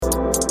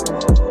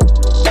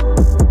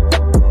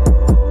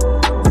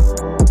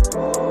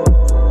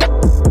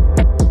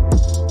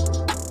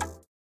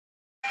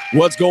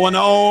What's going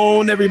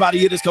on,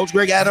 everybody? It is Coach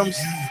Greg Adams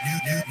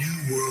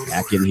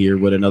back in here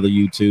with another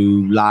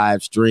YouTube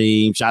live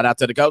stream. Shout out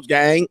to the Coach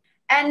Gang.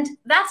 And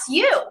that's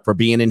you. For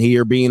being in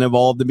here, being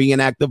involved, and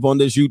being active on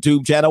this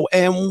YouTube channel.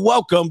 And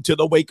welcome to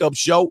the Wake Up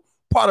Show,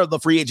 part of the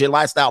Free Agent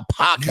Lifestyle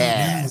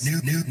Podcast.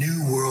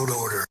 New world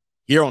order.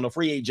 Here on the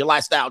Free Agent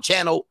Lifestyle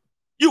channel,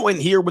 you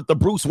in here with the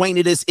Bruce Wayne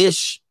of this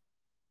ish,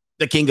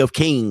 the King of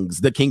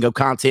Kings, the King of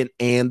Content,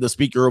 and the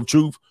Speaker of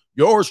Truth.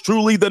 Yours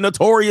truly, the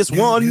Notorious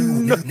One,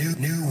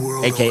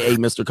 a.k.a.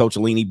 Mr.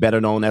 Coachellini, better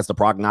known as the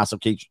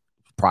prognosticator,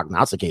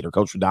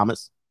 Coach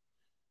Radamas.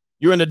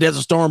 You're in the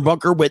Desert Storm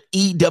bunker with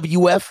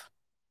EWF,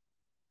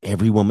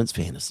 Every Woman's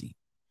Fantasy,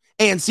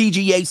 and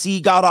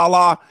CGAC, God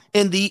Allah,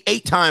 and the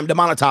 8-time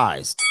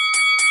demonetized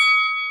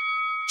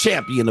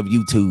champion of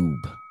YouTube,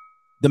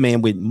 the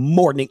man with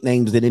more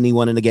nicknames than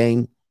anyone in the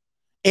game,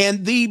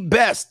 and the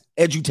best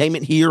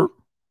edutainment here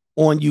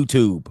on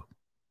YouTube.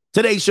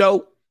 Today's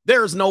show,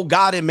 there is no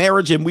God in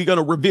marriage, and we're going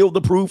to reveal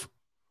the proof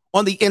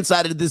on the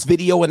inside of this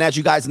video. And as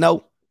you guys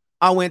know,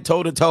 I went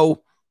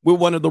toe-to-toe with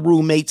one of the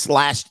roommates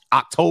last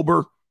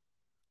October,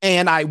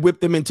 and I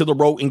whipped him into the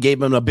rope and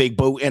gave him a big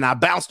boot, and I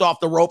bounced off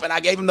the rope, and I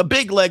gave him the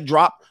big leg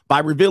drop by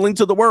revealing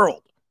to the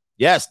world,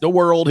 yes, the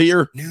world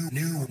here, New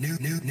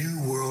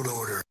world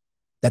order.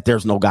 that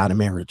there's no God in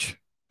marriage.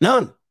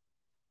 None.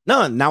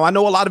 Now, I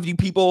know a lot of you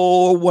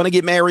people want to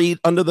get married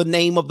under the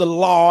name of the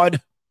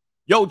Lord.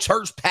 Yo,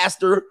 church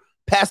pastor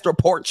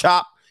Pork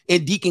Chop,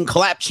 and Deacon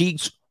Clap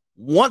Cheeks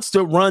wants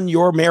to run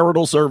your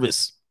marital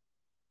service.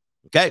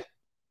 Okay?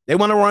 They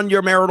want to run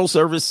your marital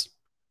service.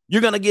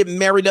 You're going to get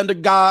married under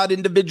God,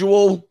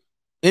 indivisible,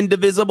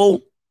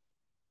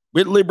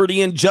 with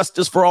liberty and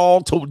justice for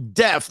all, till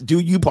death do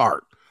you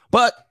part.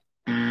 But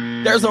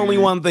there's only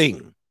one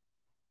thing.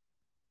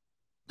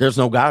 There's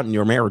no God in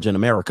your marriage in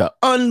America.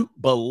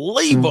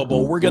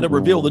 Unbelievable. We're going to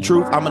reveal the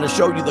truth. I'm going to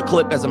show you the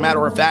clip. As a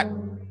matter of fact,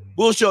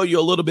 we'll show you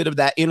a little bit of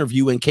that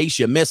interview in case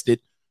you missed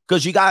it,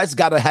 because you guys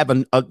got to have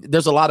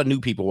there's a lot of new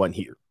people in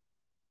here.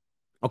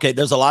 Okay,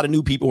 there's a lot of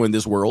new people in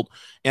this world,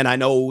 and I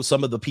know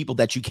some of the people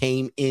that you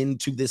came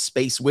into this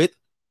space with,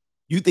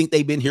 you think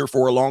they've been here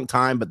for a long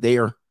time, but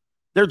they're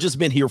just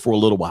been here for a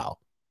little while.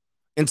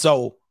 And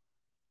so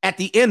at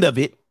the end of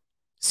it,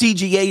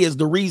 CGA is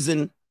the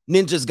reason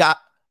Ninjas got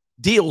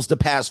deals the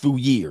past few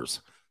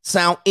years.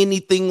 Sound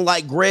anything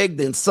like Greg,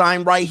 then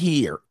sign right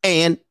here.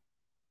 And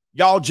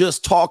y'all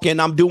just talking,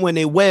 I'm doing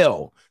it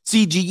well.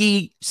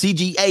 CGA,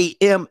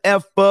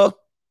 MF,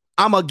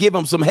 I'm going to give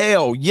him some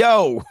hell.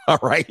 Yo, all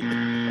right.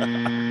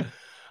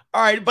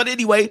 All right, but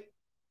anyway,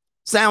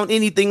 sound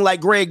anything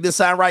like Greg, this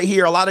sign right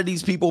here. A lot of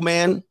these people,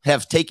 man,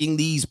 have taken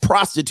these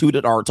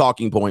prostituted our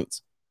talking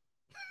points.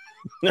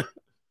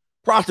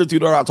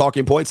 Prostituted our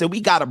talking points, and we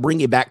got to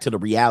bring it back to the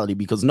reality,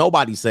 because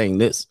nobody's saying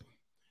this.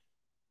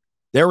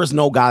 There is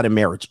no God in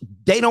marriage.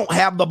 They don't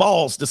have the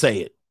balls to say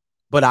it,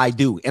 but I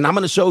do. And I'm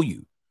going to show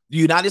you. The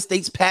United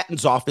States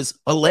Patents Office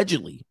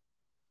allegedly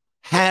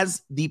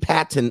has the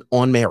patent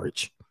on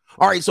marriage.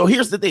 All right, so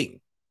here's the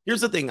thing.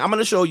 I'm going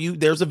to show you.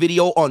 There's a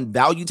video on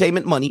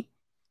Valuetainment Money.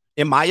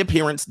 In my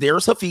appearance,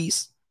 there's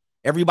Hafiz.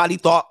 Everybody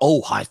thought,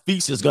 oh,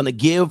 Hafiz is going to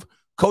give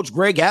Coach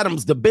Greg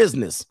Adams the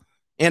business.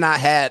 And I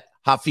had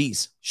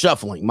Hafiz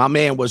shuffling. My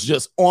man was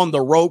just on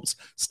the ropes,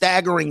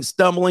 staggering,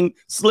 stumbling,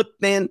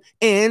 slipping,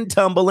 and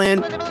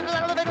tumbling.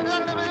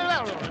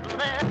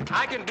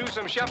 I can do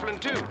some shuffling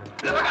too.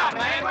 Look out,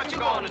 man. What you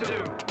going to do?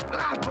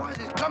 Look out, boys,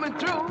 it's coming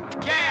through.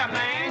 Yeah,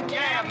 man.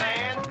 Yeah,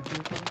 man.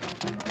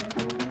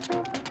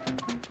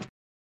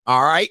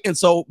 All right. And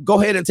so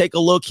go ahead and take a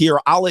look here.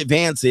 I'll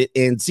advance it,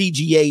 and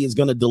CGA is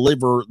going to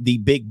deliver the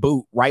big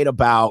boot right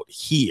about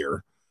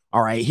here.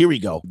 All right, here we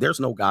go.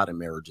 There's no God in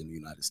marriage in the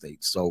United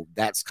States. So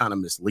that's kind of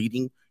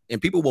misleading. And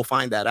people will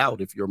find that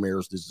out if your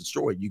marriage is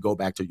destroyed. You go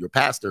back to your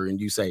pastor and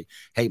you say,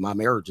 hey, my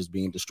marriage is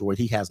being destroyed.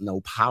 He has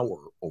no power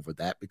over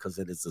that because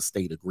it is a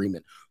state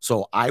agreement.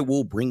 So I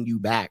will bring you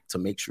back to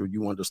make sure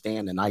you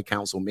understand. And I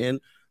counsel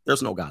men,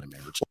 there's no God in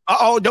marriage.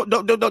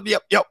 Don't.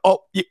 Yep. Oh,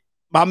 yeah.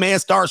 My man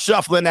starts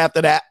shuffling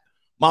after that.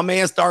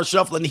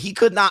 He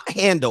could not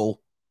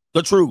handle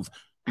the truth.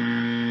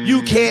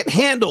 You can't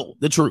handle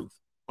the truth.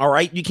 All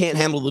right. You can't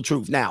handle the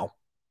truth. Now,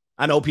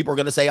 I know people are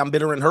going to say I'm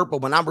bitter and hurt,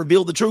 but when I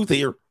reveal the truth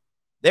here,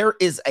 there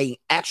is an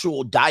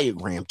actual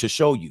diagram to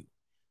show you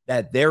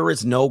that there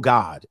is no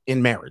God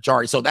in marriage. All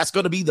right, so that's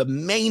going to be the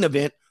main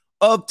event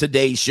of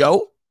today's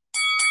show.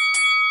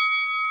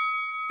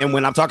 And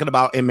when I'm talking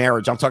about in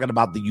marriage, I'm talking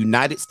about the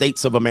United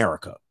States of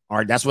America. All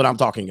right, that's what I'm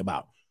talking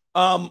about.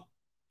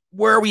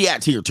 Where are we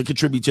at here to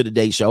contribute to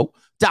today's show?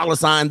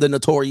 $ the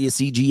Notorious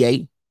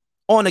CGA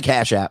on the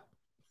Cash App.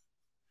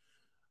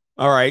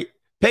 All right.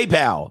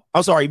 PayPal.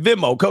 I'm sorry,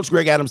 Venmo, Coach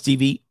Greg Adams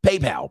TV.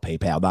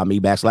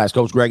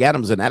 PayPal.me/Coach Greg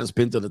Adams. And that is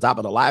pinned to the top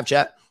of the live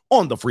chat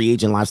on the Free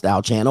Agent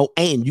Lifestyle channel.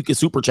 And you can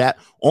super chat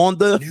on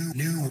the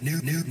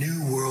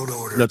New world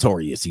order.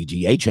 Notorious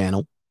CGA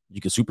channel. You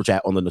can super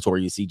chat on the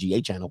Notorious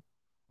CGA channel.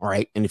 All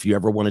right. And if you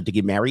ever wanted to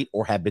get married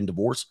or have been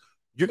divorced,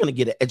 you're going to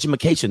get an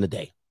education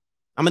today.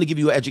 I'm going to give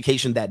you an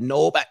education that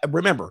nobody,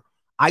 remember,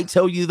 I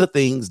tell you the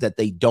things that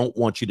they don't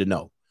want you to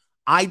know.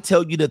 I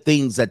tell you the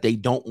things that they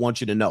don't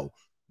want you to know.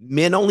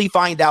 Men only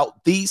find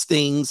out these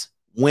things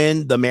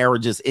when the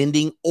marriage is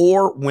ending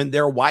or when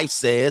their wife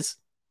says,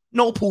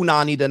 no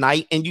punani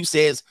tonight. And you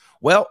says,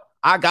 well,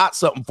 I got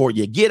something for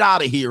you. Get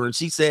out of here. And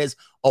she says,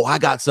 oh, I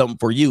got something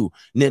for you,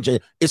 Ninja.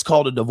 It's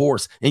called a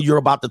divorce and you're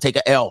about to take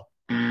a L.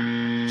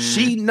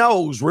 She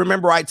knows.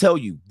 Remember, I tell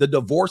you, the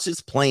divorce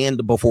is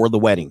planned before the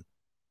wedding.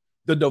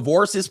 The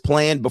divorce is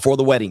planned before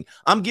the wedding.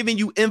 I'm giving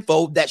you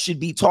info that should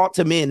be taught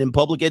to men in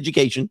public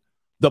education,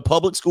 the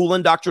public school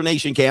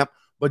indoctrination camp.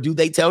 But do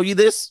they tell you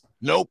this?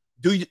 Nope.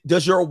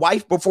 Does your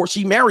wife before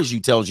she marries you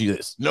tells you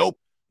this? Nope.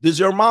 Does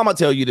your mama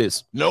tell you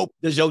this? Nope.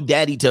 Does your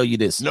daddy tell you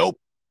this? Nope.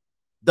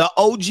 The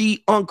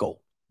OG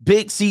uncle,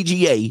 Big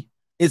CGA,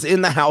 is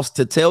in the house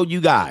to tell you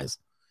guys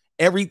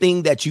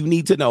everything that you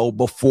need to know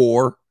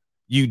before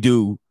you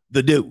do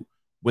the do.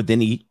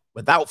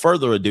 Without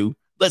further ado,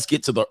 let's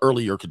get to the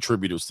earlier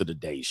contributors to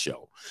today's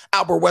show.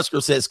 Albert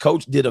Wesker says,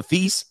 Coach did a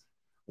feast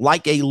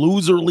like a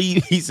loser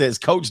leave. He says,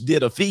 Coach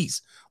did a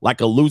feast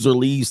like a loser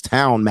leaves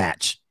town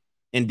match.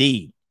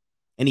 Indeed.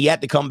 And he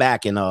had to come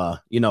back and,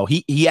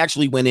 he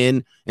actually went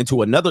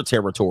into another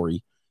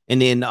territory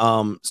and then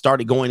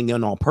started going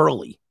in on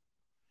Pearly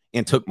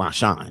and took my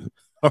shine.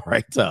 All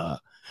right. All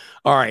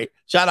right.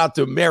 Shout out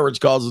to Marriage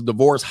Causes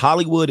Divorce.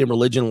 Hollywood and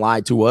religion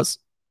lied to us.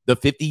 The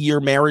 50-year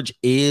marriage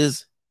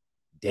is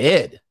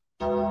dead.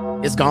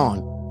 It's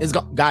gone. It's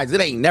gone. Guys,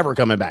 it ain't never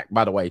coming back,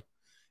 by the way.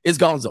 It's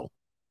gonzo.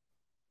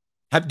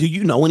 Do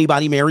you know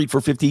anybody married for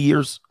 50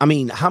 years? I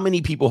mean, how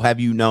many people have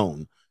you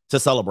known to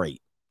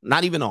celebrate?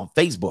 Not even on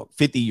Facebook,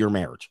 50-year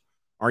marriage.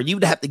 Or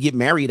you'd have to get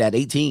married at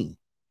 18.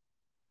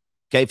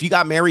 Okay, if you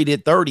got married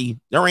at 30,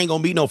 there ain't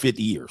going to be no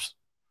 50 years.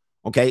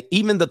 Okay,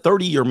 even the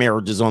 30-year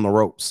marriage is on the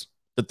ropes.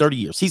 The 30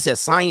 years. He says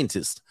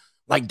scientists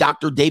like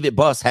Dr. David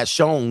Buss has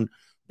shown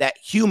that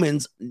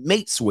humans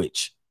mate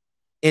switch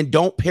and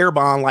don't pair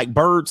bond like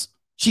birds.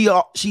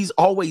 She's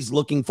always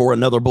looking for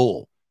another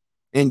bull.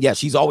 And yeah,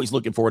 she's always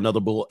looking for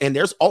another bull. And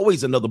there's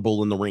always another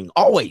bull in the ring.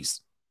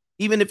 Always.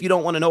 Even if you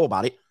don't want to know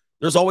about it,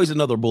 there's always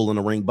another bull in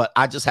the ring. But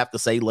I just have to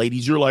say,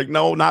 ladies, you're like,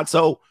 no, not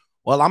so.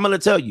 Well, I'm going to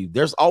tell you,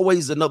 there's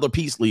always another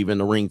peace leaving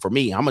the ring for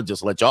me. I'm going to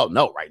just let y'all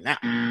know right now.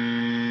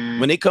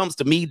 When it comes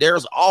to me,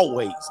 there's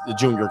always the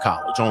junior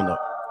college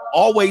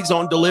always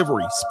on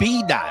delivery.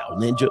 Speed dial,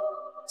 Ninja.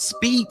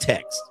 Speed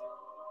text.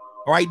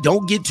 All right,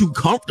 don't get too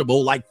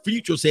comfortable. Like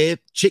Future said,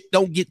 chick,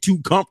 don't get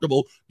too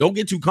comfortable. Don't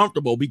get too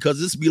comfortable because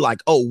this be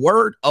like, oh,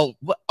 word? Oh,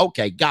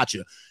 okay,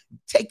 gotcha.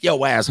 Take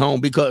your ass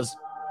home because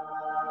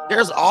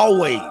there's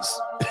always,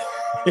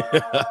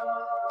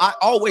 I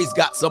always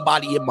got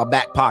somebody in my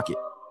back pocket.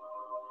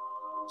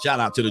 Shout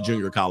out to the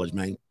junior college,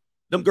 man.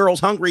 Them girls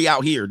hungry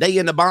out here. They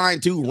in the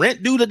bind too.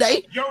 Rent due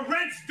today? Your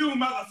rent's due,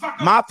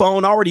 motherfucker. My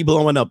phone already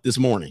blowing up this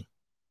morning.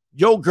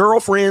 Your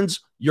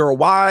girlfriends, your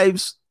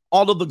wives,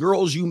 all of the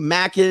girls you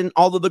macking,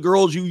 all of the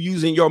girls you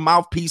using your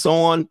mouthpiece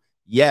on.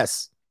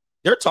 Yes,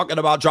 they're talking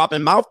about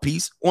dropping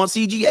mouthpiece on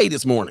CGA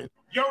this morning.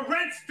 Your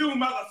rent's due,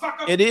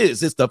 motherfucker. It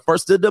is. It's the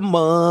first of the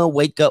month.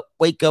 Wake up,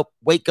 wake up,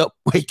 wake up,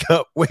 wake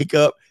up, wake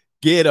up.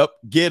 Get up,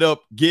 get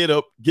up, get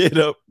up, get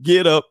up,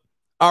 get up.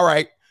 All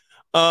right.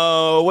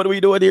 What are we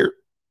doing here?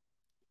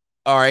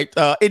 All right.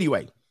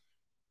 Anyway,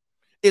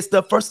 it's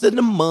the first of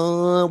the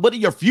month. What are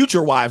your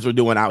future wives are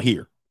doing out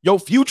here? Your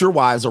future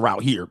wives are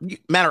out here.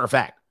 Matter of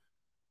fact,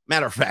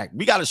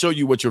 we got to show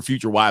you what your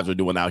future wives are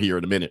doing out here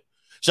in a minute.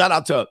 Shout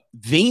out to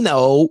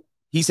Vino.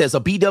 He says a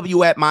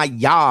BW at my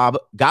job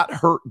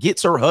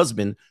gets her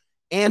husband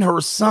and her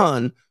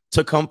son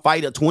to come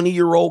fight a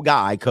 20-year-old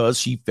guy because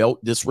she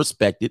felt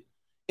disrespected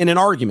in an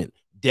argument.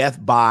 Death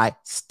by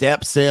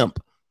step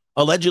simp.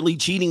 Allegedly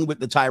cheating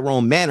with the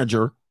Tyrone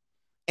manager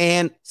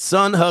and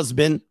son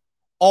husband.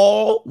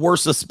 All were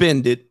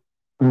suspended.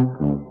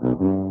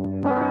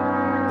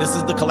 This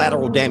is the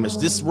collateral damage.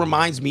 This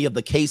reminds me of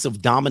the case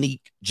of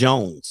Dominique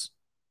Jones.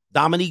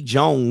 Dominique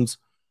Jones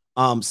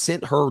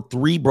sent her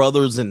 3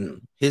 brothers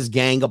and his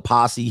gang,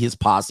 his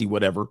posse,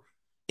 whatever.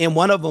 And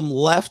one of them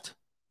left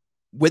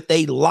with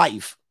a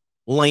life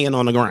laying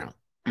on the ground.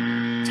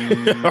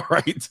 All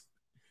right.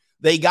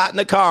 They got in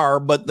the car,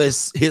 but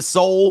his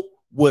soul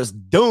was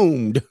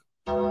doomed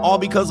all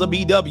because of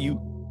BW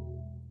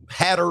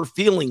had her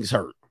feelings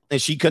hurt and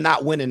she could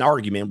not win an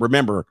argument.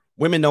 Remember,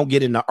 women don't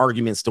get into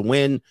arguments to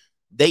win.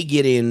 They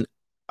get in.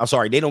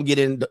 They don't get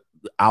in.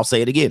 I'll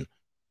say it again.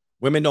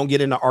 Women don't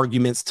get into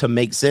arguments to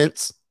make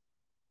sense.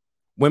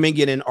 Women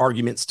get in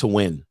arguments to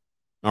win.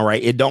 All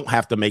right. It don't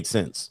have to make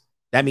sense.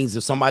 That means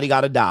if somebody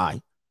got to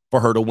die for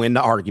her to win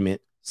the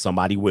argument,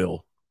 somebody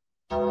will.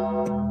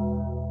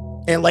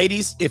 And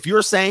ladies, if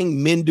you're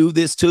saying men do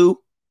this too,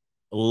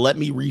 let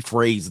me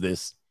rephrase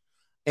this.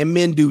 And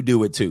men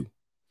do it too.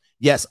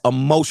 Yes,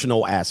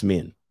 emotional ass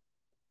men.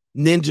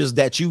 Ninjas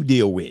that you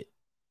deal with.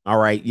 All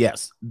right,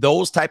 yes.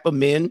 Those type of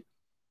men,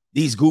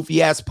 these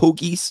goofy ass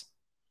pookies,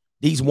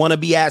 these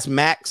wannabe ass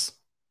Macs,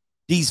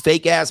 these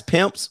fake ass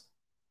pimps.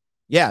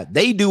 Yeah,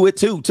 they do it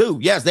too.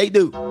 Yes, they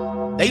do.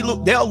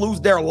 They'll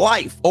lose their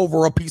life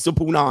over a piece of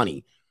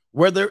punani.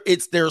 Whether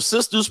it's their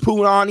sister's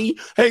punani,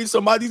 hey,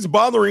 somebody's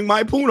bothering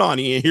my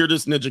punani, and here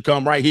this ninja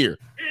come right here.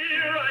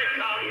 Here I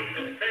come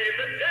to save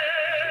the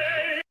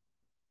day.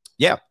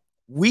 Yeah,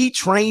 we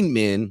train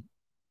men.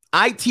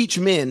 I teach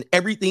men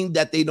everything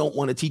that they don't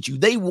want to teach you.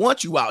 They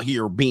want you out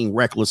here being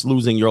reckless,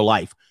 losing your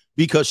life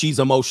because she's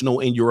emotional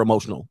and you're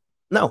emotional.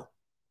 No.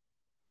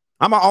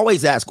 I'm going to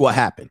always ask what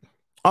happened.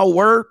 Oh,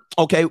 word?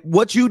 Okay,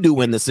 what you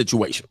do in this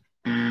situation?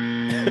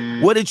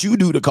 What did you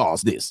do to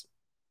cause this?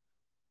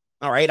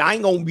 All right, I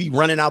ain't going to be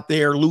running out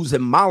there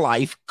losing my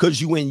life because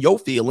you in your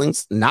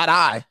feelings, not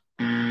I.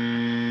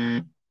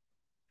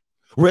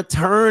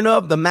 Return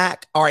of the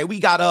Mac. All right, we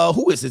got,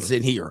 who is this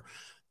in here?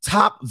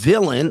 Top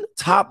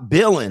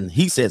billing.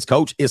 He says,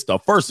 Coach, it's the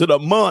first of the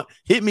month.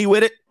 Hit me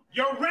with it.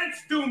 Your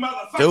rent's due,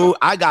 motherfucker. Dude,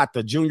 I got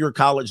the junior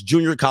college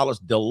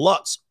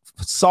deluxe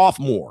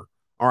sophomore.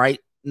 All right,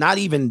 not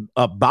even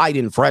a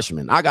Biden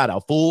freshman. I got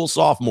a full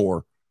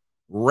sophomore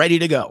ready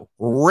to go,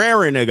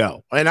 raring to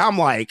go. And I'm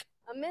like,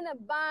 I'm in a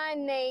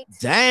bind, Nate.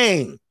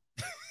 Dang.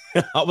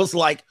 I was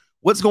like,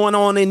 what's going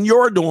on in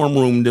your dorm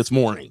room this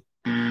morning?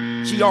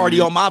 She already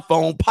on my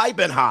phone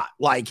piping hot.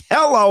 Like,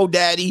 hello,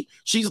 daddy.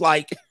 She's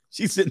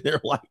sitting there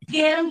like,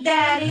 Get him,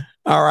 daddy.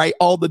 all right,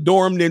 all the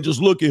dorm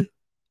ninjas looking.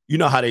 You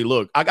know how they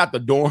look. I got the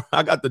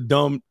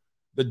dumb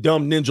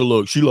ninja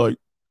look. She like,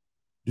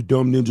 the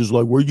dumb ninja's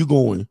like, where you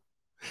going?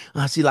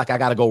 I see, like, I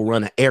got to go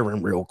run an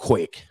errand real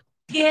quick.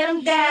 Get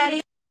him,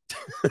 daddy.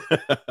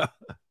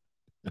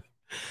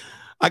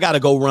 I got to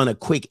go run a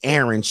quick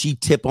errand. She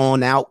tip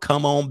on out,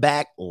 come on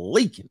back,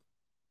 leaking.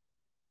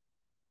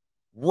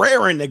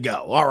 Raring to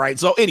go. All right.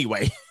 So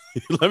anyway,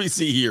 let me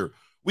see here.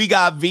 We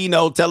got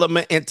Vino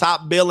Telemann and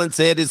Top Billing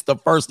said it's the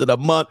first of the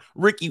month.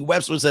 Ricky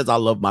Webster says, I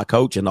love my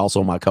coach and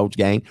also my coach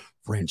gang.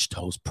 French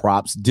toast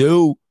props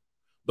do.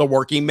 The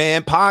Working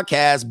Man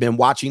Podcast, been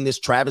watching this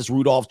Travis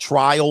Rudolph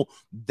trial.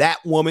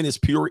 That woman is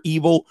pure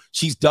evil.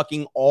 She's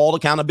ducking all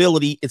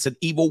accountability. It's an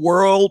evil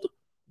world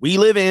we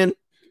live in.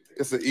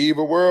 It's an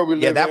evil world we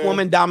live in. Yeah, that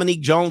woman,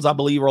 Dominique Jones, I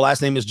believe her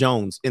last name is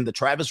Jones, in the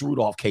Travis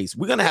Rudolph case.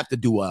 We're going to have to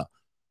do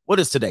what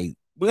is today?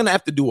 We're going to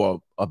have to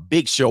do a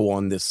big show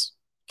on this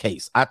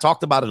case. I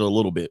talked about it a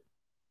little bit.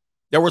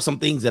 There were some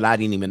things that I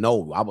didn't even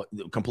know. I was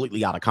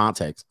completely out of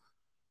context.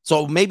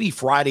 So maybe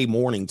Friday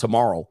morning,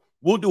 tomorrow,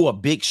 we'll do a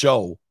big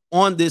show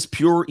on this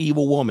pure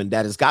evil woman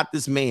that has got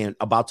this man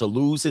about to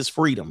lose his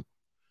freedom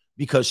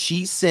because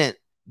she sent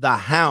the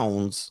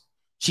hounds.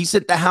 She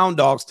sent the hound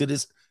dogs to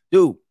this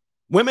dude.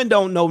 Women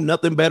don't know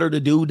nothing better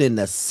to do than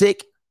to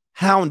sick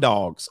hound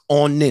dogs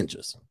on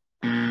ninjas.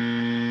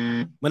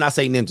 When I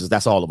say ninjas,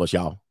 that's all of us,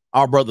 y'all.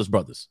 Our brothers.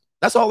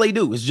 That's all they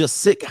do is just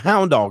sick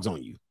hound dogs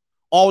on you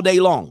all day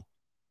long.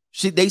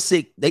 They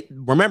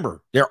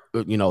remember, they're,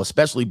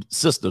 especially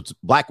sisters,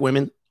 black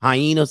women,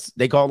 hyenas,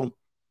 they call them.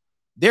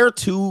 They're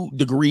 2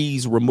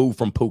 degrees removed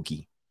from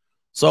Pookie.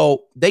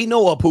 So they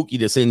know a Pookie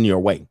that's in your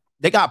way.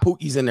 They got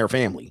Pookies in their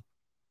family.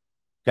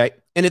 Okay.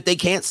 And if they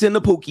can't send a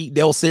Pookie,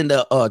 they'll send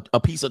a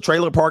piece of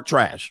trailer park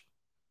trash.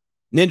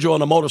 Ninja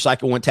on a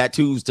motorcycle and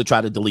tattoos to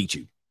try to delete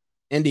you.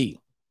 Indeed.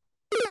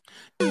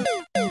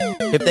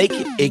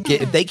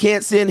 If they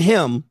can't send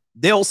him,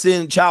 they'll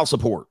send child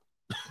support.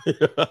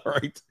 All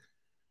right.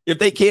 If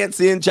they can't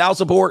send child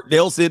support,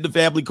 they'll send the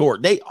family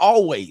court. They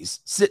always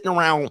sitting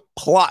around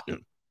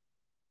plotting.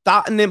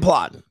 Thoughting and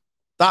plotting.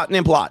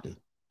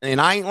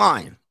 And I ain't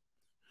lying.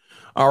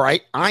 All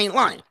right. I ain't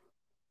lying.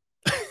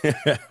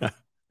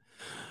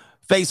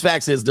 Face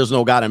Fact says there's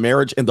no God in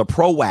marriage, and the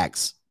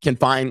pro-wax can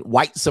find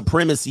white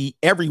supremacy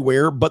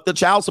everywhere but the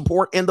child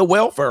support and the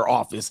welfare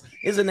office.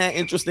 Isn't that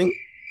interesting?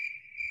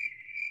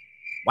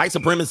 White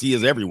supremacy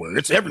is everywhere.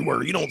 It's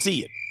everywhere. You don't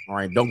see it. All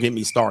right. Don't get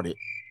me started.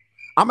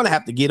 I'm going to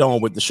have to get on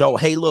with the show.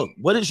 Hey, look,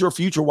 what is your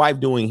future wife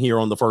doing here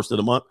on the first of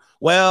the month?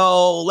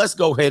 Well, let's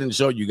go ahead and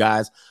show you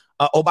guys.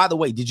 By the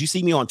way, did you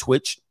see me on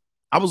Twitch?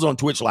 I was on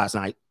Twitch last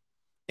night,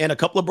 and a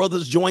couple of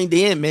brothers joined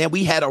in, man.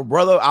 We had a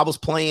brother. I was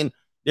playing.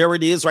 There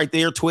it is right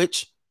there,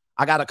 Twitch.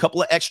 I got a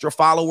couple of extra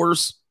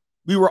followers.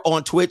 We were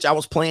on Twitch. I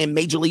was playing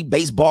Major League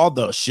Baseball,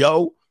 the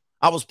show.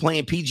 I was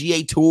playing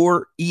PGA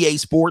Tour, EA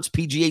Sports,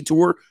 PGA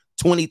Tour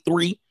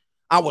 23.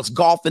 I was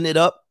golfing it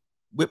up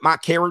with my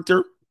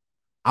character.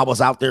 I was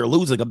out there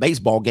losing a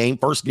baseball game,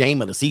 first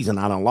game of the season.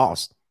 I done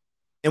lost.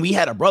 And we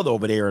had a brother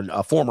over there,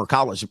 a former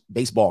college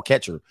baseball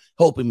catcher,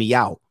 helping me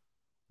out,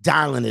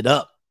 dialing it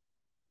up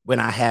when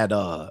I had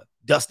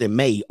Dustin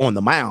May on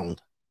the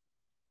mound.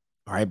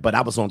 All right, but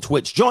I was on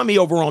Twitch. Join me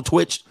over on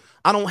Twitch.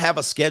 I don't have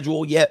a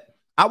schedule yet.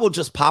 I will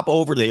just pop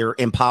over there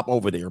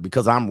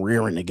because I'm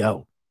rearing to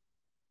go.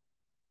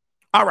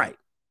 All right.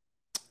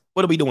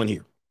 What are we doing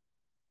here?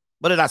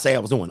 What did I say I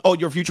was doing? Oh,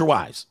 your future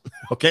wives.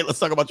 Okay, let's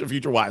talk about your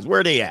future wives. Where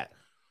are they at?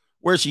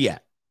 Where's she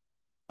at?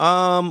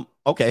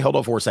 Okay, hold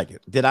on for a second.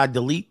 Did I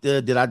delete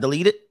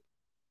it?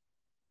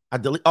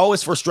 Oh,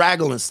 it's for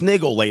Straggle and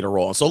Sniggle later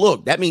on. So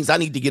look, that means I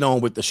need to get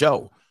on with the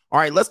show. All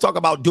right, let's talk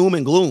about doom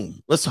and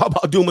gloom. Doom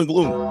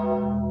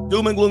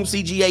and gloom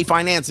CGA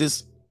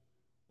finances.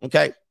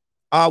 Okay.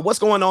 What's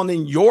going on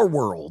in your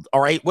world?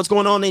 All right. What's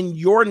going on in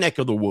your neck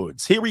of the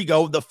woods? Here we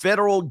go. The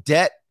federal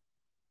debt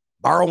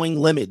borrowing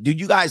limit. Do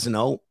you guys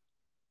know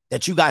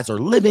that you guys are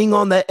living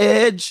on the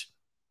edge?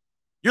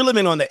 You're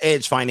living on the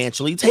edge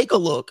financially. Take a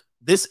look.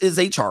 This is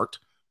a chart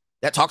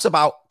that talks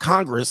about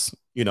Congress.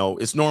 You know,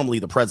 it's normally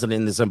the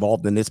president is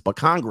involved in this, but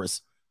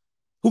Congress,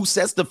 who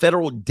sets the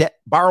federal debt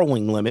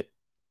borrowing limit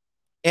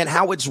and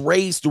how it's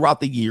raised throughout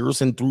the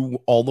years and through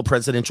all the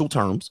presidential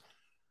terms.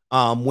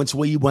 Once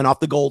we went off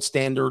the gold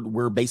standard,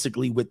 we're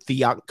basically with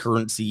fiat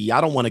currency.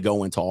 I don't want to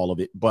go into all of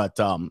it, but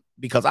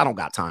because I don't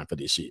got time for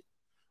this shit.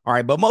 All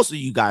right, but most of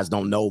you guys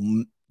don't know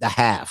the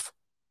half.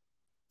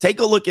 Take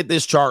a look at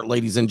this chart,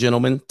 ladies and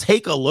gentlemen.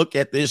 Take a look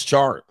at this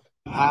chart.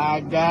 I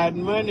got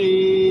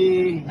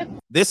money.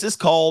 This is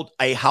called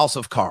a house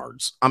of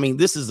cards. I mean,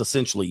 this is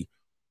essentially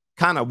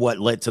kind of what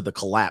led to the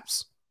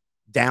collapse.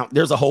 Down,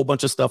 there's a whole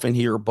bunch of stuff in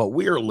here, but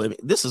we're living.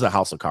 This is a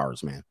house of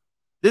cards, man.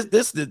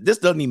 This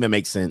doesn't even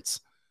make sense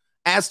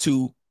as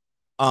to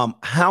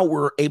how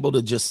we're able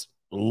to just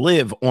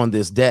live on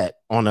this debt,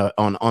 on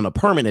a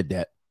permanent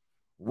debt,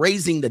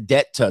 raising the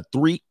debt to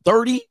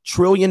 $30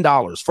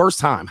 trillion. First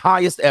time,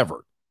 highest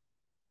ever,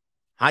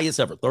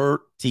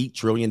 $30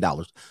 trillion.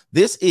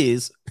 This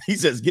is, he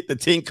says, get the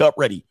tin cup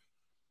ready.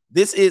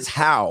 This is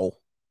how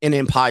an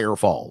empire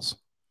falls.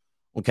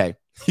 Okay.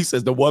 He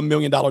says the $1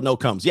 million note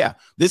comes. Yeah.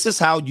 This is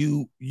how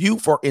you,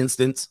 for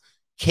instance,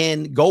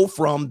 can go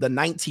from the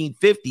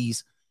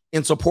 1950s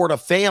and support a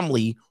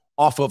family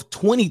off of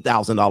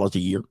 $20,000 a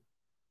year.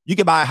 You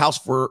can buy a house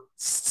for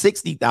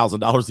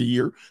 $60,000 a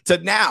year to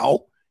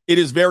now it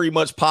is very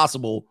much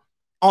possible,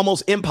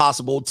 almost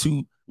impossible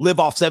to live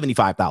off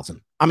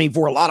 $75,000. I mean,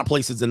 for a lot of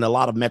places in a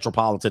lot of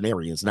metropolitan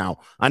areas. Now,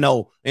 I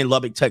know in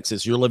Lubbock,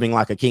 Texas, you're living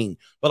like a king,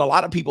 but a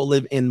lot of people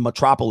live in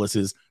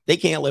metropolises. They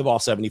can't live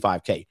off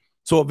 $75K.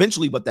 So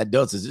eventually what that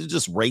does is it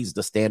just raises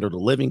the standard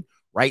of living,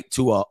 right,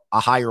 to a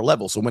higher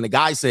level. So when a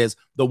guy says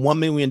the $1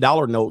 million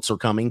notes are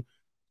coming,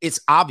 it's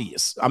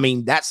obvious. I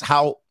mean, that's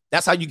how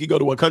you could go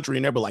to a country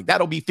and they'll be like,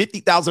 that'll be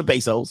 50,000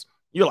 pesos.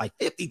 You're like,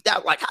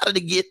 50,000? Like, how did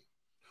it get?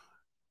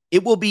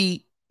 It will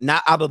be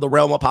not out of the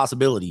realm of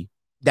possibility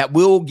that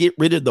we'll get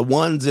rid of the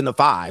ones and the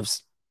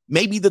fives,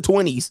 maybe the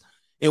 20s,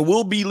 and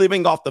we'll be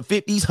living off the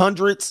 50s,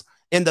 hundreds,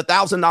 and the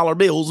 $1,000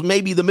 bills,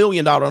 maybe the $1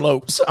 million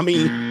notes. I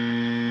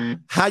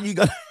mean, how you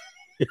gonna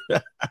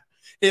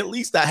at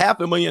least a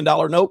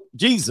 $500,000 note?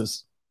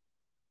 Jesus.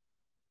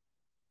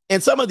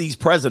 And some of these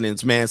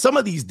presidents, man, some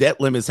of these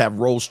debt limits have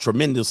rose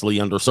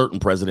tremendously under certain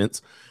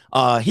presidents.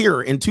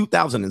 Here in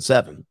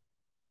 2007.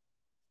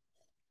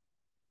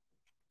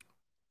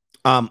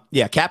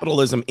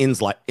 Capitalism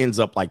ends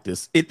up like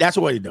this. That's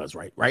what it does,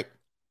 right?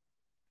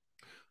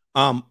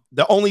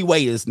 The only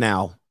way is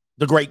now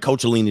the great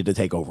Coachellini to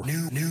take over.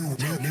 New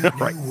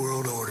Right.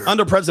 world order.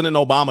 Under President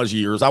Obama's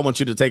years, I want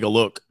you to take a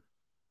look.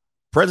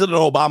 President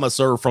Obama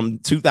served from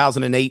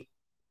 2008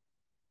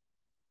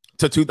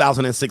 to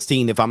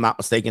 2016, if I'm not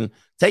mistaken.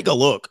 Take a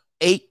look.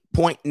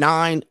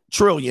 8.9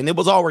 trillion. It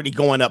was already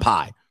going up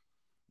high.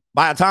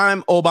 By the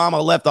time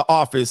Obama left the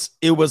office,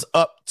 it was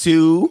up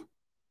to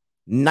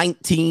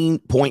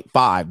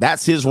 19.5.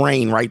 That's his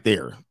reign right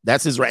there.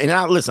 That's his reign. And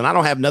now, listen, I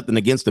don't have nothing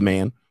against the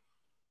man,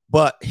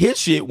 but his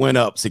shit went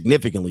up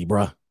significantly,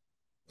 bruh.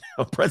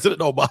 President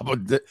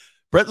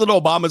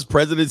Obama's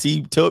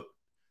presidency took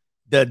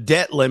the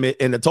debt limit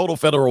and the total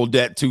federal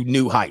debt to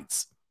new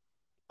heights.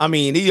 I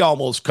mean, he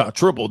almost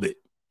tripled it.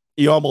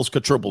 Yeah,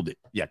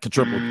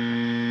 quadrupled.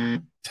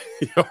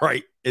 All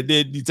right. And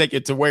then you take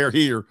it to where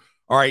here.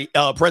 All right.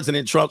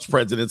 President Trump's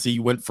presidency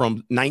went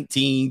from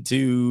 19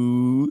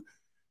 to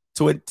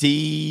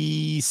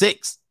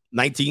 26.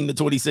 19 to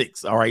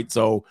 26. All right.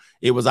 So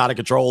it was out of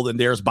control. And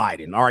there's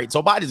Biden. All right.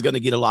 So Biden's going to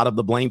get a lot of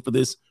the blame for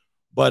this.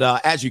 But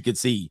as you can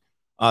see,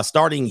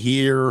 starting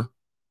here,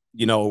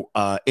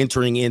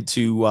 entering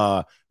into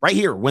right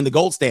here, when the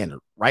gold standard,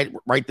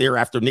 right there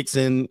after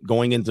Nixon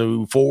going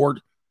into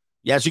Ford.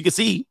 Yeah, as you can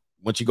see,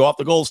 once you go off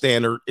the gold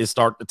standard, it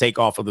start to take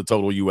off of the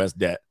total U.S.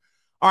 debt.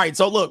 All right.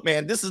 So look,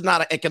 man, this is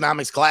not an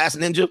economics class,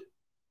 Ninja.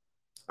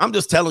 I'm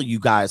just telling you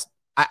guys.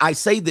 I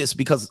say this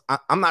because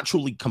I'm not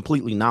truly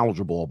completely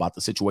knowledgeable about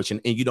the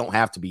situation, and you don't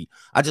have to be.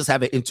 I just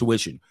have an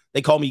intuition.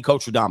 They call me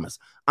Coach Radamas.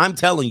 I'm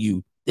telling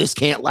you, this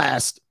can't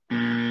last.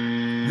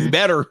 You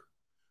better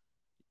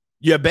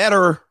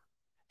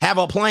have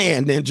a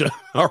plan, Ninja.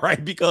 All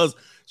right, because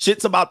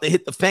shit's about to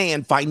hit the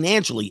fan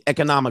financially,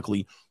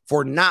 economically,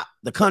 for not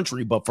the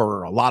country, but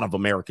for a lot of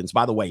Americans.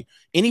 By the way,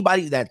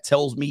 anybody that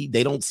tells me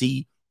they don't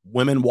see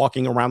women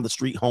walking around the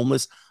street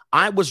homeless,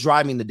 I was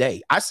driving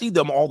today. I see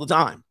them all the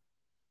time.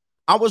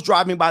 I was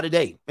driving by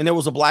today, and there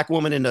was a black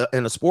woman in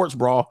a sports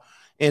bra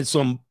and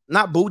some,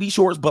 not booty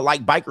shorts, but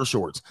like biker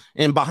shorts.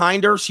 And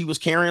behind her, she was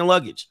carrying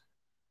luggage.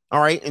 All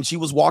right. And she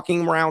was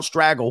walking around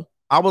straggle.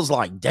 I was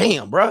like,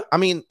 damn, bro. I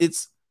mean,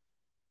 it's,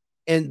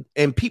 and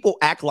people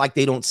act like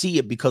they don't see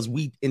it because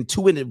we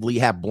intuitively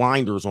have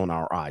blinders on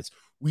our eyes.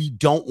 We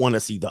don't want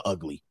to see the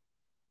ugly.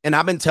 And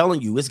I've been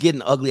telling you, it's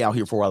getting ugly out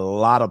here for a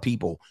lot of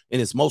people.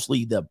 And it's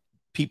mostly the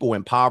people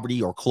in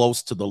poverty or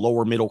close to the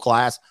lower middle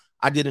class.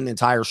 I did an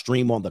entire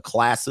stream on the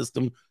class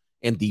system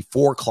and the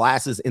 4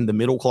 classes in the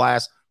middle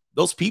class.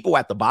 those people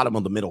at the bottom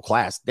of the middle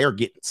class, they're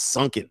getting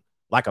sunken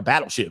like a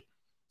battleship.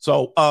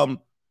 So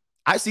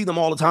I see them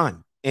all the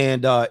time.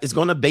 And it's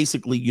going to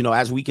basically, you know,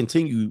 as we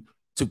continue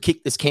to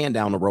kick this can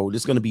down the road,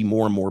 it's going to be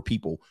more and more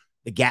people.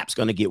 The gap's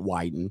going to get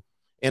widened.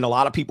 And a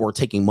lot of people are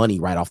taking money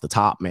right off the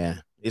top,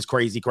 man. It's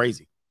crazy,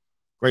 crazy,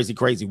 crazy,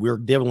 crazy. We're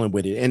dealing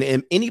with it.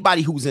 And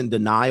anybody who's in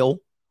denial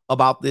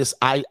about this,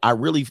 I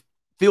really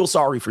feel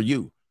sorry for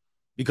you,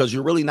 because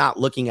you're really not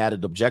looking at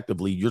it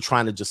objectively. You're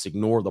trying to just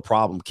ignore the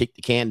problem, kick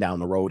the can down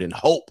the road, and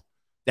hope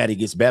that it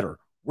gets better.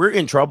 We're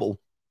in trouble.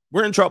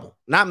 We're in trouble.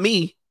 Not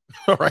me.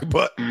 All right,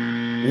 but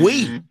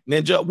we,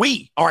 Ninja,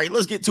 we. All right,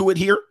 let's get to it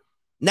here.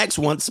 Next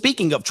one.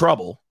 Speaking of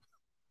trouble,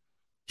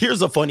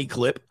 here's a funny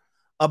clip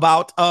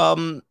about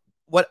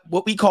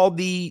what we call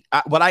the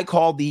what I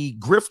call the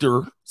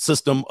grifter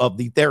system of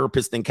the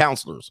therapists and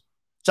counselors.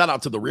 Shout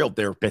out to the real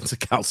therapists and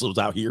counselors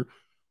out here.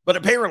 But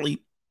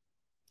apparently,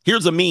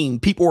 here's a meme.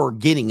 People are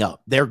getting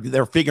up.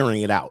 They're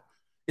figuring it out.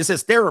 It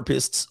says,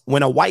 therapists,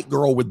 when a white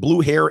girl with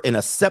blue hair and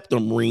a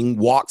septum ring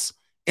walks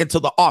into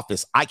the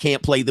office. I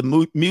can't play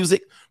the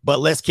music, but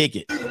let's kick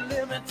it.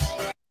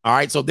 All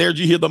right, so there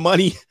you hear the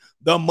money.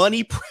 The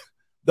money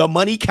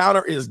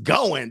counter is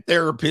going.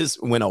 Therapists,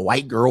 when a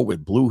white girl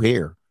with blue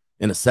hair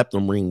and a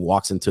septum ring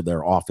walks into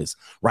their office,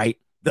 right?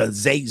 The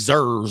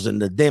zers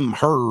and the them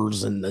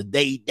hers and the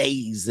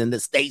days and the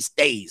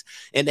stays.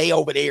 And they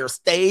over there,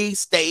 stay.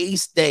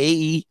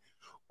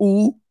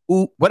 Ooh.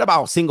 What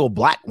about single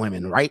black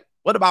women, right?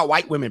 What about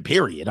white women,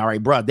 period? All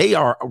right, bro. They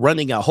are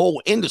running a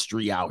whole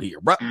industry out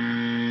here, bro.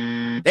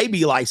 They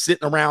be like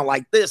sitting around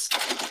like this.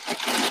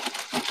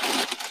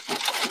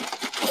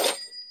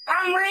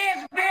 I'm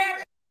rich,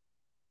 bitch.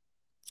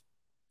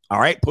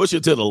 All right, push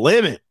it to the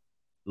limit.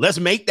 Let's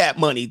make that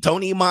money,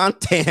 Tony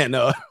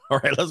Montana. All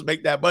right, let's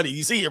make that money.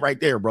 You see it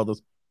right there,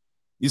 brothers.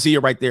 You see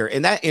it right there.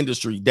 And that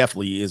industry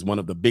definitely is one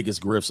of the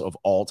biggest grifts of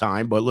all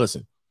time. But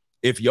listen,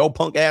 if your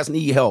punk ass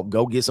need help,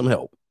 go get some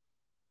help.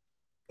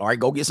 All right,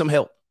 go get some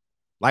help.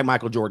 Like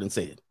Michael Jordan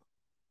said.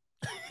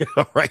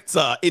 All right.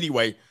 So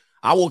anyway,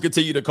 I will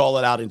continue to call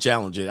it out and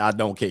challenge it. I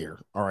don't care.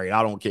 All right.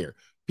 I don't care.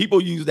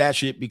 People use that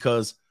shit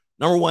because,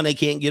 number one, they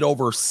can't get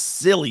over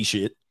silly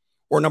shit.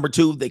 Or number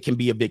two, they can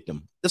be a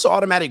victim. It's an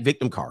automatic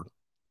victim card.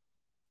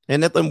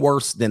 And nothing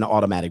worse than an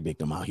automatic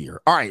victim out here.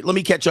 All right. Let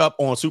me catch up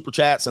on super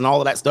chats and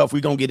all of that stuff.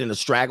 We're going to get into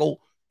Straggle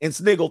and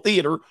Sniggle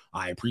Theater.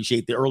 I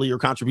appreciate the earlier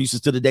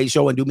contributions to today's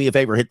show. And do me a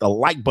favor, hit the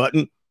like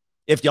button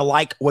if you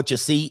like what you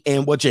see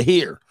and what you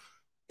hear.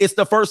 It's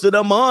the first of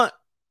the month.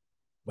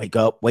 Wake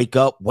up. We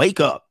got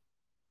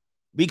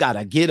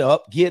to get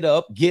up.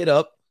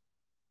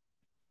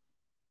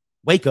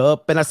 Wake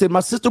up. And I said, my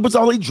sister was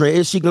only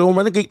dressed. She going to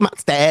run and get my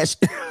stash.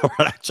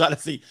 I try to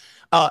see.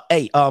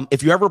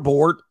 If you're ever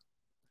bored,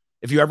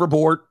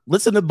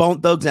 listen to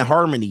Bone Thugs and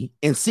Harmony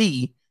and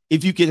see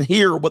if you can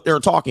hear what they're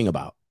talking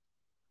about.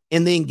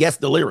 And then guess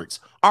the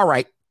lyrics. All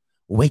right.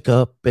 Wake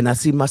up. And I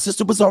see my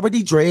sister was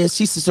already dressed.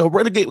 She said, so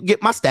we're going to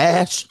get my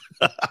stash.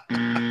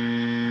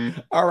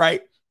 All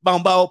right.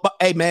 Bombo.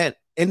 Hey, man.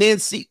 And then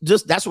see,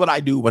 just that's what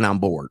I do when I'm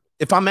bored.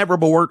 If I'm ever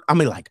bored, I'm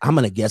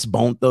going to guess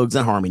Bone Thugs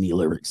and Harmony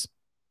lyrics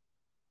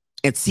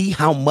and see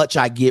how much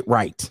I get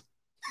right.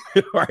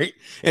 Right.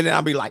 And then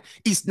I'll be like,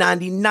 East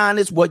 99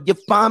 is what you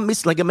find me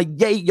slinging my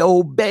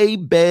yayo,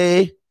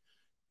 baby.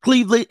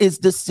 Cleveland is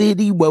the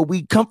city where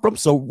we come from.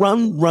 So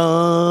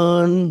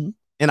run.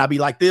 And I'll be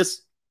like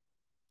this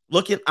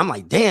looking. I'm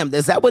like, damn,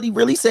 is that what he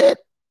really said?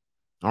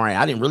 All right.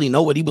 I didn't really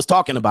know what he was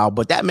talking about,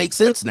 but that makes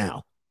sense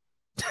now.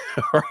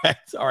 All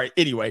right.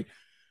 Anyway,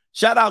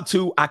 shout out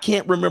to, I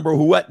can't remember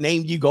what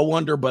name you go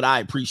under, but I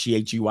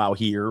appreciate you out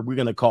here. We're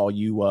going to call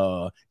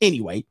you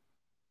anyway.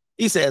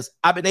 He says,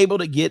 I've been able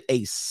to get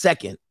a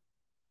second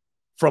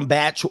from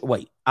bad.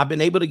 Wait a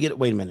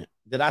minute.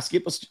 Did I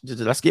skip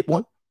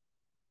one?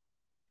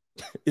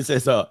 It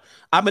says,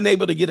 I've been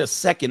able to get a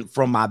second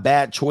from my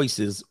bad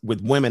choices with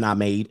women I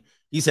made.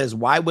 He says,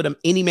 why would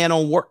any man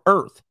on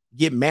earth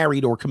get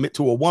married or commit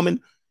to a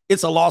woman?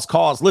 It's a lost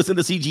cause. Listen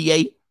to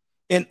CGA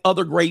and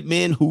other great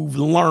men who've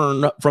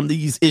learned from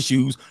these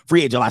issues.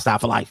 Free agent lifestyle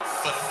for life.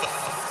 For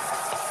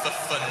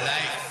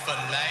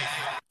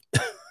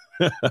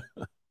life.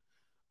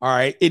 All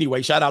right.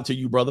 Anyway, shout out to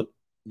you, brother.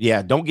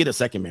 Yeah, don't get a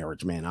second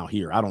marriage, man, out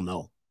here. I don't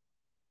know.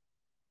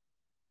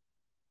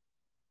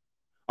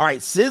 All right,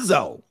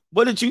 Sizzo,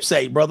 what did you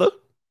say, brother?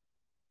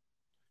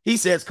 He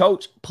says,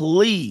 Coach,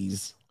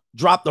 please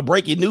drop the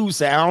breaking news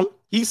sound.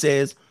 He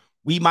says,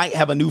 we might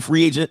have a new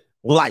free agent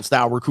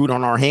lifestyle recruit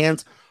on our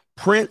hands.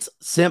 Prince,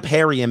 Simp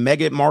Harry, and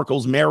Meghan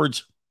Markle's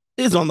marriage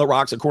is on the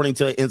rocks, according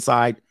to an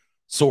inside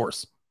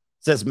source.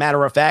 Says,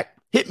 matter of fact,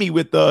 hit me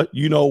with the,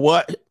 you know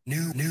what?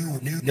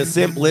 The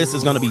Simp list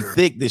is going to be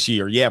thick this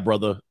year. Yeah,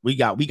 brother. We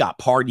got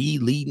Party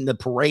leading the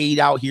parade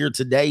out here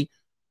today.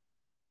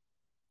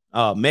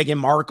 Meghan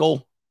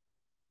Markle's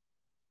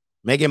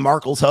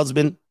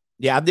husband.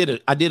 Yeah, I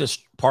did a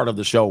part of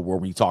the show where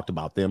we talked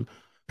about them.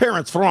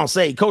 Parents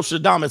Francais, Coach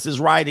Adamas is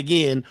right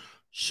again,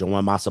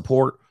 showing my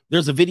support.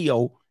 There's a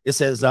video. It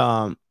says,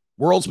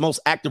 world's most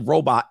active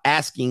robot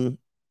asking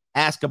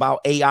ask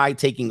about AI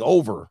taking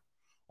over.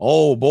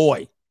 Oh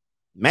boy,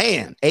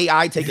 man,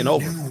 AI taking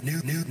over.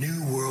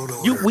 New world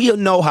order. We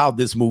know how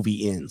this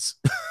movie ends.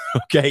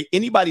 Okay,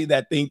 anybody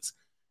that thinks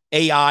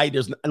AI,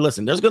 there's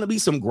going to be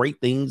some great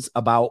things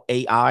about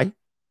AI,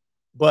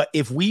 but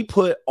if we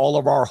put all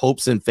of our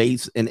hopes and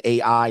faiths in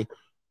AI,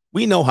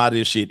 we know how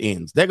this shit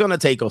ends. They're going to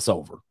take us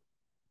over.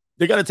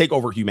 They're going to take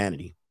over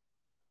humanity.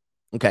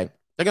 Okay,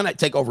 they're going to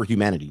take over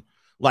humanity.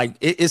 Like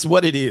it's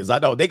what it is. I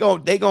know they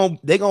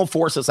gonna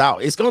force us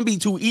out. It's gonna be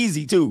too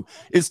easy too.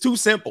 It's too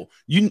simple.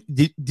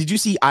 Did you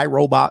see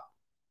iRobot?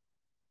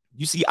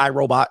 You see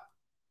iRobot?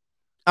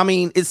 I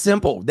mean, it's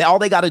simple. All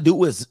they got to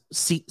do is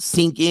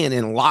sink in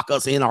and lock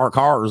us in our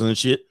cars and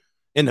shit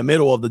in the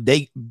middle of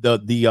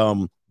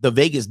the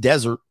Vegas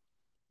desert,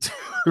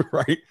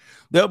 right?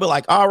 They'll be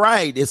like, "All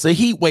right, it's a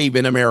heat wave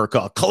in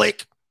America."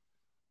 Click,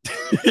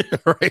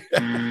 right?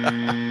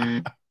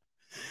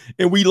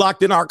 And we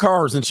locked in our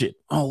cars and shit.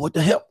 Oh, what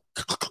the hell?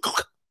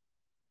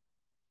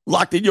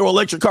 Locked in your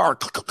electric car.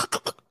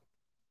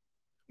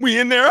 We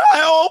in there,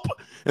 help.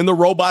 And the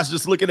robot's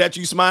just looking at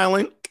you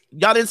smiling.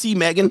 Y'all didn't see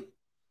Megan.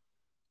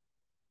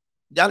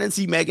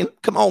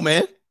 Come on,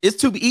 man. It's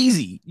too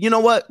easy. You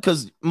know what?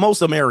 Because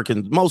most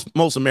Americans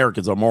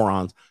are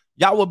morons.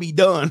 Y'all will be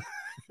done.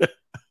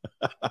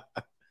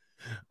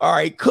 All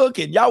right,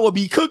 cooking. Y'all will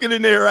be cooking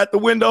in there at the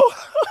window.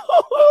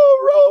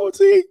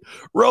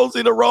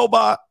 Rosie the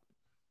robot.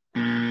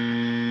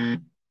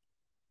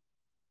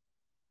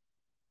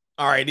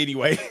 All right,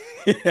 anyway.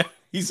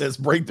 He says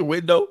break the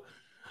window.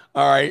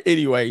 All right,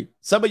 anyway.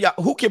 Some of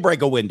y'all, who can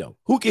break a window?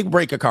 Who can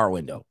break a car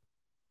window?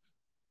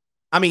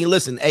 I mean,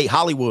 listen, hey,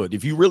 Hollywood,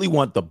 if you really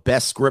want the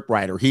best script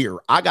writer here,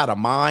 I got a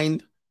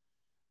mind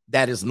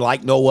that is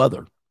like no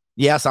other.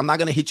 Yes, I'm not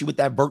going to hit you with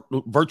that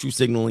virtue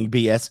signaling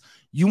BS.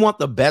 You want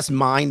the best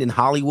mind in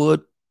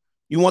Hollywood?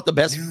 You want the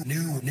best?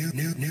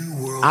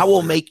 New world I will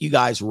order. make you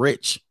guys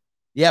rich.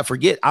 Yeah,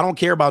 forget. I don't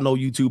care about no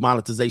YouTube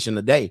monetization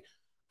today.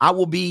 I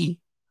will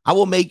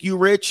make you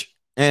rich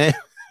and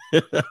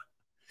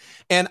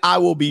and I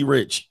will be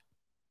rich.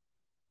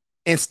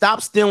 And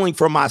stop stealing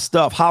from my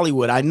stuff,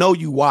 Hollywood. I know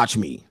you watch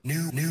me.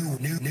 New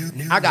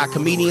I got world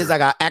comedians, order. I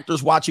got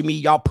actors watching me.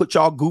 Y'all put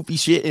y'all goofy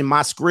shit in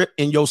my script,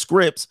 in your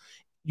scripts.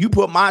 You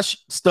put my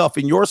stuff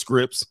in your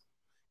scripts,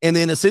 and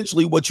then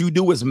essentially what you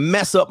do is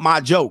mess up my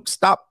jokes.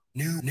 Stop.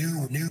 New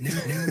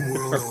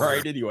world All order.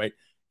 right, anyway.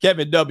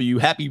 Kevin W.,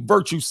 happy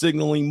virtue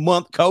signaling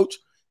month, coach.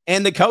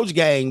 And the coach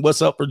gang,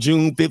 what's up for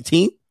June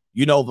 15th?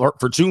 You know,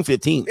 for June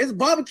 15th. It's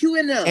barbecue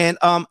in there. And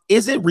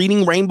is it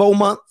Reading Rainbow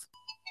Month?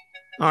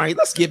 All right,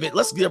 let's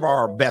give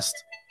our best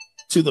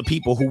to the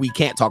people who we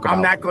can't talk about.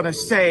 I'm not going to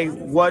say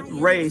what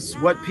race,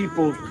 what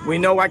people. We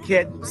know I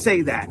can't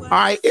say that. All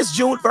right, it's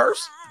June 1st.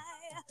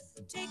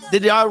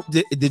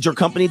 Did your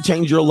company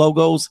change your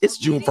logos? It's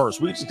June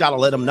 1st. We just got to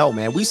let them know,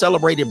 man. We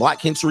celebrated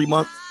Black History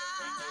Month,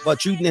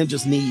 but you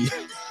ninjas need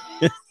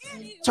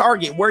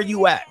Target. Where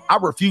you at? I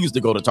refuse to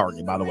go to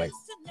Target, by the way.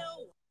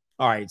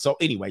 All right, so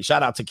anyway,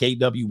 shout out to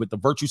KW with the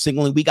virtue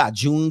signaling. We got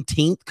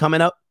Juneteenth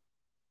coming up.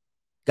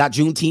 Y'all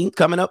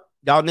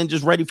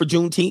ninjas ready for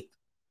Juneteenth?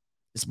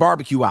 It's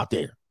barbecue out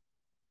there.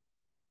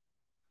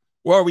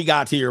 What we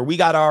got here? We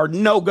got our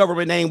no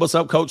government name. What's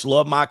up, coach?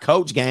 Love my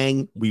coach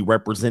gang. We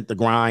represent the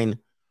grind.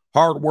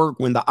 Hard work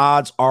when the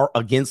odds are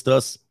against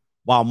us,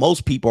 while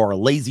most people are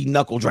lazy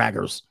knuckle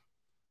draggers.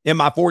 In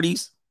my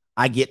 40s,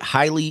 I get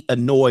highly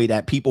annoyed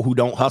at people who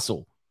don't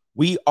hustle.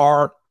 We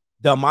are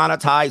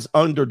demonetized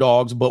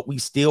underdogs, but we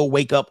still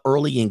wake up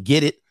early and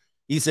get it.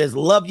 He says,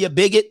 love you,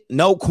 bigot.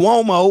 No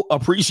Cuomo.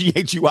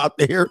 Appreciate you out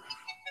there.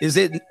 Is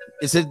it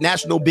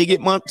National Bigot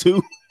Month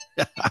too?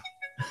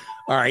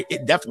 All right,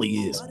 it definitely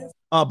is.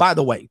 By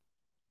the way,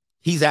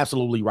 he's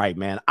absolutely right,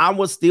 man. I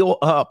was still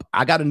up.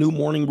 I got a new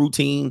morning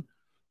routine.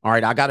 All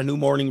right, I got a new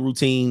morning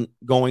routine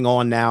going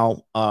on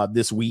now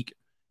this week,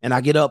 and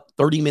I get up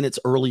 30 minutes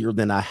earlier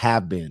than I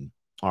have been.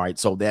 All right,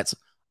 so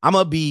I'm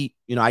gonna be,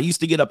 I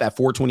used to get up at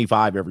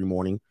 4:25 every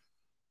morning.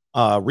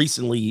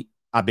 Recently,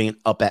 I've been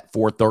up at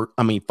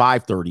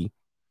 5:30,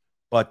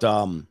 but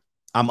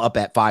I'm up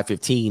at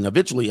 5:15.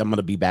 Eventually, I'm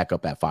gonna be back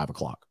up at 5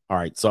 o'clock. All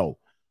right, so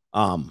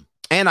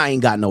and I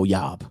ain't got no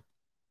job.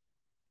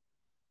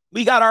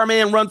 We got our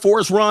man Run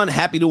Forest Run.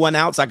 Happy to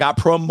announce I got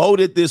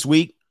promoted this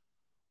week.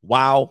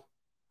 Wow.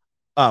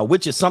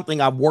 Which is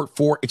something I've worked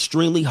for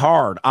extremely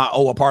hard. I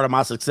owe a part of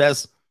my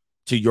success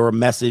to your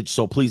message,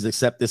 so please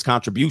accept this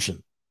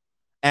contribution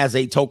as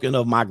a token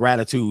of my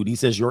gratitude. He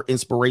says your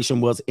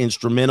inspiration was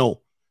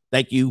instrumental.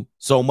 Thank you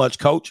so much,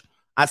 coach.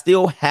 I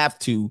still have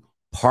to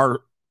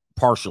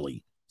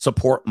partially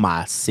support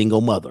my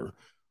single mother,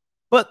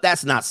 but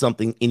that's not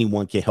something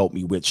anyone can help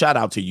me with. Shout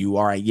out to you.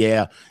 All right.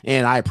 Yeah.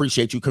 And I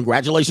appreciate you.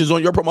 Congratulations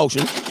on your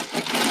promotion.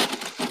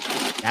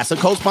 That's a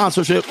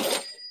co-sponsorship.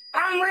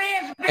 I'm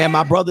rich, bitch. And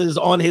my brother is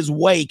on his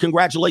way.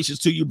 Congratulations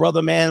to you,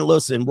 brother, man.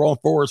 Listen, Run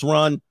Forest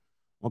Run.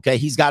 Okay.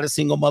 He's got a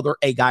single mother.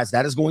 Hey, guys,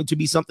 that is going to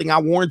be something I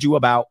warned you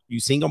about. You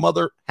single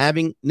mother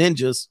having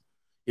ninjas.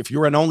 If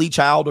you're an only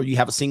child or you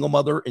have a single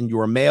mother and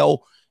you're a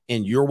male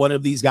and you're one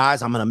of these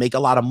guys, I'm going to make a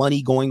lot of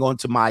money going on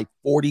to my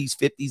 40s,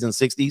 50s, and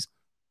 60s.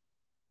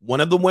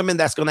 One of the women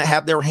that's going to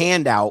have their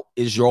hand out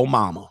is your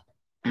mama.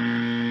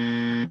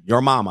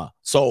 Your mama.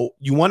 So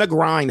you want to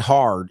grind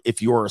hard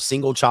if you're a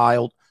single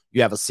child,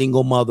 you have a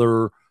single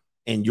mother,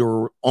 and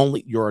you're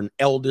an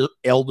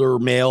elder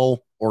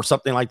male or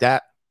something like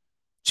that.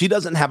 She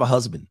doesn't have a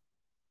husband.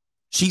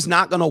 She's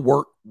not going to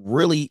work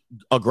really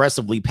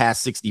aggressively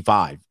past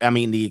 65. I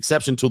mean, the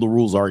exception to the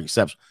rules are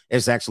exception.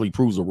 It actually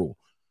proves a rule.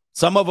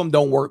 Some of them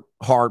don't work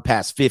hard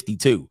past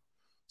 52.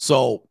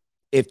 So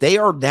if they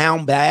are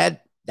down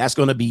bad, that's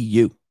going to be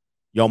you.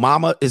 Your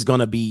mama is going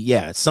to be,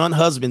 son,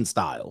 husband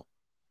style.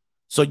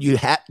 So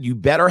you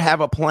better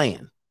have a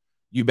plan.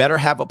 You better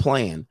have a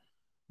plan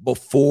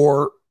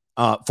before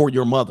for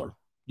your mother.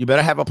 You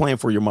better have a plan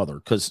for your mother,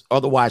 because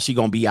otherwise she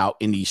gonna be out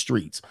in these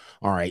streets.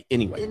 All right.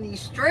 Anyway, In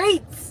these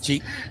streets.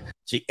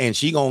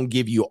 She gonna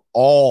give you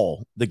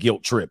all the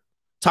guilt trip.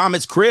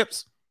 Thomas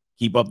Cripps,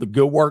 keep up the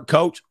good work,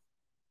 coach,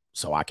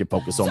 so I can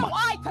focus on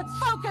I could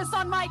focus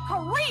on my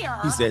career.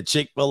 He said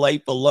Chick-fil-A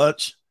for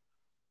lunch.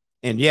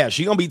 And yeah,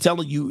 she gonna be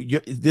telling you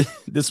this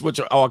is what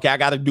okay, I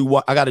gotta do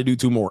what? I gotta do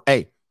 2 more.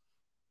 Hey,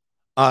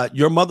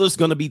 your mother's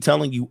gonna be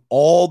telling you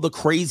all the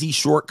crazy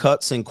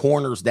shortcuts and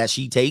corners that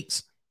she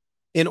takes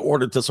in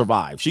order to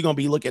survive. She gonna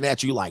be looking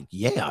at you like,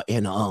 yeah,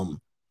 and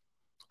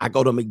I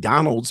go to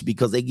McDonald's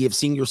because they give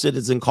senior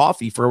citizen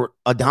coffee for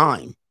a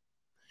dime.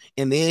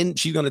 And then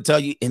she's gonna tell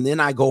you, and then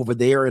I go over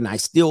there and I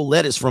steal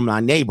lettuce from my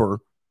neighbor,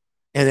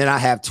 and then I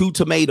have 2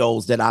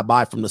 tomatoes that I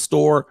buy from the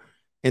store,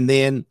 and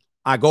then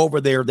I go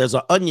over there, there's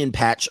an onion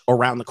patch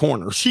around the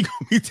corner. She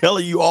gonna be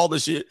telling you all the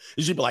shit.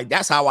 And she'll be like,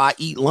 that's how I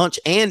eat lunch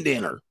and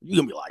dinner.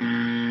 You're gonna be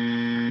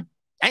like,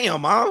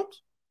 damn, mom,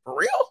 for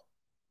real?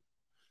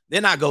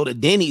 Then I go to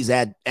Denny's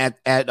and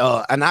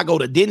I go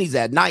to Denny's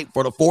at night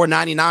for the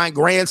 $4.99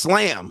 Grand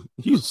Slam.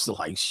 You just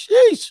like,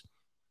 sheesh.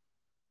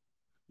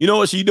 You know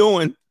what she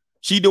doing?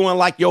 She doing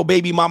like your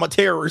baby mama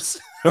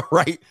terrorist,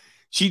 right?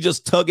 She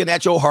just tugging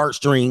at your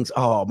heartstrings.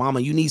 Oh,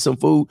 mama, you need some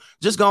food?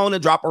 Just go on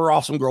and drop her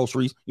off some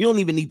groceries. You don't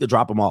even need to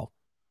drop them off.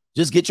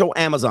 Just get your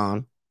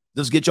Amazon.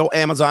 Just get your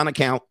Amazon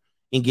account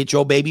and get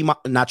your baby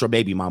not your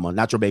baby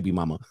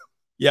mama.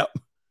 Yep.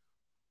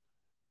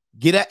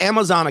 Get an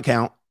Amazon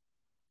account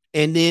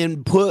and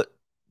then put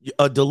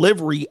a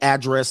delivery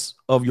address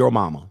of your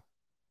mama.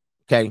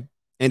 Okay.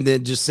 And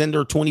then just send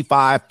her $25,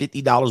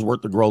 $50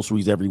 worth of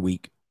groceries every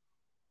week.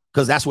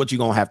 Because that's what you're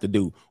going to have to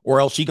do.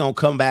 Or else she going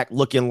to come back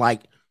looking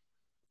like,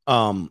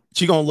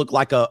 she going to look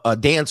like a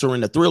dancer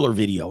in a Thriller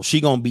video.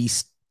 She going to be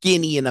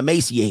skinny and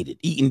emaciated,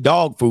 eating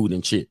dog food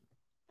and shit.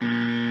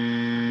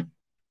 I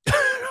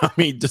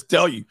mean, just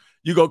tell you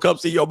going to come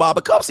see your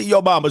mama. Come see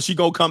your mama. She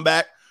going to come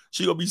back.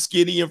 She going to be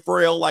skinny and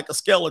frail like a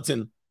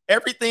skeleton.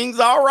 Everything's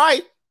all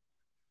right.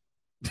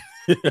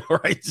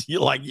 Right?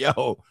 You're like,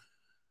 yo,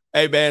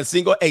 hey, man,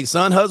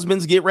 son,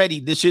 husbands, get ready.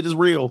 This shit is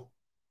real.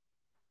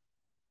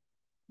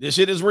 This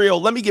shit is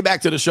real. Let me get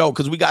back to the show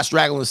because we got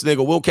Straggle and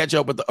Sniggle. We'll catch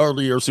up with the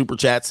earlier super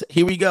chats.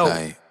 Here we go.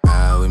 Like,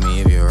 ride with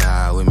me if you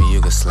ride with me.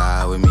 You can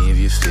slide with me if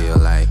you feel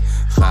like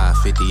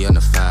 550 on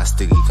the 5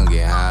 sticky. Come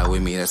get high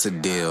with me. That's a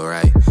deal,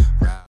 right?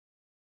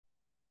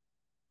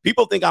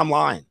 People think I'm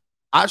lying.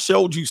 I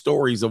showed you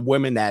stories of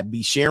women that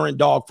be sharing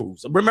dog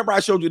foods. Remember, I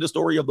showed you the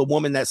story of the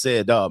woman that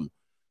said,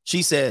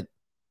 she said,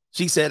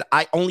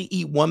 I only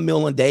eat 1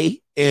 meal a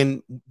day,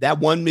 and that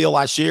 1 meal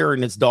I share,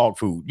 and it's dog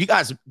food.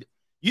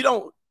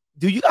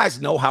 Do you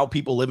guys know how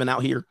people living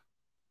out here?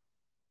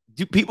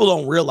 People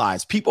don't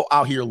realize people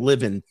out here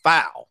living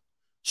foul.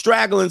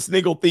 Straggle and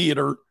Sniggle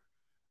Theater.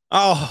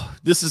 Oh,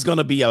 this is going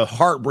to be a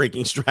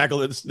heartbreaking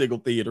Straggle and Sniggle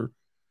Theater.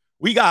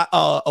 We got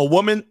a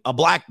woman,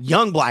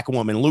 young black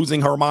woman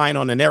losing her mind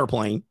on an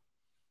airplane.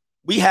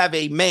 We have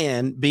a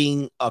man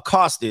being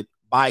accosted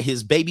by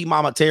his baby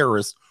mama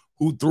terrorist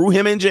who threw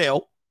him in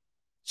jail.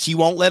 She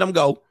won't let him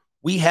go.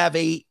 We have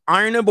a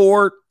iron and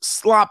board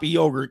sloppy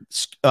yogurt,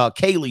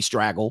 Kaylee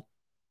Straggle,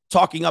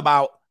 talking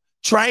about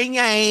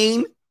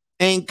train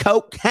and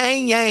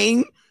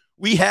cocaine.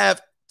 We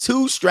have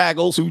 2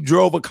 Straggles who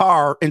drove a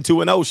car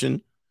into an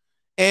ocean.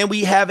 And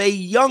we have a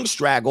young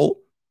Straggle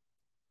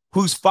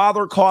whose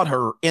father caught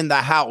her in the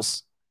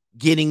house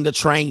getting the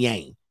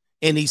train,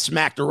 and he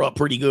smacked her up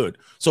pretty good.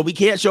 So we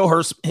can't show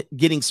her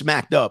getting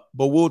smacked up,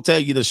 but we'll tell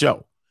you the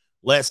show.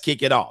 Let's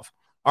kick it off.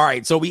 All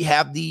right, so we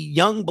have the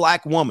young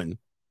black woman.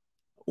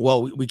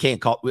 Well, we can't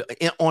call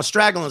on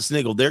Straggle and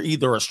Sniggle. They're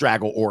either a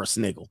Straggle or a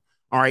Sniggle.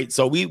 All right,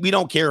 so we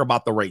don't care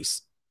about the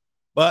race.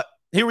 But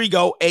here we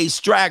go. A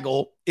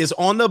Straggle is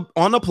on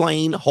the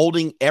plane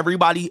holding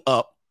everybody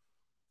up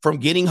from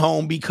getting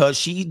home because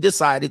she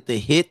decided to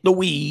hit the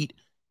weed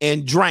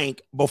and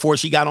drank before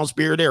she got on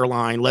Spirit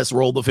Airline. Let's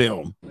roll the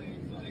film.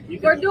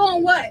 You're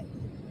doing what?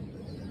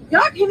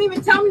 Y'all can't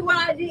even tell me what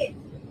I did.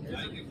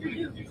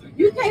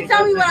 You can't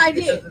tell me what I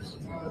did.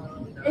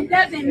 It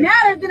doesn't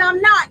matter that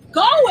I'm not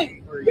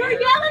going. You're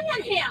yelling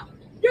at him.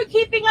 You're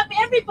keeping up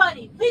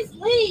everybody. Please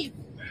leave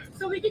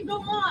so we can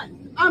go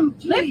on. I'm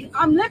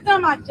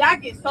lifting my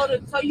jacket so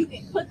you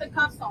can put the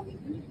cuffs on me.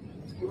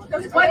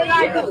 What did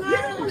I do?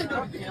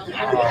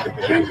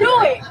 Then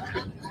do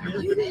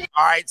it.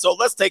 All right, so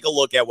let's take a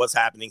look at what's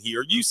happening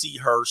here. You see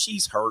her,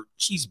 she's hurt,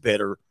 she's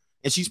bitter,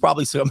 and she's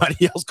probably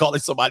somebody else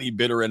calling somebody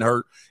bitter and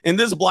hurt. And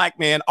this black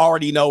man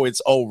already know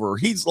it's over.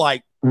 He's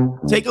like,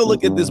 take a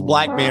look at this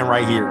black man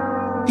right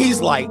here. He's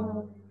like,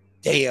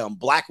 damn,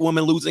 black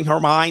woman losing her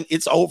mind,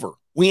 it's over.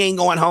 We ain't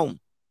going home.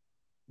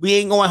 We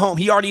ain't going home.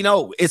 He already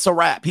know it's a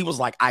wrap. He was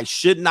like, I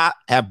should not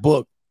have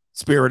booked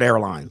Spirit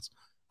Airlines.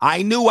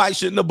 I knew I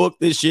shouldn't have booked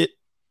this shit.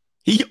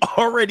 He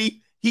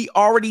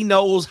already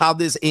knows how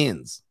this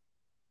ends.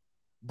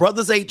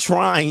 Brothers ain't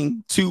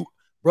trying to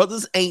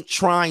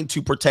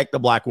protect the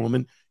black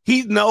woman.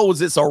 He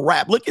knows it's a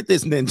wrap. Look at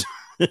this ninja.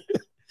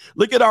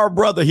 Look at our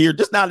brother here.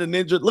 Just not a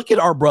ninja. Look at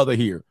our brother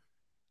here.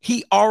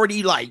 He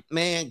already like,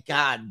 man,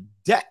 God,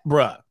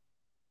 bruh.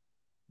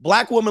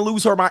 Black woman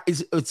lose her mind.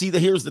 It's either,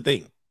 here's the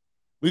thing.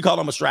 We call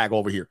him a straggle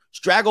over here.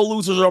 Straggle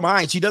loses her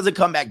mind. She doesn't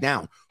come back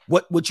down.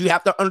 What you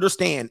have to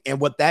understand, and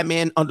what that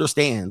man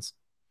understands,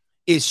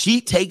 is she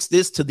takes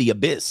this to the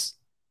abyss.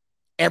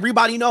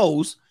 Everybody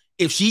knows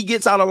if she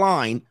gets out of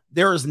line,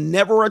 there is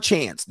never a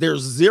chance.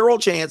 There's zero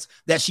chance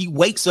that she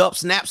wakes up,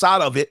 snaps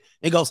out of it,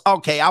 and goes,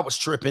 okay, I was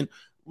tripping.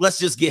 Let's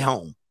just get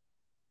home.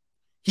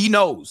 He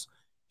knows.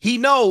 He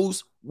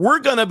knows we're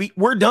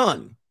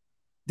done.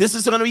 This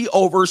is going to be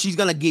over. She's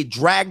going to get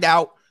dragged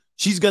out.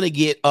 She's going to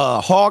get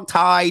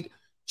hog-tied.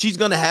 She's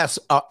going to have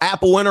an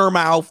apple in her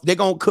mouth. They're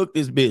going to cook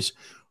this bitch.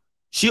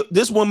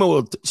 This woman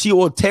will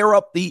tear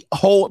up the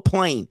whole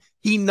plane.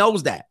 He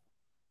knows that.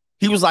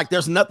 He was like,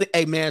 there's nothing.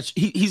 Hey, man,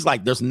 he's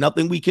like, there's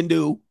nothing we can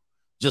do.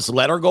 Just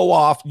let her go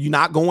off. You're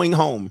not going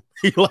home.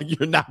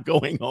 You're not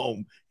going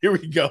home. Here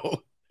we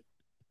go.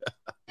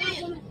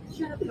 Then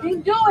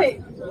do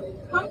it.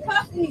 Come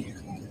cuff me.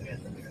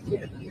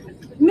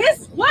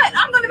 Miss what?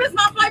 I'm going to miss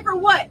my flight for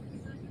what?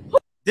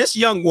 This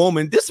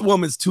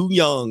woman's too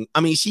young. I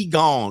mean, she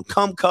gone.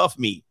 Come cuff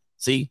me.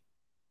 See?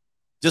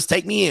 Just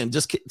take me in.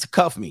 Just to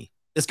cuff me.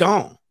 It's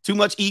gone. Too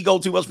much ego,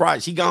 too much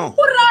pride. She gone.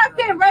 Who did I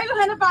offend?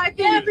 Regular I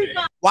offend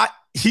everybody. What?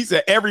 He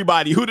said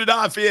everybody. Who did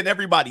I offend?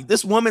 Everybody.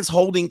 This woman's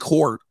holding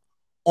court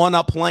on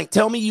a plane.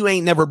 Tell me you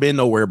ain't never been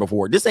nowhere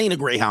before. This ain't a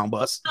Greyhound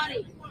bus.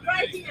 Right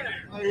here.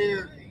 Right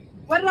here.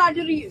 What did I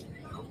do to you?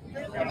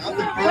 What did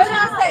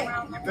I say?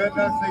 You better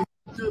not say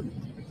to me.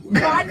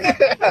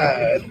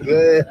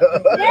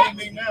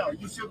 Now.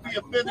 You should be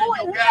offended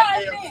your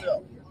goddamn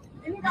self.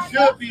 You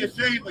should be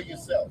ashamed of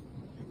yourself.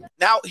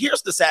 Now,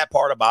 here's the sad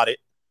part about it.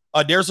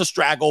 There's a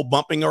straggle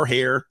bumping her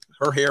hair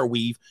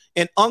weave,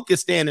 and Unc is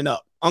standing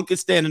up. Unc is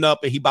standing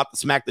up, and he about to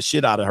smack the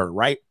shit out of her,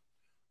 right?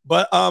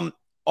 But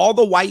all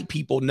the white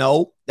people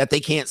know that they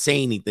can't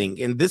say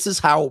anything, and this is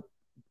how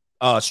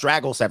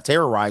straggles have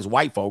terrorized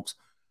white folks.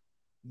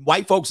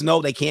 White folks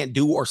know they can't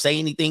do or say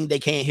anything. They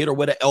can't hit her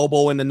with an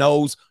elbow in the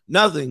nose,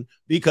 nothing,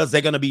 because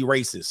they're gonna be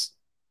racist.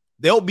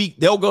 They'll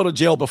go to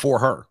jail before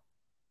her.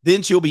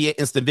 Then she'll be an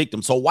instant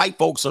victim. So white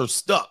folks are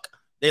stuck.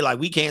 They like,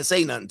 we can't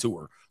say nothing to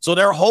her. So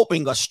they're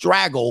hoping a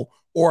straggle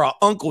or an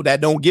uncle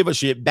that don't give a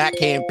shit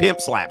backhand pimp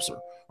slaps her.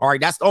 All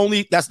right, that's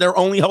their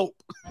only hope.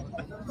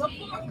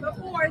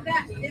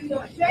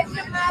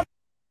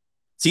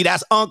 See,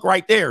 that's Unc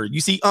right there. You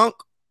see Unc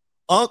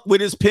with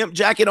his pimp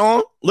jacket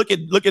on. Look at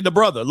the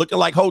brother looking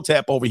like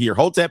Hotep over here.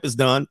 Hotep is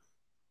done.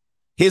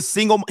 His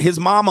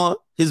mama,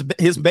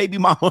 his baby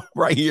mama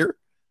right here,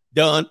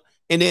 done.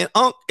 And then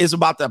Unc is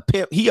about to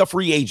pimp. He a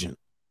free agent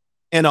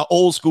and an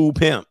old school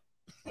pimp.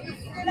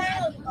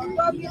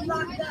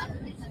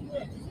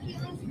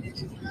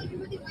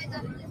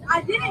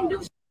 I didn't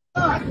do.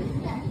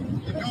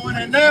 You're doing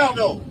it now,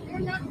 though.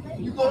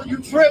 You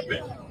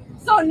tripping.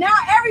 So now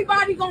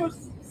everybody gonna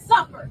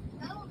suffer.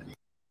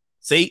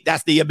 See,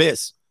 that's the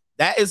abyss.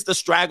 That is the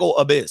straggle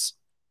abyss.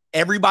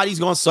 Everybody's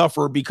gonna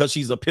suffer because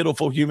she's a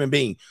pitiful human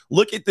being.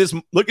 Look at this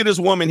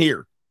woman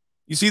here.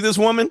 You see this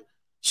woman?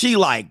 She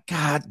like,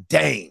 God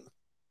dang.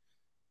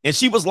 And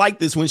she was like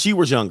this when she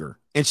was younger,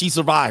 and she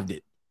survived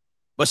it.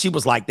 But she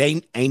was like,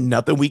 they ain't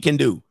nothing we can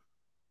do.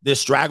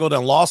 This straggle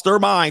done lost her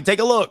mind. Take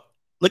a look.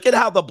 Look at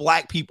how the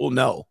black people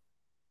know.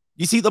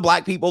 You see the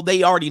black people,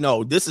 they already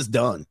know this is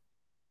done.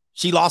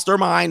 She lost her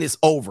mind. It's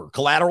over.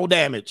 Collateral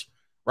damage,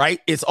 right?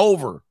 It's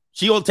over.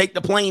 She'll take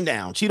the plane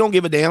down. She don't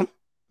give a damn.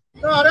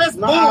 No, that's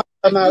bull.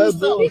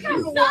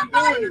 Because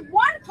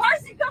one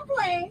person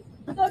complained.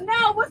 So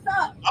now what's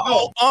up?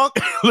 Oh, Unc,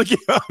 look at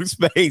Unc's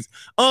face.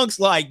 Unc's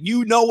like,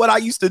 you know what I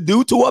used to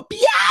do to a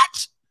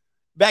biatch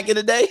back in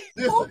the day?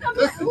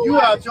 Listen, you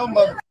out your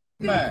mother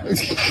mind.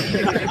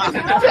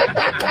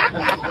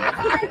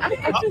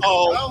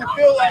 Uh-oh. I don't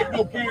feel like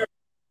no parent.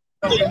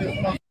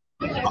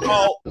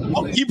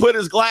 Oh, he put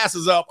his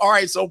glasses up. All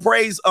right, so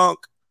praise Unc.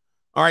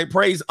 All right,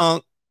 praise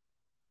Unc.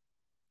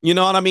 You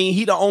know what I mean?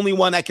 We the only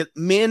one that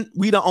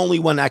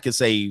could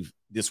save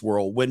this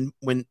world. When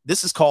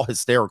this is called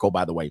hysterical,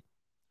 by the way.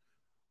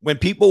 When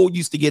people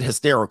used to get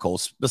hysterical,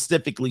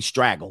 specifically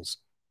straggles.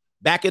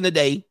 Back in the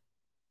day,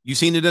 you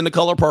seen it in The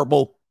Color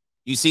Purple.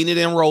 You seen it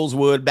in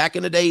Rosewood. Back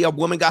in the day, a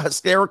woman got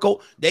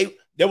hysterical. There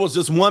was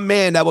just one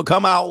man that would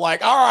come out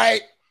like, all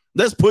right,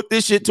 Let's put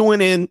this shit to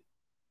an end.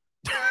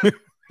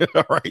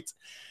 All right.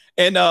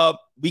 And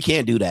we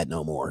can't do that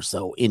no more.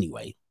 So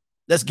anyway,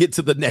 let's get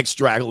to the next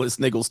straggle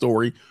sniggle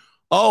story.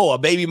 Oh, a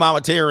baby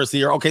mama terrorist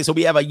here. Okay, so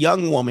we have a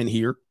young woman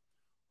here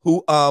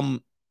who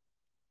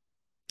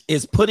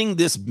is putting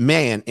this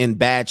man in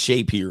bad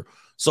shape here.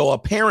 So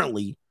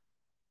apparently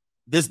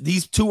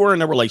these two are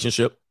in a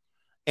relationship,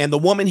 and the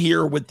woman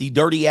here with the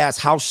dirty ass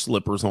house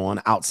slippers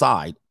on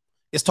outside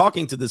is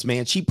talking to this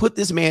man. She put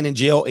this man in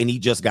jail and he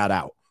just got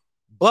out.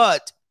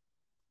 But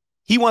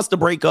he wants to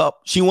break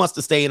up. She wants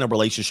to stay in a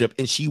relationship,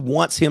 and she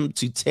wants him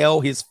to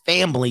tell his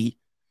family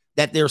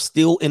that they're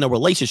still in a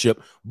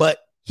relationship, but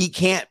he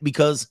can't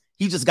because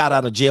he just got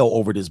out of jail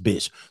over this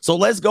bitch. So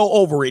let's go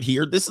over it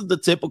here. This is the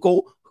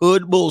typical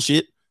hood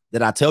bullshit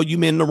that I tell you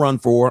men to run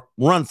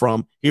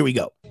from. Here we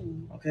go.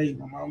 Okay,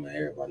 my mom and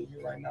everybody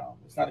here right now.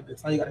 It's not a good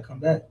time. You got to come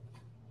back.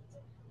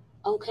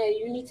 Okay,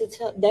 you need to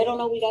tell. They don't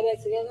know we got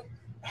back together?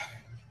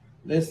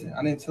 Listen,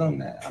 I didn't tell them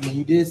that. I mean,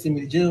 you did send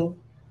me to jail.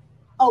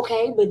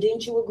 Okay, but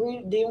didn't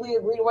we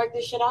agree to work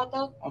this shit out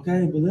though?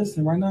 Okay, but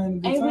listen, right now ain't a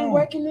good time. Ain't we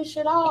working this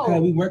shit out? Okay,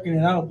 we working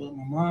it out, but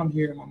my mom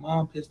here, my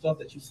mom pissed off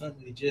that you sent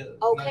me to jail.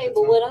 Okay,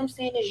 but what I'm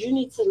saying is you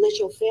need to let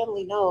your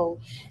family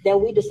know that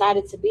we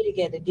decided to be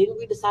together. Didn't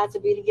we decide to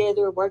be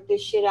together, work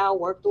this shit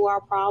out, work through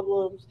our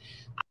problems?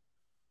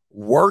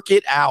 Work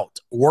it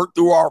out. Work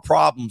through our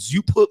problems.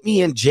 You put me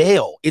in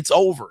jail. It's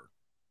over.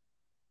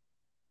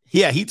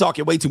 Yeah, he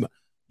talking way too much.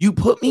 You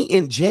put me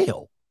in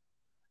jail.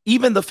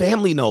 Even the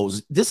family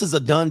knows this is a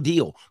done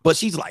deal. But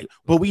she's like,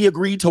 but we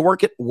agreed to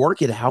work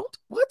it out.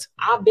 What?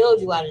 I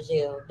bailed you out of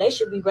jail. They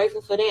should be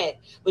grateful for that.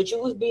 But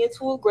you was being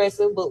too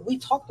aggressive, but we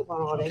talked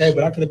about all that shit. Okay,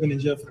 but I could have been in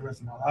jail for the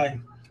rest of my life.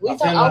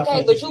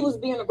 Okay, but you was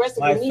being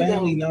aggressive with me. My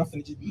family not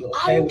finna just be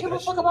okay. I don't give a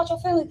fuck about your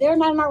family. They're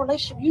not in our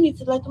relationship. You need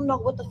to let them know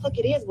what the fuck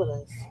it is with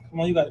us.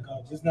 Come on, you gotta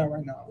go. Just not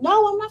right now.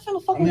 No, I'm not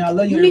finna fuck with you. I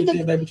love you and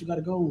everything, baby, but you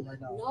gotta go right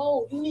now.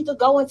 No, you need to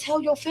go and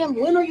tell your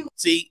family. When are you?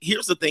 See,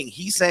 here's the thing.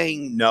 He's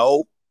saying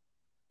no,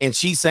 and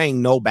she's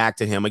saying no back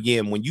to him.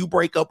 Again, when you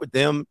break up with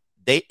them,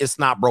 it's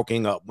not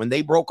broken up. When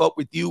they broke up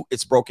with you,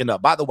 it's broken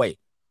up. By the way,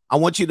 I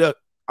want you to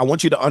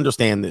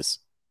understand this.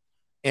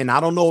 And I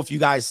don't know if you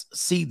guys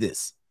see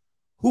this.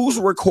 Who's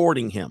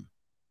recording him?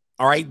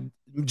 All right,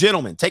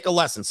 gentlemen, take a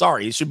lesson.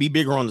 Sorry, it should be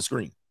bigger on the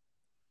screen.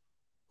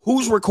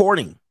 Who's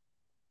recording?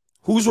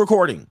 Who's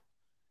recording?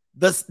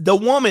 The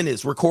woman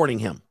is recording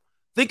him.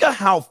 Think of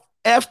how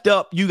effed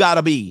up you got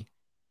to be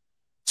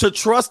to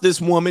trust this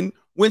woman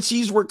when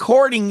she's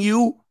recording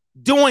you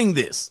doing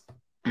this.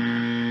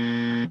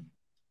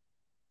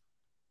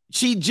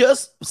 She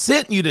just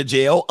sent you to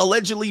jail,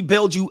 allegedly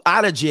bailed you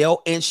out of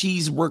jail, and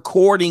she's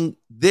recording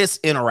this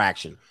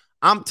interaction.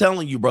 I'm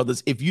telling you,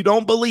 brothers, if you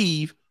don't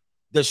believe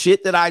the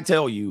shit that I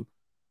tell you,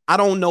 I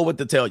don't know what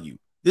to tell you.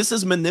 This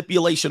is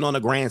manipulation on a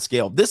grand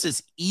scale. This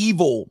is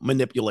evil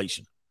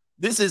manipulation.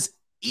 This is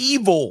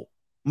evil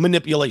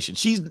manipulation.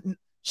 She's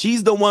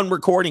the one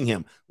recording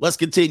him. Let's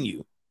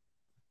continue.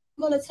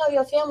 I'm going to tell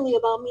your family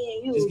about me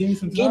and you. Just give me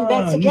some time. Getting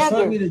back together.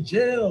 You sent me to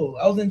jail.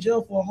 I was in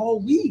jail for a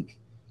whole week.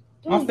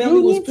 Dude, my family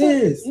was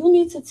pissed. You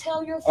need to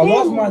tell your family. I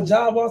lost my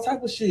job, all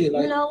type of shit.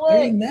 Like, you know what?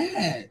 They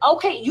mad.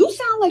 Okay, you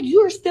sound like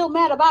you're still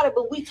mad about it,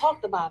 but we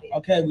talked about it.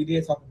 Okay, we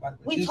did talk about it.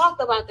 We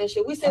talked about that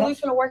shit. We said we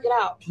finna work it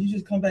out. Can you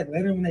just come back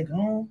later when they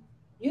gone?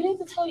 You need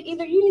to tell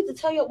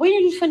when are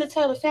you finna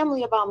tell the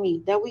family about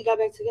me that we got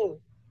back together?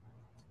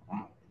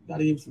 You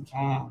gotta give me some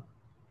time.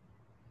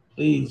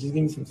 Please, just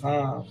give me some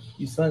time.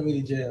 You sent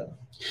me to jail.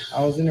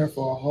 I was in there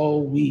for a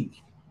whole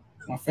week.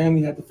 My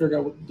family had to figure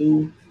out what to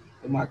do.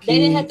 My kids, they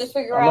didn't have to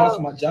figure out. I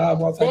lost my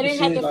job. All type of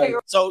shit.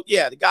 So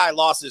yeah, the guy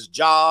lost his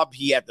job.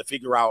 He had to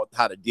figure out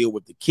how to deal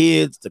with the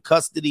kids, the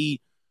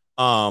custody,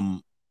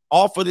 all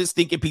for this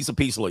stinking piece of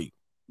peace league.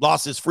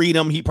 Lost his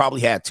freedom. He probably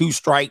had 2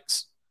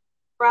 strikes.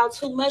 Around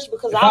too much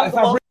because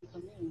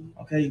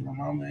okay, my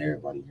mom and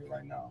everybody here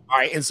right now. All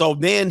right, and so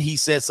then he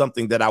said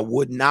something that I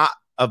would not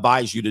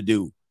advise you to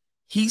do.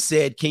 He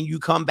said, "Can you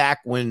come back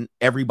when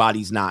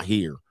everybody's not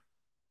here?"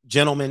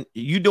 Gentlemen,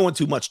 you doing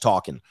too much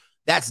talking.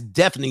 That's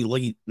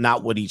definitely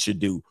not what he should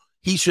do.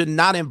 He should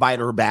not invite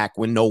her back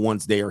when no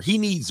one's there. He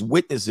needs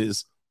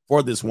witnesses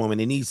for this woman.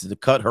 He needs to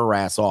cut her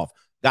ass off.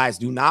 Guys,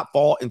 do not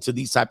fall into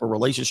these type of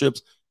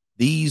relationships.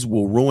 These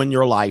will ruin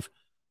your life.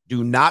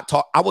 Do not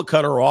talk. I would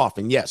cut her off.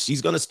 And yes,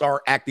 she's going to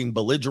start acting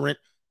belligerent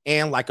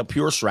and like a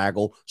pure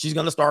straggle. She's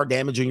going to start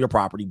damaging your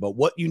property. But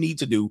what you need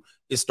to do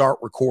is start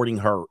recording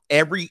her.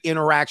 Every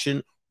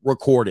interaction,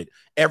 record it.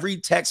 Every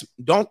text,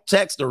 don't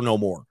text her no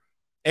more.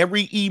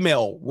 Every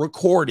email,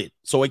 record it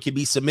so it can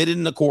be submitted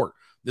in the court.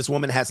 This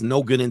woman has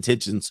no good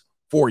intentions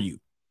for you.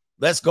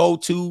 Let's go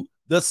to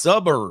the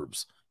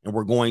suburbs, and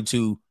we're going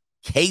to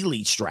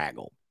Kaylee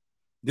Straggle.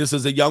 This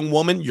is a young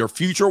woman. Your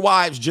future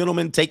wives,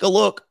 gentlemen, take a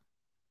look.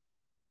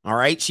 All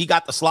right. She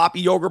got the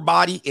sloppy yogurt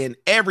body and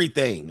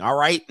everything. All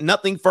right.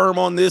 Nothing firm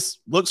on this.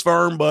 Looks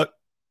firm, but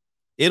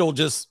it'll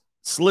just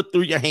slip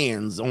through your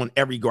hands on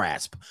every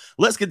grasp.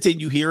 Let's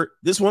continue here.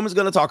 This woman's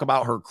going to talk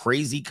about her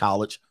crazy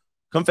college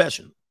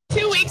confession.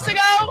 2 weeks ago,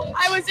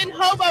 I was in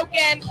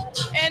Hoboken,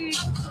 and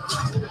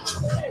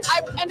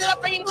ended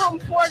up bringing home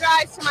 4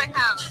 guys to my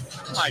house.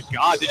 Oh my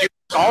God, did you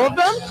all of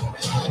them?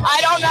 I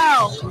don't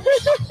know.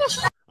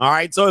 All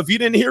right, so if you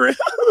didn't hear it,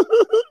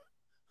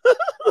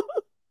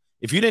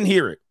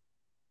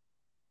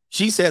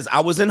 she says, I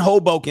was in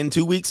Hoboken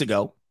 2 weeks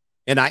ago,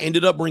 and I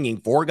ended up bringing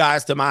 4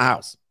 guys to my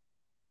house.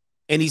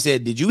 And he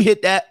said, did you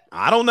hit that?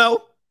 I don't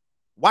know.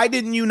 Why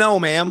didn't you know,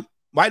 ma'am?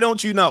 Why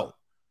don't you know?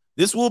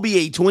 This will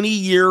be a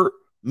 20-year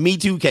Me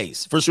Too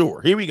case for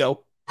sure. Here we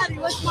go.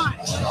 What's mine?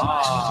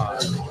 I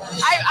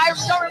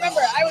don't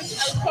remember. I was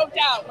coked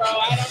out, bro.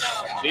 I don't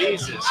know.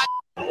 Jesus.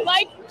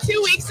 Like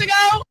 2 weeks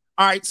ago.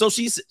 All right, so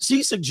she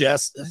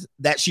suggests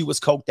that she was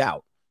coked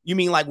out. You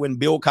mean like when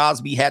Bill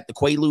Cosby had the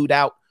Quaalude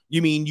out?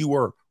 You mean you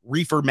were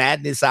reefer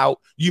madness out?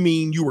 You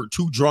mean you were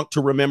too drunk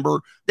to remember?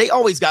 They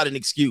always got an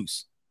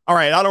excuse. All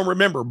right, I don't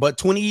remember, but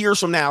 20 years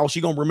from now,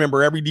 she going to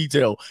remember every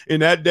detail.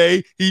 And that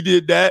day, he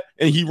did that,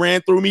 and he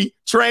ran through me.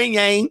 Train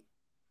yang.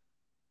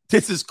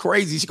 This is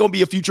crazy. She's going to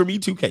be a future Me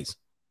Too case.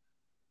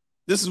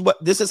 This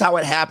is how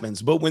it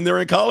happens. But when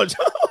they're in college.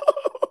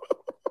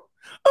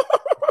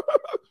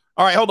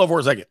 All right, hold on for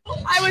a second.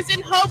 I was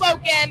in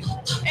Hoboken,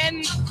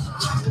 and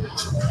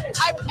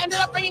I ended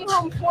up bringing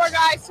home 4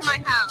 guys to my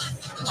house.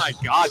 Oh my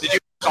God, did you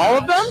all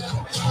of them?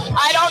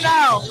 I don't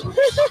know.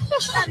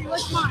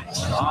 What's mine?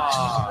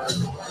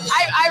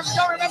 I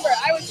don't remember.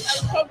 I was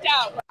coked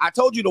out. I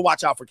told you to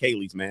watch out for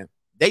Kaylee's, man.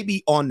 They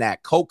be on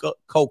that coca.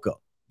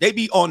 They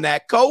be on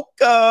that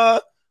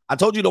coca. I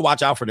told you to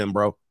watch out for them,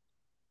 bro.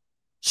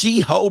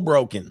 She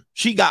hoe-broken.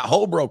 She got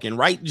hoe-broken,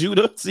 right,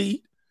 Judah?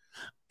 See?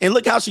 And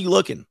look how she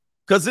looking.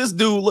 Because this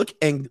dude, look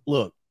at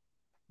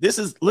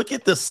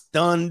the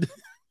stunned.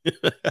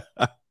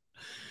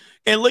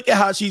 And look at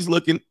how she's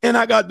looking. And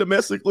I got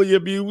domestically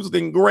abused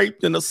and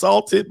raped and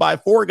assaulted by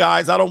 4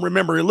 guys I don't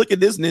remember. And look at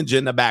this ninja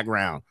in the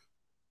background.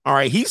 All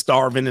right, he's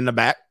starving in the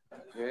back.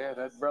 Yeah,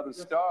 that brother's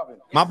starving.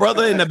 My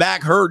brother in the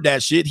back heard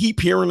that shit. He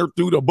peering her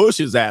through the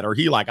bushes at her.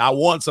 He like, I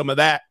want some of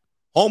that.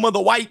 Home of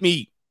the white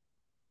meat.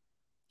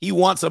 He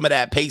wants some of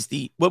that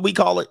pasty. What we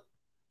call it?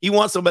 He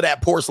wants some of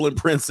that porcelain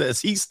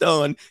princess. He's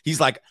stunned.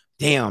 He's like,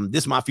 damn,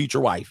 this is my future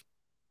wife.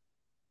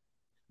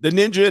 The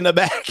ninja in the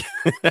back.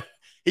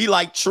 He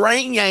like,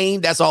 train yang.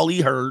 That's all he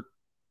heard.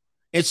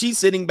 And she's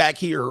sitting back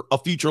here, a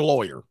future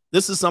lawyer.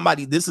 This is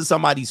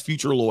somebody's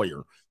future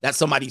lawyer. That's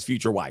somebody's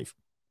future wife.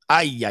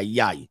 Ay, ay,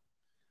 ay.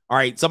 All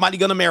right, somebody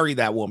gonna marry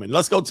that woman.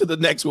 Let's go to the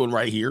next one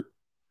right here.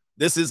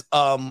 We're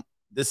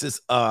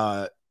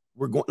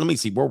going, let me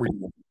see where we're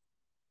going.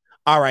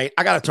 All right,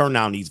 I gotta turn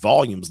down these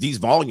volumes. These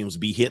volumes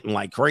be hitting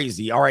like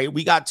crazy. All right,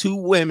 we got 2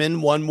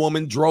 women. One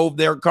woman drove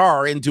their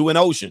car into an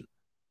ocean.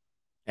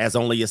 As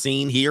only a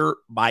scene here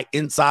by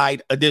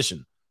Inside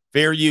Edition.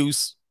 Fair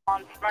use.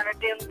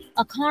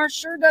 A car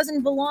sure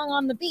doesn't belong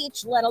on the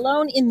beach, let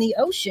alone in the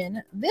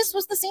ocean. This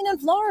was the scene in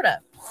Florida.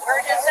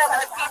 We're just some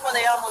of the people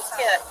they almost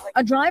hit.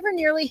 A driver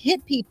nearly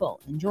hit people,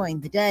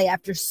 enjoying the day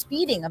after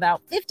speeding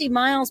about 50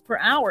 miles per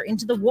hour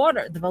into the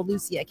water, the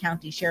Volusia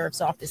County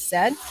Sheriff's Office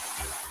said.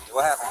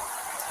 What happened?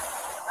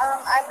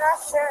 I'm not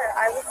sure.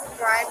 I was the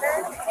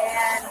driver,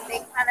 and they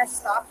kind of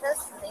stopped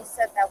us, and they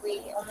said that we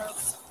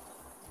almost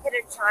hit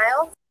a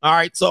child. All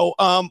right, so,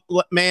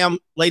 ma'am,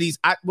 ladies,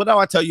 what do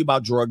I tell you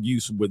about drug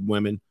use with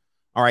women?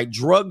 All right,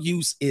 drug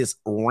use is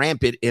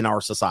rampant in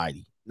our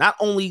society. Not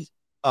only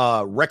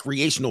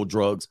recreational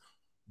drugs,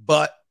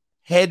 but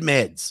head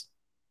meds.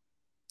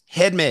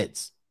 Head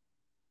meds.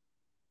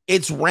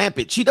 It's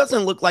rampant. She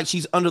doesn't look like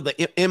she's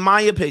in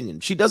my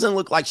opinion, she doesn't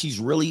look like she's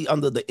really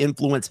under the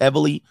influence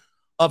heavily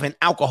of an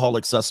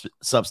alcoholic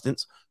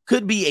substance.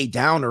 Could be a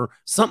downer.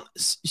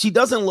 She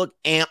doesn't look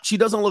amped. She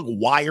doesn't look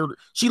wired.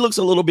 She looks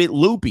a little bit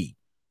loopy.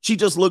 She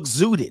just looks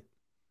zooted.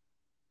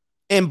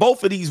 And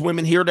both of these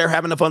women here, they're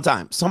having a fun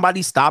time.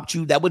 Somebody stopped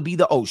you. That would be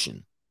the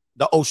ocean.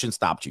 The ocean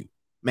stopped you,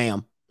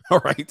 ma'am.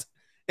 All right.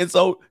 And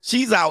so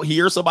she's out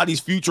here, somebody's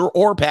future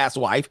or past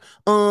wife.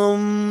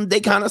 They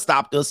kind of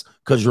stopped us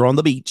because you're on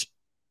the beach.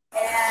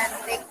 And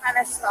they kind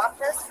of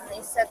stopped us, and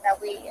they said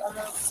that we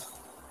almost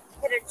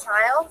hit a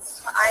child.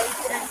 I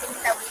didn't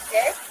think that we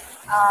did.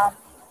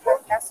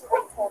 But that's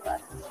what they told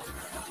us.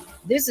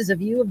 This is a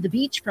view of the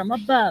beach from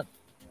above.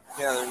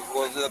 Yeah,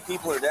 well, the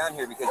people are down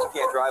here because you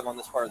can't drive on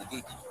this part of the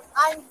beach.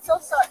 I'm so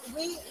sorry.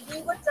 We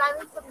were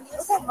driving from New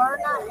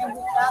Smyrna, and we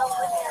got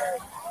over here.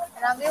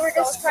 And we were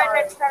just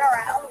trying to turn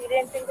around. We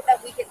didn't think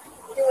that we could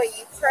do a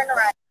U-turn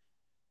around.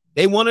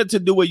 They wanted to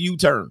do a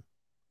U-turn.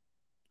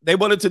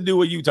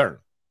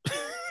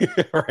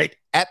 Right?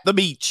 At the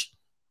beach.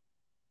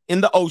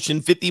 In the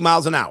ocean, 50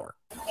 miles an hour.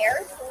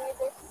 Here, so we were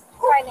just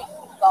trying to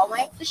keep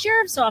going. The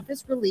sheriff's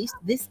office released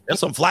this. There's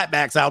some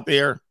flatbacks out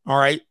there. All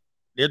right.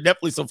 There's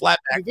definitely some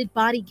flatbacks. Did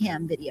body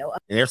cam video.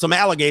 And there's some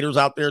alligators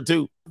out there,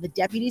 too. The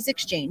deputy's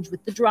exchange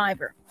with the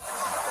driver.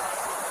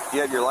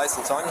 You have your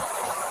license on you?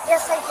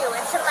 Yes, I do.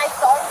 It's in my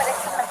phone, but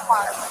it's in the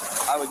car.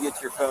 I would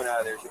get your phone out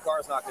of there. Your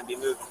car's not going to be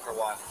moving for a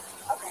while.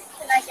 Okay.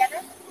 Can I get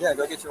it? Yeah,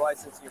 go get your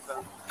license and your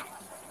phone.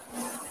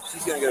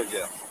 She's going to go to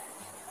jail.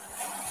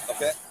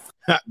 Okay?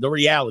 The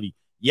reality.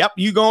 Yep,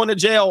 you going to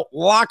jail.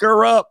 Lock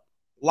her up.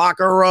 Lock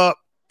her up.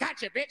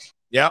 Gotcha, bitch.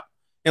 Yep.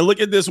 And look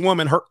at this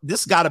woman.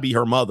 This got to be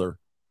her mother.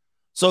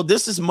 So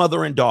this is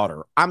mother and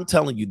daughter. I'm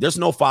telling you, there's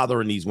no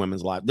father in these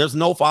women's lives. There's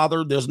no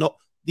father.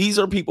 These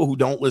are people who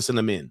don't listen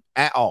to men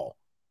at all.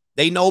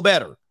 They know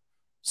better.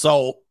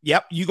 So,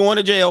 yep, you going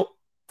to jail.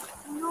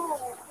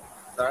 No.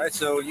 All right,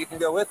 so you can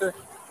go with her,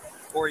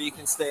 or you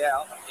can stay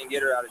out and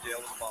get her out of jail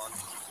with bond.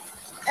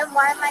 And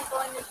why am I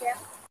going to jail?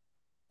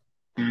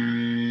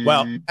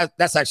 Well,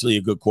 that's actually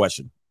a good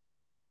question.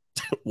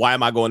 Why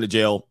am I going to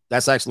jail?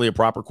 That's actually a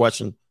proper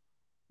question.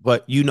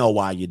 But you know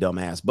why, you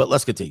dumbass. But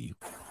let's continue.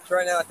 So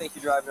right now, I think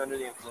you're driving under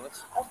the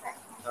influence. Okay.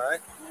 All right?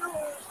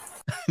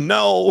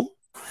 No.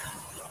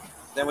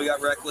 Then we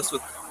got reckless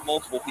with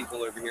multiple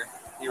people over here.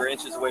 You were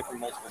inches away from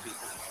multiple people.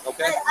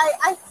 Okay?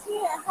 I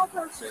can't help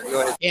her.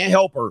 Go ahead. Can't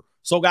help her.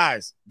 So,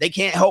 guys, they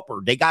can't help her.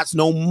 They got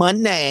no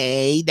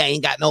money. They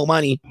ain't got no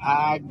money.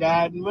 I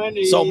got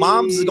money. So,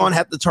 mom's is going to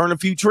have to turn a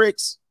few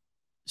tricks.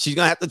 She's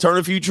going to have to turn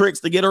a few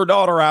tricks to get her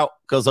daughter out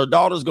because her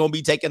daughter's going to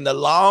be taking the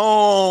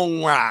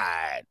long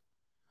ride.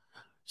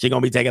 She's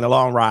going to be taking a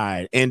long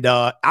ride. And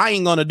I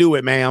ain't going to do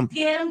it, ma'am.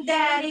 Get him,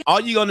 daddy. All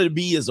you're going to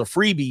be is a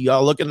freebie.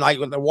 Looking like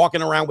they're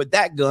walking around with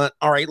that gun.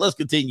 All right, let's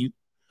continue.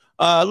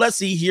 Let's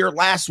see here.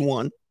 Last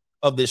one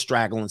of this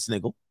straggle and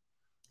sniggle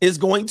is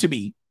going to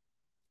be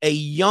a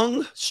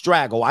young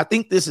straggle. I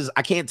think this is,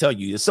 I can't tell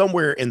you, it's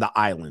somewhere in the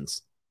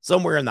islands.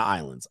 Somewhere in the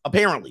islands.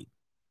 Apparently,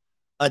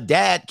 a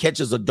dad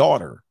catches a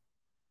daughter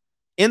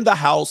in the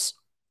house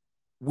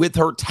with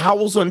her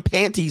towels and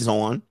panties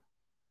on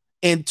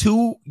and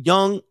two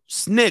young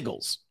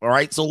sniggles. All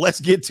right, so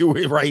let's get to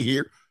it right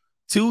here.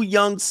 Two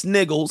young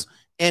sniggles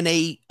and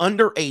a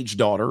underage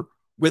daughter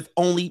with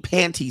only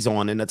panties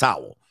on and a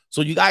towel.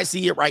 So you guys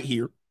see it right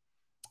here.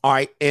 All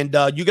right, and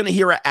you're going to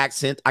hear an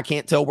accent. I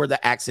can't tell where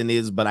the accent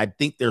is, but I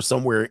think they're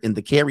somewhere in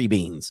the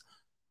Caribbeans.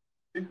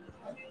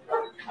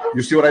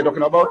 You see what I'm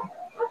talking about?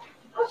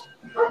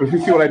 If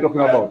you see what I'm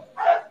talking about,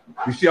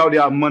 you see how they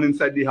have money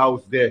inside the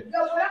house there.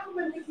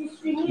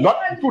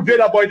 Not today,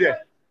 the boy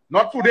there.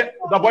 Not today,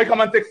 the boy come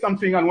and take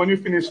something, and when you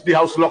finish, the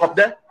house lock up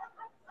there.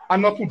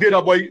 And not today,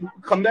 the boy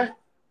come there.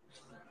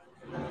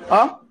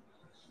 Huh?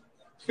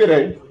 Stay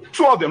there.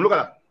 Two of them, look at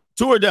that.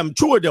 Two of them,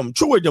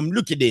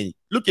 look at them.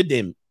 Look at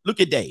them. Look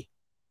at they.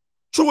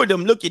 Two of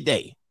them, look at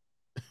they.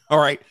 All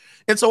right.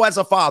 And so as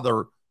a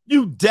father,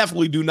 you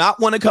definitely do not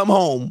want to come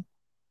home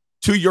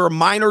to your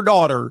minor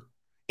daughter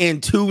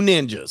and two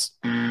ninjas.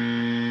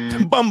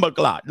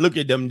 Bumbleclot, look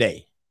at them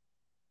day.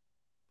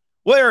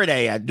 Where are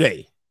they at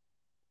day?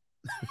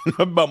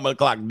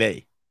 Bumbleclock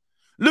day.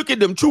 Look at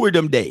them, two of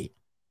them day.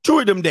 Two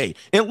of them day.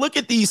 And look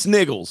at these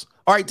sniggles.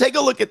 All right, take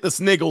a look at the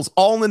sniggles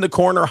all in the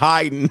corner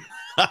hiding.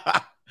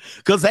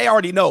 Because they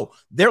already know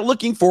they're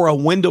looking for a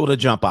window to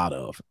jump out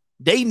of.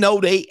 They know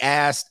they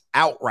assed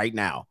out right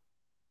now.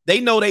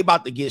 They know they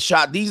about to get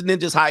shot. These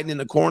ninjas hiding in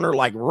the corner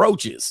like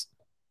roaches.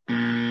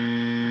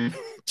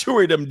 Two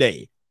of them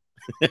day.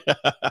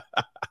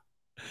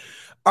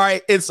 All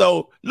right. And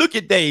so look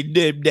at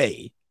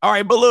they. All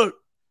right. But look,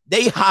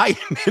 they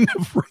hiding in the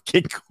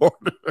freaking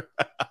corner.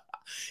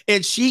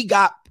 And she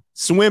got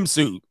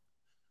swimsuit.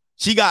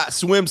 She got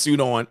swimsuit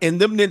on.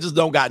 And them ninjas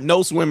don't got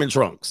no swimming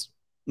trunks.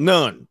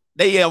 None.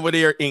 They over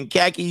there in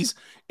khakis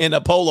and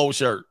a polo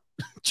shirt.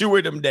 Two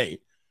of them day.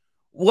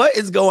 What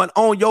is going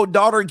on? Your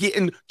daughter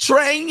getting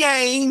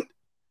trained.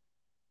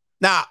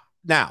 Now,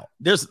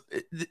 there's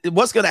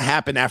what's going to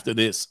happen after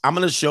this. I'm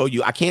going to show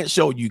you. I can't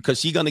show you because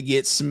she's going to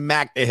get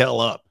smacked the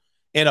hell up.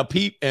 And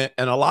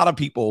a lot of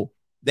people,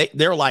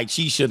 they're like,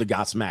 she should have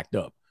got smacked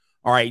up.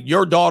 All right.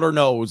 Your daughter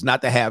knows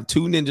not to have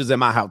two ninjas in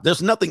my house.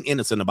 There's nothing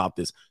innocent about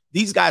this.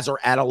 These guys are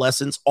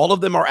adolescents. All of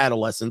them are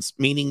adolescents,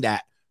 meaning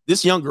that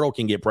this young girl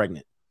can get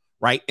pregnant.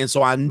 Right. And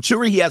so I'm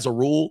sure he has a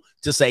rule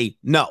to say,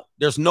 no,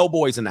 there's no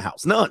boys in the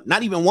house. None,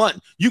 not even one.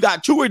 You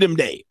got two of them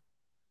day.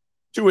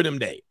 Two of them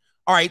day.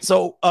 All right.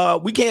 So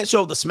we can't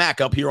show the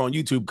smack up here on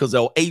YouTube because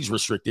they'll age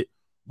restrict it.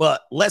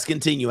 But let's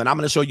continue. And I'm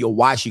going to show you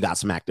why she got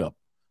smacked up.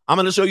 I'm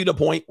going to show you the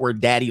point where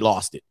daddy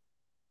lost it.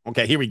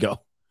 Okay, here we go.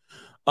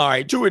 All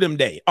right. Two of them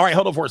day. All right.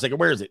 Hold on for a second.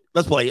 Where is it?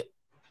 Let's play it.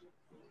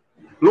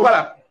 Look at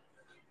that.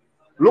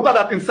 Look at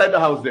that inside the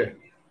house there.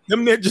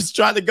 Them ninjas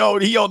trying to go.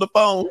 He on the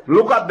phone.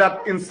 Look at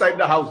that inside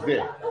the house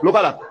there. Look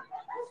at that.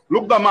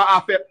 Look at my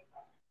outfit.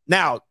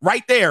 Now,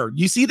 right there,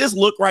 you see this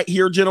look right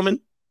here,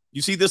 gentlemen?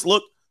 You see this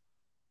look?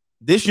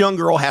 This young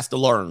girl has to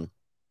learn.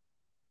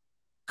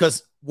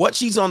 Because what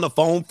she's on the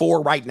phone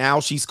for right now,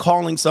 she's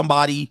calling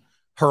somebody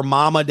her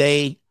mama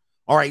day.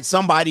 All right,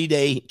 somebody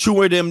day,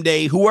 two of them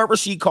day, whoever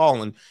she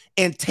calling.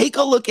 And take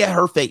a look at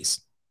her face.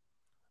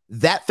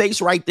 That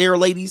face right there,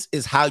 ladies,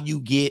 is how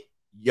you get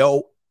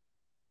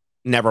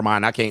never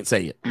mind. I can't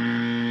say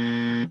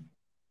it.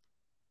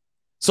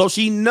 So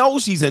she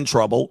knows she's in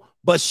trouble,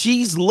 but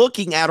she's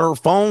looking at her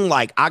phone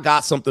like, I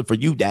got something for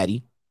you,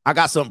 daddy. I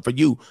got something for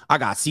you. I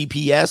got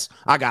CPS.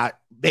 I got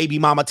baby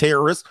mama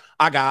terrorists.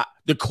 I got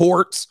the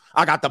courts.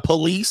 I got the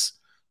police.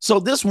 So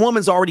this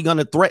woman's already going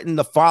to threaten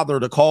the father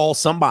to call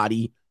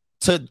somebody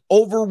to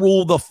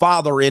overrule the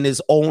father in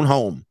his own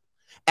home.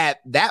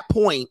 At that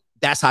point,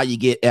 that's how you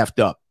get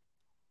effed up.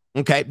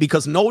 Okay?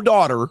 Because no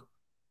daughter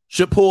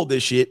should pull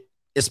this shit,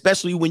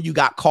 especially when you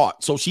got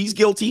caught. So she's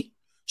guilty.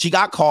 She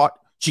got caught.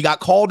 She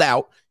got called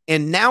out.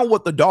 And now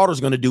what the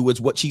daughter's going to do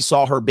is what she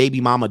saw her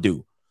baby mama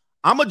do.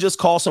 I'm going to just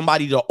call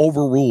somebody to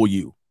overrule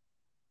you.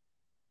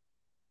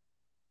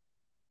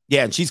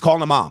 Yeah, and she's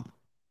calling the mom.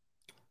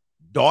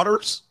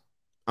 Daughters,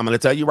 I'm going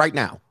to tell you right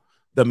now,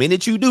 the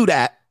minute you do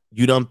that,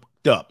 you done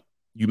fucked up.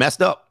 You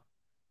messed up.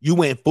 You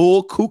went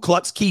full Ku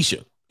Klux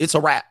Keisha. It's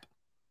a wrap.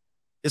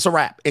 It's a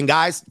wrap. And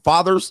guys,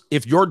 fathers,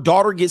 if your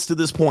daughter gets to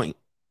this point,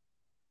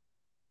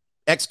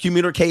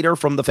 excommunicate her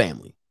from the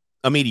family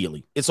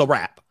immediately. It's a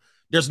wrap.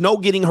 There's no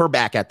getting her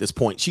back at this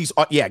point. She's,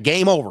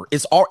 game over.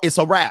 It's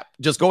a wrap.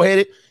 Just go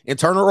ahead and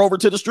turn her over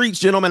to the streets,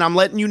 gentlemen. I'm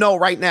letting you know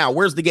right now.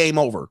 Where's the game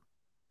over?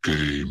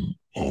 Game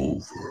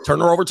over. Turn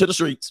her over to the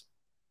streets.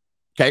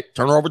 Okay,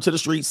 turn her over to the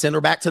streets. Send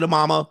her back to the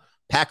mama.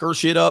 Pack her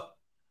shit up.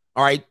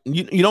 All right,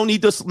 you don't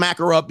need to smack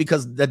her up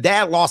because the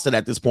dad lost it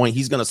at this point.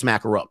 He's going to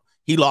smack her up.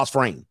 He lost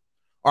frame.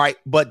 All right,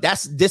 but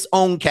that's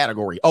disown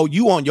category. Oh,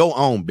 you on your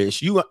own,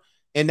 bitch.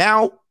 And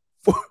now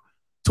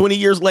 20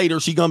 years later,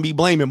 she going to be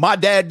blaming my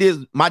dad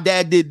did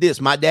this,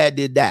 my dad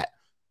did that.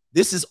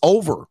 This is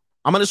over.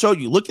 I'm going to show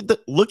you.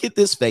 Look at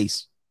this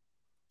face.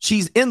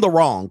 She's in the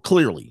wrong,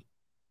 clearly.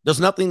 There's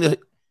nothing to,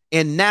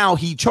 and now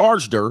he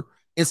charged her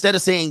instead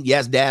of saying,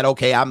 yes, dad,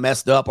 okay, I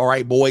messed up. All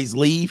right, boys,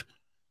 leave.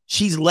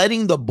 She's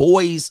letting the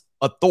boys'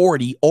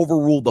 authority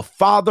overrule the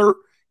father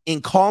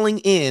and calling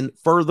in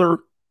further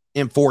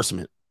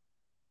enforcement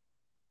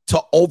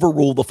to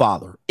overrule the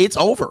father. It's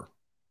over.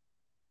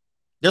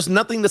 There's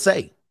nothing to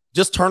say.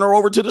 Just turn her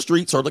over to the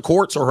streets or the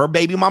courts or her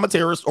baby mama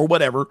terrorist or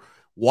whatever.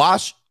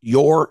 Wash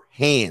your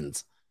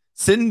hands.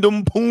 Send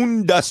them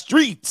poon the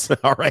streets.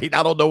 All right.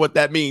 I don't know what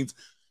that means.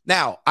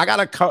 Now, I got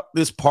to cut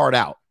this part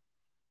out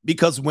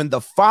because when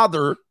the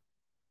father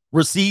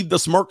received the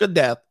smirk of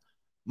death,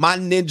 my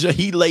ninja,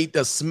 he laid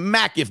the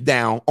smacketh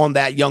down on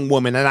that young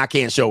woman, and I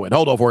can't show it.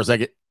 Hold on for a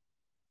second.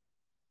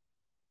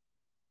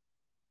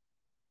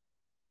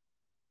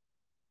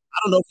 I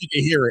don't know if you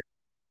can hear it.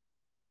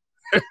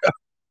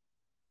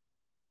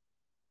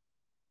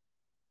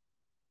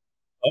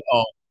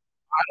 Uh-oh.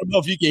 I don't know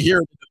if you can hear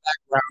it in the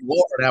background.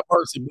 Lord have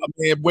mercy. My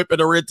man whipping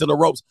her into the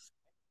ropes.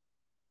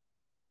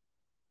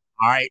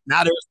 All right.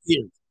 Now there's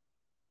tears.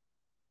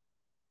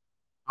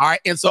 All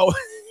right. And so,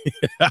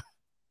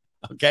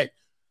 okay.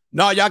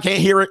 No, y'all can't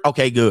hear it.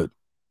 Okay, good.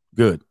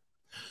 Good.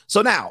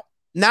 So now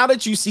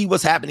that you see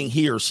what's happening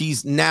here,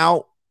 she's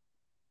now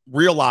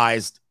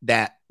realized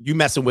that you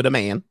messing with a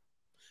man.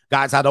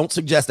 Guys, I don't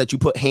suggest that you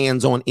put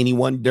hands on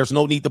anyone. There's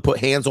no need to put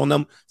hands on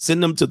them.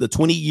 Send them to the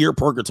 20-year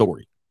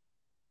purgatory.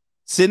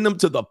 Send them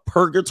to the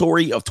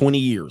purgatory of 20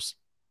 years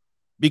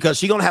because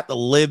she's going to have to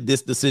live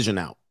this decision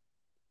out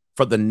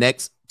for the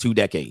next 2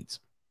 decades.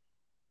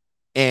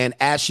 And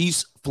as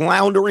she's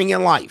floundering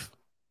in life,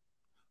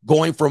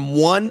 going from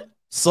one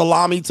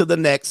salami to the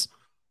next,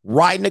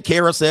 riding a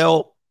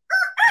carousel,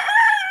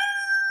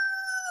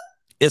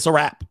 it's a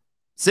wrap.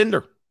 Send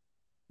her.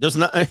 There's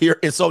nothing here.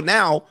 And so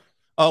now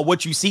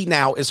what you see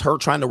now is her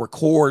trying to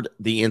record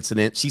the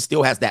incident. She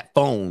still has that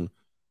phone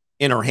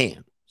in her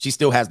hand. She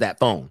still has that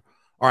phone.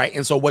 All right.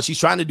 And so what she's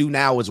trying to do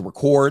now is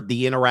record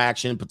the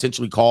interaction,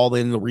 potentially call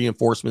in the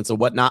reinforcements and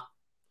whatnot.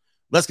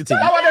 Let's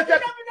continue.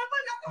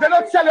 They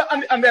don't tell you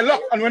and they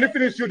look. And when they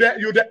finish, you there.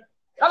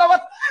 Hello,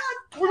 what?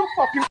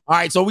 All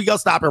right. So we going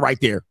to stop it right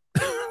there.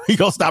 We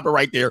going to stop it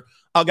right there.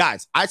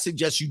 Guys, I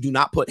suggest you do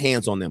not put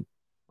hands on them.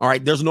 All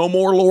right. There's no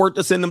more Lord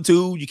to send them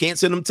to. You can't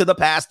send them to the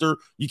pastor.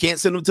 You can't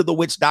send them to the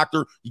witch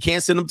doctor. You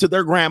can't send them to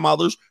their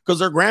grandmothers because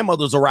their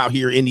grandmothers are out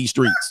here in these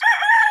streets.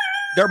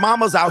 Their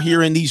mamas out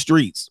here in these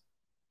streets.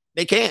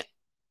 They can't.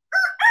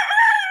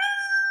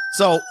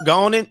 So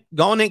go on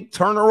and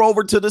turn her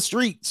over to the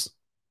streets.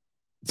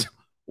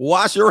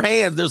 Wash your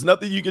hands. There's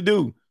nothing you can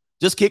do.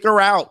 Just kick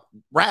her out.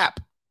 Rap.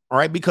 All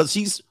right. Because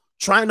she's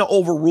trying to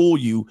overrule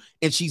you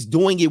and she's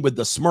doing it with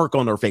the smirk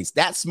on her face.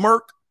 That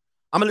smirk,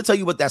 I'm going to tell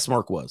you what that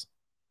smirk was.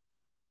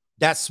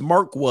 That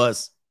smirk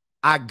was,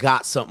 I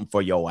got something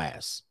for your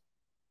ass.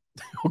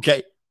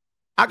 Okay.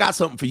 I got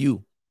something for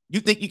you. You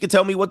think you can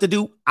tell me what to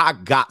do? I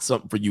got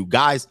something for you.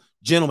 Guys,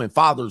 gentlemen,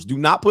 fathers, do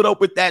not put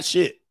up with that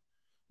shit.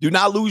 Do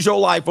not lose your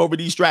life over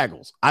these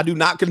straggles. I do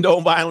not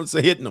condone violence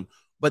or hitting them.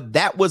 But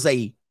that was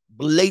a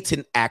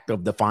blatant act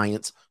of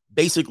defiance.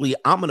 Basically,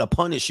 I'm going to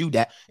punish you.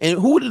 That. And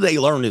who do they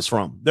learn this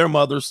from? Their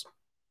mothers.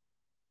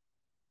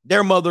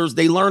 Their mothers,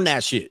 they learn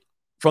that shit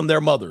from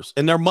their mothers.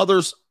 And their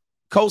mothers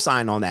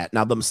co-sign on that.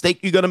 Now, the mistake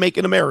you're going to make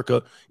in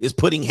America is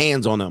putting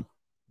hands on them.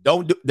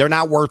 They're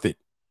not worth it.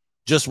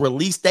 Just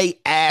release they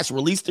ass,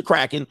 release the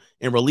Kraken,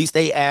 and release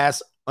they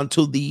ass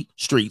unto the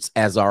streets,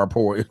 as our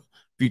poor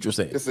future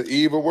says. It's an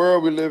evil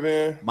world we live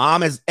in.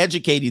 Mom has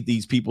educated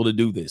these people to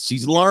do this.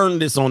 She's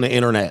learned this on the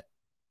internet.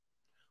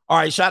 All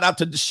right, shout out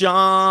to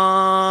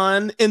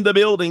Deshaun in the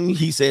building.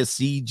 He says,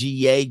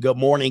 CGA, good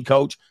morning,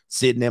 coach.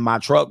 Sitting in my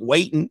truck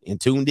waiting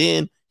and tuned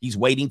in. He's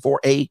waiting for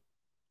a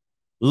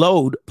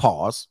load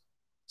pause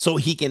so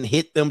he can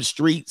hit them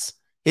streets,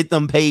 hit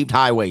them paved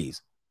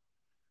highways.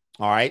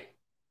 All right.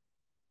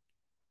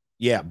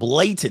 Yeah,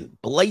 blatant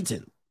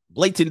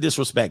Blatant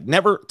disrespect.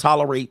 Never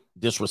tolerate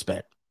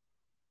disrespect.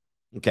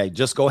 Okay,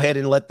 just go ahead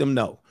and let them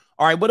know.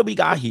 All right, what do we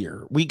got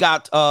here? We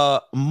got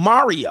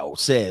Mario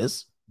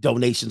says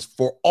donations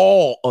for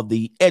all of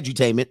the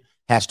edutainment.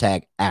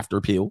 Hashtag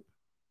afterpill.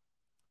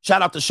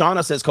 Shout out to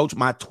Shauna says, Coach,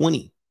 my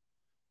 20.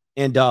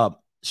 And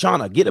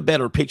Shauna, get a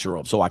better picture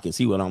up so I can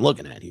see what I'm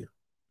looking at here.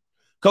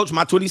 Coach,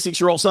 my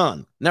 26-year-old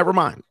son, never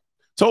mind,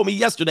 told me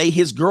yesterday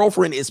his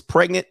girlfriend is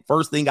pregnant.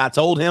 First thing I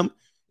told him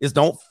is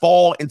don't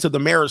fall into the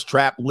marriage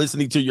trap.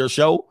 Listening to your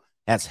show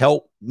has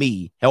helped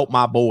me help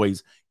my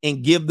boys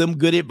and give them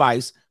good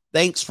advice.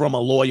 Thanks from a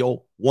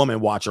loyal woman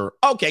watcher.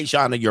 Okay,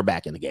 Shauna, you're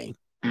back in the game.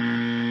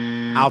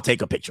 I'll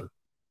take a picture.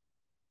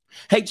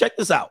 Hey, check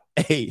this out.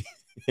 Hey.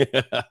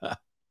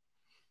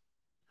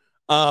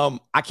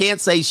 I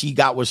can't say she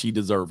got what she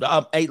deserved.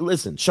 Hey,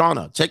 listen,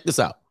 Shauna, check this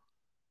out.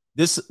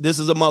 This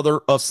is a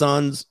mother of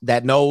sons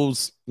that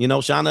knows, you know,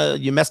 Shauna,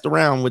 you messed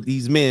around with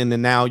these men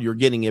and now you're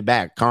getting it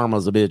back.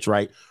 Karma's a bitch,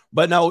 right?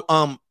 But no,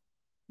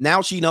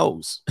 now she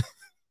knows.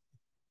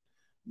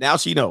 Now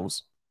she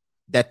knows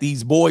that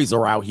these boys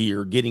are out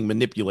here getting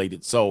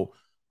manipulated. So,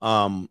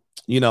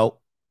 you know,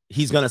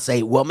 he's going to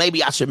say, well,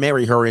 maybe I should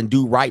marry her and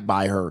do right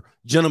by her.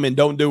 Gentlemen,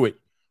 don't do it.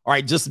 All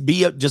right, just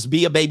be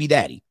a baby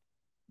daddy.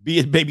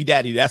 Be a baby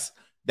daddy. That's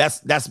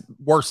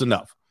worse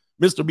enough.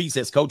 Mr. B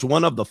says, Coach,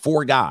 one of the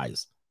 4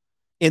 guys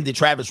in the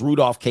Travis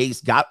Rudolph case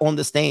got on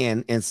the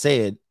stand and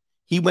said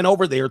he went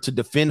over there to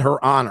defend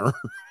her honor.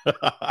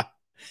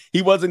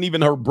 He wasn't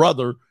even her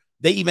brother.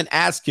 They even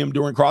asked him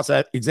during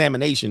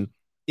cross-examination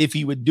if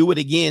he would do it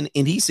again,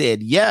 and he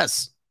said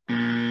yes.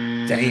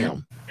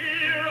 Damn.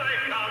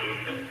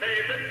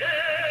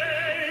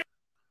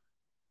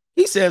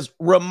 He says,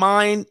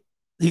 reminder,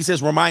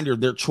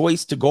 their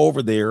choice to go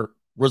over there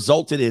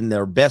resulted in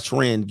their best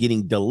friend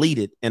getting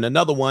deleted and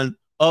another one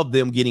of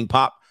them getting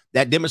popped.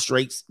 That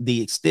demonstrates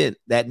the extent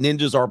that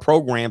ninjas are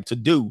programmed to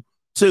do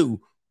too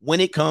when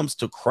it comes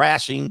to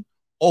crashing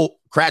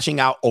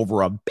out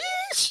over a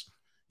bitch.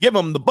 Give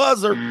them the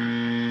buzzer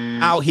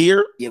out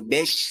here. Yeah,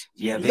 bitch.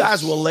 Yeah, you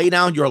guys will lay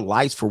down your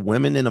lives for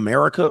women in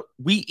America.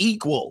 We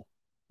equal.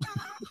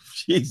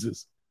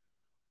 Jesus.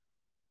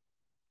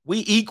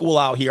 We equal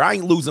out here. I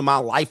ain't losing my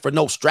life for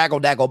no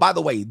straggle-daggle. By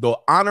the way, the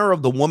honor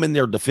of the woman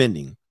they're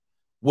defending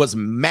was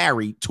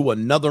married to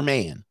another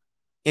man.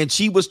 And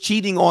she was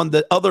cheating on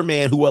the other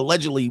man who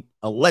allegedly,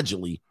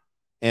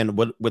 and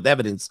with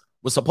evidence,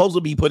 was supposed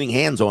to be putting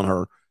hands on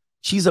her.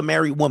 She's a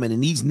married woman,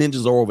 and these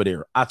ninjas are over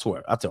there. I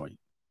swear,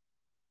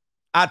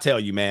 I tell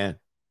you, man.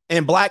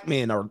 And black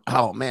men are,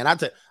 oh, man,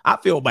 I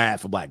feel bad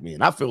for black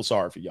men. I feel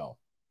sorry for y'all.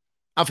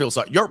 I feel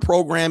sorry. Your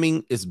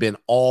programming has been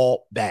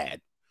all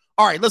bad.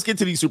 All right, let's get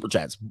to these super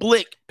chats.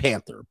 Blick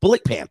Panther.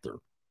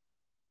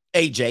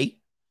 AJ.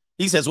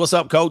 He says, what's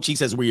up, Coach? He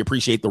says, we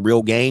appreciate the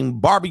real game.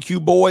 Barbecue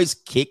boys,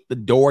 kick the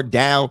door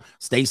down.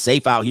 Stay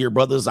safe out here,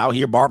 brothers, out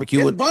here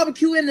barbecuing. There's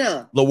barbecue in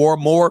there. Lawar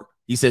Moore,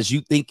 he says,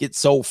 you think it's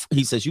so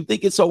fresh. You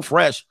think it's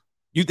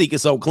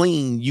so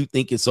clean. You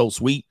think it's so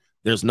sweet.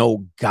 There's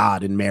no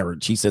God in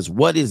marriage. He says,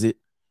 what is it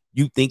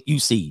you think you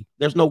see?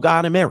 There's no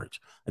God in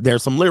marriage.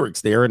 There's some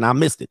lyrics there, and I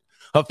missed it.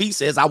 Hafiz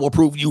says, I will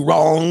prove you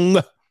wrong.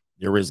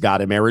 There is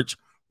God in marriage.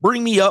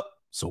 Bring me up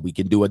so we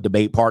can do a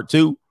debate part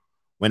 2.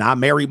 When I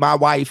married my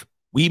wife,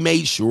 we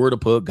made sure to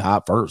put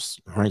God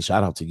first. All right,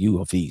 shout out to you,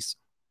 Hafiz.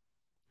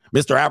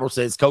 Mr. Apple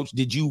says, Coach,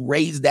 did you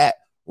raise that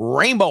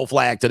rainbow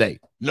flag today?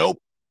 Nope.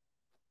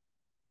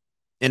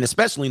 And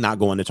especially not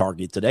going to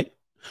Target today.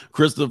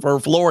 Christopher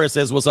Flores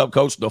says, what's up,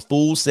 Coach? The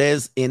fool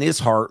says in his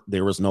heart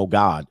there is no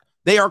God.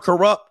 They are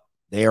corrupt.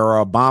 They are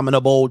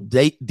abominable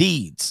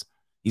deeds.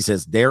 He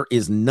says there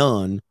is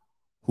none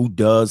who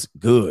does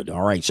good.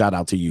 All right, shout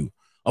out to you.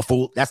 A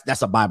fool.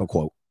 That's a Bible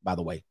quote, by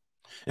the way.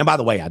 And by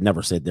the way, I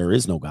never said there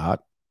is no God.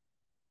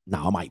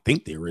 Now, I might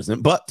think there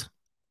isn't, but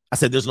I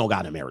said there's no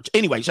God in marriage.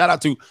 Anyway, shout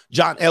out to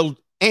John L.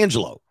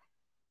 Angelo.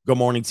 Good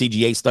morning,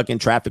 TGA. Stuck in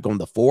traffic on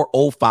the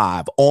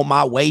 405 on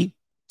my way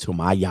to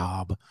my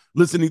job.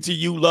 Listening to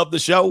you. Love the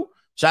show.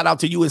 Shout out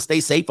to you and stay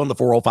safe on the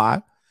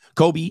 405.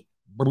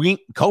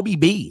 Kobe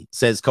B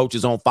says, Coach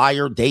is on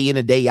fire day in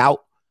and day out.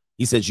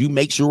 He says, you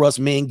make sure us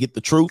men get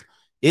the truth.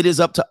 It is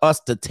up to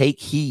us to take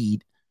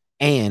heed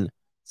and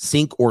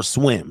sink or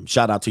swim.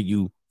 Shout out to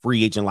you,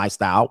 Free Agent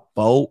Lifestyle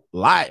for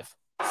life.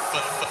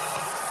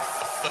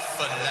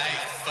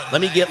 Let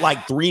me get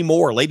like 3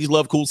 more. Ladies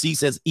Love Cool C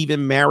says,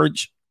 even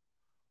marriage,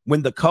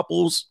 when the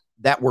couples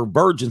that were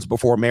virgins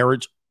before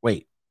marriage,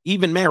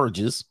 even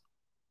marriages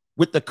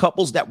with the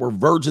couples that were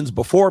virgins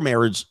before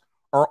marriage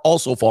are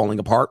also falling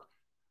apart.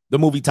 The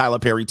movie Tyler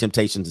Perry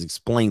Temptations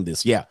explained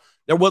this. Yeah,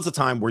 there was a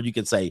time where you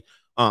could say,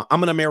 I'm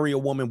going to marry a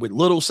woman with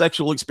little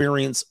sexual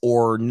experience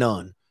or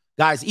none.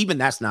 Guys, even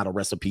that's not a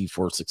recipe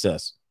for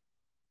success.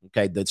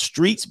 Okay, the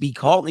streets be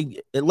calling,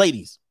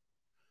 ladies.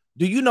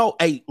 Do you know,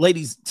 hey,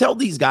 ladies, tell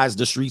these guys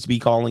the streets be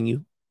calling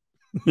you,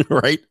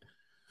 right?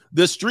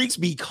 The streets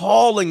be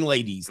calling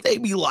ladies. They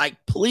be like,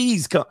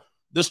 please come.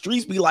 The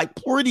streets be like,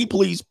 pretty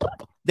please.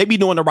 They be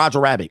doing the Roger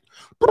Rabbit.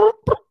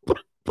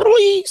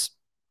 Please.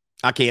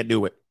 I can't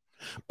do it.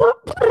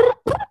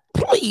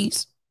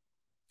 Please.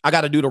 I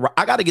got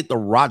to get the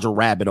Roger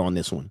Rabbit on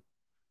this one.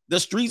 The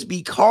streets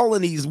be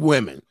calling these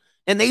women,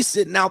 and they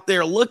sitting out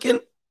there looking.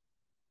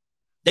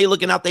 They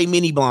looking out they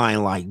mini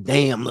blind like,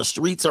 damn, the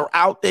streets are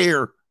out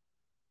there.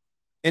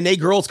 And they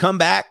girls come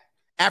back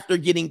after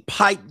getting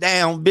piped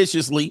down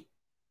viciously.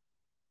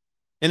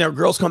 And their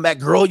girls come back,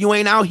 girl, you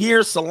ain't out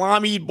here.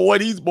 Salami, boy,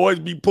 these boys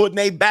be putting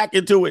their back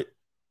into it.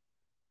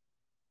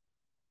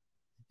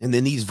 And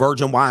then these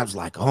virgin wives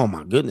like, oh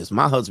my goodness,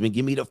 my husband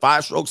give me the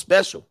 5-stroke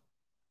special.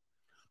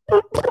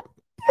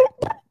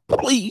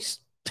 Please.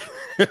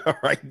 All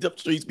right, the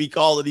streets be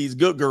calling these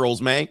good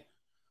girls, man.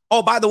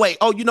 Oh, by the way,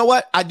 you know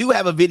what? I do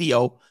have a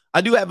video.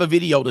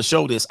 To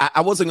show this. I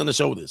wasn't going to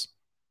show this,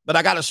 but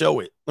I got to show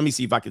it. Let me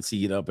see if I can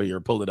see it up here.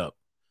 Pull it up.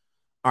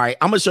 All right,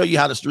 I'm going to show you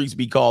how the streets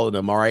be calling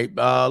them, all right?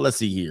 Let's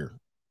see here.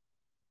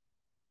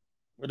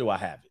 Where do I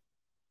have it?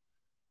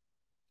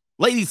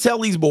 Ladies, tell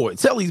these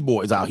boys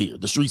out here,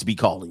 the streets be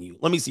calling you.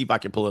 Let me see if I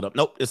can pull it up.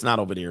 Nope, it's not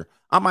over there.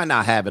 I might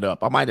not have it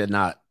up. I might have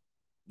not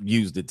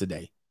used it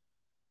today.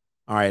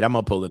 All right, I'm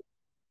going to pull it.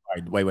 All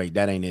right, wait,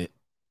 that ain't it.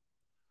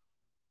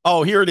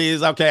 Oh, here it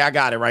is. Okay, I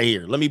got it right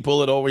here. Let me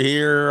pull it over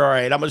here. All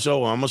right, I'm gonna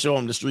show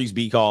them the streets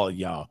be calling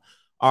y'all.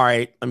 All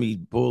right, let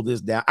me pull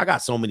this down. I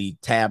got so many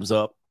tabs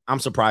up. I'm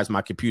surprised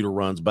my computer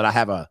runs, but I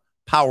have a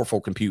powerful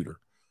computer.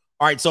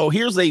 All right, so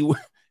here's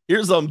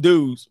some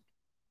dudes.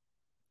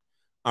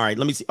 All right,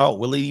 let me see. Oh,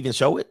 will it even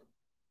show it?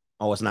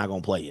 Oh, it's not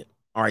gonna play it.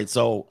 All right,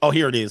 so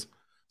here it is.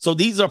 So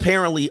these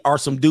apparently are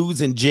some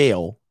dudes in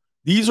jail.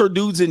 These are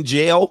dudes in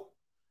jail.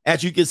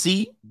 As you can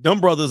see,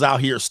 them brothers out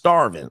here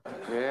starving.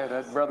 Yeah,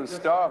 that brother's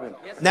starving.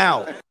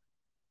 Now,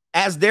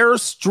 as they're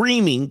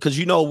streaming, because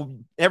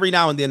every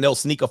now and then they'll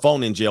sneak a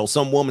phone in jail.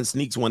 Some woman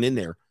sneaks one in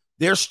there.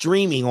 They're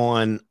streaming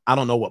on, I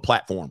don't know what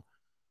platform.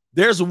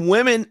 There's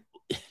women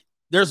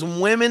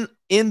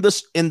in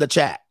the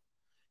chat,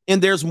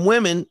 and there's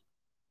women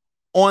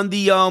on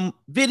the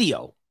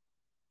video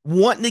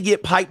wanting to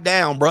get piped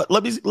down, bro.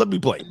 Let me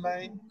play.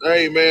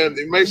 Hey man,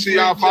 make sure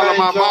y'all follow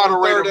my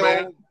moderator,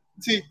 man.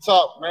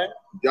 TikTok, man.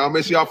 Y'all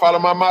make sure y'all follow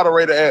my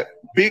moderator at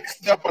Big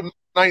Stepper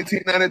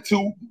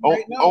 1992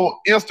 on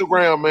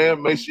Instagram,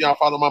 man. Make sure y'all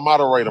follow my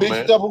moderator, man.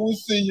 Big Stepper, we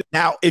see you.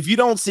 Now, if you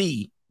don't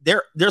see,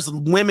 there's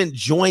women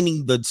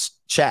joining the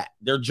chat.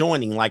 They're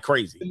joining like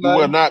crazy. You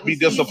will not be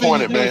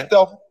disappointed, man.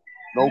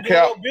 No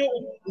cap.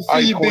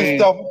 Ice Queen.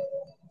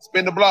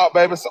 Spin the block,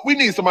 baby. So we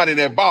need somebody in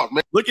that box,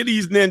 man. Look at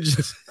these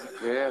ninjas.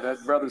 Yeah,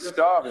 that brother's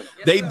starving.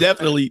 They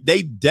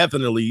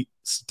definitely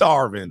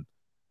starving.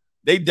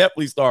 They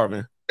definitely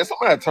starving. And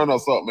somebody turn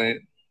us up, man.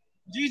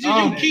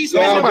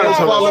 Somebody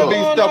follow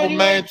Big Stepper,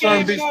 man.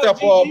 Turn Big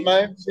Stepper up,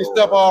 man. Big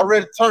Stepper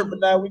already turned, but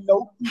now we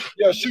know.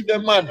 Yeah, shoot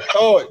that money.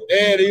 Throw it.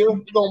 There it is.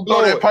 We gonna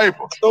blow that it.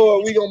 Paper. Throw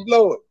it. We gonna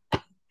blow it.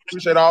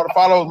 Appreciate all the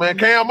follows, man.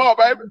 Cam up,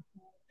 baby.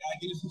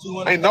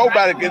 Ain't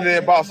nobody getting in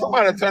that box.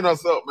 Somebody turn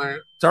us up, man.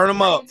 Turn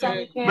them up.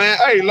 Man,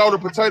 hey,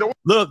 loaded potato.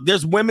 Look,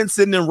 there's women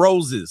sending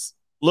roses.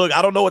 Look,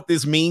 I don't know what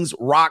this means.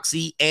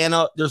 Roxy,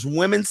 Anna, there's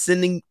women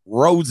sending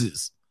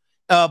roses.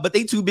 But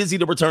they too busy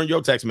to return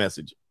your text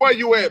message. Where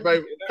you at,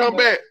 baby? Come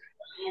back.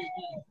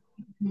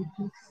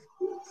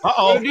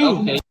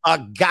 Uh-oh.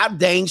 A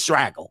goddamn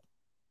straggle.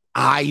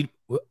 I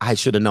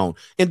should have known.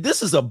 And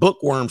this is a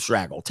bookworm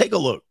straggle. Take a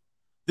look.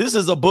 This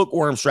is a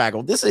bookworm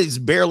straggle. This is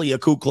barely a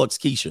Ku Klux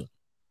Keisha.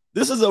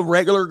 This is a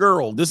regular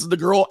girl. This is the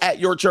girl at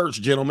your church,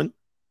 gentlemen.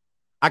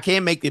 I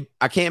can't make the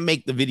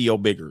video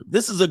bigger.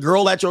 This is a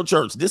girl at your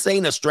church. This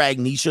ain't a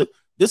stragnisha.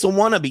 This a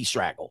wannabe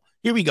straggle.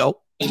 Here we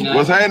go.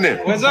 What's happening?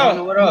 What's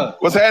up? What up?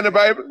 What's happening,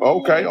 baby?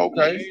 Okay.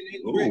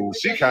 Ooh,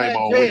 she came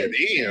on with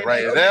it in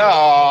right there.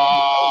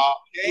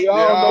 We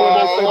all know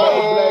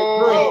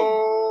what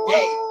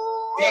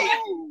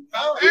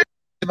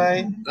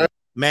they say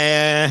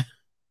Man.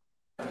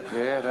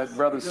 Yeah, that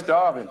brother's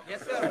starving.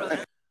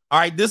 All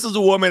right, this is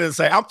a woman that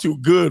say, I'm too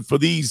good for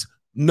these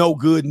no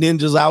good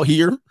ninjas out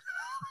here.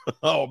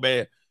 Oh,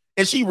 man.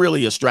 And she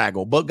really a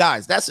straggle. But,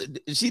 guys,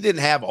 she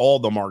didn't have all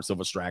the marks of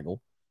a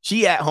straggle.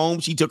 She at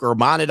home, she took her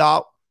bonnet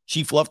off.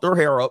 She fluffed her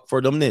hair up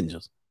for them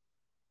ninjas.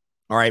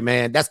 All right,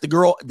 man. That's the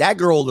girl. That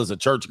girl is a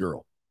church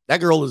girl. That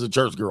girl is a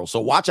church girl.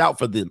 So watch out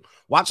for them.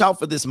 Watch out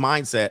for this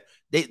mindset.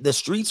 The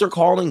streets are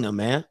calling them,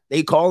 man.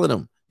 They calling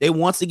them. They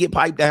wants to get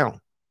piped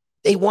down.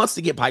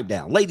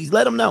 Ladies,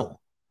 let them know.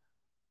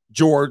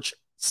 George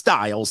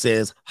Style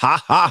says,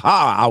 ha, ha,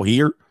 ha, out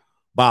here.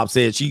 Bob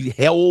says she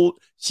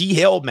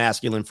held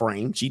masculine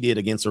frame. She did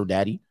against her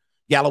daddy.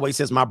 Galloway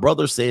says, my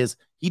brother says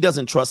he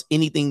doesn't trust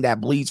anything that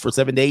bleeds for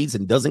 7 days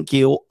and doesn't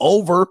kill.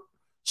 Over.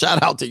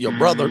 Shout out to your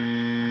brother.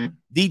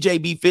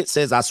 DJ B Fit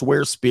says, I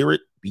swear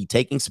Spirit be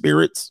taking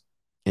spirits.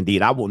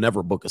 Indeed, I will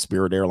never book a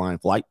Spirit airline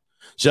flight.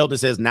 Sheldon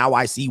says, now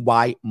I see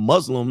why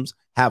Muslims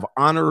have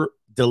honor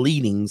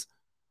deletings.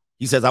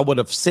 He says, I would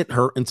have sent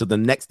her into the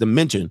next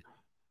dimension.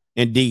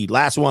 Indeed.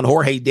 Last one,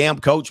 Jorge, damn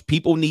coach.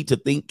 People need to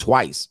think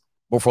twice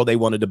before they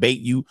want to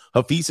debate you.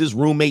 Hafiz's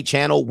roommate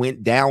channel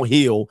went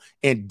downhill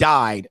and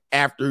died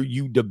after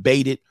you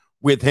debated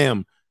with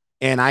him.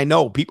 And I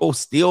know people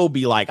still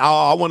be like,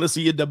 oh, I want to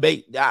see a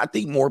debate. I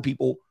think more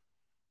people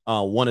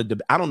wanted to.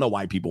 I don't know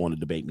why people want to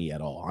debate me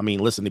at all. I mean,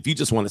 listen, if you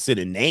just want to sit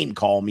and name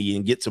call me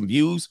and get some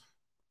views,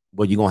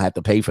 well, you're gonna have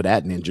to pay for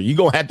that, Ninja. You're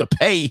gonna have to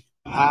pay.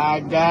 I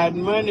got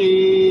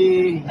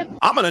money.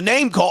 I'm gonna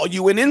name call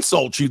you and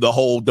insult you the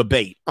whole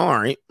debate. All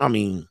right. I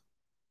mean,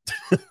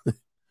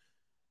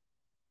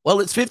 well,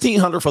 it's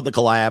 $1,500 for the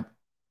collab,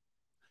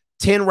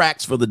 10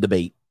 racks for the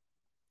debate,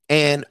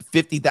 and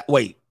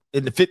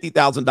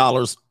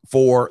 $50,000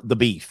 for the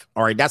beef.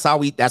 All right,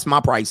 that's my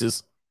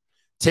prices.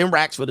 10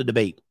 racks for the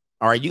debate.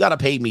 All right, you got to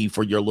pay me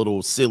for your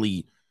little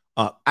silly.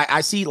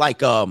 I see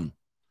like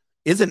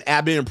isn't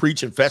Abby and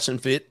Preach and Fetch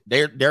and Fit?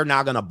 They're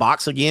not gonna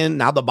box again.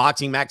 Now the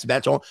boxing max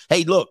batch on.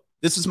 Hey, look,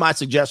 this is my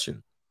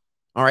suggestion.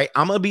 All right,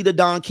 I'm gonna be the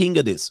Don King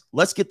of this.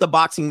 Let's get the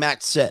boxing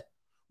match set.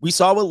 We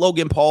saw what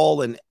Logan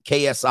Paul and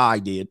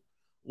KSI did.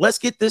 Let's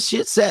get this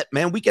shit set,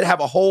 man. We could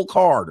have a whole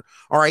card.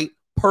 All right,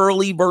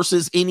 Pearly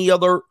versus any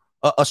other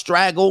a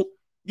straggle.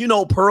 You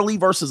know, Pearly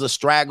versus a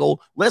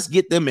straggle. Let's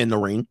get them in the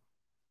ring.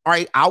 All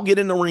right, I'll get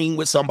in the ring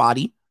with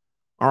somebody.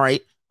 All right,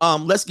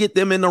 let's get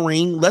them in the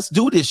ring. Let's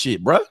do this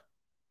shit, bruh.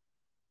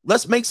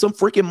 Let's make some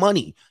freaking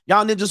money.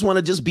 Y'all just want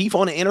to just beef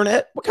on the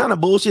internet? What kind of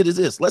bullshit is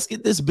this? Let's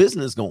get this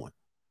business going.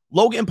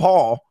 Logan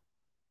Paul,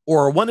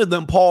 or one of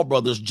them Paul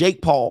brothers,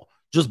 Jake Paul,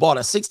 just bought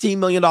a $16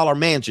 million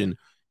mansion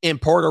in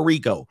Puerto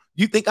Rico.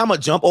 You think I'm going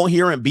to jump on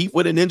here and beef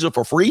with a Ninja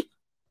for free?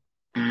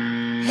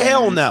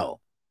 Hell no.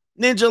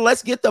 Ninja,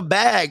 let's get the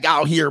bag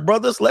out here,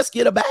 brothers. Let's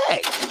get a bag.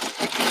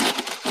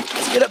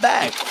 Let's get a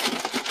bag.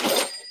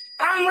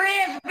 I'm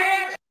rich,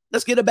 bitch.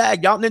 Let's get a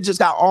bag. Y'all ninjas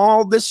got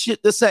all this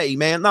shit to say,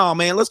 man. No,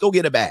 man, let's go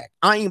get a bag.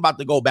 I ain't about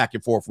to go back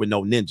and forth with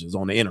no ninjas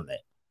on the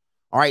internet.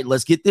 All right,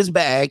 let's get this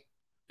bag.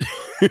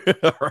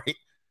 All right,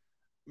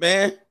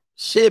 man.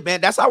 Shit, man.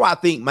 That's how I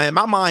think, man.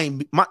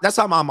 That's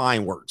how my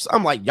mind works.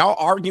 I'm like, y'all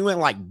arguing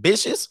like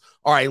bitches.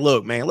 All right,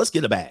 look, man, let's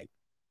get a bag.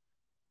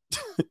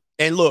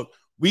 And look,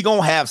 we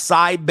gonna have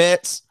side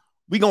bets.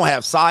 We gonna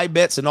have side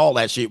bets and all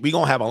that shit. We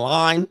gonna have a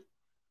line.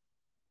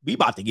 We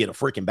about to get a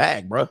freaking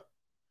bag, bro.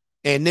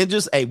 And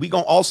ninjas, hey, we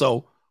gonna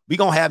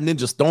have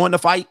ninjas throwing the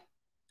fight.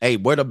 Hey,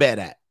 where the bet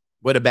at?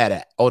 Where the bet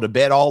at? Oh, the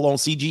bet all on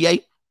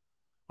CGA?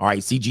 All right,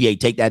 CGA,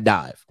 take that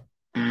dive.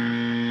 All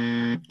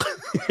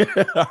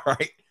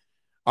right.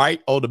 All right.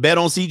 Oh, the bet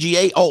on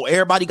CGA. Oh,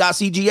 everybody got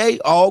CGA?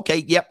 Oh, okay.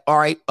 Yep. All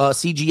right.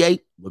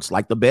 CGA, looks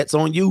like the bet's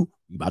on you.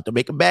 You about to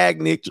make a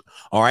bag, Nick.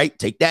 All right.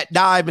 Take that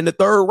dive in the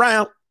third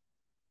round.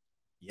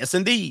 Yes,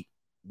 indeed.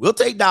 We'll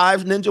take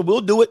dives, Ninja.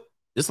 We'll do it.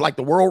 It's like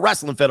the World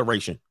Wrestling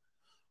Federation.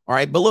 All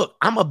right, but look,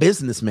 I'm a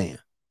businessman.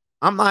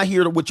 I'm not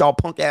here with y'all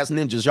punk ass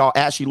ninjas, y'all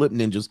ashy lip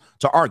ninjas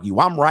to argue.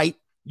 I'm right,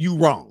 you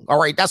wrong. All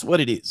right, that's what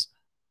it is.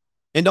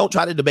 And don't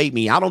try to debate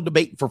me. I don't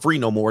debate for free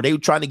no more. They were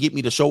trying to get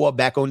me to show up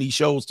back on these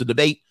shows to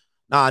debate.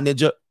 Nah,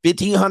 Ninja,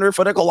 $1,500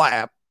 for the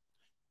collab,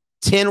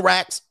 10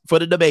 racks for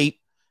the debate,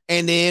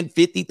 and then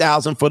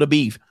 $50,000 for the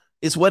beef.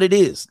 It's what it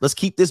is. Let's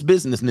keep this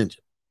business, Ninja.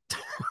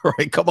 All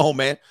right, come on,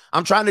 man.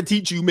 I'm trying to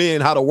teach you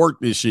men how to work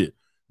this shit.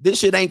 This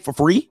shit ain't for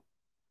free.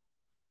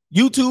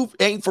 YouTube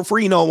ain't for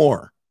free no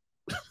more.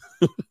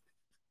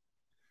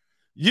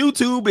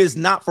 YouTube is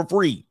not for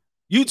free.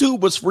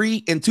 YouTube was free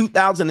in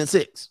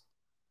 2006.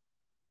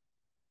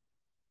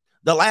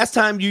 The last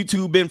time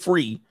YouTube been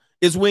free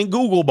is when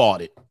Google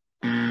bought it.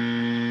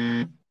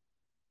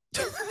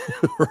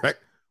 Right?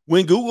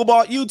 When Google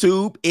bought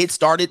YouTube, it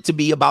started to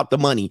be about the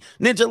money.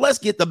 Ninja, let's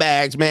get the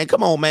bags, man.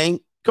 Come on, man.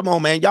 Come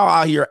on, man. Y'all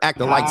out here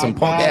acting like some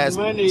punk ass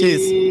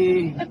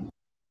kids.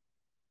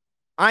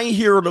 I ain't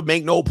here to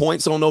make no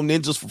points on no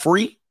ninjas for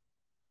free.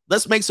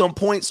 Let's make some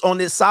points on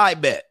this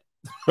side bet.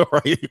 All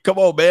right, come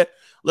on, man.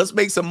 Let's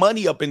make some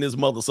money up in this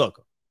mother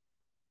sucker.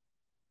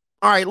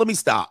 All right, let me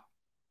stop.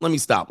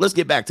 Let's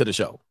get back to the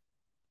show.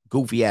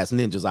 Goofy ass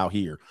ninjas out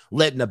here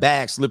letting the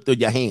bag slip through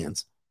your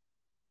hands.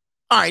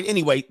 All right,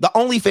 anyway, the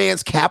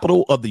OnlyFans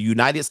capital of the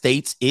United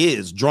States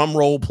is, drum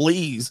roll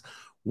please,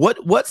 what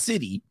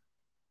city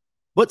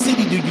do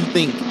you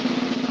think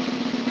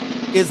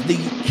is the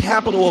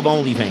capital of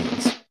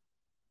OnlyFans?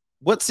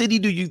 What city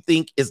do you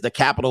think is the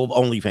capital of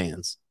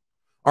OnlyFans?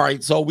 All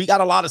right, so we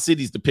got a lot of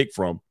cities to pick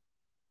from.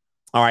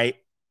 All right,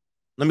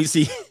 let me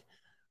see.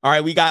 All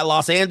right, we got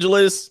Los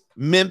Angeles,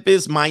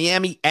 Memphis,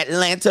 Miami,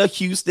 Atlanta,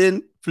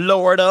 Houston,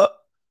 Florida.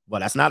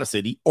 Well, that's not a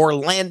city.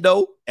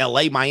 Orlando,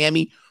 LA,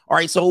 Miami. All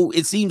right, so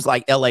it seems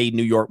like LA,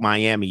 New York,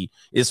 Miami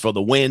is for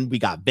the win. We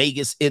got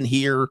Vegas in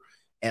here,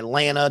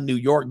 Atlanta, New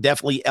York,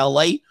 definitely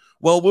LA.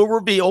 Well, we'll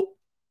reveal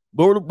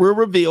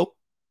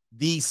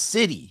the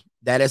city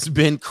that has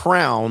been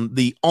crowned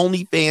the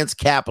OnlyFans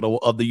capital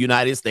of the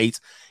United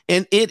States,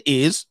 and it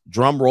is,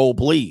 drum roll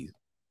please,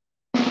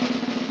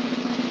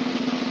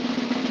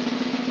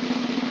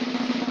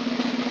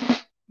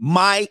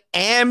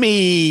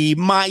 Miami.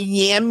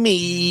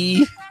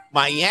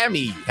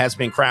 Miami has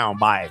been crowned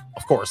by,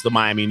 of course, the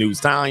Miami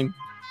News Times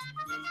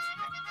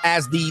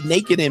as the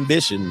Naked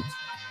Ambition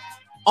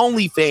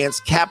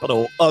OnlyFans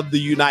capital of the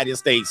United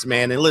States,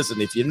 man. And listen,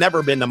 if you've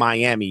never been to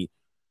Miami,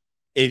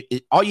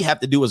 all you have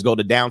to do is go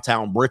to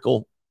downtown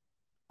Brickell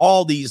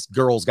All these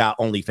girls got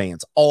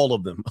OnlyFans, all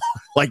of them.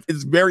 Like,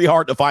 it's very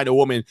hard to find a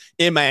woman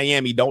in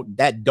Miami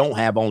that don't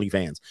have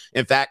OnlyFans.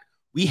 In fact,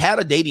 we had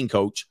a dating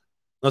coach,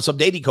 some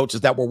dating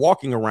coaches that were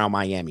walking around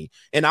Miami,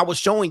 and I was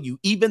showing you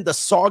even the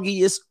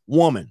soggiest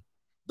woman,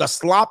 the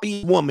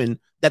sloppy woman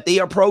that they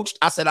approached.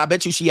 I said, I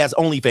bet you she has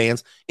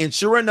OnlyFans. And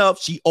sure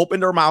enough, she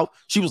opened her mouth.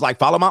 She was like,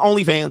 follow my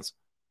OnlyFans.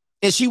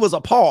 And she was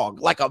a pog,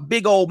 like a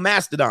big old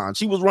mastodon.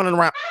 She was running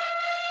around,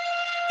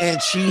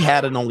 and she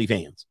had an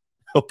OnlyFans.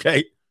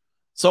 Okay.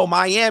 So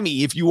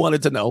Miami, if you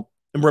wanted to know,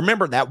 and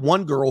remember that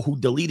one girl who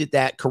deleted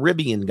that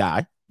Caribbean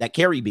guy, that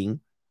Carrie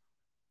Bean,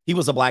 he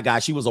was a black guy.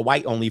 She was a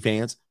white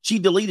OnlyFans. She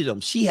deleted him.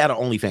 She had an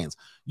OnlyFans.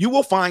 You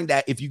will find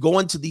that if you go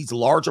into these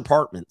large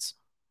apartments,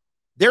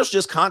 there's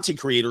just content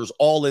creators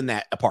all in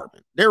that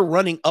apartment. They're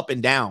running up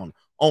and down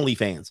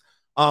OnlyFans.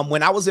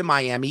 When I was in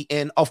Miami,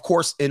 and of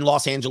course in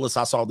Los Angeles,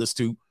 I saw this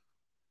too.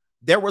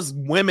 There was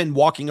women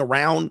walking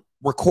around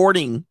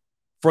recording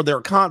for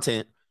their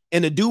content,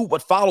 and a dude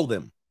would follow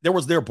them. There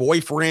was their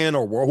boyfriend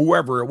or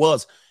whoever it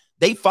was.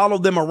 They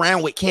followed them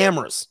around with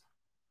cameras.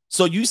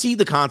 So you see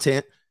the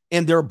content,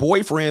 and their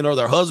boyfriend or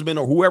their husband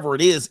or whoever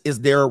it is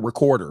their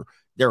recorder,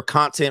 their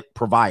content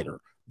provider.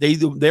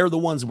 They're the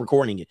ones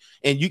recording it.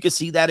 And you can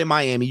see that in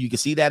Miami. You can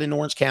see that in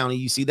Orange County.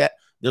 You see that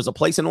there's a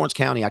place in Orange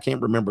County. I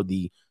can't remember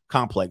the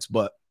complex,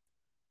 but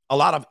a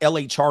lot of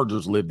LA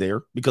Chargers live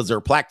there because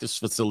their practice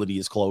facility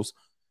is close.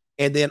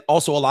 And then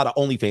also a lot of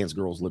OnlyFans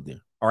girls live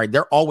there. All right.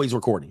 They're always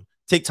recording,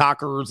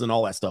 TikTokers and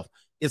all that stuff.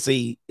 It's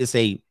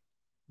a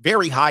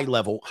very high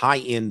level, high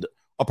end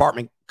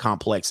apartment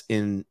complex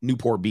in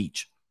Newport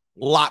Beach.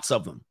 Lots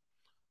of them.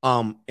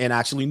 And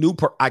actually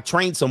I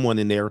trained someone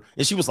in there,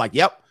 and she was like,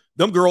 yep,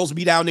 them girls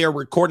be down there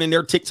recording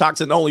their TikToks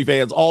and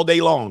OnlyFans all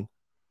day long.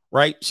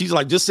 Right. She's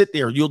like, just sit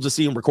there. You'll just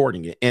see them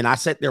recording it. And I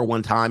sat there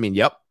one time, and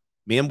yep,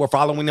 men were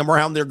following them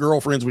around, their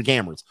girlfriends with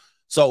cameras.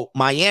 So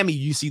Miami,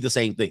 you see the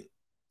same thing.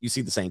 You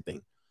see the same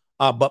thing.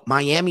 But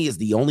Miami is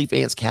the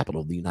OnlyFans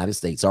capital of the United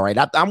States. All right.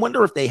 I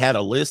wonder if they had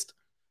a list.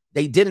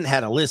 They didn't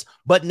have a list,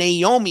 but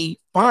Naomi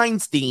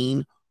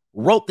Feinstein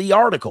wrote the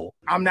article.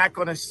 I'm not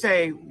going to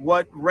say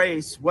what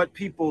race, what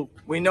people.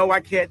 We know I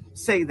can't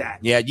say that.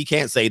 Yeah, you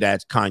can't say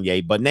that,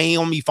 Kanye. But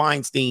Naomi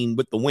Feinstein,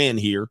 with the win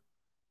here,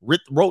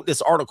 wrote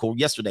this article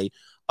yesterday.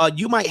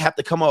 You might have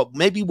to come up.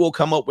 Maybe we'll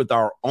come up with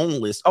our own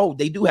list. Oh,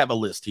 they do have a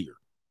list here.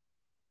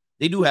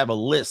 They do have a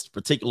list,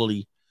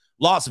 particularly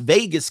Las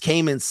Vegas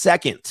came in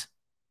second.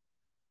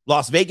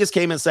 Las Vegas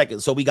came in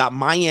second. So we got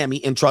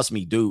Miami. And trust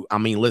me, dude, I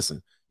mean,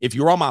 listen, if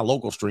you're on my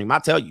local stream, I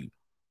tell you,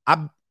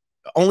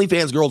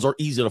 OnlyFans girls are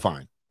easy to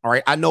find. All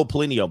right. I know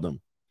plenty of them.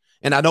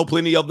 And I know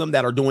plenty of them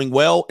that are doing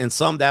well and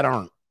some that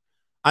aren't.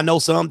 I know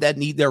some that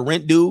need their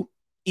rent due,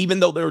 even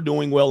though they're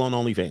doing well on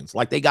OnlyFans.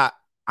 Like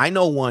I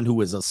know one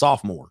who is a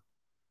sophomore.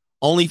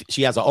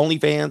 She has an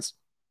OnlyFans.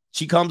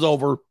 She comes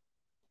over,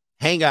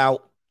 hang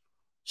out.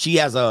 She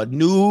has a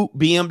new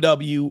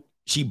BMW.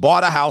 She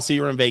bought a house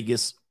here in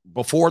Vegas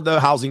before the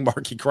housing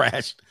market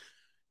crashed.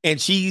 And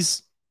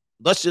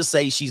let's just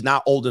say she's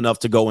not old enough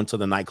to go into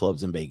the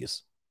nightclubs in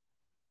Vegas.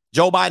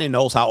 Joe Biden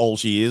knows how old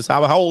she is.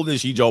 How old is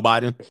she, Joe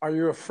Biden? Are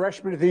you a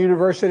freshman at the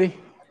university?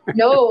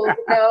 No.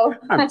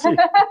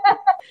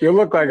 You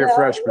look like a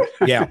freshman.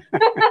 Yeah.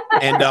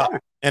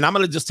 And I'm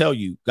going to just tell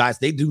you, guys,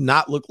 they do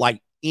not look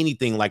like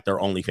anything like their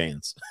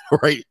OnlyFans,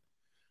 right?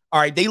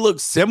 All right. They look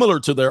similar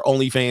to their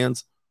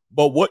OnlyFans,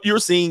 but what you're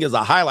seeing is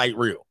a highlight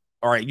reel.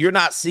 All right. You're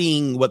not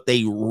seeing what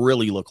they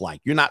really look like.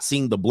 You're not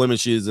seeing the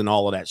blemishes and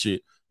all of that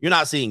shit. You're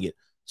not seeing it.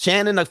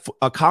 Shannon,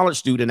 a college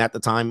student at the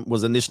time,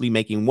 was initially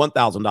making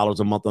 $1,000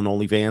 a month on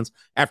OnlyFans.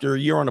 After a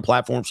year on the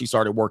platform, she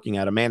started working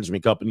at a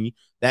management company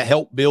that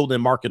helped build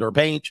and market her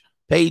page.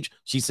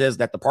 She says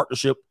that the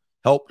partnership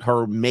helped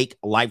her make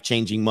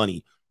life-changing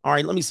money. All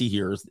right, let me see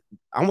here.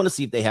 I want to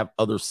see if they have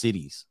other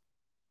cities.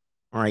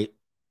 All right.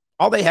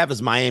 All they have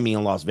is Miami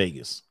and Las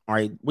Vegas. All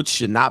right, which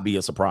should not be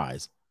a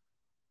surprise.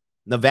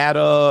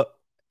 Nevada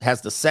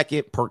has the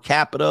second per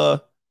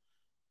capita.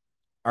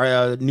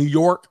 New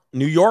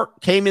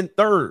York came in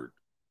third,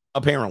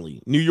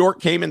 apparently. New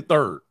York came in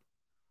third.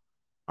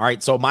 All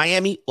right, so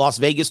Miami, Las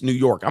Vegas, New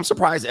York. I'm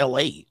surprised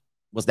LA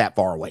was that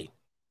far away.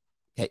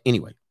 Okay,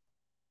 anyway,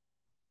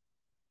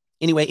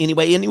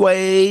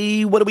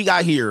 what do we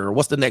got here?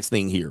 What's the next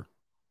thing here?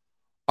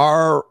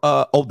 The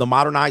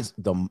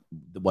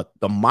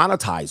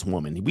monetized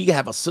woman. We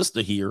have a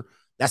sister here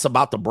that's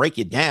about to break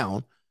it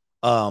down.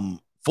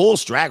 Full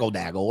straggle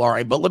daggle. All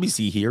right, but let me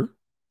see here.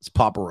 Let's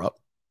pop her up.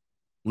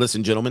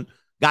 Listen, gentlemen,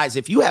 guys,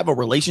 if you have a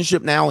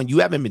relationship now and you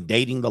haven't been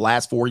dating the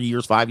last 4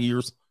 years, 5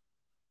 years,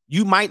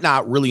 you might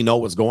not really know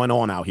what's going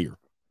on out here.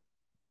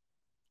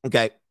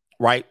 Okay,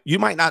 right? You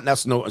might not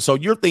necessarily know. So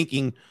you're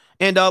thinking,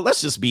 and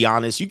let's just be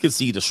honest, you can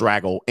see the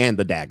straggle and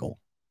the daggle.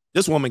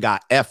 This woman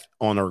got F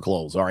on her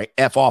clothes, all right?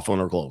 F off on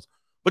her clothes.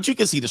 But you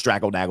can see the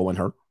straggle daggle in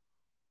her.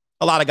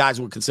 A lot of guys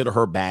would consider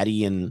her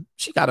baddie, and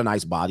she got a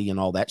nice body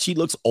and all that. She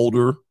looks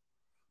older.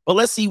 But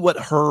let's see what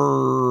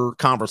her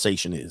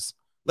conversation is.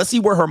 Let's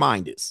see where her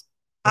mind is.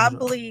 I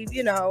believe,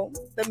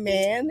 the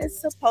man is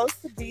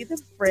supposed to be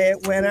the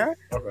breadwinner.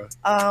 Okay.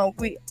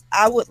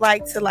 I would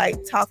like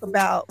to talk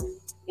about,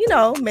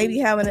 maybe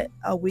having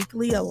a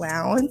weekly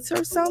allowance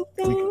or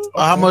something.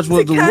 How much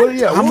would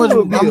how much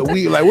would be a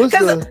week? Like, what's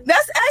the?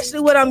 That's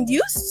actually what I'm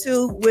used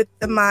to with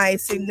my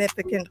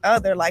significant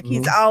other. Like,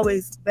 he's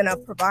always been a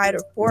provider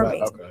for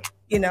me. Okay.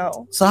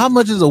 So how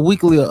much is a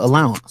weekly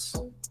allowance?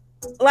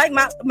 Like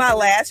my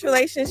last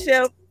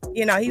relationship,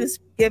 he was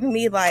giving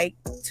me like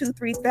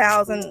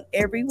 $2,000-3,000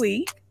 every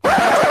week.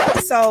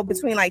 So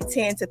between like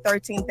 $10,000 to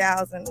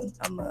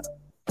 $13,000 a month.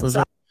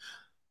 So,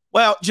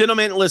 well,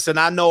 gentlemen, listen,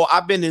 I know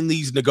I've been in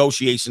these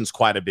negotiations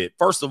quite a bit.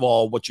 First of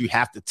all, what you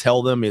have to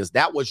tell them is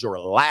that was your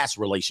last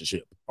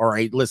relationship. All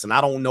right. Listen,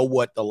 I don't know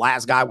what the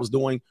last guy was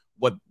doing.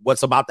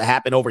 What's about to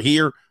happen over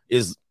here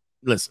is,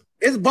 listen.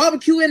 It's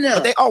barbecue in there.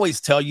 But they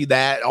always tell you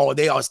that,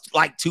 they are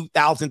like $2,000,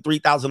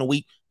 $3,000 a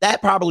week.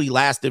 That probably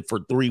lasted for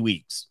 3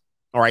 weeks.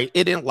 All right.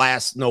 It didn't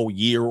last no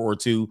year or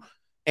two.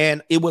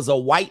 And it was a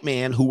white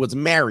man who was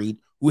married,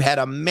 who had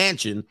a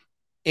mansion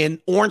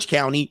in Orange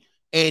County,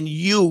 and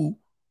you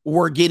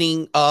were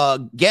getting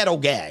ghetto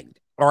gagged.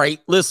 All right.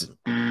 Listen,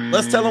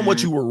 let's tell him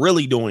what you were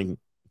really doing.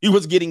 He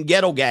was getting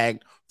ghetto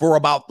gagged for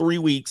about 3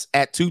 weeks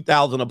at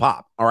 $2,000 a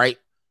pop. All right.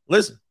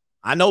 Listen,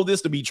 I know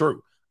this to be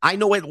true. I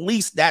know at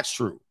least that's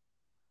true.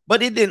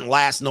 But it didn't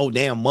last no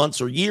damn months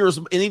or years.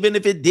 And even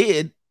if it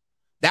did,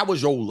 that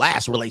was your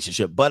last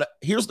relationship. But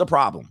here's the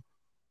problem.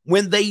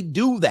 When they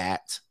do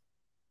that,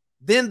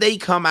 then they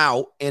come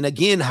out. And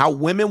again, how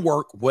women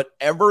work,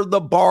 whatever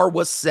the bar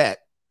was set,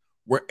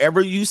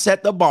 wherever you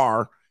set the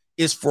bar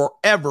is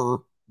forever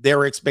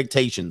their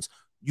expectations.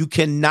 You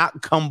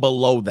cannot come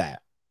below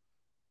that.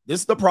 This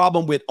is the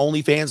problem with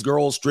OnlyFans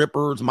girls,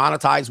 strippers,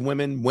 monetized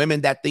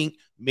women that think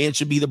men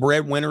should be the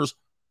breadwinners.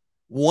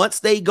 Once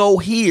they go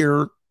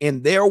here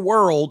in their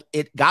world,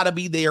 it got to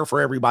be there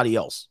for everybody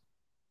else.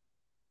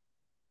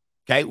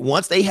 Okay.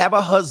 Once they have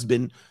a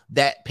husband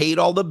that paid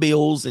all the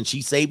bills and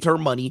she saved her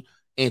money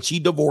and she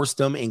divorced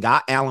him and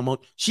got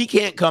alimony, she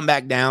can't come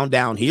back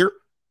down here.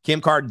 Kim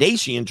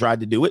Kardashian tried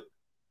to do it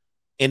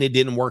and it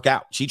didn't work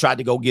out. She tried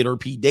to go get her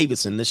Pete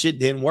Davidson. The shit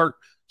didn't work.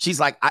 She's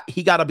like,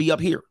 he got to be up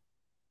here.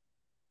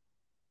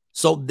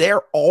 So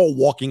they're all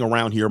walking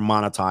around here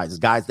monetized,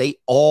 guys. They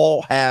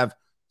all have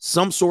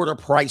some sort of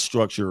price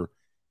structure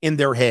in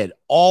their head.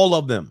 All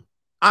of them.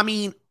 I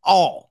mean,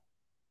 all.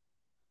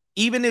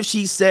 Even if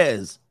she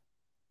says,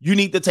 you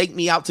need to take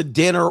me out to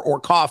dinner or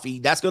coffee,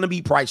 that's going to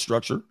be price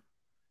structure.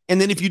 And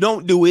then if you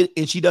don't do it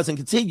and she doesn't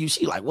continue,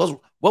 she like,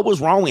 what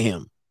was wrong with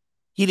him?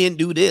 He didn't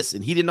do this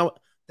and he didn't know.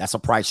 That's a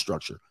price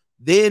structure.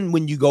 Then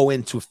when you go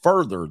into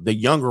further, the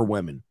younger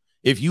women,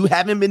 if you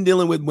haven't been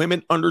dealing with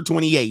women under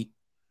 28,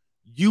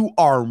 you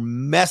are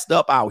messed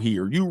up out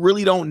here. You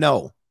really don't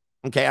know.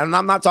 Okay. And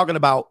I'm not talking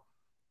about,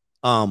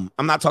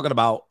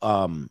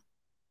 what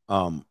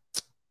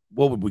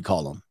would we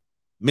call them?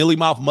 Mealy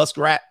mouth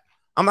muskrat.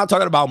 I'm not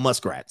talking about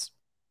muskrats.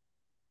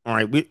 All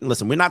right. We're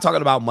not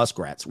talking about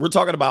muskrats. We're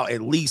talking about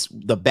at least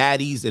the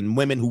baddies and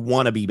women who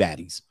want to be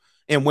baddies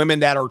and women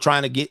that are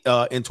trying to get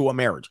into a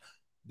marriage.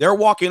 They're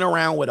walking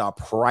around with a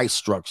price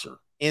structure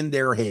in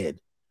their head.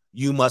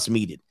 You must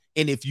meet it.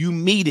 And if you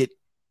meet it,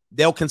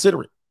 they'll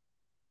consider it.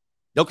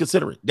 They'll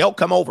consider it. They'll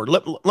come over.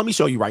 Let me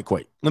show you right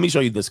quick. Let me show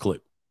you this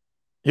clip.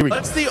 Here we go.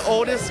 What's the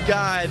oldest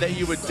guy that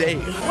you would date?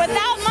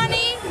 Without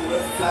money,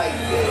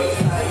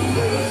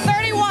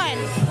 31.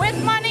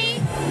 With money,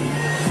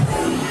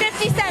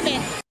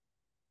 57.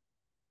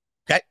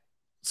 Okay.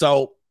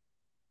 So,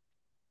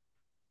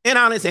 an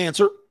honest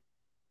answer.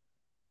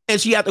 And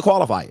she had to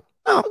qualify it.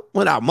 No,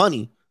 without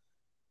money,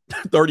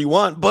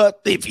 31.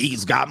 But if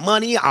he's got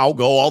money, I'll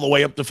go all the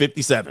way up to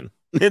 57.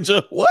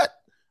 Ninja, what?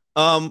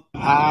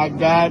 I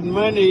got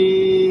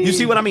money. You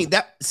see what I mean?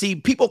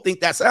 People think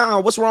that's,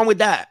 what's wrong with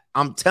that?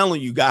 I'm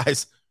telling you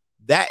guys,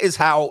 that is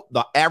how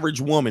the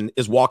average woman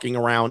is walking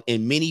around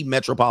in many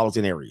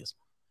metropolitan areas.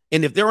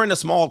 And if they're in a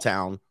small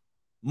town,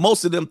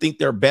 most of them think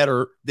they're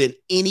better than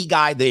any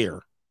guy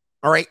there.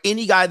 All right.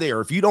 Any guy there.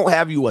 If you don't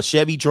have you a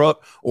Chevy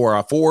truck or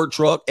a Ford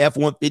truck,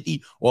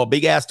 F-150 or a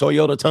big ass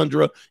Toyota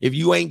Tundra, if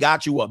you ain't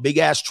got you a big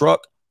ass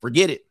truck,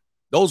 forget it.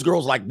 Those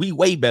girls like, we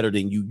way better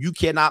than you. You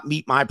cannot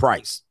meet my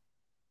price.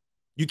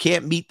 You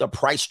can't meet the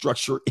price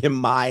structure in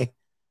my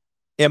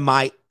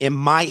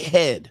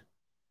head,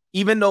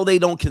 even though they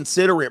don't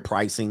consider it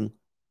pricing.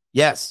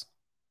 Yes,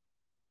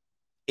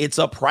 it's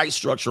a price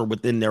structure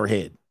within their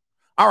head.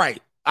 All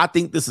right. I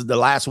think this is the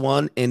last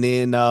one. And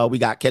then we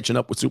got catching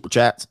up with super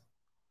chats.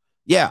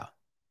 Yeah.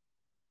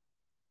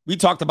 We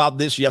talked about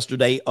this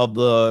yesterday of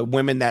the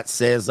women that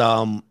says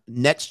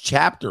next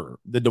chapter,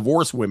 the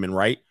divorce women,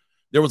 right?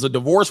 There was a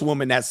divorce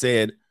woman that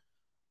said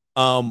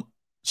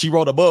she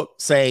wrote a book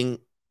saying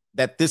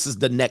that this is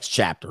the next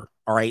chapter.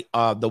 All right.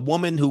 The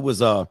woman who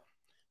was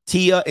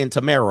Tia and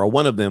Tamara,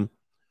 one of them,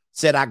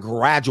 said, I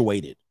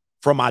graduated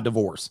from my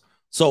divorce.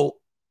 So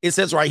it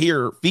says right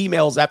here,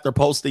 females after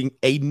posting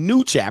a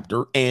new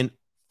chapter and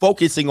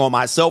focusing on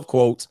my self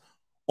quotes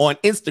on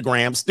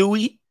Instagram.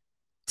 Stewie,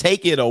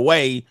 take it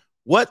away.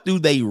 What do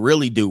they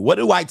really do? What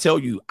do I tell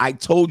you? I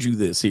told you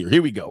this here.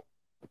 Here we go.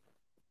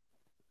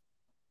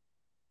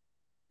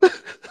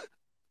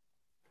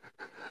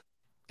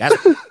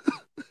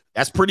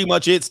 That's pretty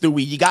much it,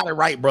 Stewie. You got it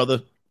right,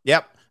 brother.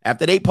 Yep.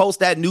 After they post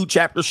that new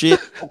chapter shit,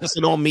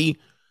 focusing on me,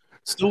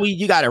 Stewie,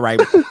 you got it right.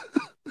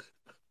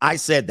 I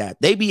said that.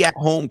 They be at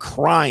home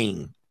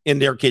crying in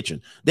their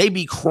kitchen. They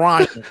be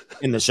crying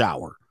in the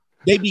shower.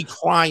 They be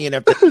crying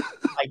after they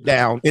pipe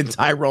down in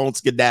Tyrone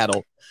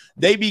skedaddle.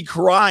 They be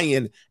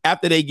crying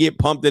after they get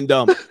pumped and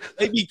dumped.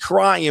 They be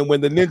crying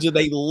when the ninja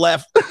they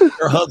left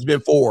their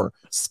husband for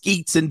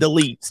skeets and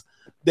deletes.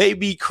 They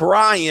be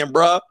crying,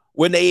 bruh,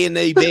 when they in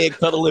their bed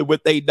cuddling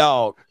with their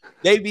dog.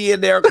 They be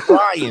in there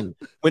crying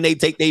when they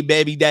take their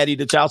baby daddy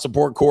to child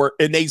support court,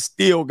 and they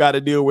still got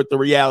to deal with the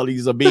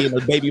realities of being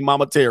a baby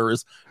mama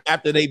terrorist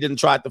after they didn't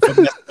try to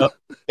finesse up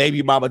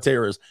baby mama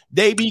terrorist.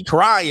 They be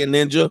crying,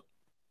 ninja.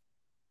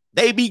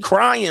 They be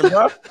crying,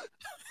 bro.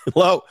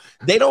 Well,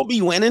 they don't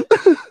be winning.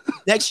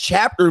 Next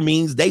chapter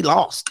means they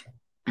lost.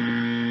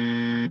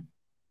 Okay.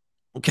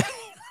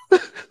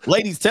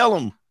 Ladies, tell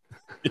them.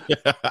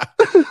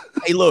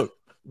 Hey, look.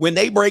 When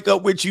they break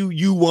up with you,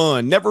 you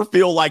won. Never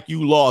feel like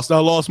you lost. I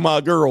lost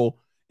my girl.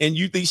 And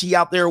you think she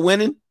out there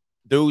winning?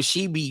 Dude,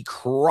 she be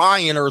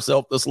crying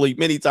herself to sleep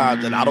many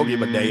times, and I don't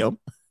give a damn.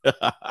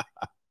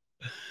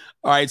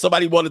 All right,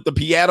 somebody wanted the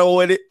piano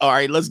with it. All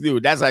right, let's do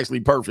it. That's actually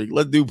perfect.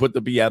 Let's put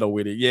the piano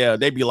with it. Yeah,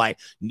 they be like,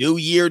 new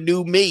year,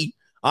 new me.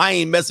 I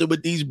ain't messing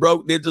with these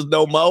broke ninjas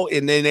no more.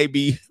 And then they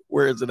be,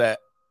 where is it at?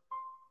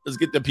 Let's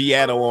get the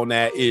piano on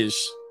that ish.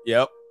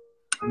 Yep.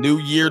 New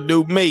year,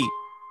 new me.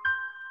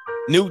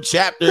 New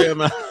chapter.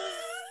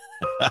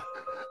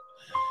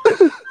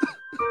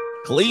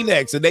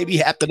 Kleenex, and they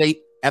be after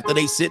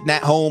they sitting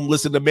at home,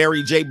 listen to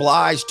Mary J.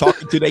 Blige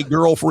talking to their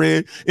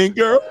girlfriend. And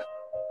girl,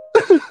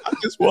 I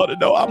just want to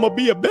know, I'm gonna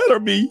be a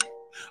better me.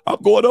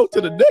 I'm going on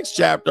to the next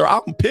chapter.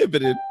 I'm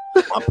pivoting.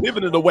 I'm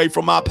pivoting away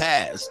from my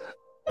past.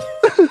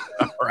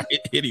 All right.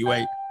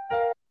 Anyway,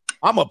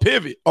 I'm a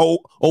pivot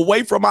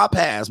away from my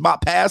past. My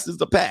past is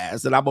the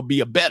past, and I'm gonna be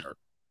a better.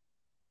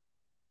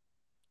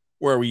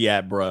 Where are we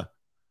at, bruh?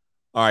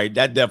 All right,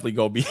 that definitely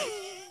gonna be.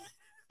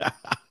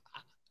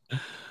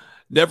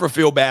 Never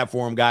feel bad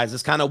for them, guys.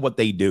 It's kind of what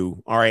they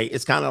do. All right,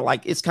 it's kind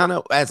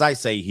of as I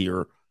say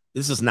here.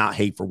 This is not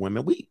hate for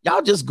women.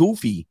 Y'all just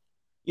goofy.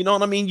 You know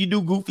what I mean? You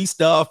do goofy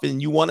stuff,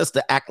 and you want us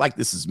to act like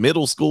this is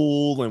middle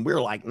school, and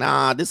we're like,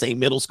 nah, this ain't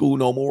middle school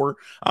no more.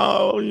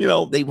 Oh, you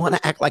know, they want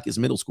to act like it's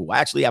middle school. I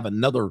actually have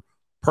another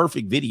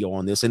perfect video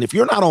on this, and if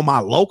you're not on my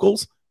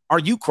locals, are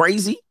you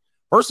crazy?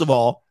 First of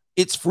all,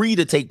 it's free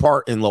to take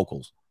part in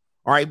locals.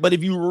 All right. But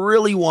if you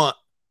really want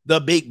the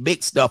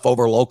big stuff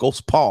over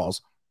locals,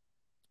 pause,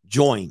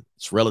 join.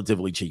 It's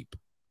relatively cheap.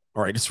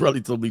 All right. It's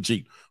relatively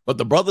cheap. But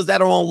the brothers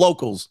that are on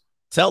locals,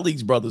 tell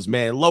these brothers,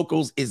 man,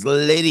 locals is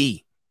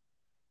litty.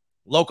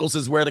 Locals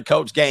is where the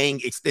coach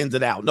gang extends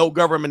it out. No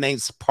government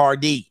names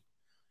Pardee.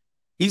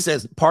 He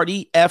says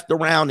Pardee effed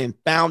around and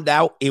found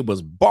out it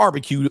was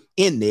barbecue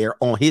in there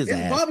on his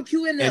ass.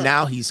 Barbecue in there. And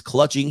now he's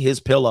clutching his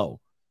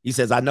pillow. He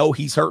says, I know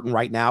he's hurting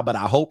right now, but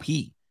I hope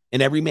he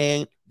and every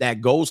man that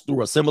goes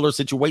through a similar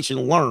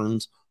situation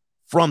learns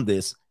from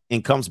this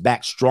and comes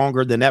back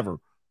stronger than ever.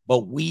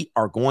 But we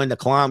are going to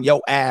climb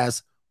your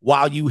ass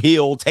while you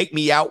heal. Take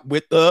me out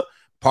with the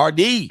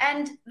Pardee.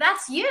 And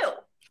that's you.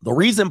 The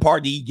reason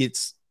Pardee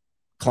gets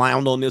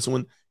clowned on this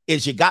one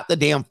is you got the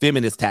damn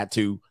feminist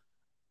tattoo.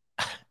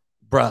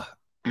 Bruh,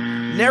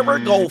 never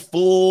go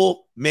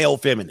full male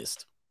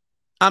feminist.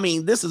 I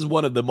mean, this is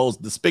one of the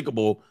most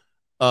despicable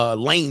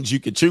lanes you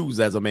could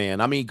choose as a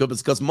man. I mean,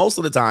 because most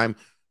of the time,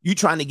 you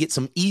trying to get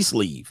some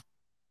e-sleeve,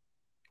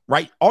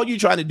 right? All you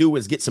trying to do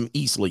is get some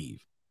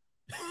e-sleeve.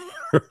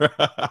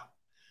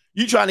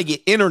 You trying to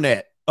get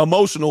internet,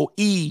 emotional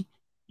e.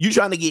 You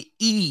trying to get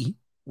e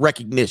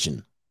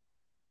recognition.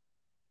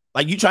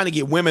 Like you trying to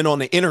get women on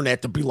the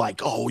internet to be like,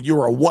 oh,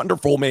 you're a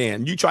wonderful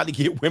man. You try to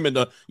get women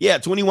to,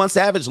 21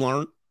 Savage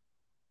learned.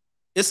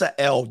 It's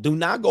a L. Do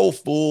not go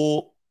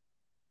full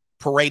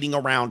parading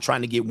around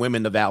trying to get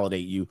women to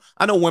validate you.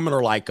 I know women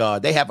are like,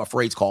 they have a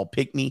phrase called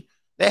pick me.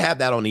 They have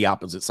that on the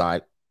opposite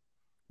side.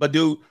 But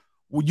dude,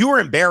 you're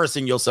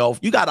embarrassing yourself.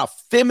 You got a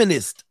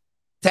feminist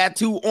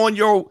tattoo on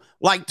your,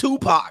 like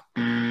Tupac.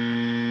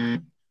 I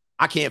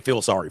can't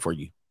feel sorry for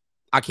you.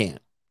 I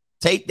can't.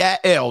 Take that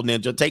L,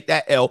 ninja. Take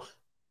that L.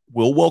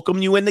 We'll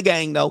welcome you in the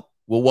gang, though.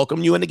 We'll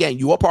welcome you in the gang.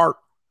 You're part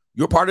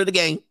of the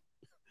gang.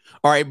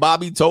 All right,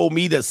 Bobby told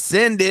me to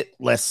send it.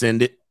 Let's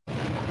send it.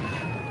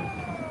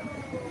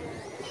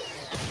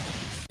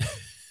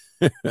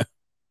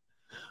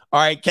 All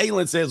right,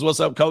 Caitlin says, what's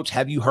up, coach?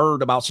 Have you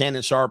heard about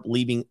Shannon Sharpe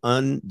leaving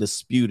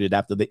undisputed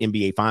after the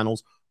NBA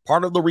Finals?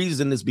 Part of the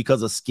reason is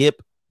because of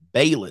Skip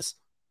Bayless.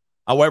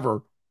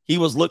 However, he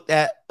was looked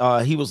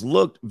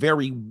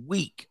very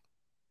weak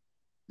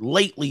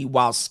lately,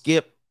 while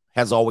Skip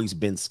has always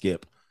been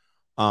Skip.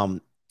 I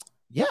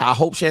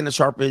hope Shannon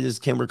Sharpe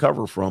can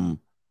recover from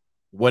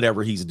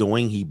whatever he's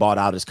doing. He bought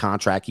out his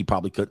contract. He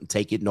probably couldn't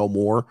take it no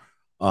more.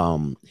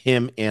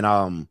 Him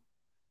and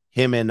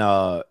him and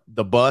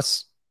the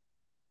bus.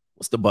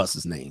 What's the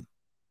bus's name?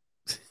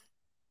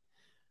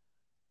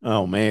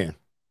 Oh man.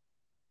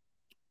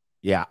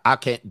 Yeah, I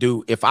can't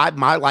do if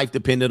my life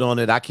depended on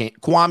it, I can't.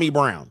 Kwame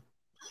Brown.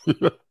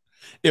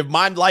 If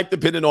my life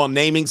depended on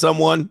naming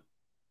someone,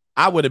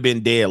 I would have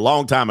been dead a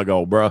long time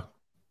ago, bro.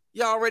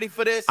 Y'all ready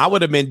for this? I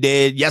would have been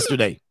dead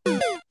yesterday.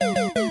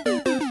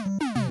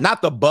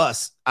 Not the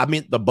bust. I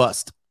meant the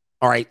bust.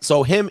 All right.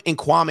 So him and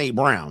Kwame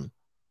Brown,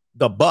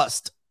 the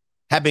bust,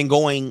 have been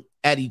going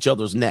at each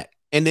other's neck.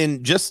 And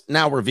then just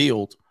now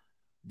revealed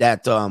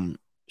that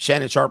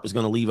Shannon Sharpe is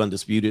going to leave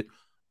Undisputed.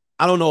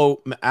 I don't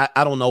know.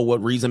 I don't know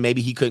what reason.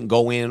 Maybe he couldn't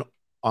go in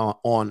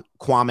on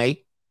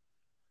Kwame.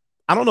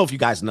 I don't know if you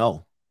guys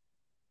know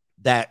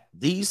that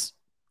these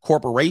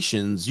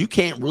corporations, you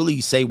can't really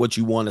say what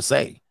you want to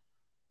say.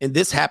 And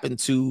this happened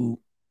to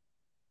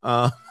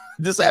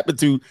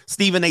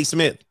Stephen A.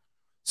 Smith.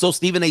 So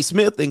Stephen A.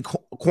 Smith and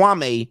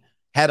Kwame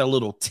had a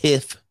little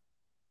tiff.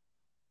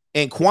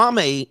 And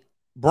Kwame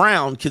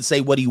Brown can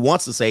say what he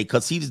wants to say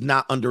because he's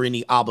not under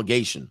any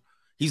obligation.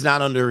 He's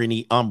not under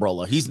any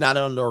umbrella. He's not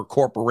under a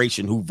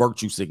corporation who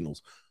virtue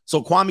signals.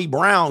 So Kwame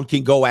Brown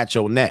can go at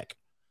your neck.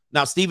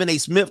 Now, Stephen A.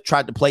 Smith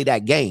tried to play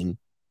that game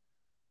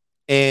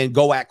and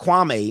go at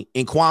Kwame,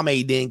 and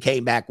Kwame then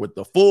came back with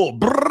the full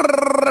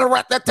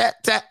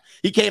rat-tat-tat-tat.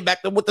 He came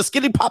back with the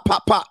skitty pop,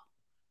 pop, pop,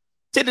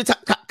 titty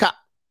top, cop, cop,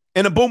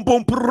 and a boom,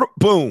 boom,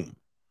 boom.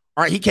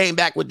 All right, he came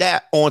back with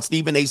that on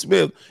Stephen A.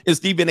 Smith, and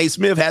Stephen A.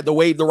 Smith had to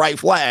wave the right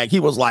flag.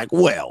 He was like,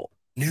 well,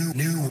 new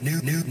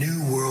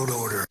world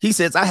order. He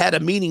says, I had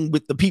a meeting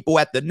with the people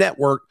at the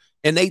network,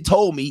 and they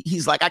told me,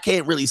 he's like, I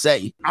can't really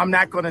say. I'm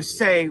not going to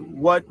say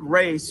what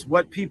race,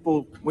 what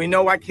people. We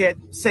know I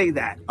can't say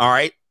that. All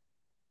right.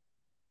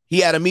 He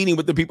had a meeting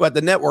with the people at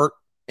the network,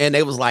 and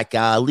they was like,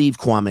 leave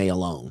Kwame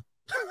alone.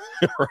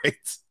 Right?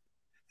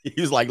 He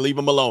was like, leave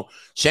him alone.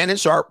 Shannon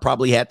Sharpe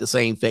probably had the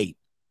same fate.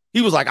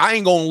 He was like, I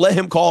ain't going to let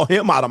him call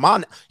him out of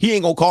my. He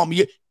ain't going to call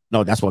me.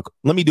 No, that's what.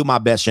 Let me do my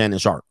best, Shannon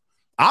Sharpe.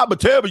 I would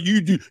tell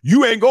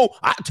you ain't going.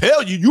 I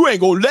tell you ain't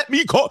going to let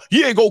me call.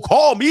 He ain't going to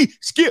call me.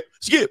 Skip.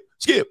 He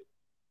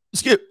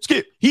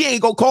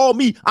ain't going to call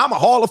me. I'm a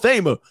Hall of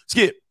Famer.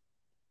 Skip.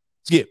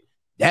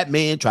 That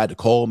man tried to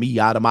call me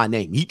out of my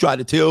name. He tried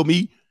to tell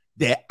me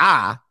that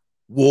I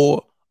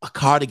wore a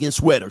cardigan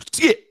sweater.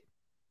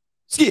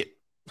 Skip.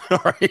 All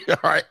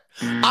right.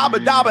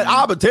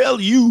 I'ma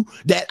tell you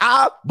that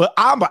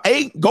I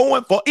ain't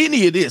going for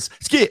any of this.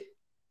 Skip.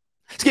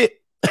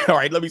 All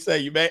right, let me say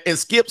you, man. And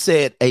Skip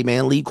said, hey,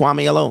 man, leave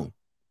Kwame alone.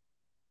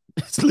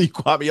 Leave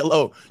Kwame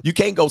alone. You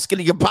can't go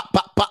skitty and pop,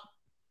 pop, pop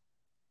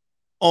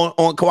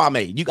on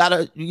Kwame. You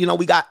gotta,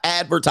 we got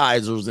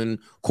advertisers and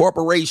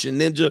corporation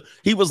ninja.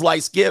 He was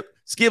like, Skip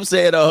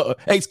said,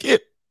 hey,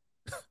 Skip,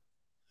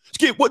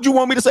 what you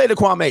want me to say to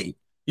Kwame?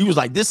 He was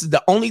like, this is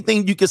the only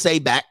thing you can say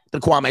back to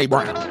Kwame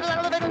Brown.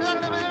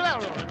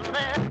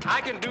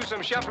 I can do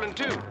some shuffling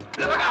too.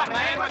 Look out,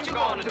 man, what you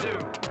gonna do?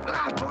 Look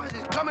out, boys,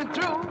 it's coming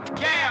through.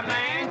 Yeah,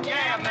 man.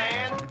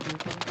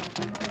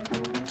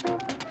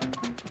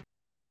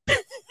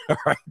 All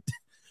right.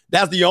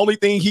 That's the only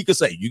thing he could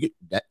say.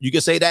 You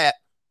can say that.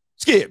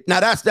 Skip. Now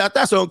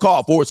that's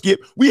uncalled for,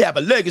 Skip. We have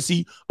a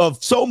legacy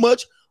of so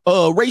much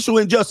racial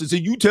injustice,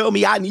 and you tell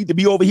me I need to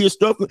be over here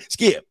stuffing.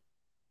 Skip.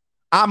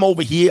 I'm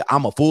over here.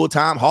 I'm a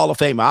full-time Hall of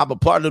Famer. I'm a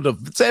part of the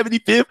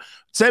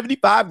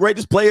 75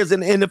 greatest players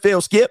in the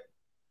NFL, Skip.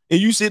 And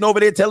you sitting over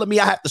there telling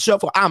me I have to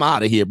shuffle. I'm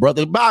out of here,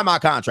 brother. Buy my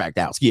contract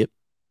out, Skip.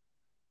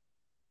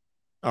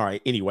 All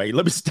right. Anyway,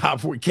 let me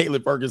stop with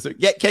Kaylin Ferguson.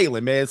 Yeah,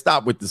 Kaylin, man.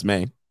 Stop with this,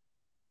 man.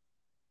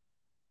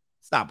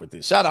 Stop with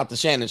this. Shout out to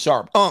Shannon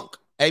Sharpe. Unc.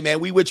 Hey, man,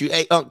 we with you.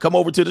 Hey, Unc, come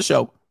over to the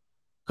show.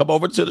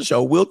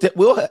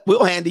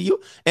 We'll handle you.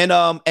 And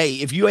hey,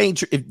 if you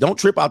don't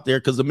trip out there,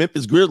 because the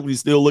Memphis Grizzlies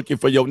still looking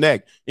for your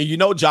neck. And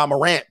Ja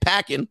Morant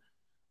packing.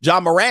 Ja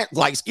Morant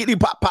like skitty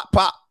pop, pop,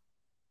 pop.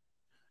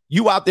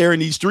 You out there in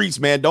these streets,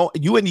 man.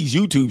 You in these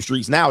YouTube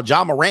streets now.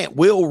 Ja Morant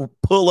will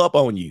pull up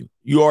on you.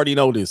 You already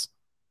know this.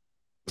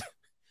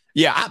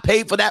 Yeah, I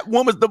paid for that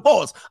woman's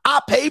divorce. I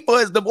paid for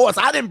his divorce.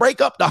 I didn't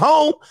break up the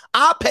home.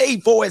 I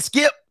paid for it,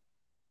 Skip.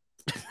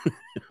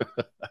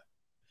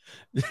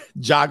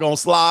 Ja gonna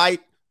slide.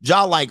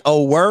 Ja like,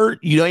 oh, word?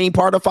 You ain't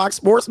part of Fox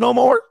Sports no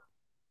more?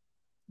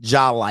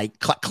 Ja like,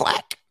 clack,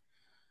 clack.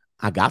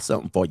 I got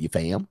something for you,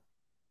 fam.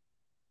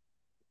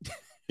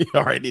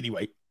 All right,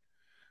 anyway.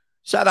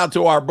 Shout out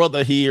to our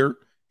brother here.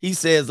 He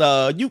says,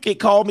 you can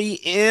call me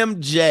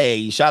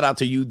MJ. Shout out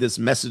to you. This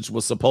message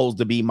was supposed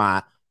to be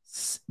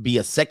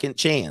a second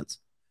chance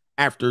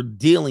after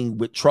dealing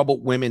with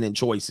troubled women and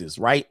choices,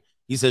 right?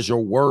 He says,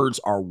 your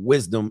words are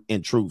wisdom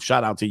and truth.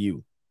 Shout out to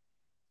you.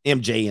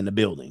 MJ in the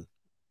building.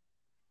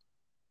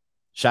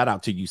 Shout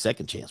out to you,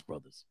 second chance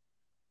brothers.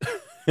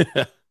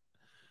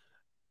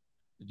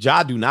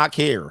 Ja do not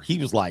care. He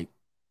was like,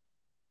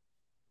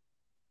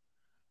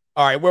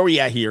 all right, where we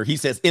at here? He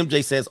says,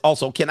 MJ says,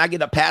 also, can I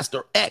get a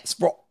Pastor X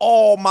for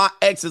all my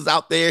exes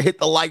out there? Hit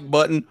the like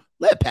button.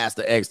 Let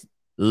Pastor X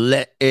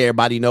let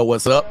everybody know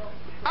what's up.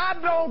 I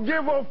don't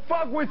give a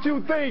fuck what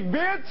you think,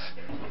 bitch.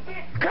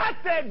 Cut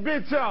that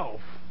bitch off.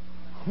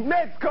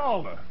 Next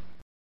caller.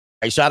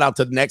 Hey, shout out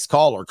to the next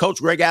caller.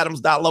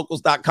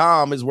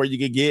 CoachGregAdams.locals.com is where you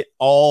can get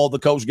all the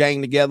Coach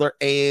gang together,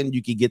 and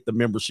you can get the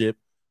membership,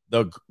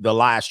 the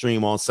live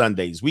stream on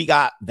Sundays. We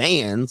got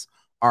Vans,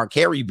 our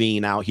Carrie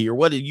Bean, out here.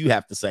 What do you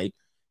have to say?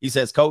 He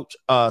says, Coach,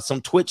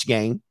 some Twitch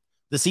gang.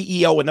 The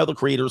CEO and other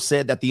creators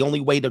said that the only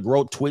way to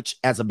grow Twitch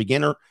as a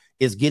beginner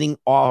is getting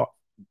off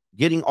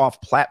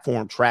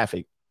platform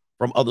traffic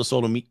from other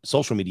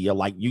social media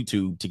like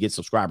YouTube to get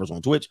subscribers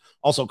on Twitch.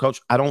 Also,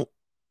 Coach, I don't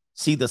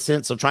see the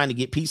sense of trying to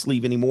get peace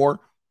leave anymore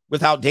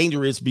with how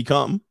dangerous it's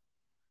become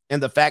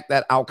and the fact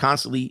that I'll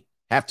constantly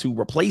have to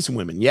replace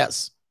women.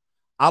 Yes,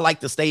 I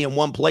like to stay in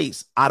one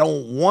place. I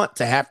don't want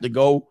to have to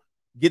go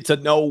get to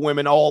know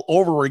women all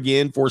over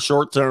again for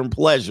short-term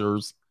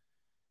pleasures.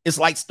 It's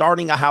like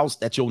starting a house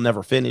that you'll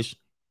never finish.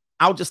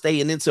 I'll just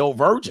stay an incel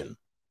virgin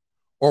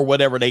or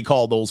whatever they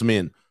call those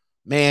men.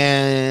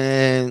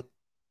 Man,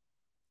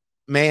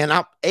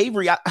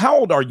 Avery, how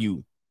old are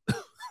you?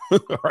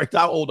 All right,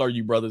 how old are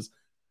you, brothers?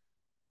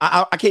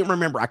 I can't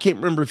remember. I can't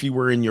remember if you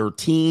were in your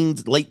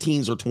teens, late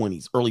teens or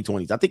 20s, early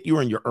 20s. I think you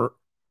were in your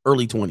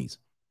early 20s.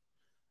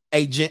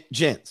 Hey,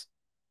 gents.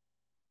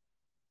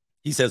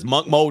 He says,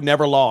 Monk Mode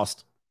never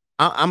lost.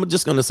 I'm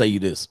just going to say you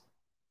this.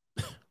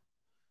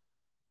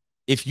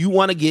 If you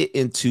want to get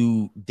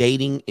into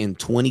dating in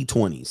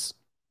 2020s,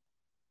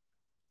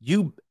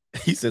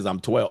 he says, I'm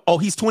 12. Oh,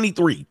 he's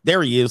 23.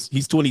 There he is.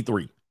 He's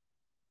 23.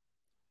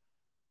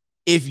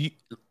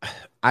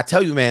 I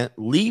tell you, man,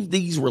 leave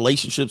these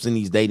relationships and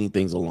these dating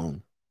things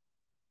alone.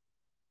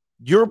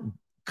 You're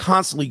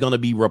constantly going to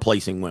be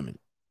replacing women.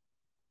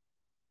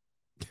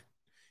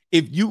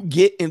 If you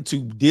get into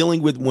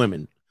dealing with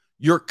women,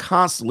 you're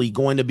constantly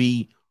going to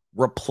be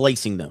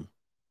replacing them,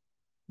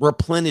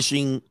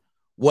 replenishing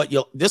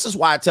this is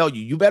why I tell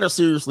you better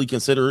seriously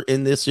consider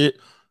in this shit.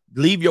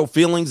 Leave your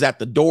feelings at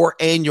the door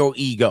and your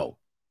ego.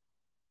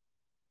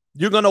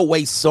 You're going to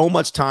waste so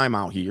much time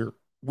out here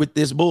with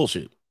this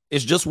bullshit.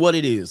 It's just what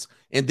it is.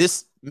 And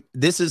this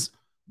is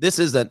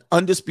an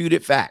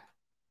undisputed fact.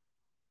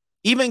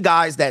 Even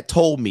guys that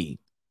told me,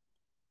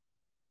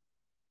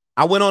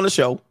 I went on a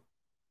show.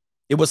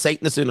 It was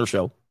Satan the Sinner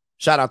show.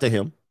 Shout out to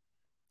him.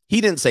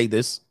 He didn't say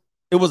this.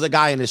 It was a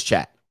guy in his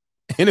chat.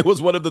 And it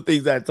was one of the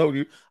things that I told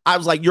you. I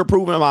was like, you're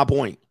proving my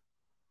point.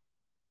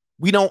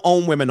 We don't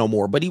own women no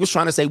more. But he was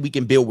trying to say we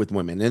can build with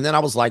women. And then I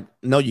was like,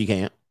 no, you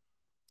can't.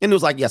 And it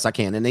was like, yes, I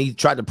can. And then he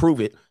tried to prove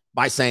it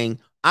by saying,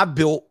 I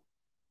built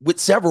with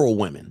several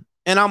women.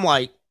 And I'm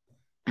like,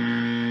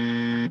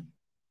 do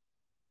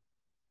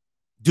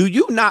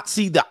you not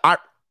see the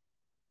art?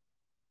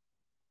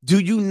 Do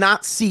you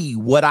not see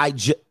what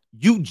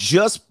you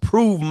just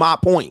proved my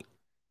point?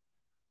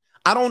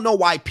 I don't know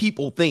why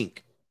people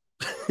think.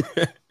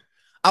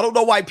 I don't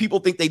know why people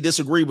think they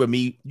disagree with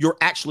me. You're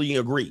actually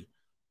agree.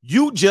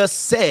 You just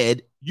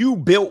said you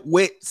built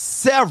with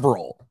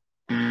several,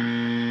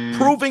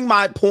 proving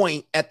my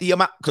point at the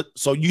amount.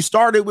 So you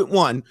started with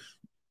one,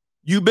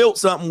 you built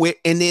something with,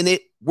 and then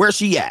where's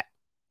she at?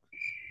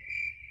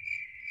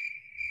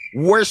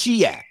 Where's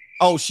she at?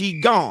 Oh,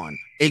 she gone.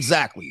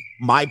 Exactly.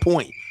 My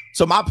point.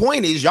 So my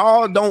point is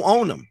y'all don't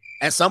own them.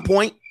 At some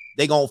point,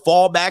 they're going to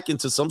fall back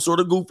into some sort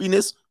of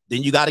goofiness.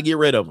 Then you got to get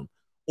rid of them.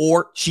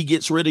 Or she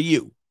gets rid of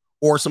you.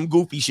 Or some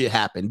goofy shit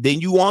happen.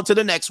 Then you on to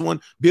the next one.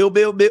 Build.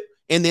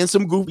 And then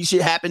some goofy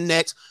shit happen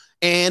next.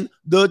 And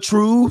the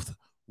truth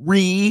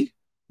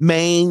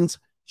remains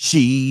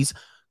she's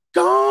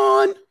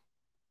gone.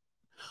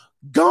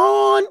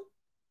 Gone.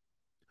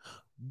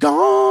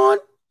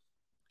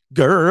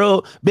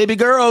 Girl, baby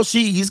girl,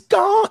 she's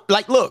gone.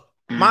 Like, look,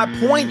 my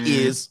point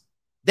is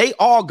they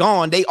all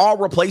gone. They all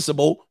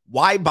replaceable.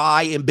 Why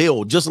buy and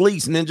build? Just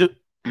lease, Ninja.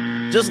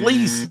 Just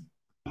lease.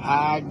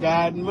 I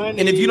got money.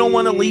 And if you don't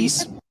want to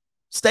lease,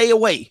 stay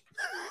away.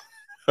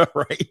 All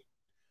right.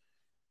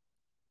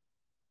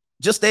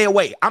 Just stay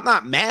away. I'm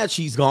not mad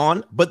she's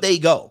gone, but they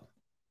go.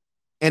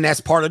 And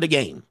that's part of the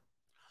game.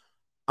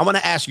 I want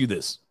to ask you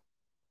this.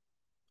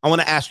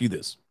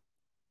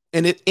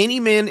 And if any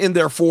men in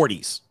their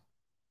 40s,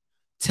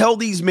 tell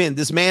these men,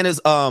 this man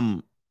is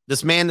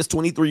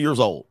 23 years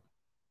old.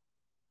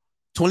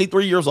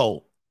 23 years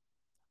old.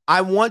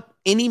 I want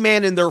any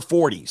man in their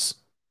 40s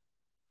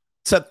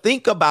to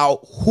think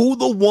about who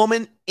the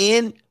woman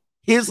in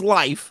his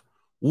life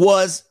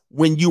was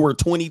when you were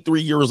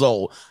 23 years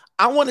old.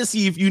 I want to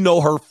see if you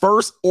know her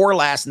first or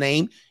last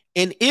name.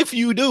 And if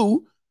you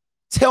do,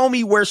 tell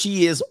me where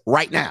she is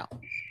right now.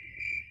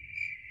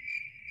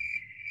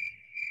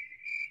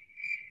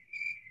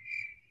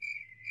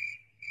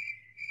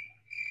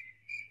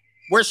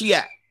 Where's she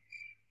at?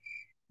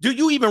 Do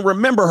you even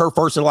remember her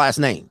first and last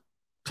name?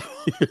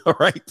 All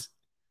right.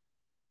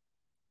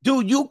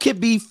 Dude, you could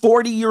be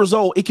 40 years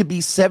old. It could be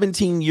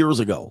 17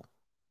 years ago.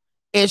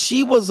 And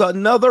she was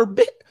another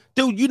bit.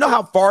 Dude, you know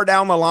how far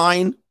down the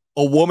line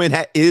a woman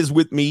is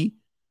with me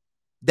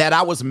that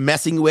I was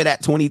messing with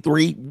at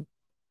 23?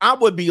 I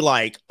would be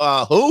like,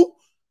 who?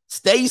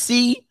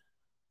 Stacy,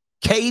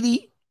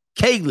 Katie,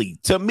 Kaylee,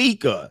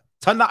 Tamika,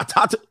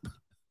 Tanata.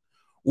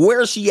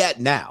 Where's she at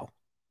now?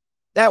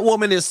 That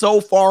woman is so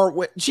far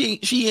away. She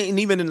ain't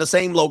even in the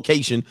same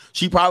location.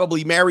 She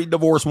probably married,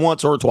 divorced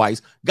once or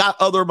twice, got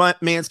other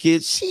man's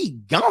kids. She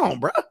gone,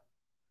 bro.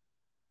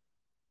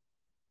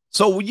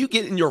 So when you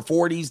get in your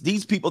 40s,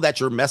 these people that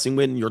you're messing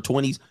with in your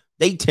 20s,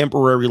 they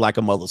temporary like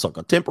a mother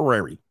sucker.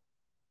 Temporary.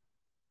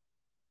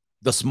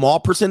 The small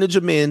percentage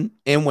of men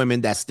and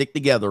women that stick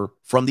together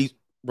from these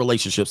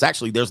relationships.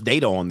 Actually, there's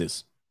data on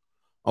this.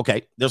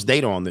 Okay, there's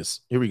data on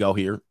this. Here we go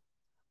here.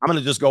 I'm going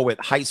to just go with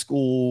high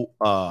school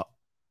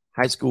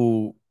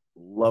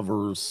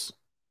lovers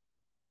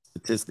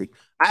statistic.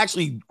 I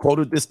actually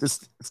quoted this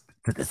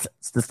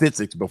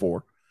statistics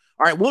before.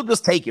 All right, we'll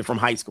just take it from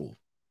high school.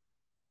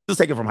 Just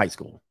take it from high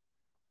school.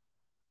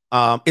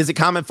 Is it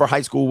common for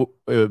high school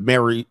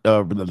married?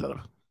 Here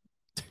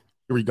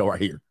we go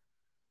right here.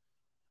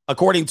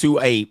 According to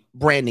a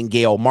Brandon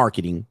Gale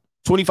Marketing,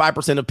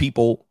 25% of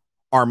people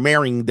are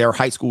marrying their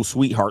high school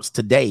sweethearts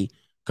today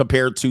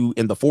compared to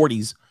in the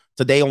 40s.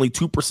 Today, only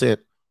 2%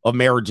 of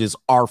marriages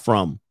are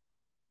from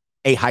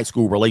a high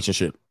school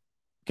relationship.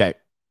 Okay.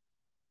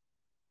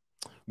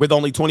 With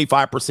only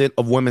 25%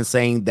 of women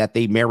saying that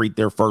they married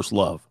their first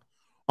love.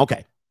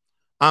 Okay.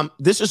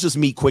 This is just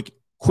me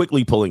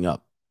quickly pulling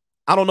up.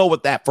 I don't know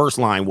what that first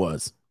line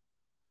was.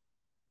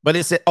 But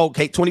it said,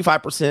 okay,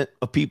 25%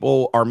 of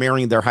people are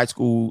marrying their high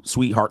school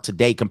sweetheart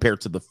today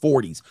compared to the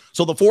 40s.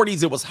 So the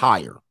 40s, it was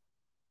higher.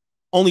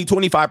 Only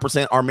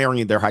 25% are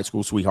marrying their high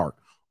school sweetheart.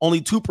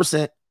 Only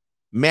 2%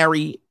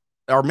 marry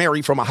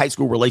from a high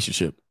school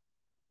relationship.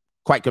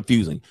 Quite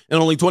confusing. And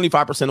only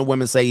 25% of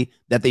women say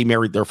that they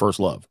married their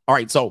first love. All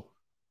right. So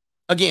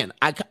again,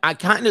 I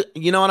kind of,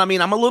 you know what I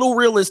mean? I'm a little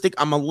realistic.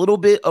 I'm a little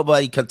bit of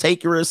a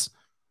cantankerous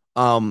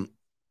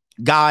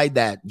guy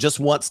that just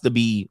wants to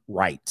be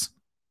right.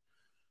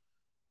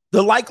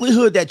 The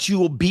likelihood that you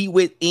will be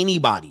with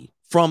anybody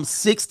from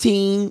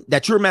 16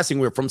 that you're messing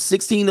with from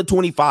 16 to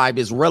 25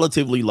 is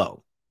relatively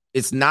low.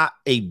 It's not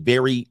a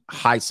very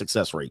high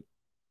success rate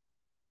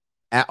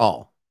at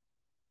all.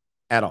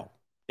 At all.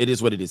 It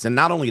is what it is. And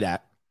not only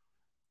that,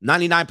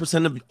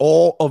 99% of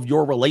all of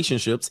your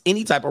relationships,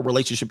 any type of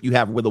relationship you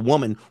have with a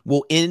woman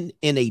will end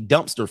in a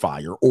dumpster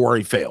fire or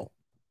a fail.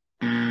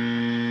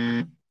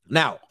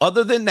 Now,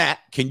 other than that,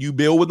 can you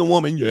build with a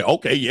woman? Yeah,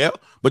 okay, yeah.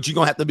 But you're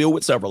going to have to build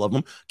with several of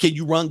them. Can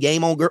you run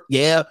game on girl?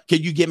 Yeah.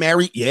 Can you get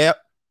married? Yeah.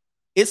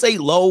 It's a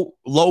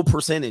low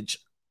percentage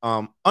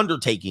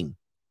undertaking.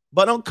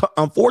 But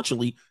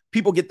unfortunately,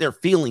 people get their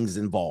feelings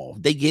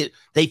involved. They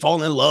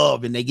fall in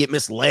love and they get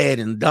misled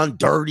and done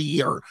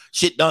dirty or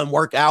shit doesn't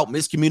work out,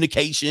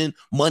 miscommunication,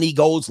 money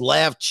goes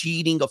left,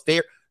 cheating,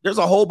 affair. There's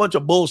a whole bunch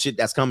of bullshit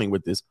that's coming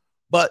with this.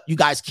 But you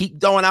guys keep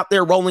going out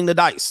there rolling the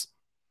dice,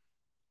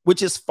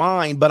 which is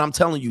fine. But I'm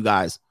telling you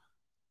guys,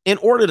 in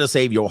order to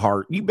save your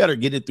heart, you better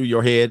get it through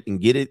your head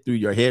and get it through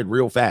your head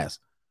real fast.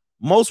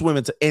 Most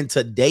women in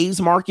today's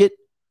market,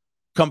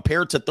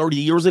 compared to 30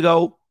 years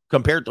ago,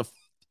 compared to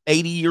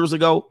 80 years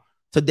ago,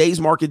 today's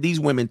market, these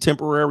women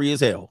temporary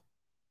as hell.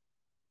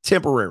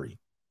 Temporary.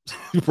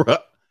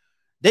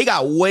 They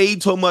got way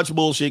too much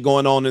bullshit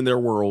going on in their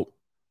world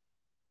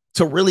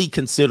to really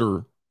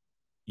consider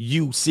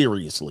you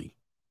seriously.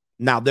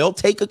 Now, they'll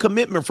take a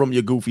commitment from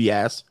your goofy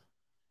ass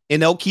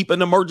and they'll keep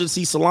an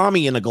emergency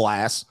salami in a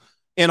glass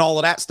and all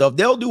of that stuff.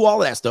 They'll do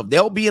all of that stuff.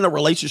 They'll be in a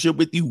relationship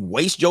with you,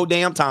 waste your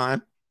damn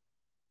time.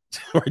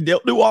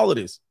 They'll do all of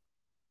this.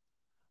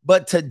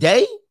 But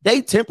today,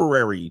 they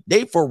temporary.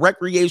 They for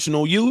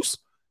recreational use.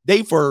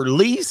 They for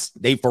lease.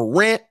 They for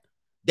rent.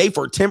 They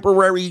for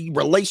temporary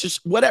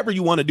relationship. Whatever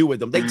you want to do with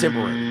them, they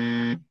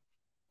temporary.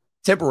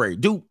 Temporary.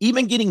 Dude,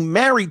 even getting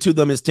married to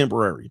them is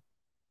temporary.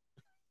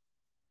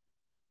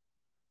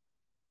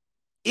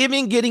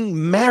 Even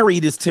getting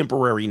married is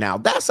temporary now.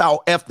 That's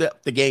how effed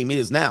up the game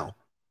is now.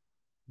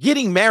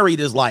 Getting married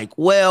is like,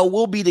 well,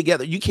 we'll be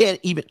together. You can't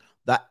even.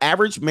 The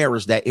average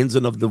marriage that ends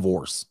in a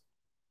divorce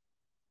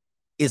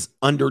is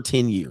under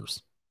 10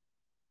 years.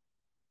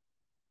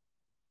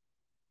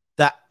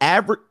 The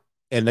average,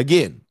 and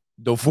again,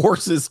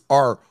 divorces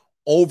are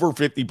over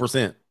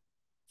 50%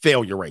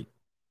 failure rate.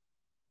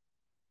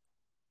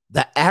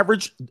 The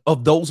average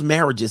of those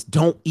marriages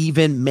don't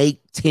even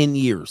make 10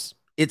 years.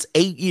 It's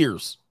 8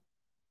 years.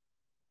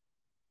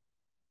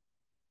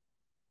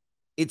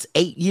 It's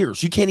 8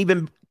 years. You can't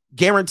even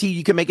guarantee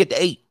you can make it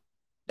to 8.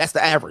 That's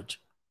the average.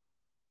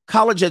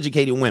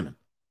 College-educated women.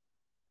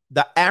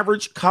 The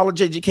average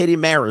college-educated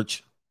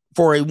marriage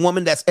for a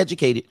woman that's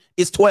educated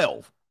is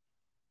 12.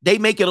 They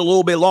make it a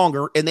little bit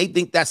longer, and they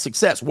think that's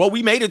success. Well,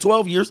 we made it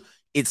 12 years.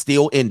 It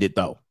still ended,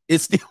 though.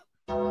 It's still.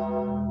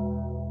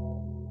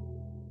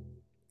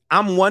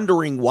 I'm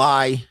wondering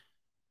why,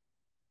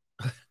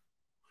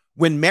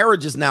 when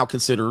marriage is now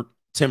considered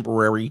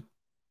temporary,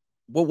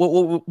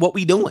 what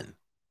we doing?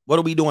 What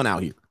are we doing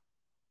out here?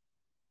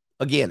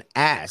 Again,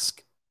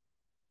 ask.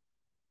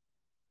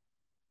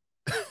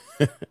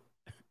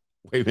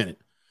 Wait a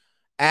minute.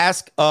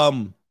 Ask,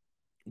 what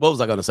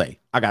was I going to say?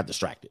 I got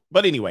distracted.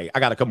 But anyway, I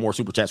got a couple more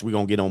super chats. We're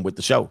going to get on with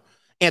the show.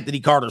 Anthony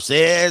Carter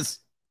says,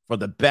 for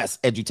the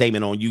best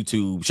edutainment on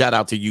YouTube. Shout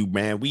out to you,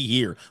 man. We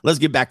here. Let's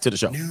get back to the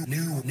show.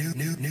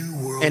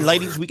 And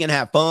ladies, we can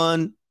have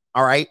fun.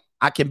 All right.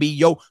 I can be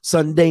your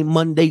Sunday,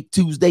 Monday,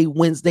 Tuesday,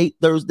 Wednesday,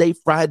 Thursday,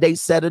 Friday,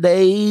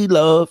 Saturday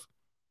love.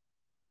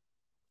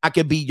 I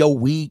can be your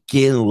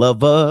weekend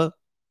lover.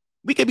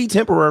 We can be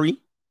temporary.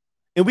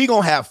 And we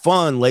going to have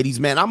fun, ladies.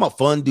 Man, I'm a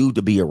fun dude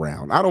to be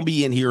around. I don't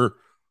be in here.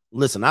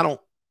 Listen, a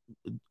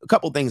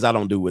couple things I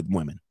don't do with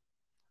women.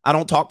 I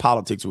don't talk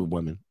politics with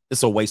women.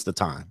 It's a waste of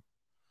time.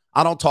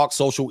 I don't talk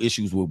social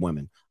issues with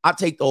women. I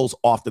take those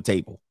off the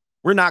table.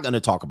 We're not going to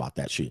talk about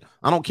that shit.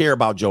 I don't care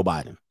about Joe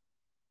Biden.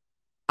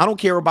 I don't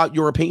care about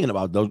your opinion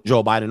about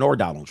Joe Biden or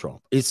Donald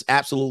Trump. It's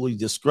absolutely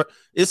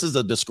this is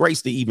a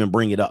disgrace to even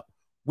bring it up.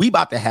 We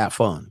about to have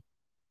fun.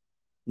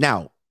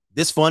 Now,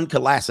 this fun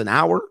could last an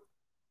hour,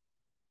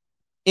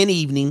 an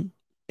evening,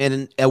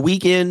 and a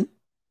weekend,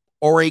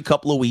 or a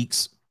couple of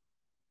weeks.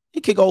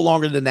 It could go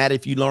longer than that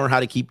if you learn how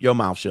to keep your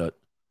mouth shut.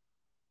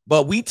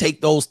 But we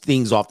take those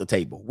things off the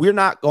table. We're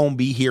not going to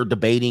be here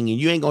debating, and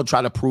you ain't going to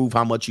try to prove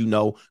how much you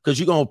know, because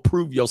you're going to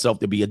prove yourself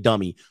to be a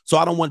dummy. So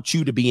I don't want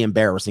you to be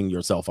embarrassing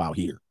yourself out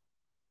here.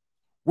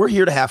 We're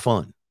here to have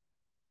fun.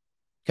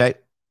 Okay? If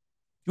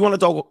you want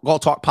to go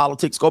talk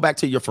politics, go back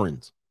to your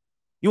friends.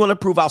 You want to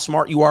prove how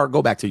smart you are,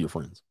 go back to your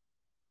friends.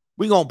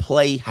 We're going to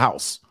play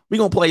house. We're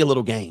going to play a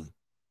little game.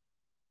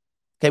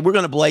 Okay? We're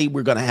going to play.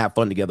 We're going to have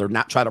fun together,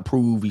 not try to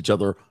prove each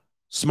other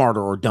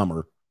smarter or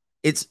dumber.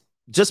 It's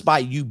just by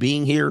you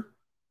being here,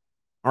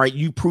 all right,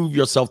 you prove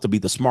yourself to be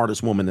the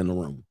smartest woman in the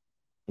room.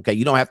 Okay,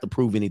 you don't have to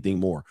prove anything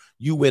more.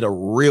 You with a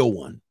real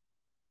one.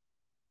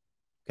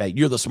 Okay,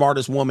 you're the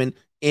smartest woman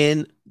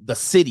in the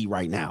city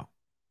right now.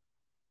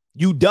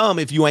 You dumb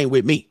if you ain't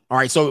with me. All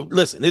right, so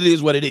listen, it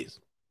is what it is.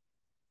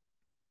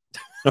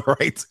 All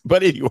right,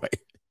 but anyway,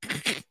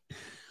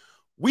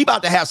 we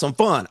about to have some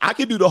fun. I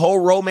could do the whole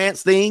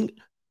romance thing.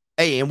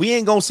 Hey, and we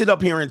ain't gonna sit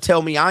up here and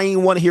tell me I ain't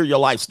want to hear your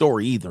life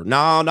story either.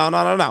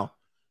 No.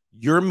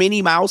 You're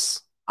Minnie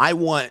Mouse. I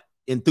want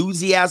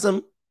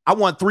enthusiasm. I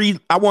want three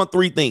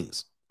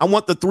things. I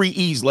want the 3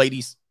 E's,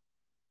 ladies.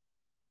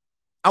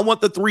 I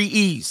want the 3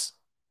 E's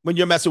when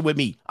you're messing with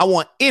me. I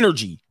want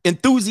energy,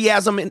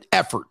 enthusiasm, and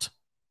effort.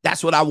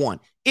 That's what I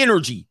want.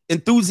 Energy,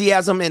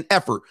 enthusiasm, and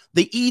effort.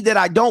 The E that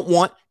I don't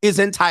want is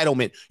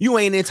entitlement. You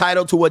ain't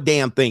entitled to a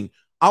damn thing.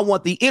 I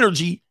want the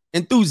energy,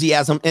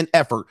 enthusiasm, and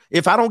effort.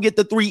 If I don't get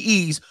the 3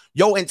 E's,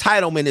 your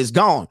entitlement is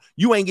gone.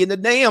 You ain't getting a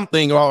damn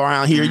thing all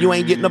around here. You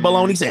ain't getting a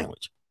bologna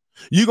sandwich.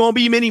 You gonna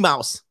be Minnie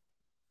Mouse.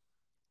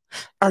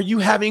 Are you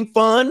having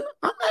fun?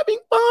 I'm having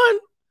fun.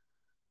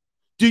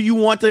 Do you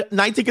want the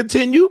night to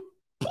continue?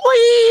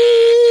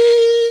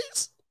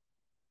 Please.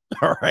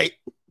 All right.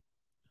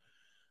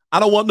 I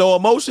don't want no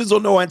emotions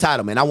or no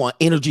entitlement. I want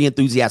energy,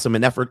 enthusiasm,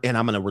 and effort, and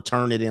I'm going to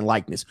return it in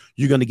likeness.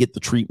 You're going to get the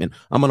treatment.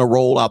 I'm going to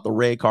roll out the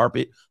red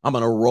carpet. I'm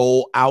going to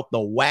roll out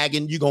the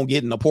wagon. You're going to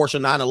get in the Porsche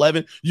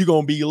 911. You're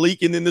going to be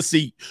leaking in the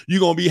seat.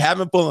 You're going to be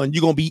having fun. You're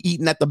going to be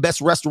eating at the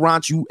best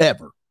restaurant you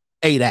ever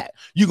ate at.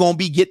 You're going to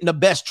be getting the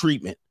best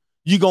treatment.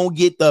 You're going to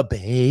get the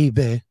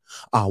baby.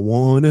 I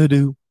want to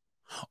do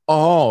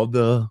all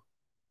the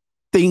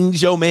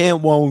things your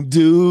man won't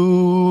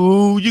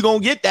do. You're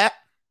going to get that.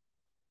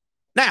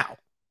 Now,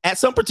 at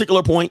some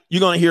particular point, you're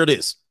going to hear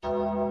this.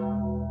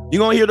 You're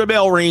going to hear the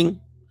bell ring,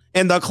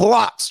 and the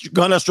clock's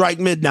going to strike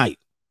midnight.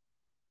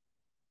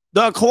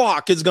 The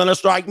clock is going to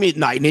strike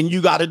midnight, and then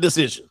you got a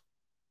decision.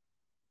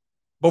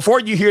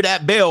 Before you hear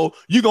that bell,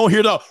 you're going to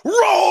hear the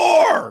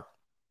roar.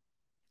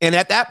 And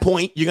at that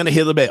point, you're going to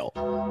hear the bell.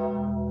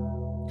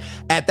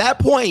 At that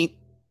point,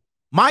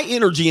 my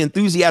energy,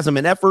 enthusiasm,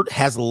 and effort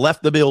has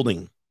left the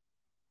building.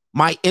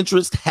 My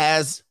interest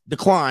has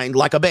declined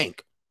like a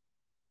bank.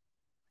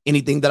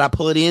 Anything that I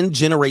put in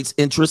generates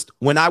interest.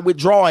 When I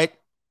withdraw it,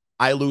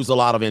 I lose a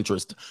lot of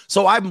interest.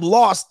 So I've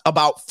lost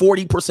about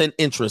 40%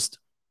 interest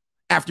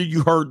after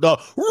you heard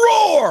the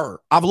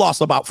roar. I've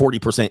lost about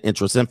 40%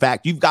 interest. In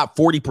fact, you've got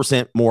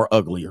 40% more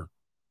uglier.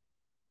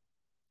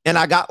 And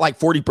I got like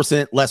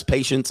 40% less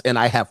patience, and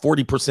I have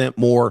 40%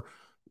 more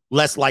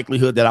less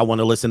likelihood that I want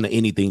to listen to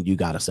anything you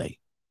got to say.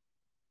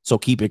 So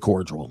keep it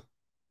cordial.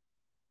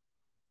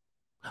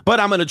 But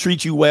I'm going to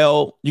treat you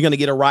well. You're going to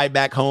get a ride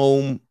back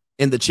home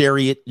in the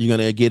chariot. You're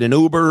going to get an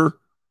Uber.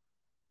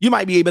 You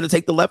might be able to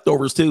take the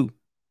leftovers too.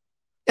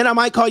 And I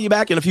might call you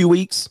back in a few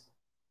weeks,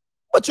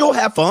 but you'll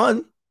have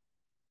fun.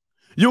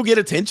 You'll get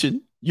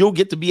attention. You'll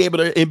get to be able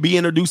to be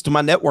introduced to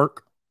my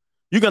network.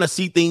 You're going to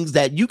see things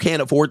that you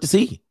can't afford to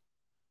see.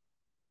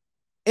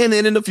 And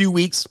then in a few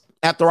weeks,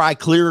 after I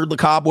clear the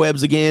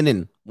cobwebs again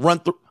and run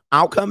through,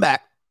 I'll come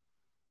back.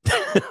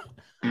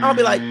 I'll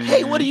be like,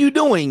 hey, what are you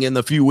doing in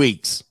the few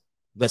weeks?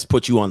 Let's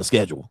put you on the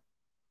schedule.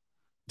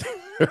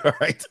 All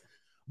right.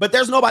 But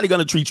there's nobody going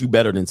to treat you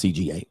better than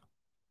CGA.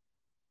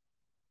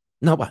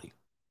 Nobody.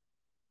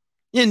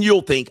 And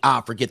you'll think,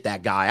 forget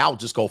that guy. I'll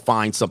just go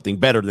find something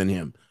better than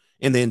him.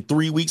 And then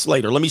 3 weeks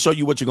later, let me show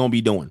you what you're going to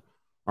be doing.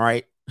 All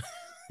right.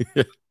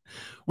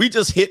 We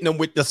just hitting them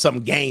with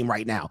some game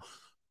right now.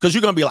 Because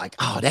you're going to be like,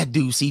 that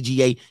dude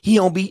CGA,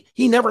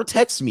 he never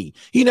texts me.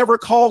 He never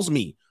calls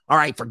me. All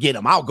right, forget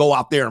him. I'll go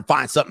out there and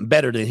find something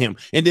better than him.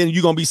 And then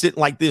you're going to be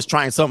sitting like this,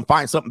 find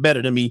something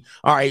better than me.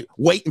 All right,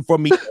 waiting for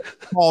me to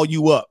call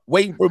you up,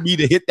 waiting for me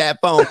to hit that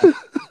phone,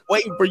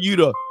 waiting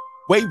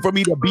for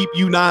me to beep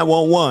you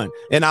 911.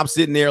 And I'm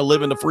sitting there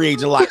living the free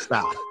agent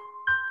lifestyle.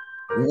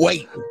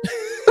 Waiting.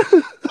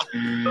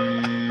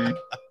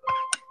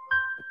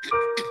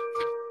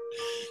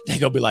 They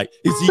gonna be like,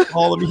 is he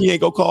calling me? He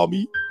ain't gonna call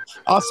me.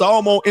 I saw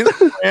him on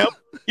Instagram.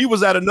 He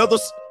was at another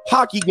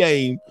hockey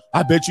game.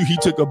 I bet you he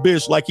took a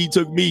bitch like he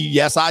took me.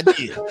 Yes, I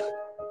did.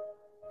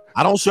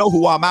 I don't show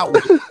who I'm out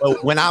with.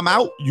 But when I'm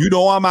out, you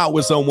know I'm out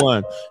with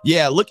someone.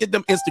 Yeah, look at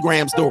them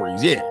Instagram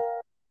stories. Yeah.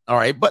 All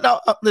right. But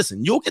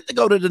listen, you'll get to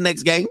go to the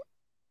next game.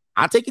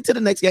 I'll take you to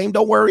the next game.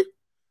 Don't worry.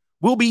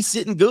 We'll be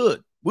sitting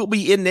good. We'll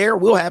be in there.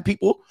 We'll have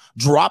people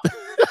drop.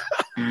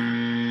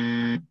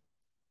 I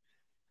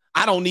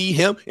don't need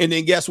him. And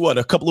then guess what?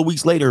 A couple of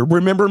weeks later,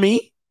 remember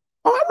me?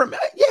 Oh, I remember.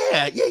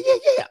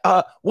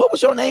 Yeah. What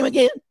was your name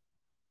again?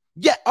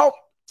 Yeah. Oh,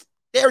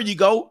 there you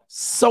go.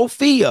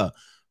 Sophia.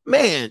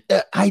 Man,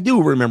 I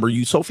do remember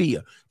you,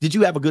 Sophia. Did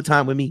you have a good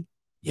time with me?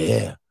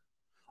 Yeah.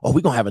 Oh,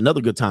 we're going to have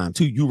another good time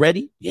too. You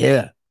ready?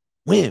 Yeah.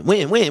 Win,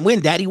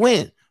 daddy,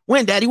 win.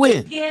 Win, daddy,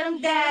 win. Get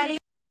him, daddy.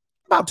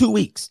 About 2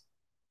 weeks.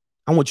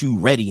 I want you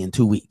ready in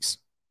 2 weeks.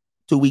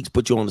 2 weeks,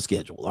 put you on the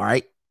schedule. All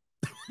right.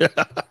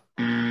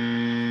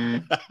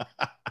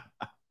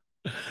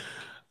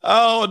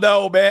 Oh,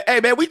 no, man.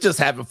 Hey, man, we just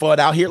having fun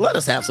out here. Let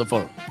us have some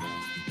fun.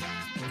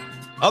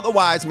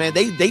 Otherwise, man,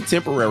 they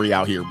temporary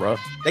out here, bro.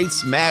 They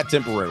mad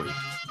temporary.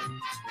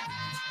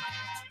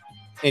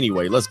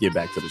 Anyway, let's get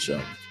back to the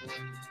show.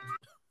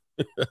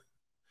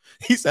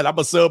 He said, I'm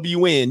going to sub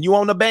you in. You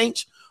on the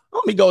bench?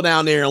 Let me go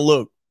down there and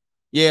look.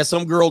 Yeah,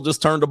 some girl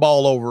just turned the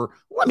ball over.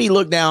 Let me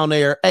look down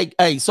there.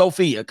 Hey,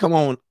 Sophia, come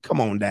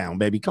on down,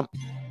 baby. Come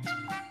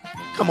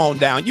on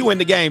down. You in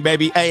the game,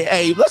 baby.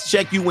 Hey, let's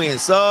check you in.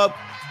 Sub.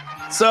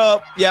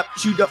 Yep.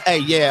 Shoot up. Hey,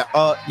 yeah.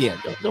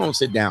 Don't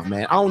sit down,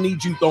 man. I don't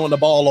need you throwing the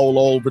ball all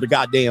over the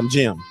goddamn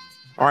gym.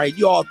 All right.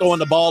 You all throwing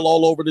the ball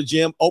all over the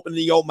gym,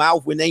 opening your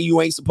mouth when you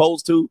ain't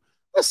supposed to.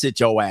 Let's sit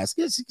your ass.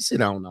 Sit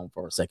down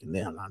for a second.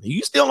 Down.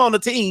 You still on the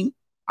team.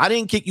 I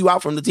didn't kick you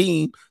out from the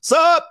team.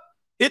 Sub.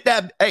 Hit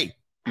that. Hey.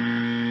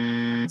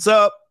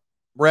 Sub.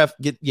 Ref.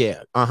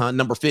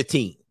 Number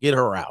 15. Get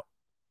her out.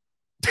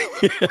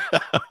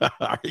 All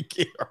right,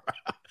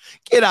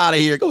 get out of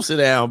here. Go sit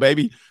down,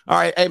 baby. All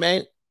right. Hey,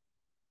 man.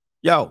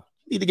 Yo,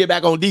 need to get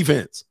back on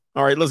defense.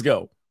 All right, let's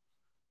go.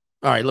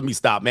 All right, let me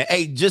stop, man.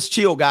 Hey, just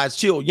chill, guys.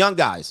 Chill. Young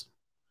guys.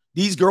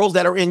 These girls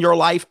that are in your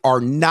life are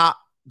not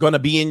going to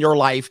be in your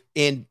life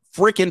in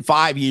freaking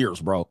 5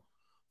 years, bro.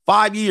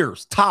 5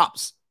 years,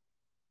 tops.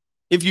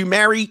 If you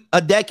marry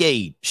a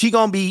decade, she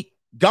going to be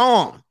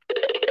gone.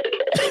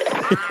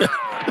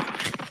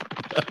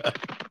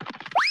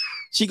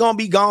 She going to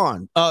be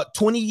gone.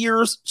 20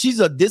 years, she's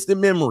a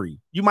distant memory.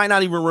 You might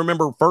not even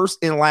remember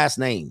first and last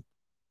name.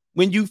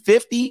 When you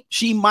 50,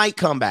 she might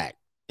come back.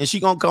 And she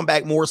going to come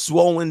back more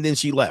swollen than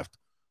she left.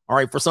 All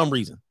right, for some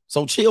reason.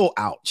 So chill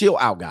out. Chill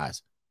out,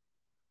 guys.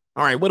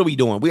 All right, what are we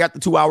doing? We're at the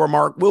 2 hour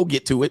mark. We'll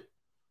get to it.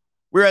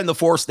 We're in the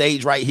 4th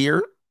stage right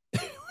here.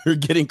 We're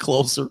getting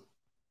closer.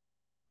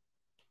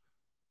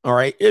 All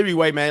right.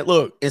 Anyway, man,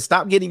 look, and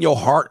stop getting your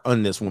heart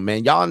on this one,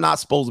 man. Y'all are not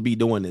supposed to be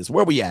doing this.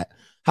 Where we at?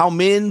 How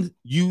men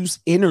use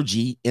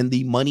energy in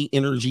the money,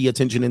 energy,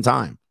 attention, and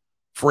time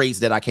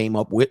phrase that I came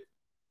up with.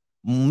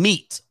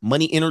 Meat,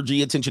 money,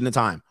 energy, attention, and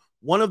time.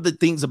 One of the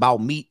things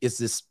about meat is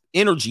this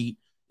energy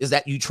is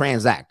that you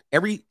transact.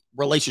 Every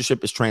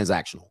relationship is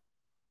transactional.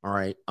 All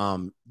right.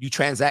 You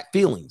transact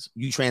feelings.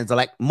 You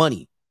transact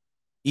money.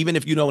 Even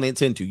if you don't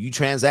intend to, you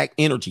transact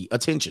energy,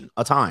 attention,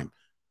 a time.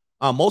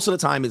 Most of the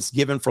time it's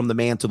given from the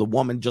man to the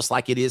woman, just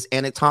like it is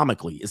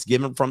anatomically. It's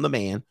given from the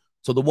man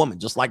to the woman,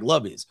 just like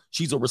love is.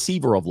 She's a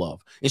receiver of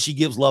love, and she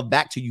gives love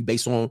back to you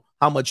based on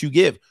how much you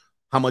give,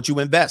 how much you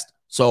invest.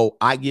 So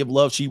I give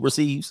love, she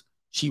receives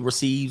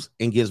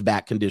and gives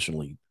back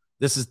conditionally.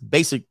 This is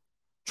basic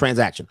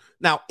transaction.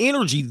 Now,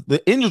 energy,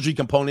 the energy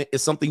component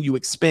is something you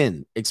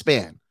expand.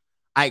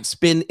 I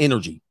expend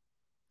energy.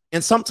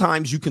 And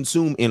sometimes you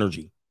consume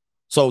energy.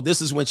 So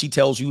this is when she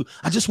tells you,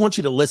 I just want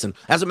you to listen.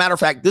 As a matter of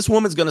fact, this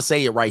woman's going to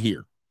say it right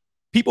here.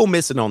 People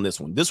missing on this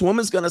one. This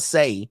woman's going to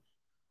say,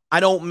 I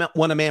don't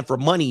want a man for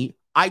money.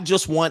 I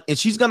just want, and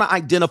she's going to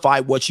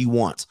identify what she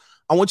wants.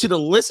 I want you to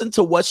listen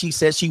to what she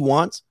says she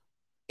wants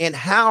and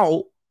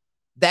how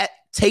that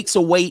takes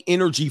away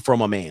energy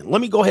from a man.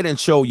 Let me go ahead and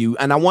show you.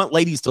 And I want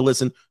ladies to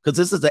listen because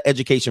this is an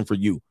education for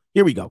you.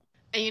 Here we go.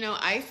 And, you know,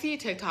 I see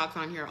TikToks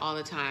on here all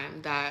the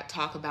time that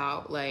talk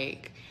about,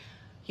 like,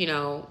 you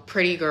know,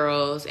 pretty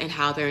girls and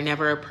how they're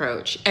never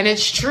approached. And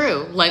it's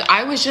true. Like,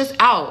 I was just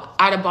out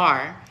at a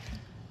bar.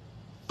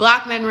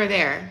 Black men were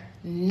there.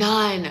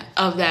 None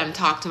of them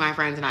talked to my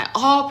friends and I.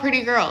 All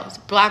pretty girls,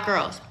 black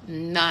girls,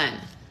 none.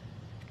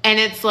 And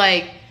it's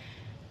like,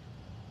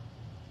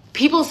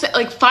 people say,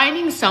 like,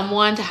 finding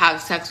someone to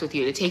have sex with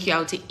you, to take you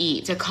out to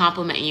eat, to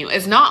compliment you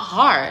is not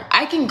hard.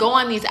 I can go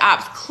on these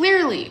apps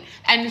clearly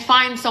and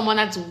find someone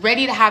that's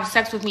ready to have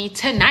sex with me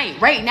tonight,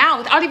 right now,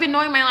 without even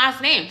knowing my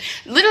last name.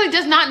 Literally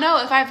does not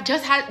know if I've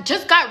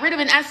just got rid of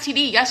an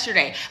STD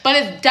yesterday, but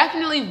is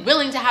definitely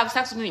willing to have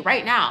sex with me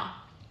right now.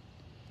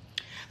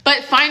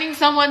 But finding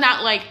someone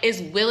that, like,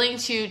 is willing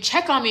to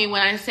check on me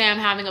when I say I'm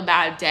having a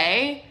bad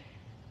day,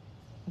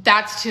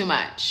 that's too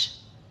much.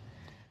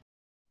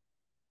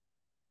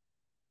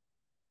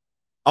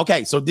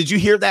 Okay, so did you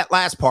hear that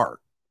last part?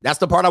 That's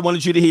the part I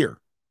wanted you to hear.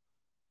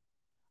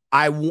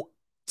 I want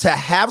to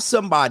have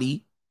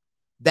somebody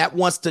that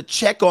wants to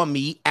check on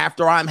me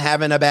after I'm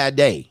having a bad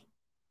day.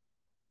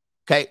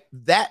 Okay,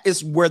 that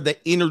is where the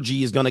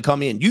energy is going to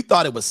come in. You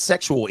thought it was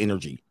sexual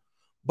energy,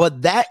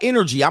 but that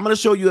energy, I'm going to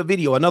show you a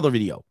video, another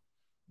video.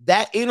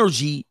 That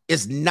energy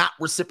is not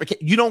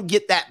reciprocated. You don't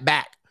get that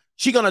back.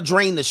 She's going to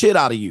drain the shit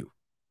out of you.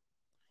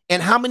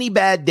 And how many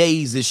bad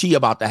days is she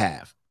about to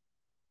have?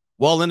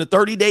 Well, in a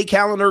 30-day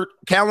calendar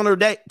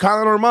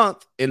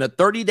month, in a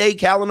 30-day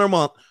calendar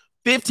month,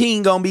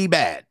 15 gonna be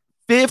bad.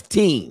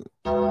 15.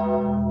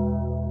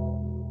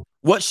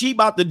 What she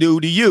about to do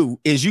to you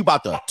is you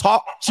about to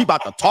talk. She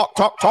about to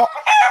talk.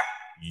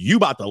 You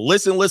about to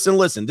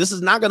listen. This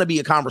is not going to be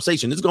a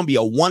conversation. This is going to be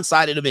a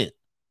one-sided event.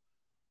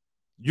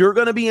 You're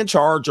going to be in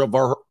charge of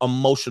her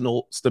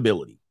emotional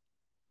stability.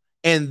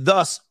 And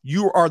thus,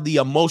 you are the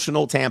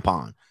emotional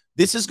tampon.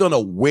 This is going to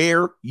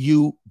wear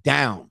you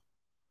down.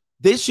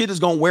 This shit is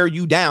going to wear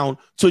you down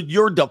till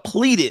you're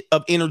depleted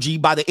of energy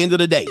by the end of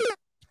the day.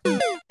 You're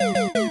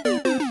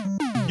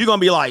going to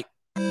be like,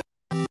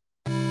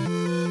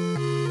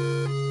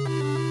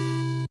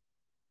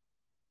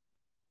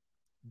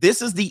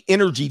 this is the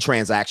energy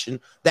transaction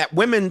that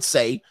women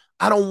say,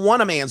 I don't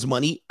want a man's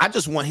money. I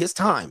just want his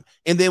time.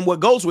 And then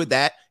what goes with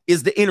that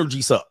is the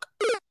energy suck.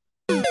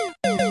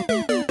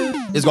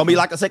 It's going to be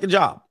like a second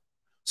job.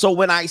 So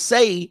when I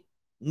say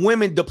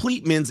women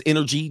deplete men's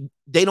energy,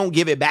 they don't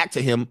give it back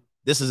to him.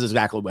 This is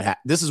exactly what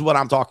happened. This is what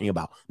I'm talking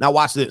about. Now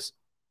watch this.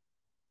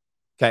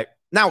 Okay.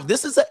 Now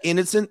this is an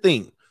innocent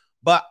thing,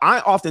 but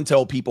I often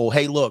tell people,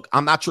 hey, look,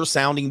 I'm not your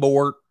sounding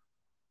board.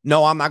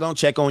 No, I'm not going to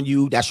check on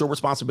you. That's your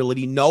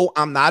responsibility. No,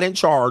 I'm not in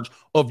charge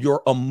of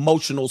your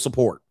emotional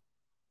support.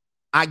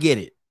 I get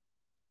it.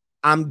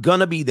 I'm going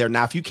to be there.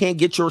 Now, if you can't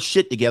get your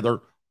shit together,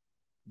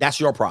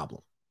 that's your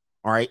problem.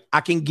 All right.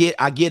 I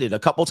get it. A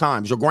couple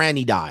times your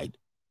granny died.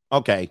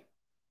 Okay.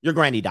 Your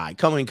granny died.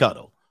 Come and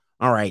cuddle.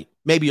 All right.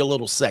 Maybe a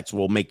little sex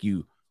will make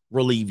you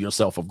relieve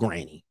yourself of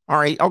granny. All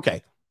right.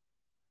 Okay.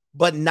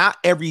 But not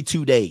every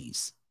 2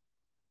 days.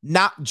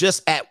 Not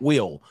just at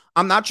will.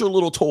 I'm not your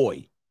little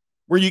toy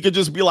where you could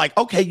just be like,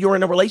 okay, you're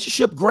in a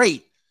relationship.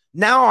 Great.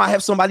 Now I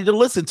have somebody to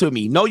listen to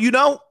me. No, you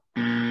don't.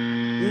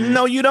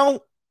 No, you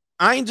don't.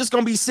 I ain't just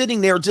going to be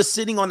sitting there, just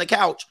sitting on the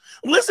couch.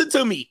 Listen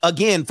to me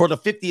again for the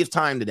 50th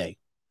time today.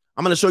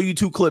 I'm going to show you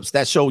 2 clips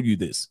that show you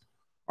this.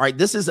 All right.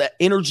 This is an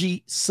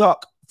energy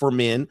suck for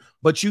men,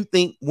 but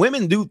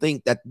women do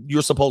think that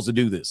you're supposed to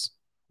do this,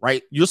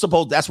 right?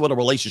 That's what a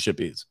relationship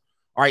is.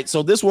 All right.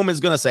 So this woman's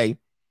going to say,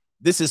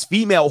 this is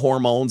female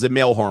hormones and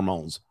male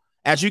hormones.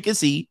 As you can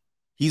see,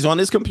 he's on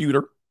his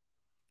computer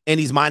and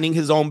he's minding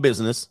his own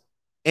business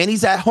and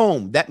he's at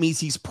home. That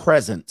means he's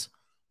present,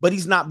 but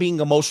he's not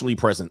being emotionally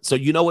present. So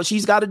you know what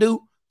she's got to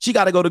do? She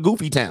got to go to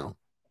Goofy Town.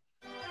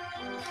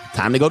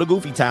 Time to go to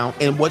Goofy Town.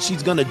 And what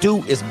she's going to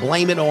do is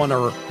blame it on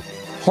her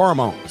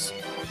hormones.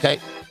 Okay.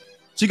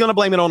 She's going to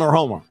blame it on her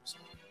hormones.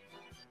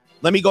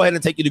 Let me go ahead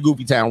and take you to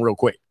Goofy Town real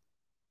quick.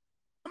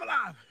 I'm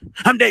alive.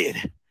 I'm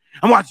dead.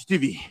 I'm watching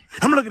TV.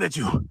 I'm looking at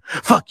you.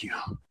 Fuck you.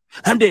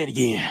 I'm dead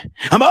again.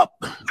 I'm up.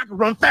 I can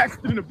run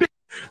faster than a bitch.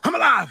 I'm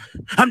alive.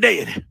 I'm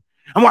dead.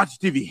 I'm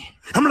watching TV.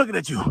 I'm looking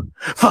at you.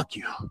 Fuck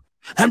you.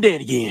 I'm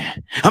dead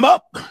again. I'm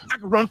up. I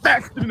can run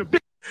faster than a bitch.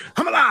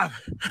 I'm alive.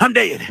 I'm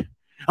dead.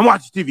 I'm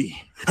watching TV.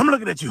 I'm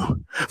looking at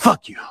you.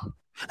 Fuck you.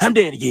 I'm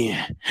dead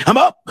again. I'm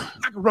up.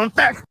 I can run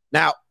fast.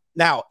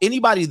 Now,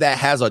 anybody that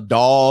has a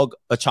dog,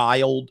 a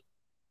child,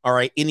 all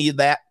right, any of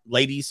that,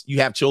 ladies,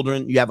 you have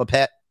children, you have a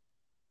pet.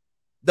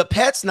 The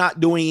pet's not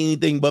doing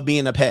anything but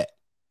being a pet.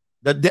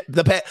 The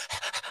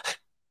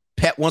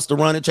pet wants to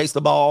run and chase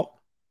the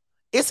ball.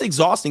 It's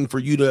exhausting for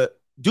you to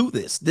do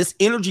this. This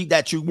energy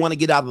that you want to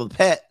get out of the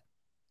pet,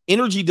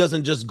 energy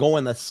doesn't just go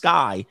in the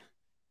sky.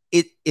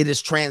 It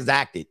is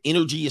transacted.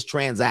 Energy is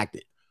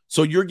transacted.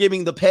 So you're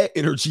giving the pet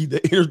energy.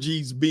 The energy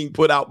is being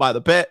put out by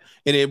the pet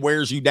and it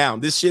wears you down.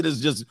 This shit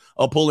is just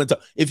a pull into.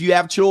 If you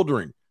have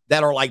children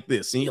that are like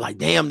this and you're like,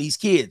 damn, these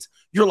kids,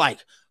 you're like,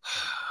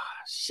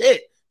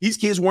 shit, these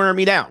kids wearing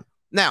me down.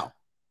 Now,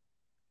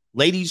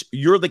 ladies,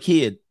 you're the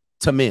kid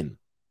to men.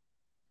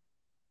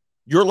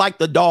 You're like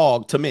the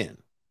dog to men.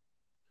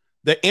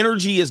 The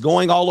energy is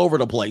going all over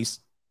the place.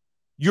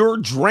 You're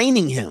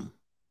draining him.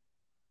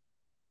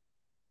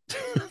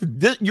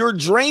 You're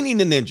draining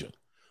the ninja.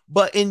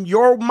 But in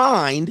your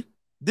mind,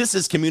 this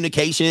is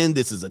communication.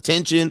 This is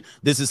attention.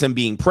 This is him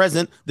being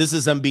present. This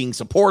is him being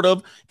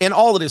supportive and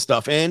all of this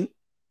stuff. And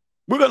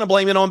We're going to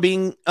blame it on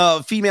being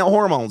female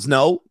hormones.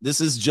 No, this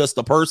is just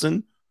a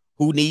person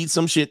who needs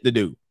some shit to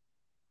do.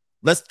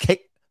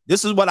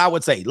 This is what I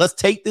would say. Let's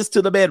take this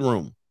to the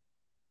bedroom.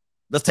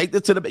 Let's take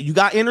this to the bed. You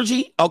got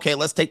energy? Okay,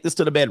 let's take this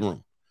to the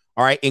bedroom.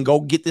 All right, and go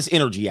get this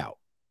energy out.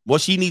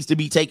 What she needs to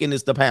be taking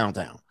is the Pound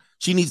Town.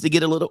 She needs to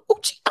get a little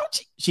oochie,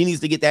 ouchie. She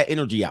needs to get that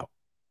energy out.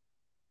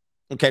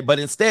 Okay, but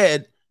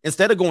instead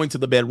of going to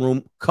the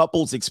bedroom,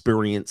 couples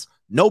experience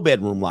no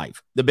bedroom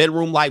life. The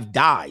bedroom life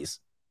dies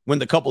when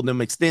the couple of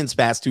them extends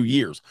past 2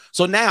 years.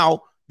 So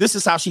now this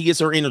is how she gets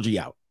her energy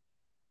out.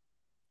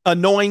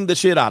 Annoying the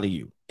shit out of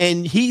you.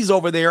 And he's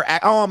over there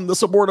at, I'm the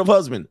supportive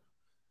husband.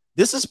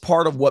 This is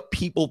part of what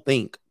people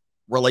think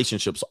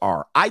relationships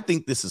are. I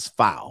think this is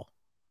foul.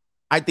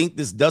 I think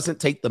this doesn't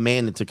take the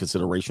man into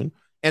consideration.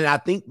 And I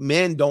think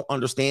men don't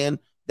understand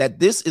that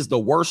this is the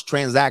worst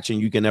transaction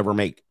you can ever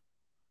make.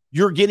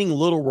 You're getting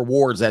little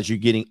rewards as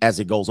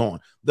it goes on.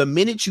 The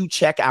minute you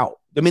check out,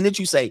 the minute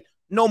you say,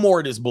 no more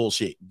of this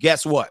bullshit,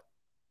 guess what?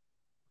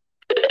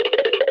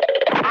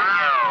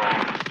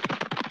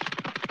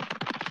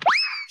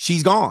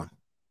 She's gone.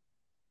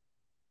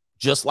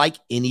 Just like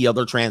any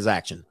other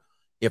transaction.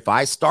 If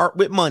I start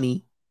with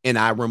money and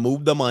I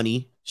remove the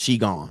money, she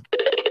gone.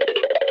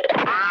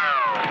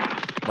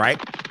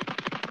 Right?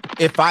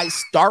 If I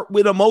start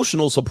with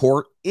emotional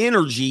support,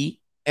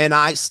 energy, and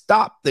I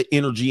stop the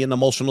energy and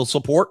emotional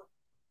support,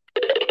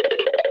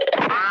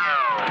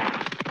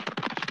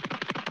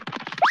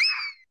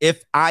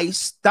 if I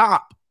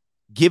stop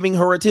giving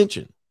her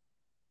attention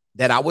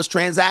that I was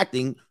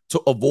transacting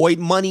to avoid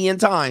money and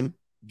time,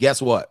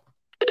 guess what?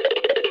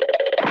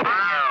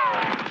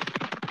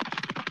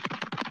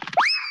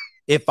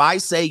 If I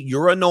say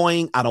you're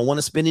annoying, I don't want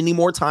to spend any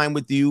more time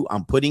with you,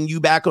 I'm putting you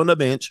back on the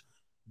bench,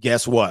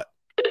 guess what?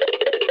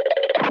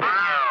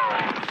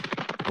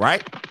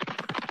 Right?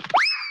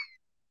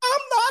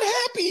 I'm not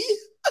happy.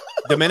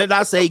 The minute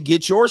I say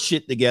get your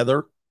shit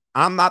together,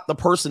 I'm not the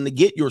person to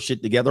get your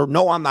shit together.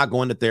 No, I'm not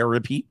going to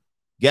therapy.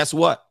 Guess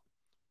what?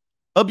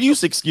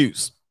 Abuse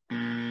excuse.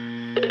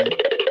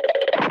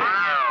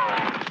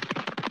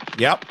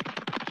 Yep.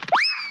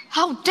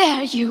 How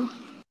dare you?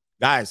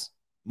 Guys,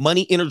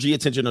 money, energy,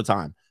 attention, or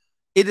time.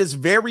 It is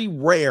very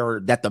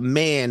rare that the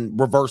man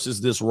reverses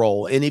this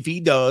role. And if he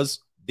does,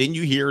 then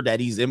you hear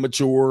that he's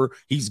immature,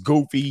 he's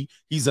goofy,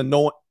 he's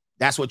annoying.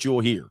 That's what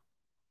you'll hear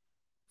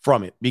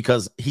from it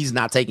because he's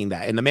not taking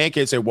that. And the man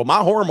can say, well,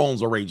 my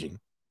hormones are raging.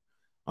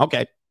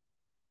 Okay.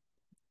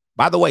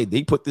 By the way,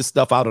 they put this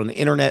stuff out on the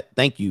internet.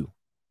 Thank you.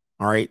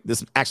 All right.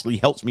 This actually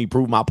helps me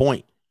prove my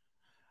point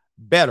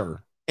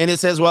better. And it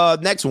says, well,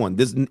 next one,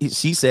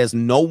 she says,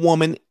 no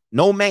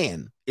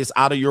man is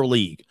out of your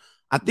league.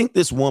 I think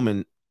this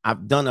woman,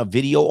 I've done a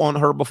video on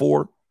her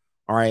before.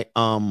 All right.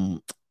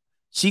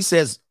 She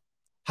says,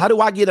 how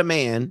do I get a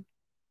man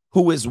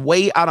who is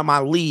way out of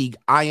my league?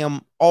 I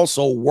am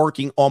also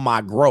working on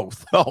my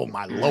growth. Oh,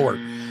 my Lord.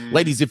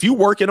 Ladies, if you're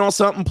working on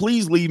something,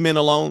 please leave men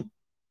alone.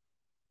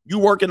 You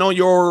working on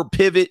your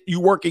pivot. You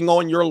working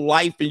on your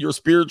life and your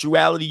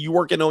spirituality. You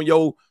working on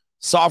your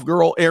soft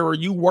girl era.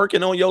 You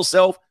working on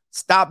yourself.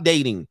 Stop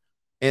dating.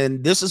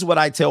 And this is what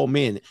I tell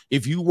men.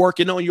 If you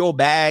working on your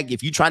bag,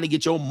 if you trying to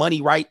get your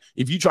money right,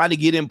 if you trying to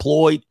get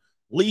employed,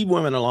 leave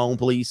women alone,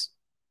 please.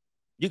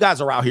 You guys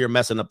are out here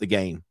messing up the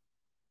game.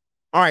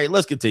 All right,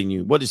 let's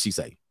continue. What did she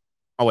say?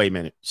 Oh, wait a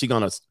minute. She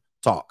going to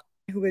talk.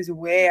 Who is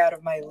way out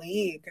of my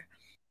league.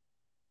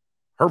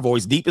 Her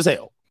voice deep as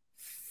hell.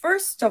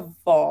 First of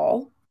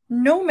all,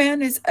 no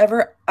man is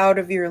ever out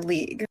of your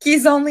league.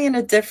 He's only in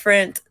a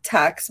different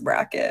tax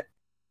bracket.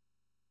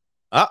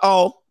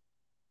 Uh-oh.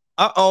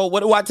 What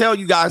do I tell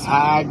you guys?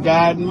 I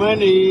got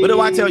money. What do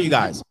I tell you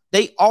guys?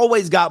 They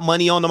always got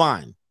money on the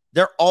mind.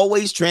 They're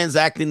always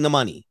transacting the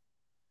money.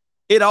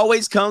 It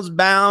always comes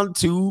down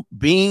to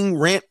being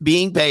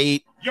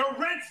paid. Your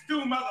rent's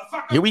due,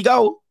 motherfucker. Here we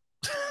go.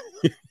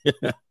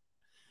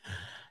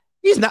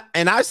 He's not,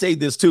 and I say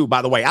this too,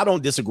 by the way, I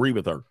don't disagree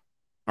with her.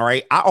 All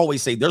right. I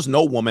always say there's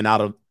no woman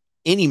out of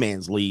any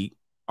man's league.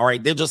 All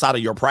right. They're just out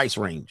of your price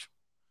range.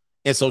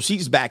 And so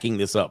she's backing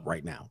this up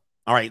right now.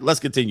 All right.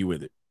 Let's continue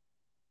with it.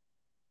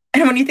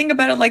 And when you think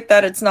about it like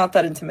that, it's not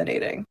that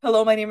intimidating.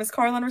 Hello, my name is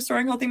Carla, and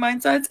restoring healthy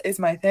mindsets is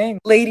my thing.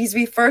 Ladies,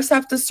 we first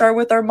have to start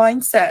with our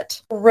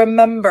mindset.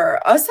 Remember,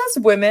 us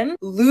as women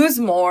lose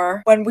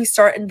more when we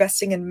start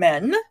investing in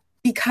men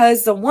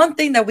because the one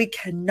thing that we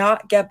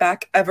cannot get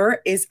back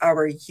ever is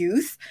our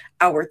youth,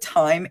 our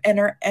time, and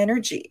our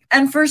energy.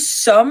 And for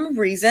some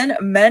reason,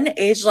 men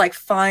age like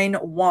fine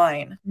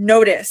wine.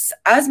 Notice,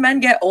 as men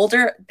get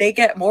older, they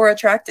get more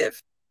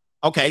attractive.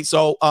 Okay,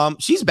 so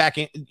she's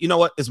backing. You know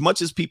what? As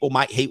much as people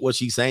might hate what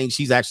she's saying,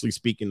 she's actually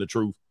speaking the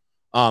truth.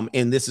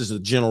 And this is a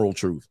general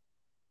truth.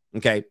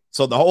 Okay,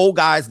 so the whole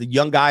guys, the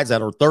young guys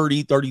that are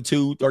 30,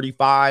 32,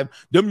 35,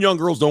 them young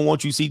girls don't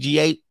want you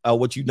CGA.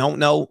 What you don't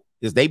know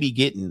is they be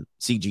getting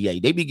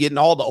CGA. They be getting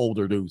all the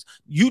older dudes.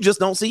 You just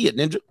don't see it,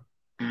 Ninja.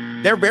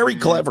 They're very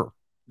clever.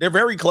 They're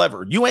very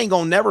clever. You ain't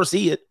gonna never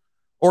see it,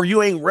 or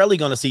you ain't really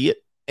gonna see it.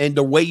 And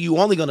the way you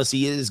only gonna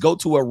see it is go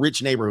to a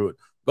rich neighborhood.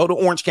 Go to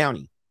Orange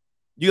County.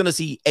 You're going to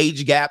see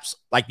age gaps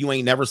like you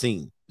ain't never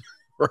seen,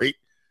 right?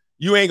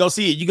 You ain't going to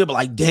see it. You're going to be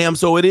like, damn,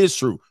 so it is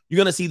true. You're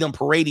going to see them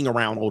parading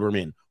around older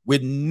men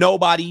with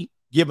nobody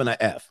giving a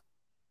F.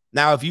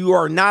 Now, if you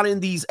are not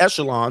in these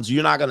echelons,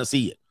 you're not going to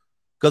see it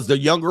because the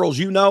young girls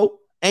you know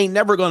ain't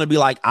never going to be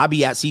like, I'll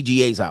be at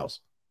CGA's house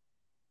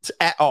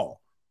at all.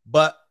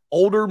 But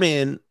older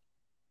men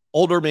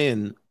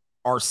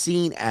are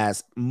seen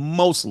as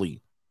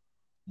mostly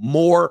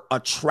more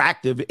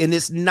attractive, and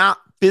it's not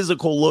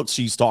physical looks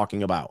she's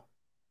talking about.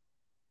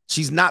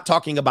 She's not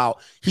talking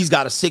about he's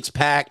got a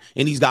six-pack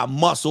and he's got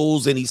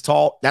muscles and he's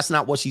tall. That's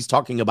not what she's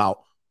talking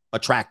about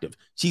attractive.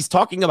 She's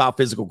talking about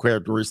physical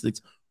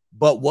characteristics,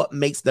 but what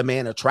makes the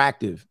man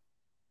attractive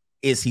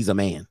is he's a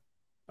man.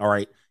 All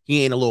right?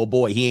 He ain't a little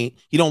boy. He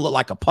don't look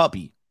like a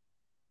puppy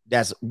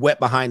that's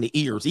wet behind the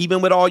ears. Even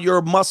with all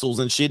your muscles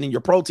and shit and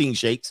your protein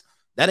shakes,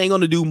 that ain't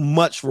going to do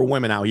much for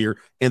women out here,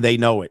 and they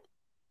know it.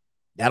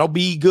 That'll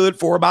be good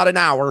for about an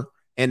hour,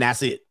 and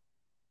that's it.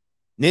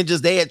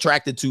 Ninjas, they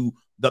attracted to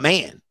the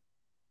man.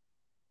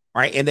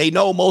 All right, and they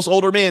know most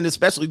older men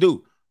especially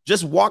do.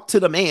 Just walk to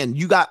the man.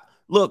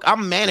 Look,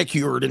 I'm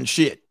manicured and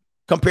shit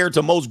compared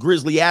to most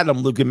Grizzly Adam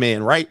looking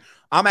men, right?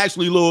 I'm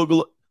actually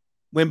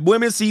when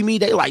women see me,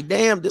 they like,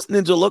 damn, this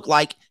ninja look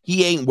like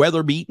he ain't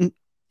weather beaten.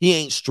 He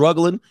ain't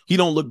struggling. He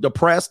don't look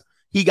depressed.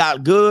 He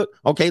got good.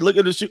 Okay, look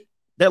at this shit.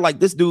 They're like,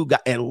 this dude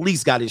at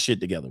least got his shit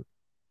together.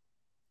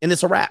 And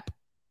it's a wrap.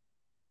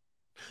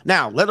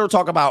 Now, let her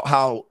talk about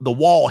how the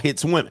wall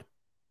hits women.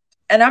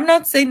 And I'm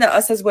not saying that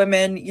us as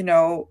women,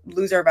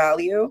 lose our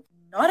value.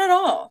 Not at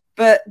all.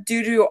 But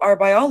due to our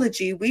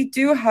biology, we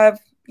do have,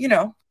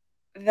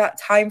 that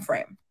time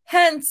frame.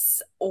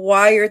 Hence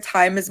why your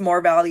time is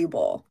more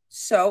valuable.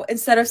 So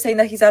instead of saying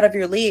that he's out of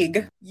your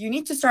league, you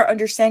need to start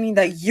understanding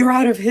that you're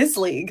out of his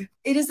league.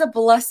 It is a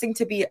blessing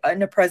to be in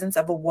the presence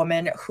of a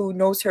woman who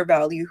knows her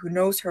value, who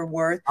knows her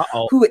worth,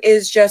 who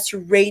is just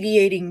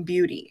radiating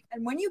beauty.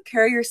 And when you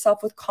carry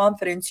yourself with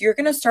confidence, you're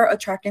going to start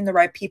attracting the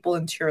right people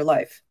into your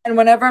life. And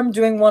whenever I'm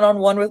doing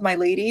one-on-one with my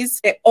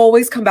ladies, they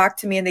always come back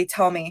to me and they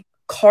tell me,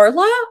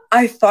 Carla,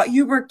 I thought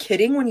you were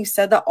kidding when you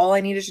said that all I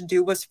needed to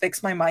do was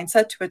fix my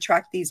mindset to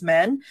attract these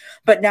men.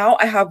 But now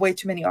I have way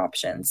too many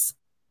options.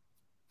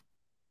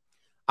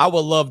 I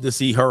would love to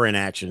see her in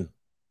action.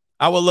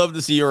 All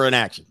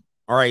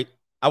right.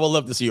 I would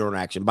love to see her in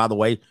action. By the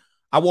way,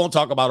 I won't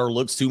talk about her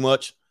looks too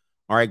much.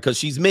 All right. Because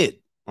she's mid.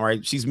 All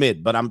right. She's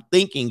mid. But I'm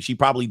thinking she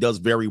probably does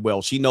very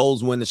well. She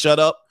knows when to shut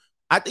up.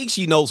 I think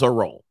she knows her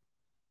role.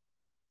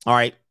 All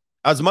right.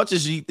 As much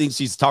as she thinks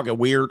she's talking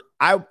weird,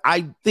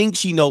 I think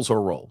she knows her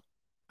role.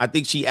 I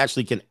think she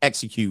actually can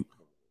execute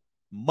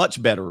much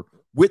better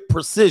with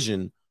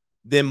precision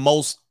than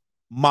most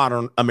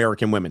modern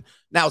American women.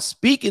 Now,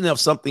 speaking of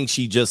something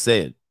she just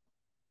said,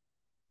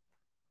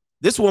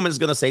 this woman is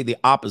going to say the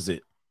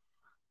opposite,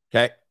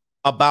 okay,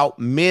 about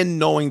men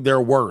knowing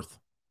their worth.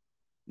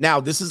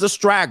 Now, this is a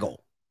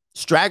straggle.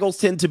 Straggles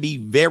tend to be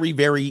very,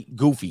 very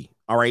goofy,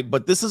 all right?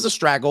 But this is a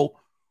straggle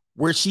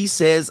where she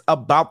says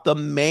about the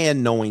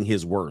man knowing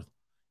his worth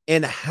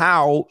and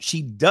how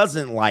she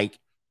doesn't like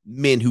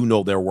men who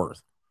know their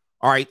worth.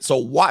 All right, so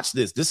watch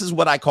this. This is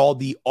what I call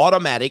the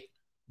automatic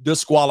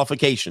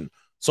disqualification.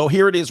 So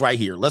here it is right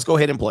here. Let's go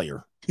ahead and play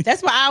her.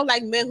 That's why I don't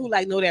like men who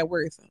know their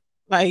worth.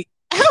 Like,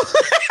 I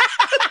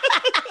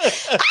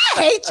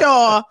hate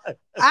y'all.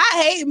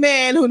 I hate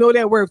men who know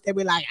their worth. They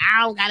be like,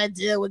 I don't gotta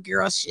deal with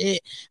girl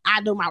shit.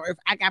 I know my worth.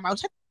 I got my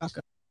shut the fuck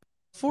up.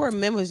 Before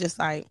men was just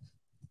like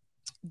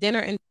dinner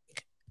and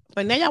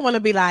but now y'all want to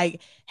be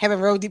like having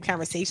real deep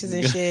conversations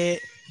and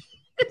shit.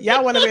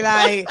 Y'all want to be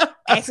like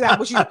asking out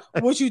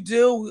what you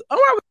do.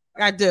 Oh,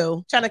 I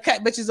do. Trying to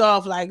cut bitches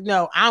off like,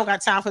 no, I don't got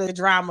time for the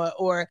drama,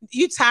 or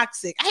you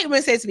toxic. I hate when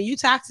they say to me, you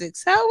toxic.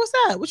 So what's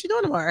up? What you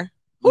doing tomorrow?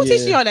 Who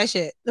teaching you all that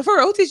shit?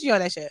 Who teaching you all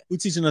that shit? Who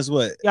teaching us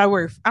what? Y'all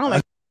worth. I don't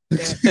like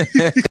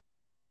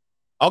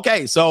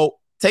Okay, so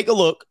take a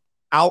look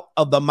out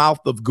of the mouth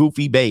of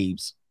Goofy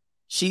Babes.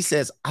 She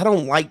says, I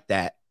don't like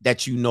that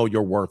you know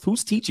your worth.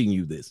 Who's teaching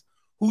you this?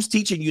 Who's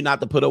teaching you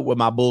not to put up with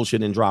my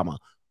bullshit and drama?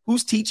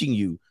 Who's teaching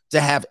you to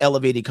have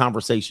elevated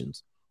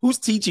conversations? Who's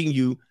teaching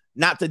you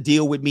not to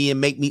deal with me and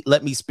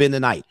let me spend the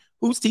night?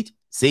 Who's teaching?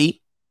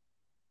 See?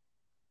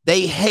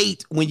 They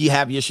hate when you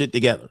have your shit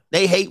together.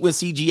 They hate when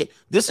CGA.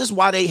 This is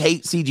why they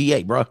hate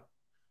CGA, bro.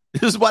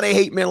 This is why they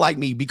hate men like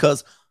me,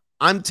 because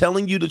I'm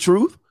telling you the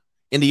truth,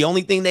 and the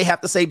only thing they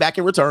have to say back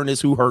in return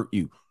is who hurt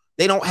you.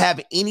 They don't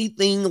have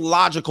anything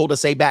logical to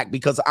say back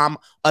because I'm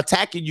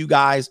attacking you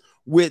guys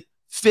with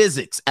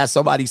physics, as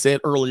somebody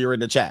said earlier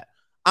in the chat.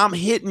 I'm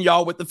hitting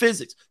y'all with the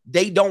physics.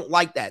 They don't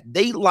like that.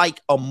 They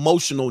like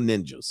emotional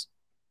ninjas.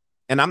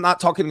 And I'm not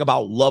talking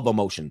about love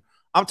emotion.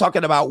 I'm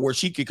talking about where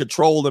she could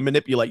control and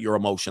manipulate your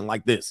emotion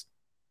like this.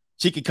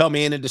 She could come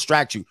in and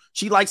distract you.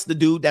 She likes the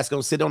dude that's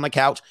going to sit on the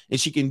couch and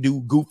she can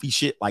do goofy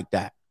shit like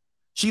that.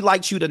 She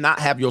likes you to not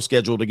have your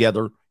schedule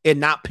together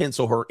and not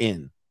pencil her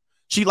in.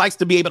 She likes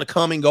to be able to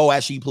come and go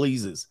as she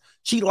pleases.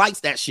 She likes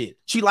that shit.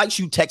 She likes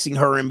you texting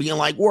her and being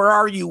like, where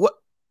are you? What?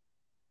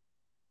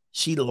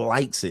 She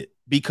likes it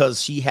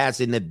because she has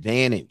an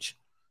advantage.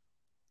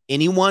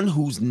 Anyone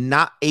who's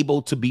not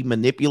able to be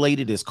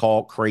manipulated is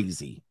called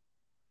crazy.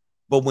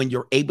 But when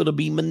you're able to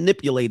be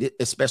manipulated,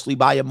 especially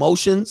by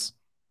emotions,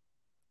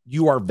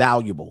 you are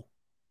valuable.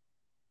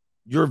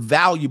 You're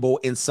valuable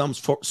in some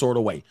sort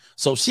of way.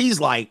 So she's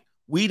like,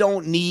 we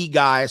don't need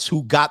guys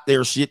who got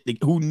their shit,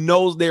 who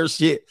knows their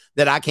shit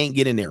that I can't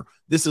get in there.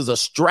 This is a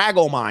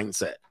straggle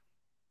mindset.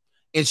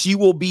 And she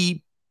will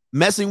be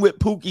messing with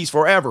Pookies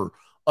forever.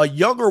 A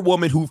younger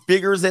woman who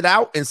figures it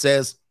out and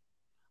says,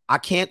 I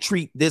can't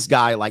treat this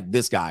guy like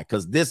this guy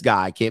because this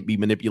guy can't be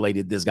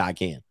manipulated. This guy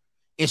can.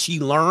 And she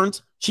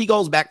learns. She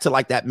goes back to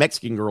like that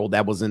Mexican girl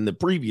that was in the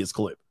previous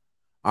clip.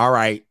 All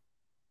right.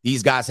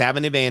 These guys have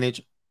an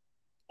advantage.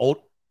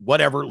 Oh,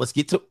 whatever. Let's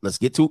get to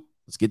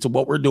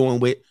what we're doing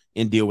with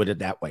and deal with it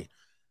that way.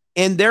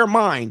 In their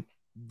mind,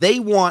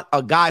 they want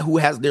a guy who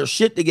has their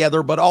shit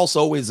together, but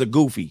also is a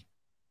goofy,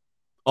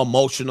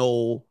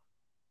 emotional,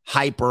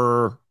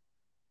 hyper,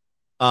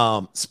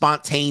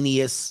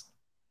 spontaneous,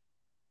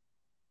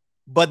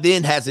 but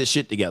then has his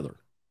shit together.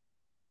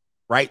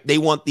 Right? They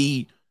want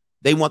the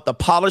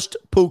polished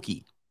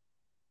Pookie.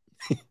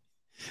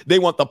 They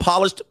want the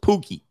polished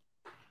Pookie.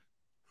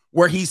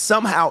 Where he's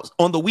somehow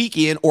on the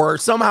weekend or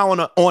somehow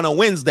on a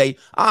Wednesday,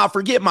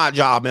 forget my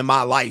job and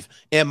my life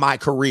and my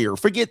career.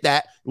 Forget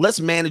that. Let's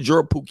manage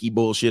your Pookie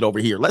bullshit over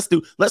here. Let's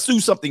do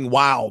something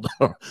wild.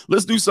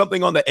 Let's do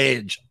something on the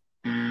edge.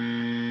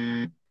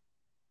 You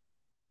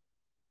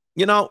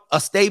know, a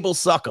stable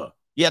sucker.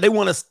 Yeah, they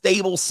want a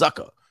stable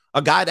sucker.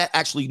 A guy that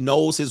actually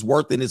knows his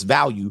worth and his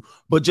value,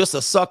 but just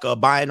a sucker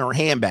buying her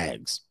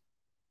handbags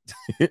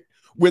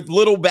with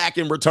little back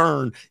in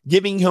return,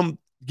 giving her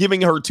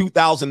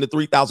 $2,000 to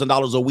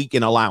 $3,000 a week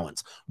in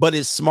allowance, but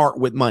is smart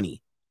with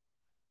money.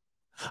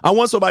 I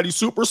want somebody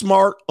super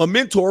smart, a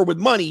mentor with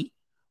money,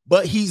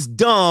 but he's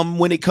dumb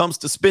when it comes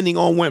to spending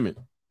on women.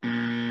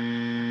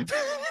 You're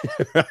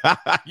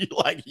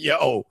like,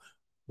 yo,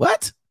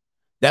 what?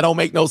 That don't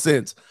make no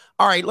sense.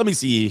 All right, let me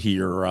see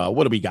here.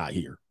 What do we got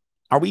here?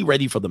 Are we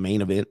ready for the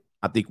main event?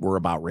 I think we're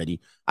about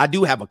ready. I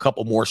do have a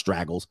couple more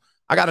straggles.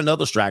 I got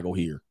another straggle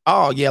here.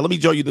 Oh, yeah, let me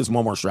show you this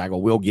one more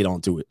straggle. We'll get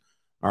on to it.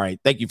 All right.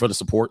 Thank you for the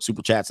support,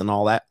 super chats and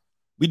all that.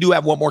 We do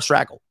have one more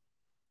straggle.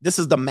 This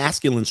is the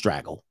masculine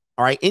straggle.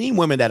 All right. Any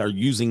women that are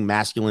using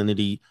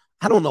masculinity,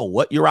 I don't know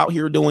what you're out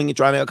here doing and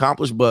trying to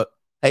accomplish, but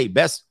hey,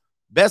 best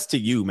to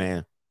you,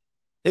 man.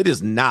 It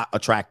is not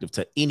attractive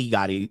to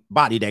anybody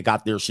that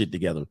got their shit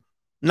together.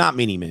 Not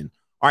many men.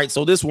 All right.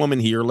 So this woman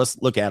here,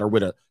 let's look at her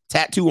with a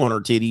tattoo on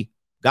her titty.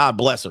 God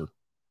bless her.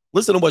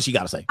 Listen to what she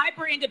got to say.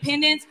 Hyper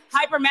independence,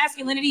 hyper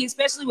masculinity,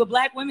 especially with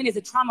Black women, is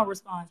a trauma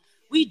response.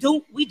 We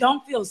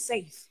don't feel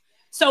safe.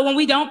 So when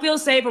we don't feel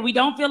safe, or we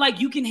don't feel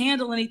like you can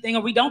handle anything,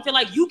 or we don't feel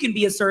like you can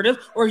be assertive,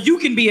 or you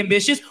can be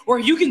ambitious, or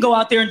you can go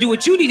out there and do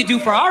what you need to do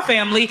for our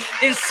family,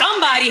 then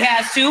somebody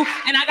has to,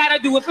 and I gotta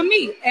do it for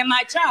me and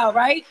my child,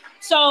 right?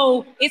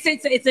 So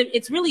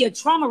it's really a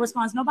trauma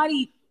response.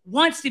 Nobody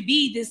wants to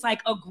be this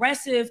like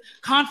aggressive,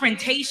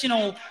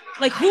 confrontational.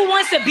 Like, who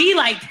wants to be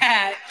like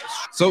that?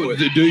 So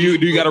do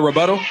you got a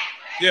rebuttal?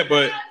 Yeah,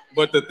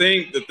 but the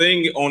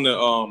thing on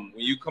the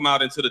when you come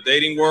out into the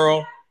dating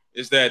world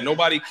is that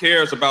nobody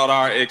cares about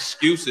our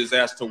excuses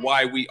as to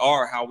why we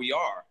are how we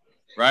are,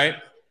 right?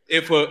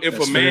 If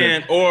a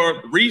man,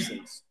 or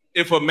reasons,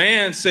 if a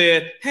man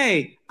said,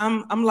 "Hey,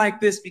 I'm like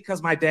this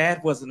because my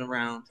dad wasn't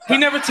around. He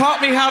never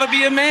taught me how to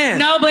be a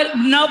man."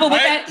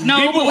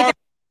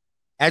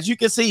 As you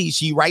can see,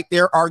 she right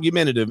there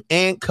argumentative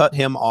and cut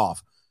him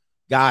off.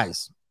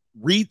 Guys,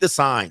 read the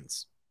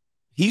signs.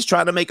 He's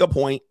trying to make a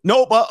point.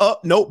 No,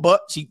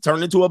 but she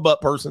turned into a butt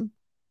person.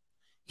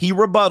 He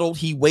rebutted.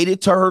 He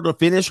waited to her to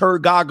finish her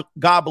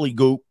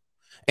gobbledygook,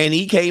 and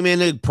he came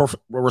in and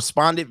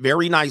responded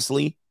very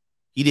nicely.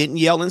 He didn't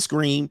yell and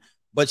scream,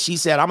 but she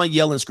said, I'm going to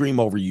yell and scream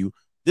over you.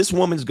 This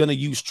woman's going to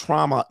use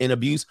trauma and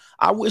abuse.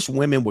 I wish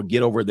women would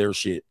get over their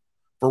shit.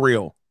 For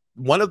real.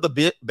 One of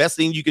the best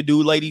things you could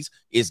do, ladies,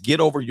 is get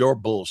over your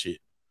bullshit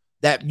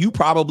that you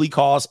probably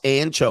caused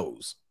and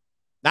chose.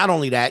 Not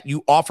only that,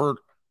 you offered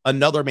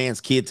another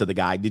man's kid to the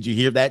guy. Did you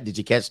hear that? Did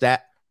you catch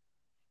that?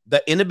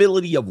 The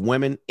inability of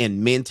women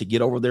and men to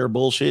get over their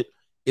bullshit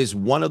is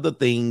one of the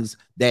things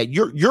that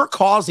you're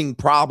causing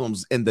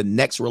problems in the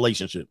next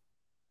relationship.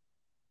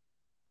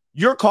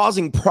 You're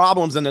causing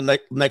problems in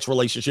the next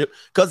relationship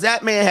because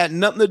that man had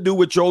nothing to do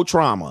with your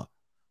trauma.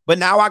 But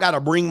now I got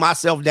to bring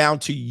myself down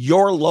to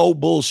your low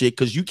bullshit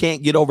because you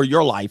can't get over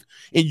your life.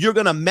 And you're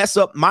going to mess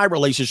up my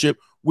relationship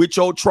with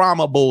your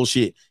trauma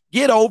bullshit.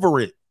 Get over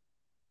it.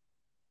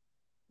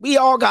 We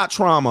all got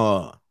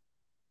trauma.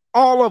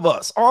 All of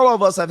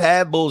us have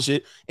had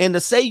bullshit. And to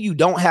say you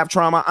don't have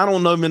trauma, I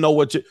don't even know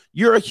what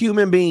you're a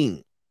human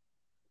being.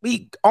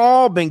 We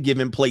all been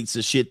given plates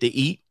of shit to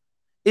eat.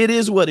 It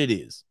is what it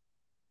is.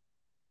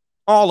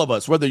 All of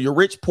us, whether you're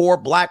rich, poor,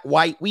 black,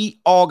 white, we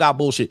all got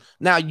bullshit.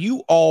 Now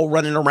you all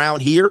running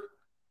around here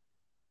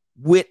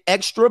with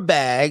extra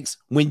bags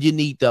when you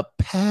need to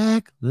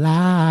pack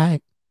light.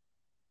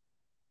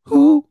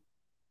 Who?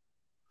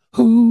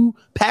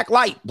 Pack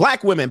light.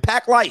 Black women,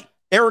 pack light.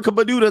 Erykah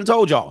Badu done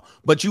told y'all,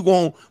 but you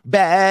gon'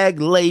 bag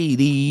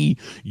lady,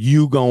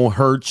 you gon'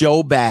 hurt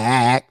your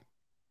back.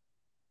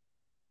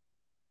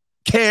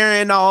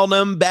 Carrying all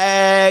them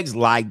bags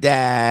like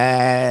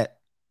that.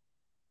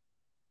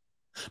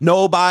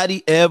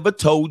 Nobody ever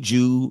told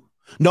you.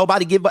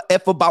 Nobody give a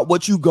F about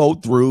what you go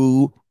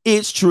through.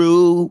 It's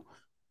true.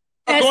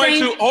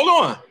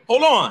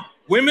 Hold on.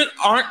 Women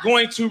aren't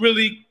going to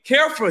really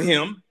care for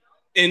him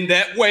in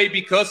that way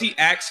because he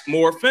acts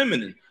more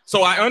feminine.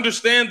 So I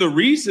understand the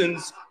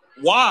reasons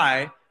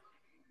why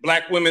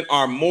black women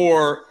are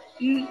more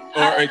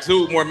or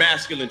exude more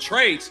masculine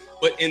traits,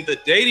 but in the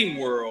dating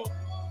world,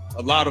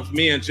 a lot of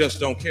men just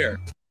don't care.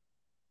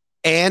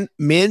 And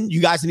men,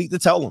 you guys need to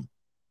tell them.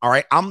 All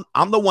right.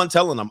 I'm the one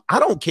telling them, I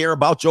don't care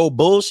about your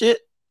bullshit.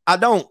 I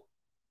don't.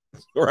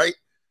 All right.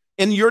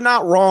 And you're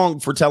not wrong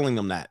for telling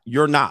them that.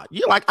 You're not.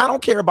 You're like, I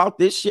don't care about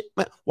this shit.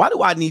 Man. Why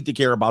do I need to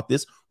care about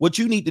this? What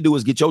you need to do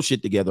is get your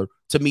shit together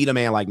to meet a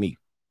man like me.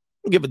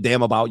 I don't give a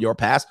damn about your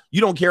past.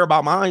 You don't care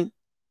about mine.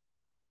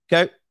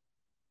 Okay.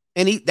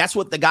 And that's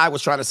what the guy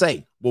was trying to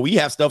say. Well, we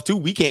have stuff too.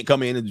 We can't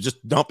come in and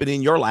just dump it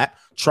in your lap.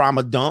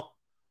 Trauma dump.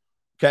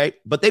 Okay.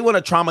 But they want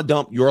to trauma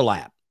dump your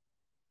lap.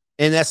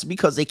 And that's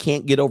because they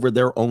can't get over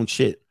their own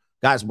shit.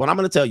 Guys, what I'm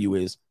going to tell you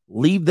is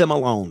leave them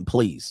alone,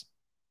 please.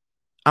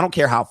 I don't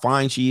care how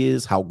fine she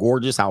is, how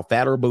gorgeous, how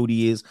fat her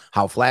booty is,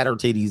 how flat her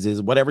titties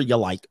is, whatever you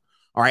like.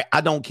 All right.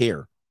 I don't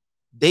care.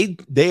 They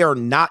are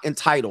not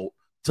entitled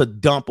to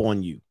dump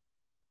on you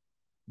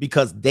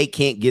because they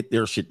can't get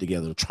their shit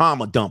together.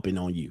 Trauma dumping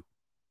on you.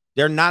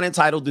 They're not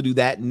entitled to do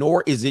that,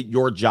 nor is it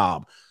your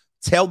job.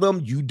 Tell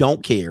them you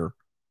don't care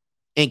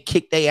and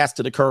kick their ass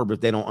to the curb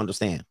if they don't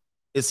understand.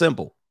 It's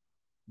simple.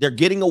 They're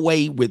getting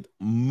away with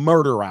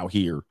murder out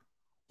here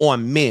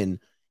on men.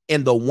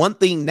 And the one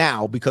thing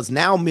now, because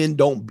now men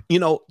don't,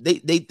 they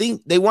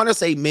think they want to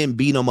say men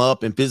beat them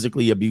up and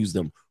physically abuse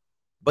them.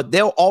 But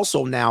they'll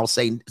also now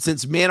say,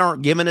 since men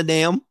aren't giving a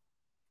damn,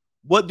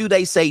 what do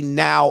they say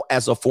now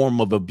as a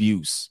form of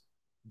abuse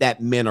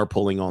that men are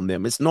pulling on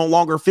them? It's no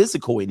longer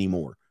physical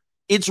anymore.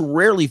 It's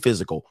rarely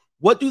physical.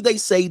 What do they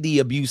say the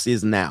abuse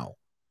is now?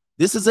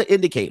 This is an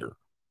indicator.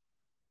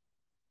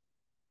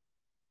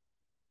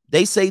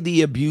 They say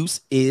the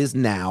abuse is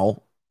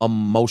now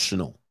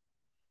emotional.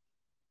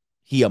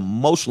 He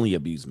emotionally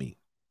abused me.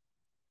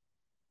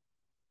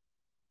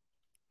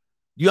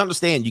 You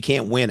understand you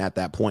can't win at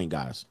that point,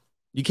 guys.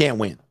 You can't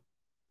win.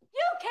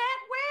 You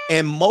can't win.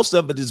 And most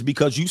of it is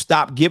because you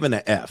stop giving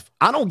an F.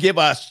 I don't give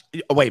a...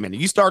 Wait a minute.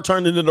 You start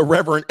turning into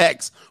Reverend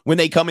X when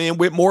they come in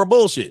with more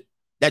bullshit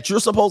that you're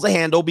supposed to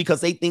handle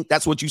because they think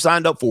that's what you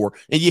signed up for.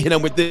 And you hit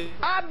them with this.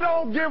 I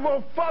don't give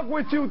a fuck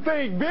what you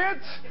think,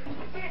 bitch.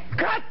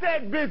 Cut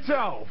that bitch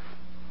off.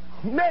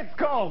 Next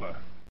caller.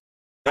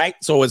 Right?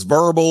 So it's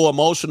verbal,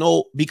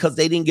 emotional, because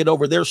they didn't get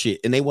over their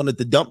shit and they wanted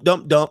to dump.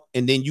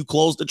 And then you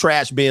closed the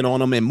trash bin on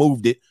them and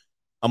moved it.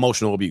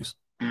 Emotional abuse.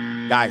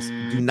 Guys,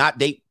 do not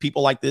date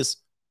people like this.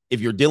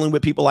 If you're dealing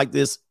with people like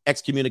this,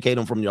 excommunicate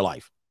them from your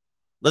life.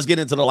 Let's get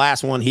into the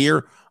last one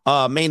here.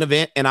 Main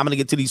event. And I'm going to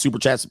get to these super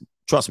chats.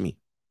 Trust me.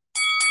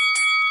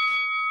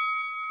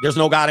 There's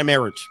no God in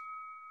marriage.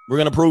 We're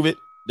going to prove it.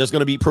 There's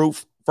going to be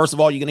proof. First of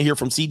all, you're going to hear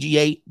from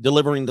CGA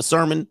delivering the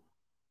sermon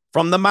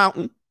from the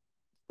mountain,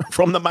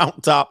 from the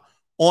mountaintop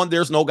on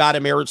There's No God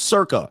in Marriage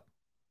circa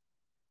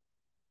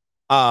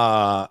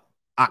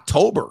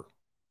October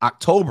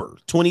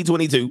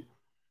 2022.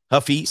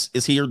 Hafiz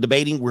is here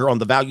debating. We're on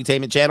the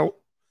Valuetainment channel.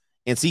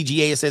 And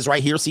CGA, it says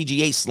right here,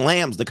 CGA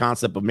slams the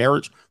concept of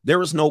marriage.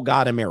 There is no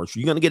God in marriage.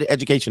 You're going to get an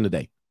education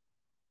today.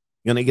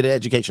 You're going to get an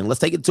education. Let's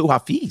take it to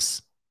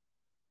Hafiz.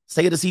 Let's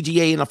take it to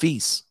CGA and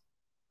Hafiz.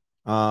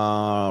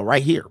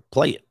 Right here.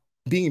 Play it.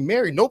 Being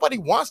married, nobody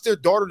wants their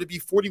daughter to be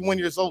 41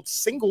 years old,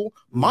 single,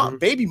 mom,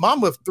 baby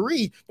mama of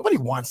 3. Nobody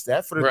wants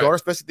that for their daughter,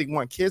 especially if they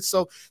want kids.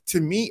 So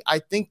to me, I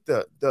think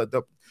the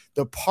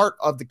part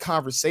of the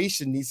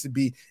conversation needs to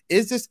be,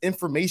 is this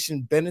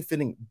information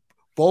benefiting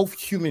both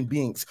human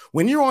beings?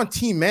 When you're on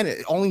Team Men,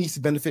 it only needs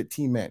to benefit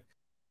Team Men.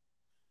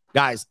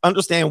 Guys,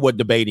 understand what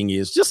debating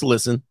is. Just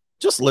listen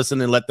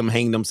and let them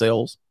hang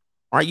themselves.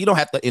 All right. You don't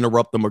have to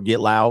interrupt them or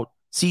get loud.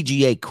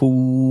 CGA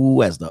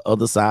cool as the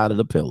other side of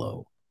the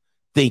pillow.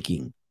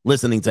 Thinking,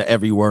 listening to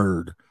every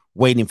word,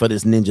 waiting for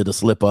this ninja to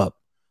slip up.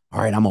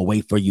 All right, I'm going to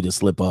wait for you to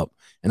slip up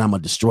and I'm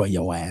going to destroy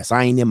your ass.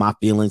 I ain't in my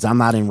feelings. I'm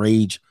not in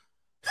rage.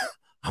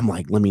 I'm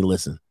like, let me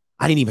listen.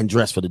 I didn't even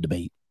dress for the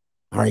debate.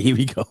 All right, here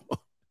we go.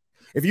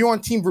 If you're on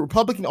Team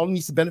Republican, it only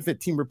needs to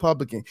benefit Team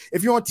Republican.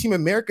 If you're on Team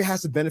America, it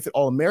has to benefit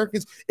all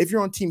Americans. If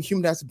you're on Team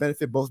Human, it has to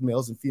benefit both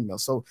males and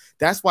females. So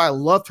that's why I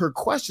loved her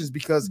questions,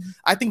 because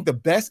I think the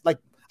best, like,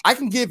 I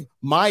can give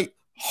my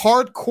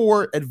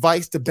hardcore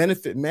advice to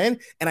benefit men,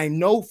 and I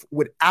know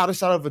without a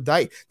shadow of a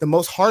doubt, the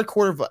most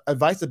hardcore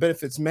advice that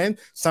benefits men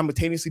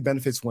simultaneously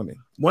benefits women.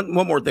 One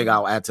more thing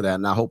I'll add to that,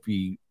 and I hope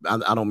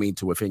I don't mean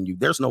to offend you.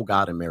 There's no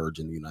God in marriage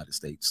in the United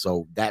States,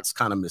 so that's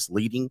kind of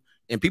misleading,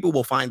 and people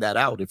will find that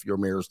out if your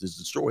marriage is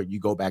destroyed. You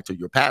go back to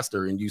your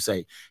pastor and you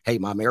say, hey,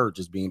 my marriage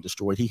is being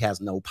destroyed. He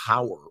has no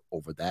power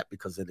over that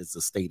because it is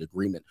a state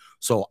agreement.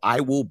 So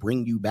I will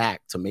bring you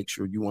back to make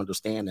sure you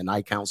understand, and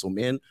I counsel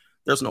men,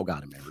 there's no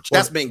God in marriage.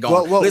 That's been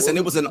gone. Listen,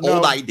 it was an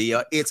old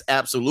idea. It's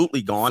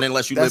absolutely gone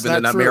unless you live in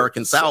an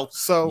American South.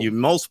 So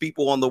most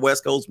people on the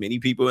West Coast, many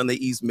people in the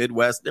East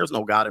Midwest, there's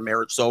no God in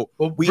marriage. So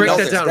we break know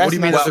that down. What do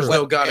you mean there's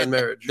no God in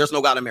marriage? There's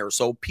no God in marriage.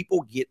 So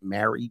people get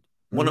married.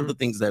 One of the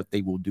things that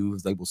they will do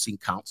is they will seek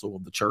counsel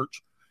of the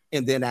church.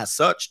 And then as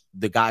such,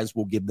 the guys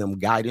will give them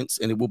guidance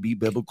and it will be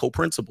biblical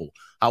principle.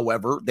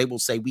 However, they will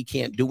say, we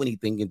can't do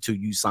anything until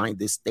you sign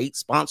this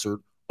state-sponsored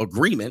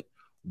agreement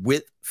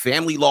with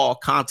family law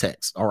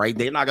context. All right.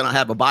 They're not going to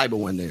have a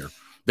Bible in there.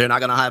 They're not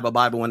going to have a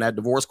Bible in that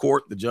divorce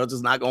court. The judge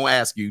is not going to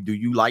ask you, do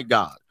you like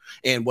God?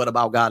 And what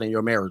about God in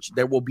your marriage?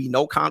 There will be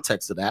no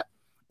context to that.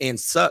 And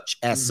such,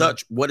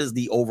 what is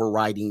the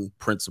overriding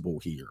principle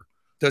here?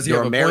 Does he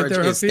your have a marriage point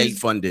there, is Hafiz? state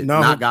funded, No,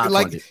 not God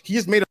like funded. he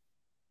just made a.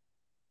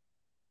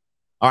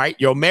 All right.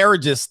 Your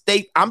marriage is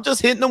state. I'm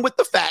just hitting them with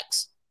the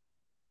facts.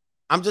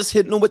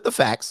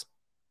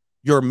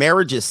 Your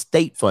marriage is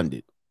state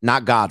funded,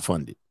 not God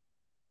funded.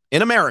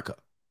 In America,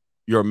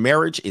 your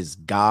marriage is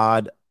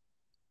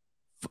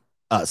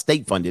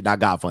state funded, not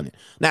God funded.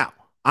 Now,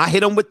 I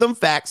hit him with them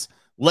facts.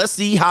 Let's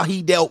see how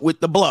he dealt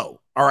with the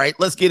blow. All right,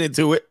 let's get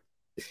into it.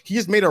 He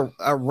just made a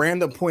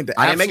random point. That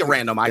I didn't make it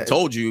random. I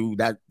told you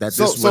that this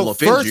will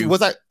offend you.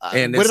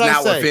 And it's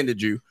now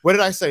offended you. What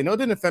did I say? No, it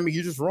didn't offend me.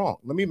 You're just wrong.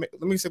 Let me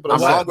say what I'm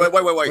wrong.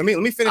 Wait. Let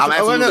me finish.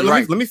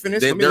 Let me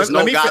finish. There's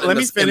no God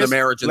in the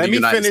marriage in the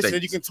United States.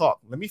 And you can talk.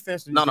 Let me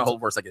finish. No,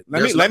 hold for a second.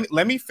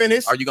 Let me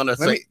finish. Are you going to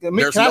say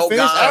there's no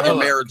God in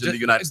marriage in the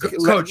United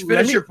States? Coach,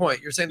 finish your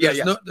point. You're saying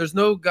there's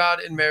no God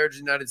in marriage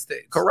in the United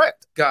States.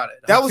 Correct. Got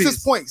it. That was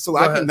his point. So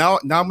now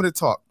I'm going to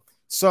talk.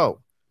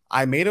 So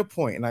I made a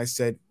point and I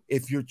said,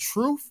 if your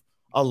truth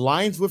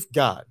aligns with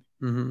God,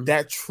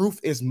 that truth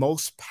is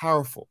most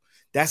powerful.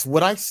 That's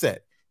what I said.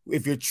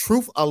 If your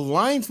truth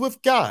aligns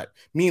with God,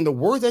 meaning the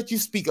word that you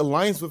speak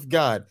aligns with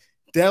God,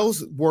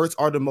 those words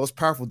are the most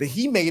powerful. That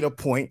he made a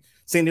point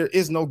saying there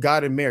is no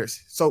God in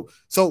marriage. So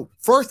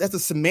first, that's a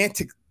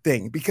semantic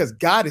thing because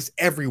God is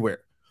everywhere.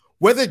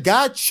 Whether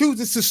God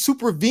chooses to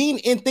supervene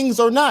in things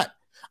or not,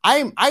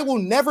 I will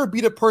never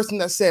be the person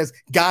that says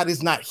God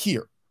is not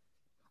here.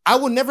 I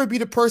will never be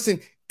the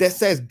person that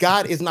says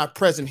God is not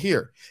present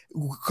here.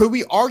 Could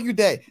we argue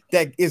that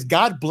is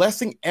God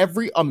blessing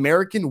every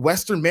American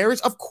Western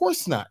marriage? Of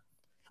course not.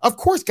 Of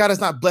course, God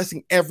is not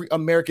blessing every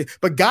American,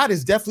 but God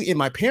is definitely in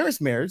my parents'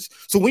 marriage.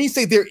 So when you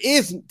say there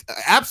is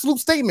absolute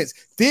statements,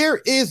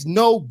 there is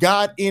no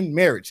God in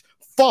marriage.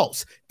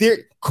 False.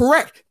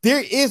 Correct.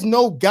 There is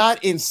no God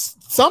in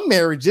some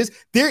marriages.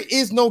 There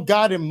is no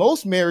God in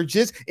most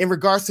marriages in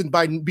regards to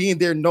by being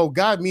there no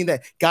God, meaning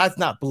that God's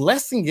not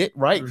blessing it,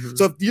 right?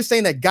 So if you're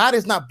saying that God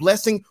is not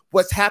blessing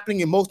what's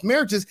happening in most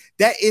marriages,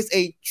 that is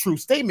a true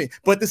statement.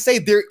 But to say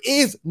there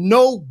is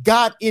no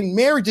God in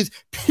marriages,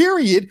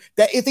 period,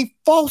 that is a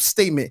false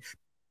statement.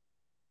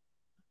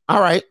 All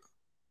right.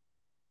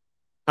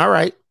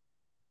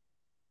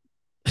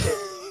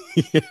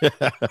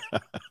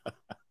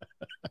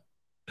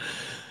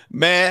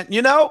 Man,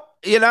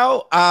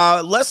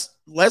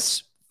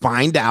 let's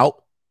find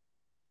out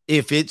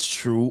if it's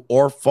true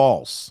or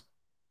false.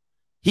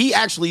 He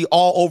actually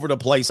all over the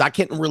place. I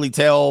can't really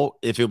tell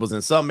if it was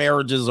in some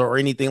marriages or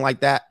anything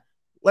like that.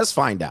 Let's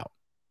find out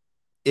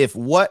if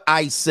what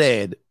I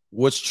said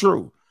was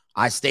true.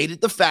 I stated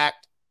the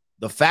fact.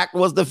 The fact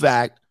was the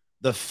fact.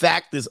 The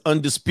fact is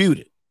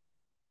undisputed.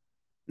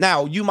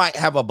 Now, you might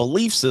have a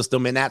belief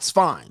system, and that's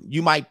fine.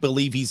 You might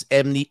believe he's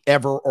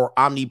ever or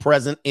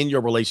omnipresent in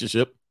your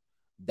relationship.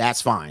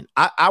 That's fine.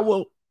 I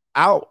won't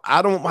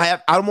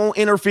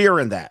interfere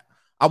in that.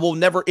 I will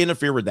never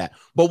interfere with that.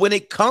 But when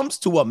it comes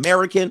to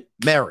American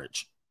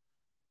marriage,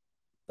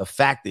 the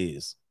fact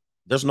is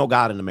there's no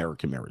God in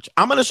American marriage.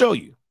 I'm going to show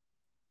you.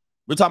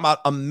 We're talking about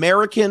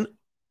American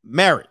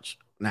marriage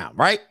now,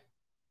 right?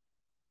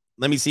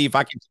 Let me see if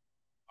I can.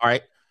 All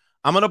right.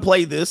 I'm going to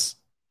play this.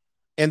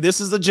 And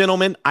this is a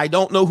gentleman. I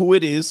don't know who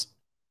it is,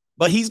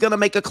 but he's going to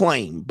make a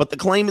claim. But the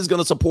claim is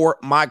going to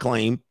support my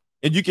claim.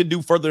 And you can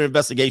do further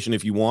investigation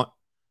if you want.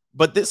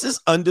 But this is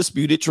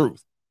undisputed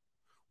truth.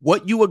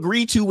 What you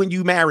agree to when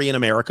you marry in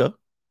America,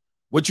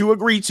 what you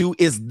agree to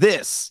is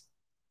this,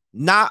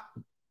 not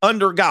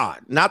under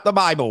God, not the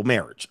Bible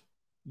marriage.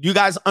 You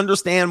guys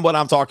understand what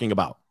I'm talking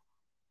about?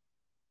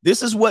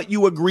 This is what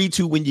you agree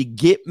to when you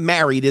get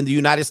married in the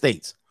United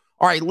States.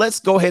 All right, let's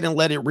go ahead and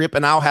let it rip.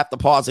 And I'll have to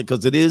pause it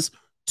because it is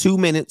 2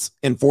 minutes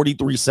and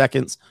 43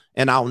 seconds.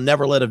 And I'll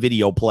never let a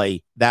video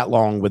play that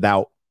long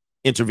without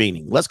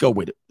intervening. Let's go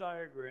with it.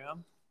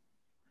 Diagram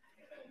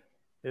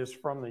is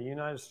from the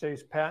United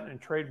States Patent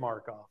and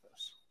Trademark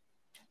Office.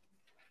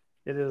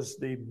 It is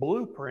the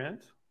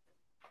blueprint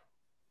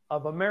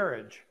of a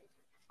marriage.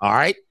 All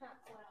right.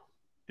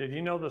 Did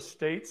you know the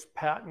states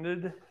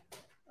patented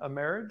a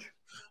marriage?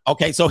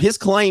 Okay, so his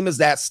claim is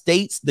that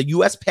states, the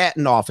U.S.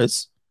 Patent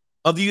Office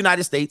of the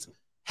United States,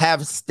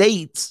 have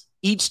states,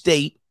 each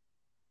state,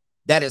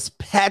 that has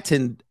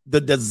patented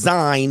the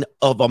design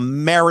of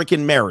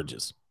American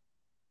marriages.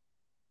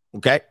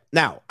 Okay,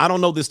 now, I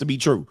don't know this to be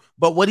true,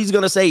 but what he's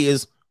going to say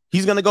is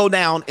he's going to go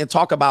down and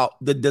talk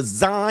about the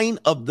design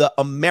of the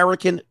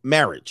American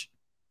marriage.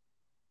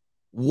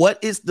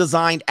 What is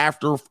designed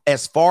after,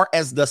 as far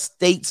as the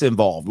states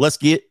involved? Let's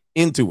get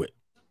into it.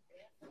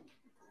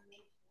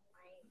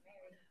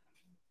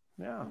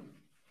 Yeah.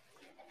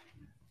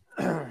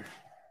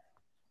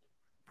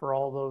 For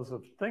all those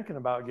of thinking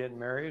about getting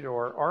married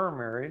or are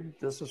married,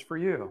 this is for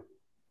you.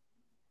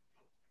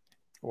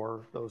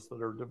 Or those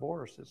that are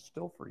divorced, it's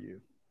still for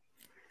you.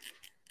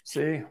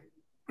 See,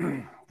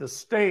 the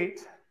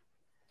state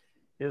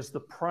is the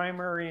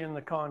primary in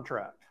the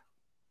contract.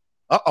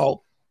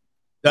 Uh-oh.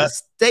 The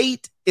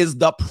state is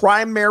the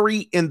primary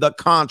in the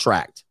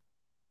contract.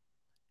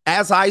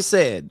 As I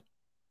said,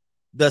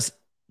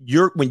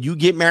 when you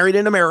get married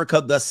in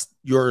America,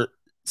 you're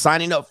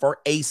signing up for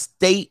a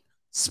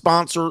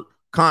state-sponsored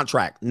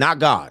contract, not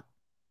God.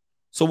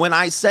 So when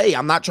I say,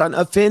 I'm not trying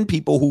to offend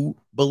people who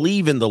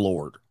believe in the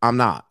Lord, I'm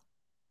not.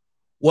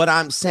 What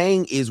I'm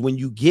saying is when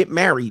you get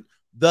married,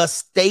 the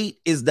state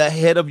is the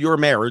head of your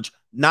marriage,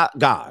 not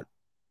God.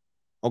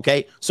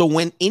 Okay, so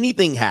when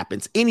anything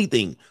happens,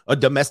 a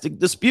domestic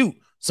dispute,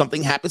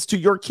 something happens to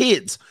your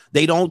kids,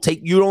 you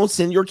don't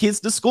send your kids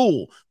to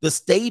school. The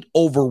state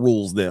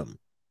overrules them,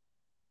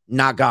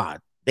 not God.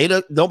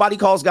 Nobody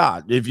calls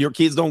God if your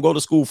kids don't go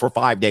to school for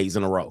 5 days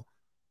in a row.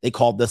 They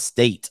call the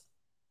state.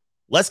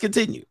 Let's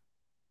continue.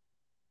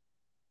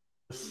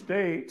 The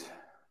state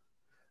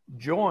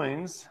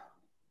joins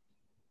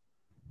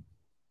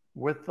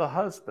with the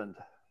husband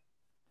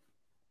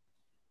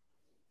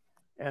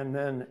and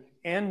then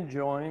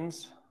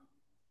enjoins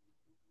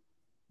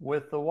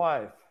with the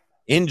wife.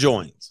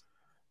 Enjoins.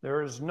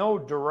 There is no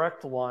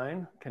direct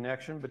line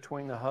connection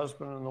between the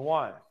husband and the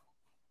wife.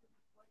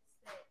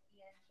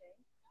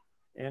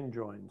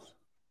 Enjoins.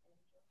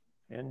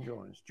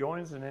 Enjoins.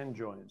 Joins and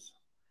enjoins.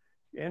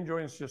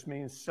 Enjoins just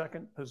means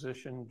second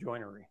position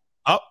joinery.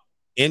 Oh,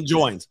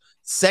 enjoins.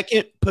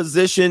 Second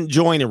position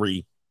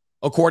joinery,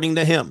 according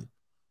to him.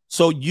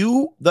 So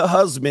you, the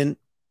husband,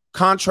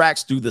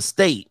 contracts through the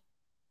state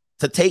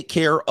to take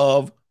care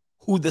of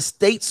who the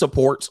state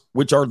supports,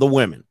 which are the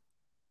women.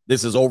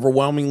 This is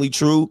overwhelmingly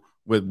true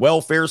with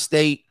welfare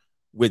state,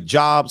 with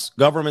jobs,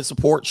 government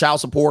support,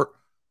 child support.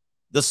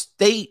 The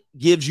state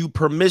gives you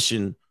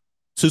permission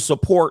to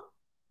support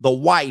the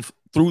wife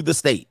through the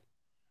state.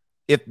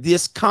 If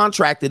this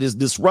contract is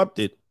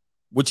disrupted,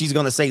 which he's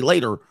going to say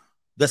later,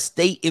 the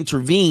state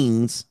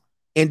intervenes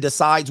and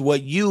decides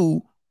what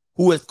you,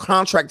 who is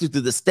contracted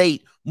to the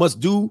state, must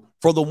do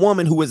for the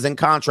woman who is in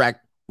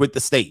contract with the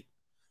state.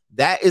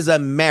 That is a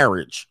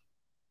marriage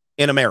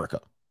in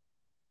America.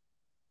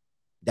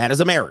 That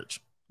is a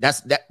marriage.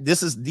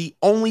 This is the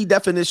only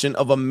definition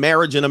of a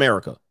marriage in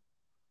America.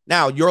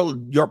 Now,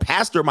 your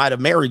pastor might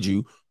have married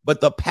you,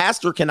 but the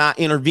pastor cannot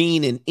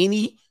intervene in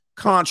any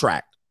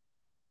contract.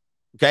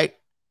 Okay?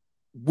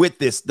 With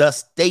this, the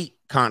state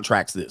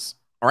contracts this.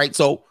 All right.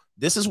 So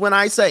this is when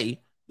I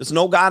say there's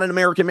no God in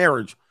American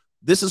marriage.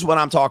 This is what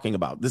I'm talking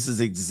about. This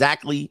is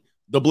exactly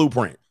the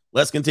blueprint.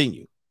 Let's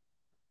continue.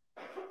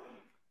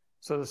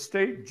 So the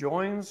state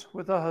joins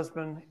with the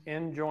husband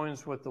and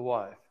joins with the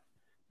wife.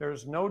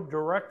 There's no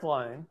direct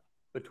line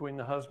between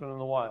the husband and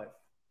the wife.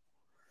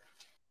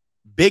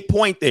 Big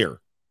point there.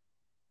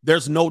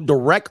 There's no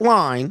direct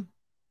line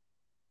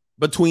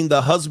between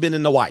the husband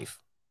and the wife.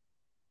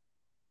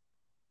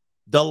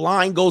 The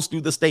line goes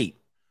through the state.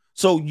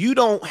 So you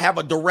don't have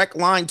a direct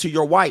line to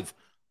your wife.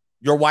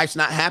 Your wife's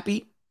not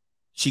happy.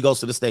 She goes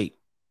to the state.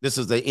 This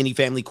is any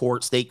family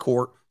court, state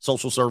court,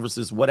 social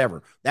services,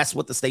 whatever. That's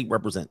what the state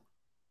represents.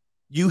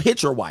 You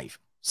hit your wife.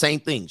 Same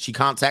thing. She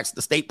contacts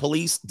the state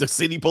police, the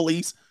city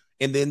police,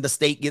 and then the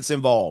state gets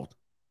involved.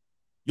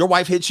 Your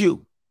wife hits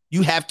you.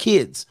 You have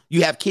kids.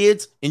 You have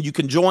kids, and you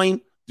can join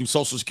through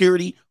Social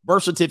Security,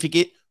 birth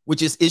certificate,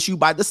 which is issued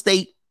by the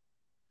state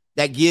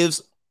that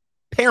gives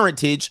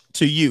parentage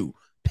to you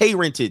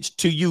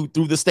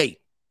through the state.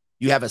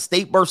 You have a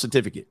state birth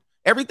certificate.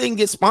 Everything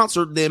gets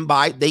sponsored then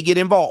they get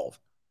involved.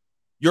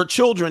 Your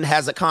children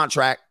has a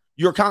contract.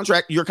 You're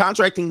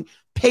contracting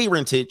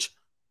parentage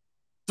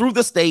through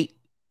the state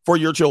for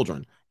your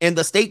children. And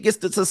the state gets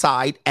to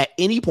decide at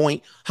any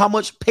point how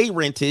much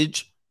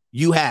parentage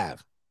you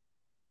have.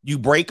 You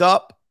break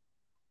up.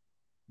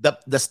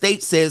 The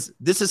state says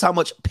this is how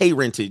much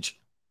parentage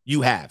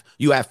you have.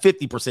 You have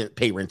 50%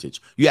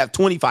 parentage. You have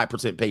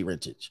 25%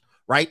 parentage,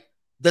 right?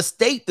 The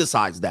state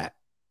decides that,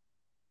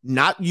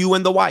 not you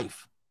and the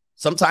wife.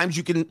 Sometimes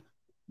you can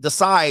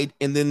decide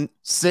and then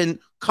send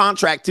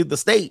contract to the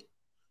state.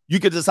 You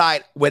could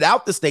decide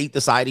without the state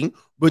deciding,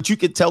 but you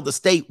could tell the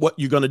state what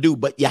you're going to do.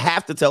 But you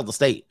have to tell the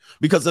state,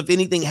 because if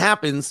anything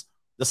happens,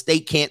 the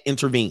state can't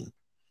intervene.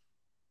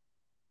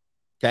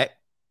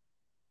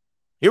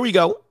 Here we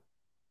go.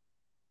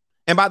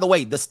 And by the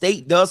way, the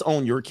state does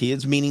own your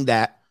kids, meaning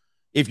that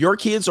if your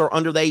kids are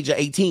under the age of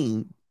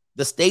 18,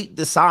 the state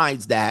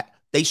decides that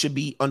they should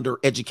be under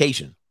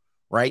education,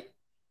 right?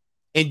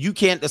 And you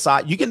can't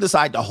decide, you can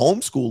decide to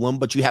homeschool them,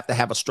 but you have to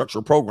have a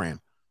structured program.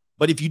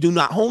 But if you do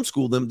not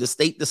homeschool them, the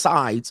state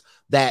decides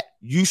that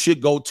you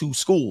should go to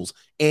schools,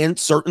 and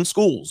certain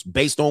schools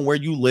based on where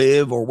you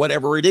live or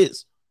whatever it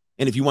is.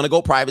 And if you want to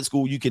go private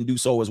school, you can do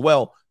so as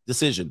well.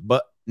 Decision,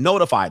 but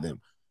notify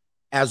them.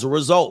 As a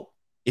result,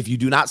 if you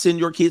do not send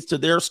your kids to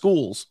their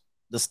schools,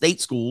 the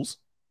state schools,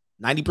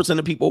 90%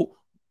 of people,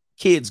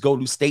 kids go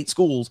to state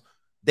schools,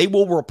 they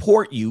will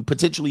report you,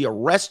 potentially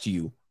arrest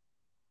you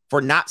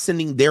for not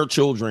sending their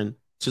children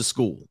to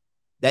school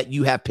that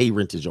you have pay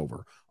rentage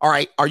over. All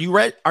right, are you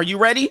ready? Are you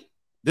ready?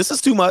 This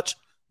is too much.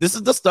 This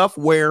is the stuff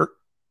where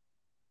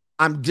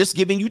I'm just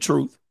giving you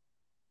truth.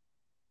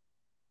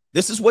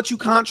 This is what you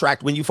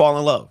contract when you fall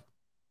in love.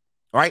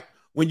 All right?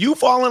 When you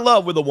fall in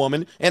love with a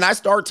woman and I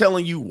start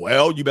telling you,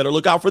 well, you better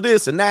look out for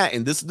this and that,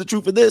 and this is the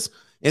truth of this,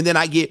 and then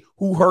I get,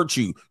 who hurt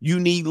you? You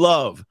need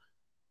love.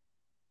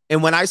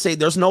 And when I say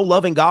there's no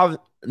loving God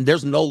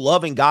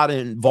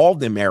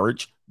involved in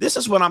marriage, this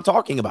is what I'm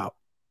talking about.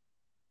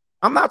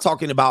 I'm not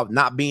talking about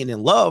not being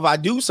in love. I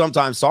do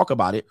sometimes talk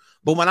about it.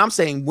 But when I'm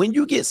saying when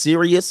you get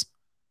serious,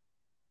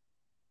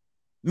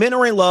 men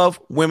are in love,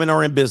 women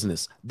are in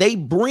business. They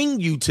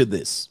bring you to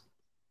this.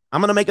 I'm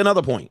going to make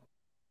another point.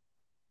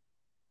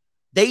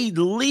 They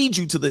lead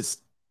you to this.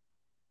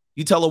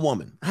 You tell a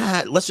woman,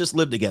 let's just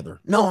live together.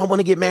 No, I want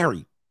to get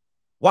married.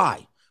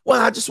 Why? Well,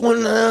 I just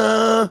want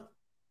to.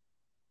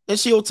 And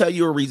she'll tell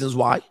you her reasons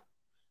why.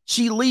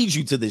 She leads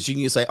you to this. You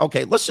can say,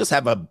 okay, let's just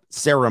have a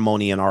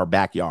ceremony in our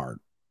backyard.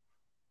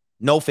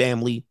 No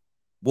family.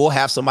 We'll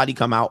have somebody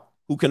come out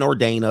who can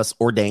ordain,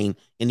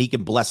 and he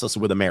can bless us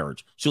with a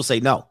marriage. She'll say,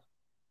 no.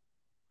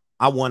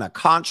 I want a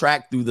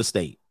contract through the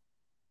state.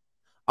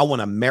 I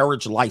want a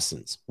marriage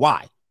license.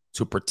 Why?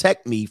 To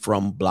protect me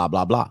from blah,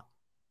 blah, blah.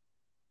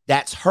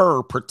 That's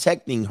her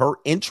protecting her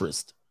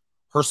interest,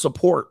 her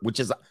support, which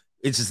is,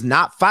 it's just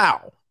not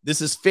foul.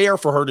 This is fair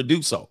for her to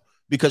do so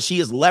because she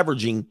is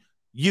leveraging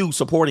you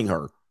supporting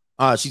her.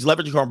 She's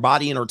leveraging her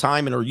body and her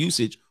time and her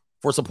usage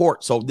for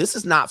support. So this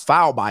is not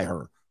foul by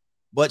her,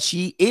 but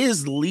she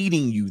is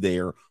leading you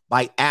there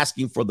by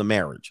asking for the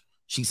marriage.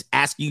 She's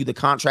asking you the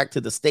contract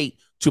to the state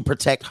to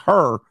protect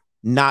her,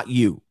 not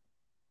you.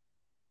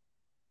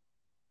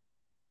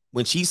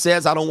 When she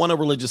says, I don't want a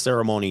religious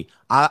ceremony,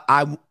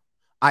 I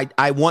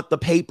want the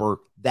paper,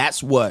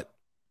 that's what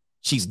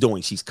she's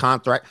doing. She's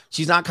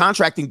not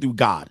contracting through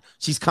God.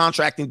 She's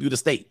contracting through the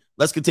state.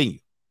 Let's continue.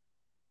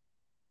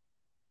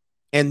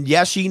 And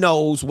yes, she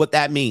knows what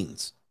that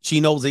means. She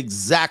knows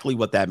exactly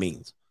what that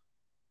means.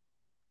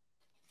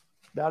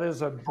 That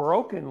is a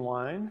broken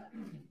line.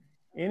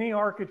 Any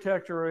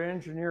architect or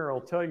engineer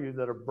will tell you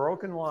that a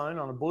broken line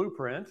on a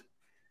blueprint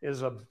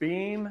is a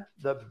beam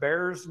that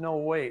bears no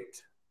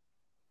weight.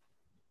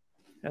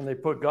 And they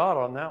put God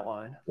on that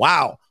line.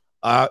 Wow.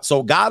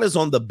 So God is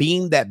on the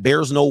beam that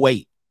bears no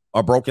weight,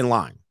 a broken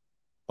line,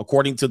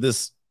 according to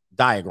this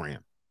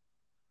diagram.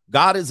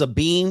 God is a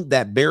beam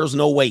that bears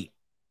no weight.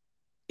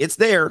 It's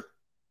there,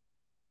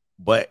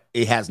 but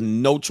it has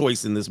no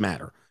choice in this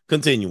matter.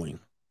 Continuing.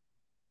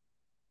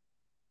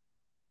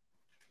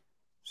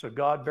 So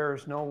God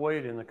bears no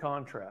weight in the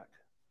contract.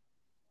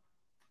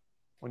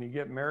 When you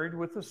get married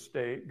with the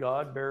state,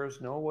 God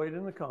bears no weight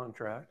in the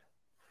contract.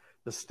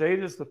 The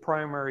state is the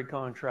primary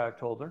contract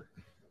holder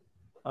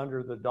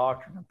under the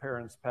doctrine of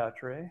parens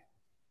patriae.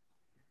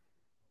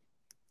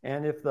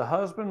 And if the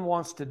husband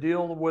wants to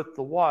deal with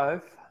the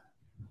wife,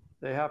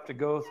 they have to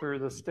go through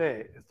the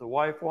state. If the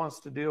wife wants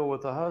to deal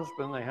with the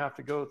husband, they have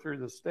to go through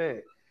the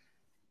state,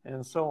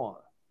 and so on.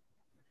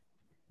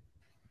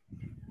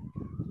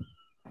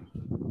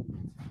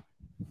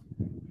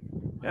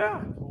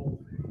 Yeah.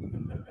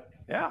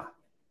 Yeah.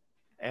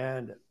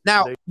 And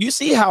now you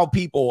see how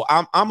people,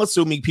 I'm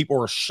assuming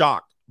people are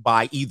shocked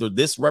by either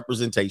this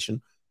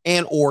representation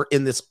and or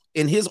in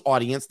his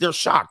audience, they're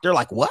shocked. They're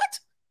like, what?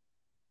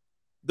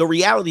 The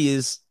reality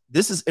is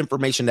this is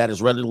information that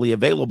is readily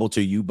available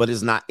to you, but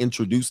is not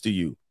introduced to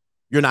you.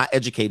 You're not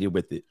educated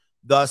with it.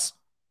 Thus,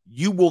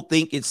 you will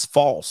think it's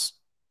false.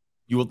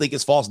 You will think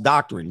it's false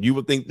doctrine. You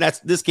will think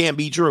this can't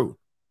be true.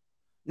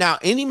 Now,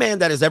 any man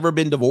that has ever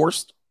been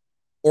divorced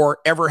or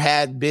ever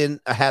had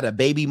a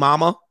baby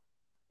mama,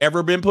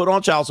 ever been put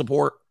on child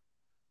support,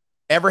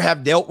 ever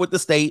have dealt with the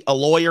state, a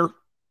lawyer,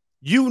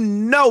 you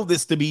know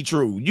this to be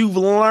true. You've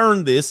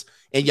learned this,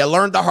 and you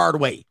learned the hard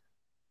way.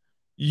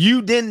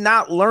 You did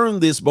not learn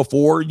this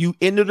before. You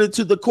entered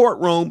into the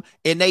courtroom,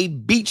 and they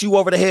beat you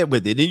over the head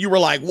with it. And you were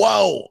like,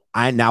 whoa,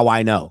 now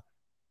I know.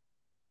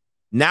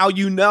 Now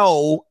you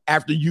know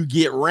after you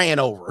get ran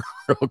over,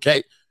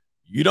 okay?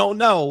 You don't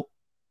know.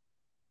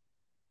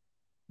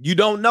 You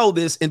don't know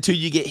this until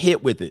you get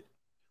hit with it.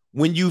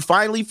 When you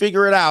finally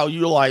figure it out,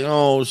 you're like,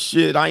 oh,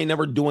 shit, I ain't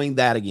never doing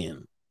that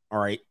again. All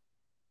right.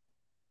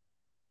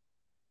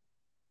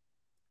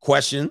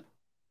 Question.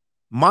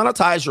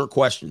 Monetize your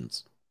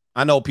questions.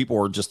 I know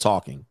people are just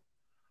talking.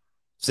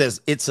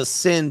 says it's a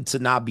sin to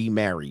not be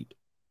married.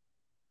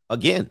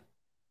 Again,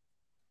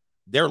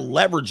 they're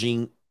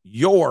leveraging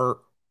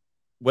your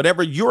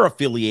whatever you're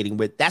affiliating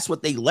with. That's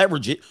what they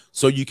leverage it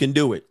so you can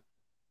do it.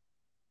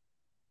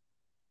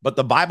 But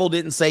the Bible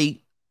didn't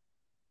say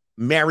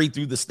married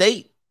through the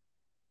state.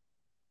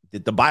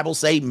 Did the Bible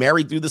say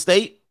married through the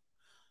state?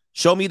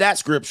 Show me that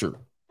scripture.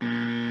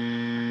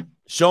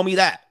 Show me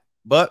that.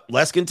 But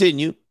let's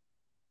continue.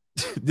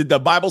 Did the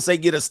Bible say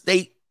get a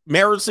state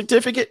marriage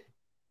certificate?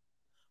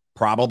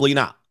 Probably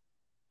not.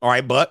 All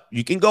right, but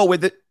you can go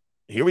with it.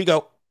 Here we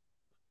go.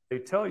 They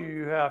tell you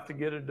you have to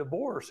get a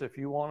divorce if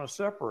you want to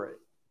separate.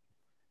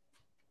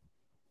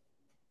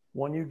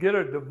 When you get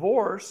a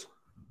divorce,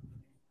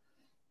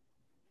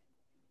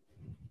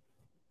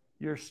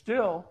 you're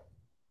still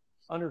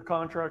under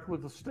contract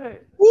with the state.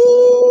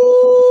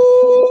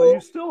 So you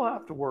still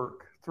have to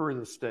work through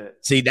the state.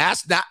 See,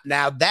 that's not,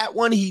 now that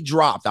one he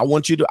dropped. I'm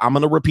going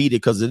to repeat it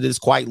because it is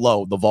quite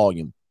low, the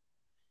volume.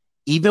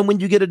 Even when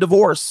you get a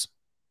divorce,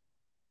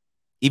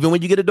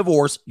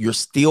 you're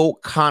still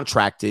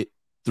contracted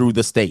through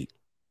the state.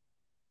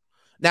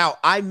 Now,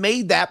 I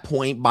made that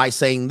point by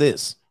saying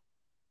this.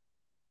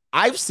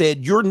 I've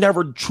said you're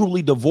never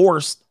truly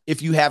divorced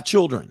if you have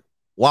children.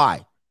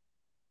 Why?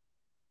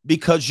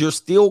 Because you're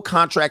still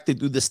contracted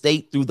through the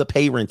state through the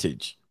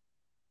parentage.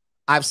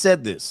 I've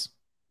said this.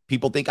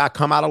 People think I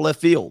come out of left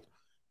field.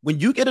 When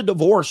you get a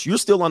divorce, you're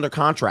still under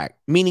contract,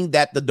 meaning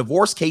that the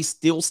divorce case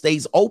still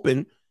stays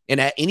open, and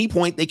at any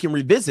point they can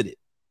revisit it.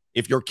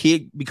 If your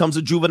kid becomes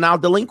a juvenile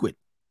delinquent,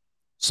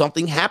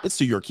 something happens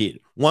to your kid.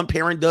 One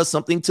parent does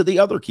something to the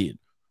other kid.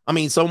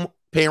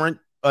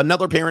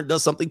 Another parent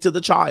does something to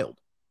the child.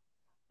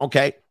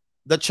 Okay.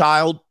 The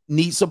child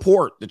needs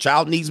support. The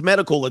child needs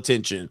medical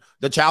attention.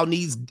 The child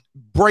needs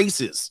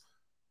braces.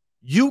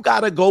 You got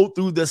to go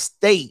through the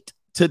state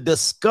to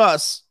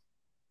discuss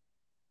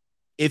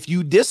if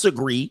you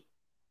disagree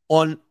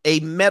on a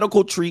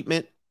medical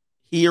treatment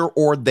here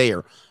or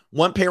there.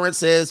 One parent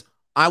says,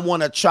 I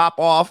want to chop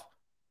off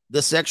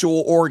the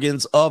sexual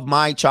organs of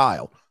my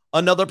child.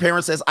 Another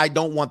parent says, I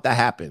don't want that to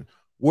happen.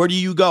 Where do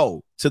you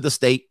go? To the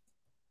state,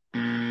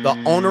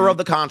 the owner of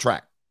the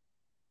contract.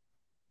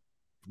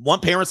 One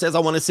parent says, I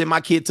want to send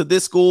my kid to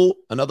this school.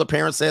 Another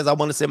parent says, I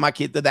want to send my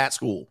kid to that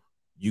school.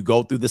 You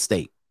go through the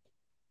state.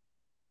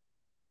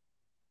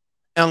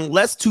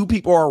 Unless two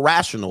people are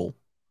rational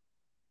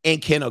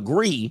and can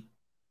agree,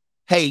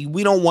 hey,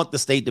 we don't want the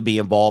state to be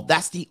involved.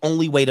 That's the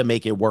only way to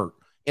make it work.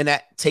 And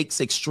that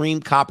takes extreme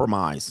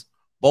compromise.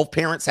 Both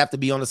parents have to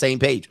be on the same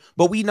page.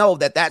 But we know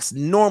that that's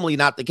normally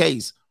not the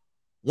case.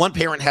 One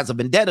parent has a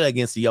vendetta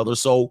against the other.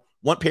 So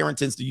one parent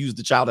tends to use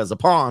the child as a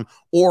pawn,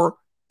 or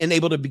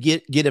able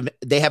to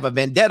they have a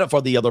vendetta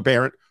for the other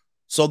parent.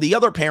 So the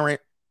other parent,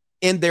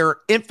 in their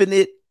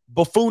infinite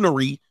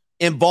buffoonery,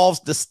 involves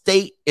the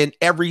state in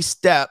every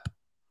step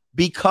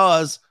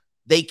because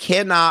they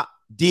cannot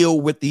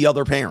deal with the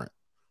other parent.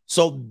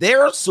 So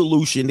their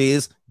solution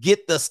is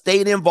get the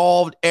state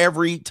involved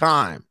every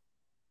time.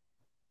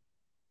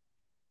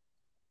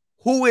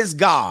 Who is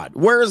God?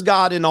 Where is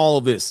God in all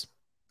of this?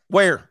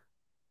 Where?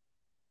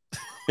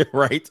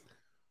 Right?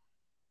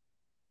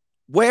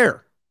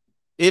 Where?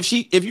 If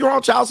you're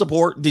on child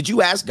support, did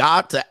you ask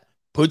God to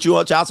put you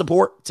on child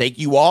support, take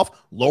you off,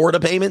 lower the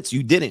payments?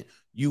 You didn't.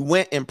 You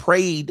went and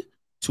prayed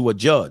to a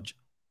judge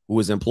who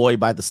was employed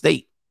by the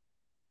state.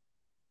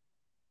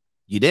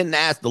 You didn't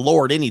ask the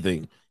Lord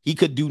anything. He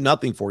could do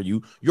nothing for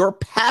you. Your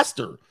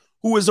pastor,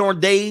 who is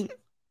ordained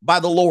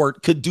by the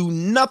Lord, could do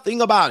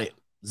nothing about it.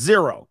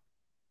 Zero.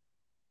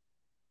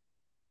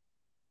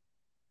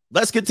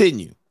 Let's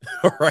continue.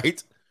 All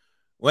right.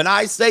 When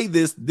I say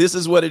this, this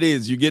is what it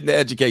is. You're getting the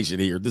education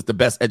here. This is the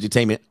best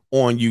edutainment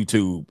on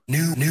YouTube.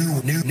 New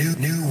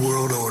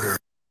world order.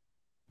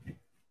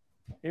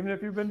 Even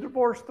if you've been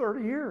divorced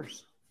 30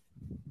 years,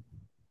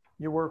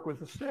 you work with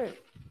the state.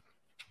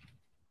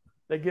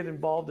 They get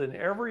involved in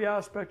every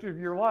aspect of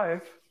your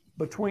life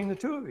between the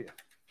two of you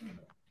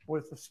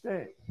with the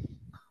state.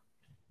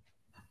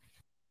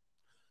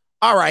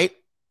 All right.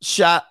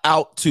 Shout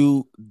out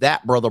to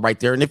that brother right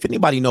there. And if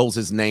anybody knows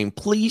his name,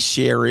 please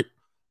share it.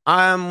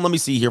 Let me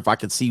see here if I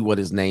can see what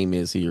his name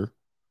is here.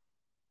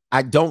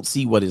 I don't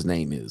see what his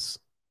name is.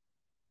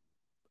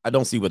 I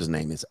don't see what his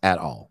name is at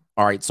all.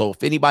 All right. So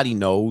if anybody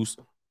knows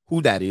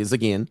who that is,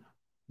 again,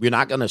 we're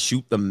not going to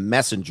shoot the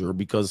messenger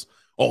because,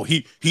 oh,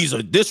 he's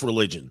a this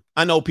religion.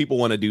 I know people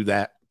want to do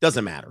that.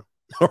 Doesn't matter.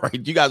 All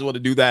right. You guys want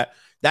to do that?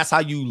 That's how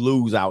you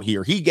lose out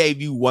here. He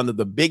gave you one of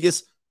the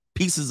biggest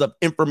pieces of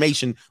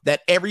information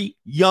that every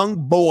young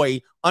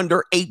boy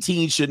under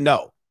 18 should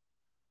know.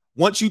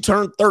 Once you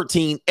turn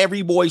 13,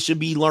 every boy should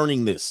be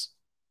learning this.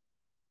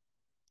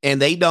 And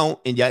they don't.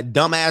 And your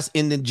dumbass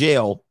end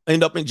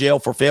up in jail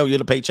for failure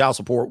to pay child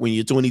support when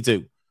you're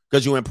 22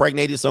 because you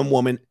impregnated some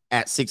woman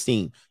at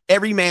 16.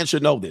 Every man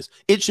should know this.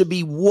 It should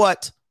be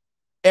what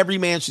every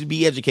man should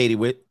be educated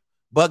with.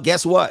 But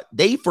guess what?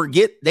 They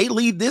forget. They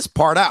leave this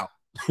part out.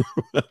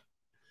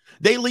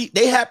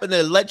 They happen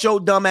to let your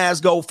dumb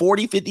ass go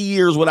 40, 50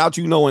 years without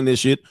you knowing this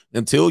shit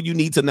until you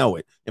need to know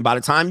it. And by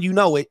the time you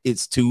know it,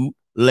 it's too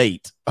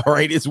late. All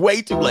right. It's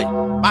way too late.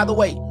 By the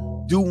way,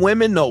 do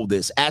women know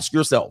this? Ask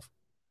yourself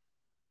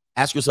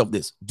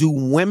this. Do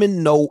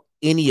women know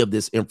any of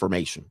this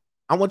information?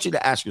 I want you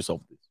to ask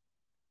yourself this.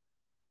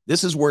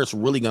 This is where it's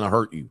really going to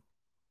hurt you.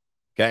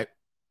 Okay.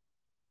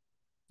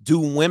 Do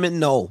women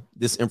know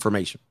this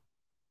information?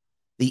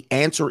 The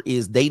answer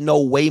is they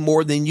know way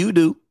more than you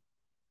do.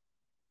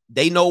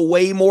 They know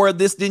way more of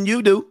this than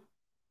you do.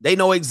 They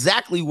know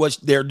exactly what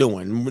they're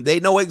doing. They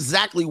know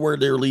exactly where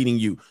they're leading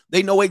you.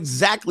 They know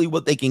exactly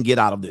what they can get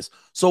out of this.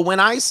 So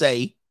when I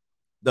say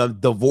the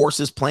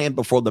divorce is planned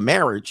before the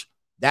marriage,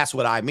 that's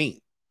what I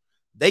mean.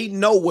 They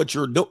know what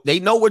you're doing. They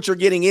know what you're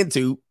getting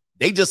into.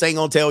 They just ain't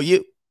going to tell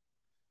you.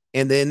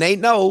 And then they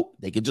know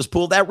they can just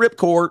pull that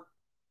ripcord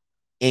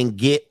and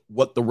get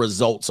what the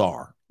results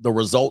are. The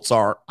results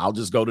are, I'll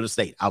just go to the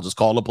state. I'll just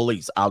call the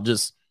police. I'll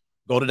just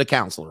go to the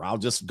counselor. I'll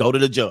just go to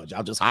the judge.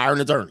 I'll just hire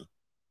an attorney.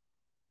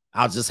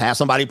 I'll just have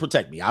somebody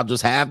protect me. I'll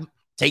just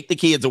take the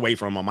kids away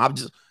from them.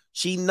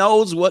 She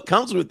knows what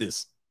comes with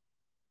this.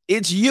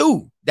 It's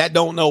you that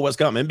don't know what's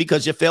coming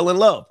because you fell in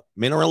love.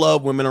 Men are in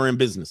love. Women are in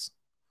business.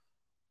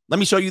 Let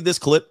me show you this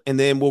clip and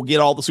then we'll get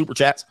all the super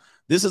chats.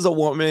 This is a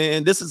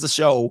woman. This is a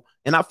show.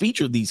 And I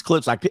featured these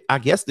clips. I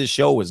guess this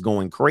show is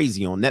going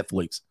crazy on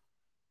Netflix.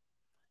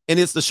 And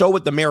it's the show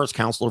with the marriage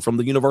counselor from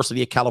the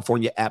University of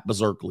California at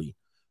Berkeley.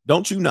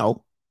 Don't you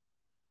know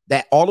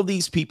that all of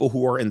these people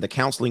who are in the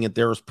counseling and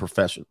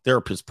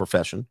therapist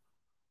profession,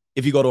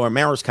 if you go to a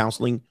marriage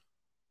counseling,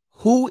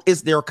 who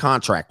is their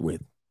contract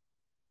with?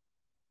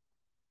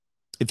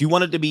 If you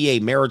wanted to be a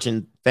marriage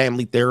and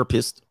family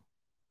therapist,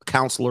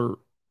 counselor,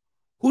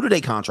 who do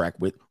they contract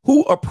with?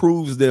 Who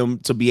approves them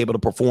to be able to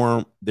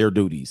perform their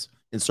duties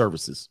and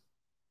services?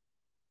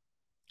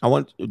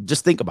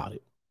 Just think about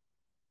it.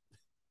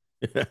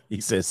 He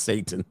says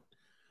Satan.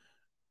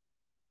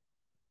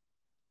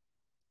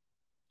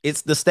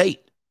 It's the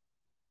state.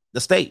 The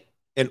state.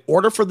 In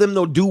order for them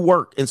to do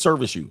work and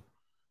service you,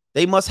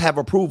 they must have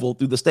approval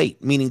through the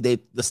state, meaning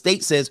the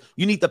state says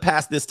you need to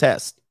pass this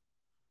test.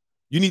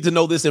 You need to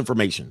know this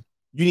information.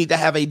 You need to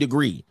have a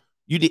degree.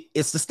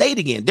 It's the state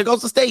again. There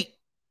goes the state.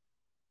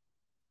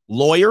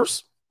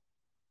 Lawyers.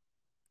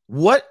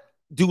 What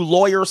do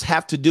lawyers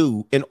have to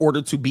do in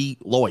order to be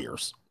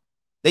lawyers?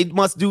 They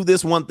must do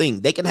this one thing.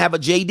 They can have a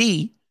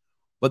JD,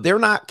 but they're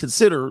not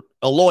considered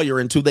a lawyer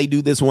until they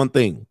do this one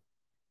thing.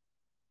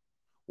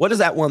 What is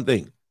that one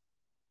thing?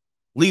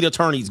 Lead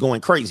attorneys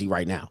going crazy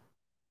right now.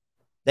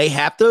 They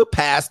have to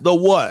pass the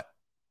what?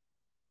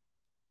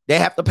 They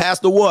have to pass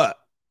the what?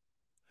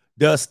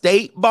 The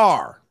state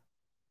bar.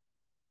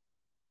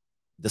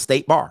 The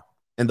state bar.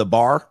 And the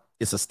bar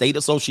is a state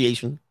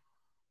association.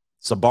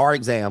 It's a bar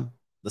exam.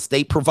 The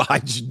state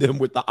provides them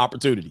with the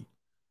opportunity.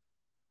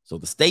 So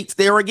the state's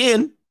there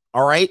again.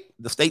 All right.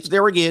 The state's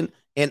there again.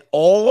 And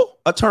all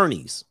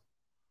attorneys,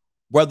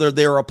 whether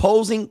they're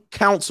opposing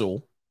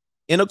counsel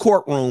in a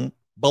courtroom,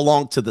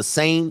 belong to the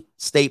same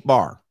state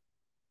bar.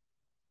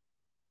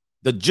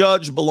 The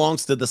judge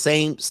belongs to the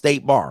same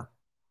state bar.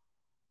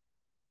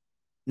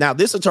 Now,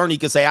 this attorney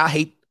could say, I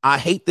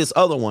hate this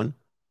other one,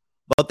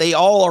 but they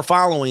all are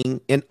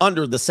following and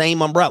under the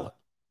same umbrella.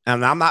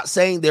 And I'm not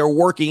saying they're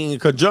working in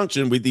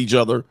conjunction with each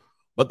other,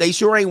 but they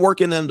sure ain't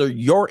working under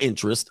your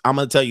interest. I'm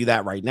going to tell you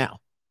that right now.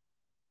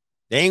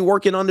 They ain't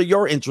working under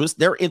your interest.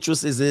 Their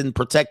interest is in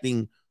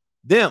protecting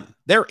them,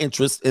 their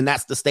interest, and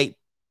that's the state.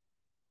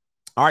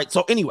 All right.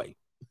 So anyway,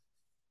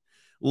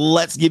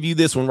 let's give you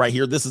this one right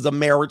here. This is a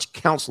marriage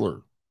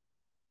counselor.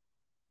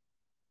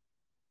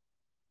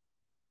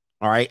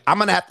 All right. I'm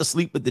going to have to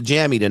sleep with the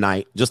jammy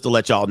tonight, just to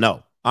let y'all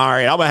know. All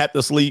right. I'm going to have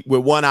to sleep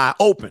with one eye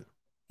open.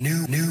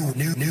 New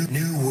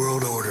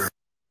world order.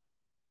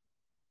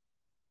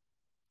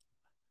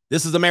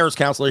 This is a marriage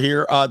counselor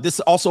here. This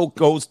also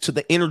goes to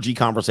the energy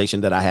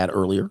conversation that I had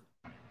earlier.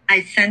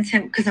 I sent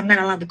him, because I'm not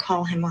allowed to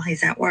call him while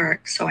he's at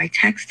work. So I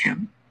text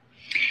him.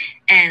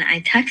 And I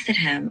texted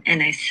him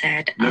and I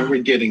said, now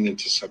we're getting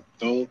into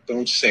something.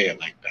 Don't say it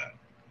like that.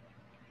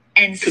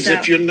 And because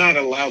if you're not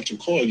allowed to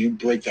call, you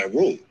break that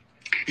rule.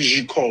 Because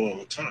you call all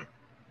the time.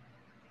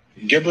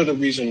 Give her the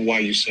reason why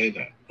you say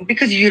that.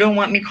 Because you don't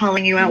want me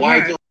calling you at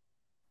work.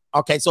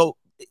 Okay, so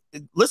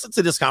listen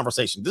to this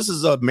conversation. This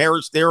is a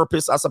marriage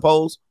therapist, I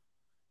suppose.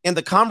 And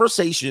the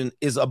conversation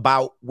is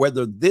about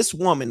whether this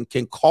woman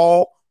can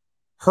call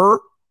her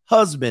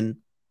husband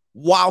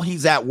while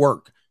he's at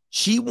work.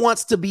 She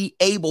wants to be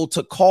able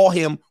to call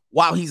him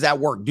while he's at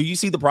work. Do you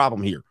see the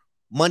problem here?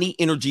 Money,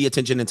 energy,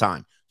 attention, and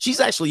time. She's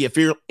actually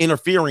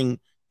interfering,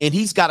 and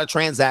he's got to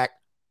transact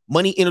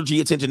money,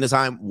 energy, attention, and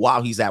time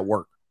while he's at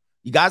work.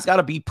 You guys got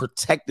to be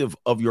protective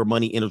of your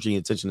money, energy,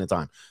 attention, and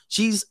time.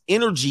 She's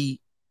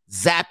energy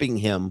zapping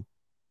him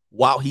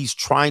while he's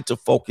trying to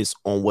focus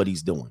on what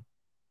he's doing.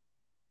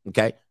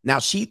 Okay. Now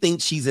she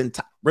thinks she's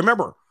entitled.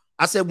 Remember,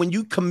 I said when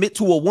you commit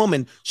to a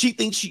woman, she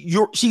thinks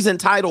she's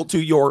entitled to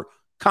your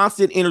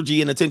constant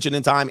energy and attention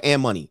and time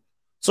and money.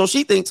 So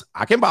she thinks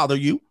I can bother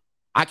you.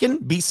 I can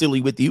be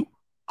silly with you.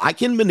 I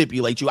can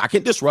manipulate you. I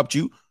can disrupt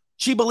you.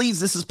 She believes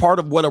this is part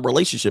of what a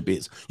relationship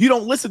is. You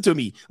don't listen to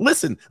me.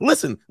 Listen.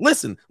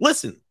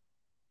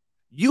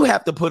 You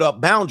have to put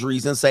up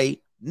boundaries and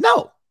say,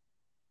 no,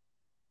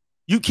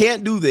 you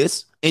can't do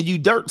this. And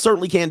you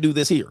certainly can't do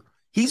this here.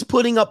 He's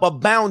putting up a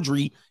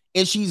boundary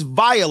and she's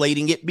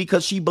violating it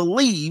because she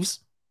believes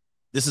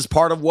this is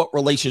part of what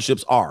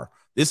relationships are.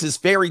 This is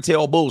fairy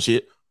tale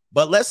bullshit.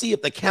 But let's see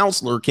if the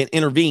counselor can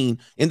intervene.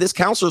 And this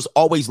counselor's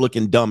always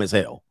looking dumb as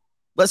hell.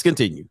 Let's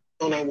continue.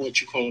 Don't I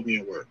want you calling me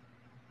at work?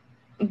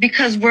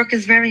 Because work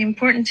is very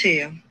important to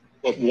you.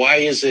 But why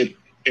is it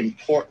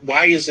important?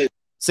 Why is it?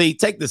 See,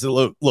 take this and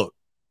look.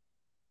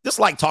 This is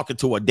like talking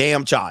to a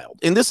damn child.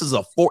 And this is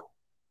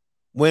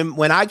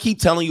when I keep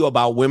telling you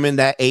about women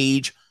that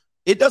age,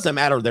 it doesn't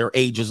matter their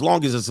age as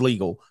long as it's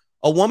legal.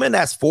 A woman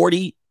that's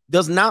 40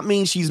 does not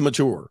mean she's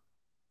mature.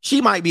 She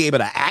might be able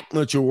to act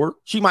mature.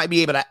 She might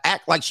be able to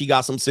act like she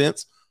got some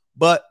sense.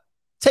 But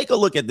take a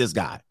look at this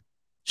guy.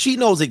 She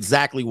knows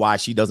exactly why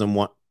he doesn't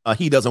want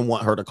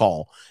her to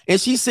call. And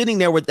she's sitting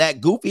there with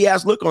that goofy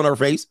ass look on her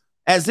face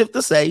as if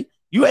to say,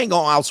 you ain't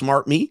gonna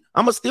outsmart me.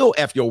 I'm gonna still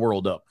F your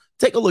world up.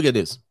 Take a look at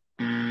this.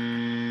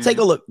 Take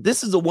a look.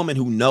 This is a woman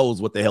who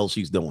knows what the hell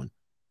she's doing.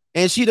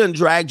 And she done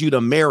dragged you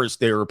to marriage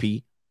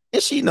therapy.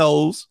 And she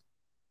knows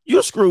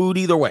you're screwed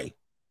either way.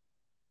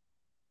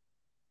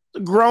 A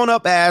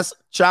grown-up ass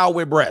child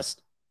with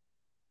breast.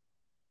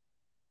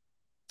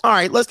 All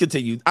right, let's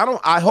continue.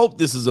 I hope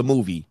this is a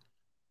movie.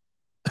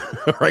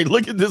 All right,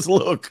 look at this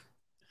look.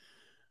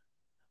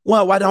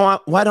 Well, why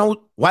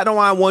don't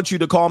I want you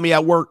to call me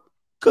at work?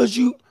 Cause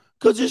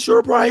it's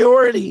your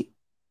priority.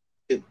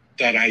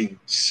 That I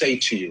say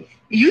to you.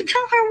 You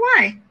tell her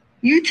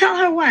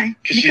why.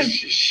 Because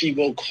she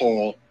will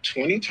call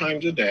 20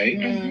 times a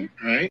day,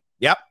 right?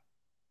 Yep.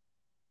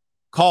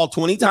 Call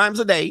 20 times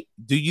a day.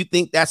 Do you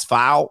think that's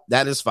foul?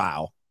 That is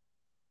foul.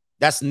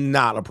 That's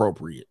not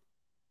appropriate.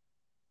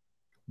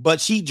 But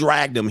she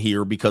dragged him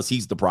here because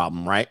he's the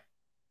problem, right?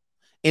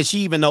 And she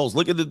even knows.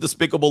 Look at the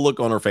despicable look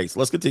on her face.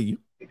 Let's continue.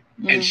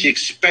 And she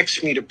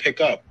expects me to pick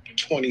up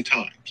 20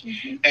 times.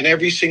 And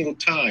every single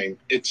time,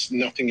 it's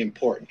nothing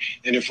important.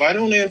 And if I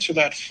don't answer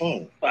that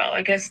phone. Well,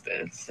 I guess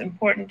it's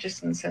important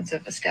just in the sense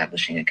of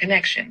establishing a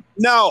connection.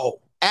 No,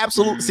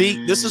 absolutely.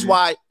 See, this is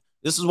why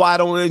I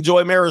don't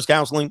enjoy marriage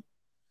counseling.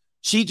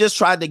 She just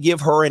tried to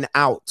give her an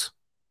out.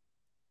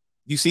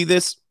 You see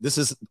this? This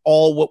is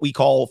all what we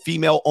call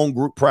female own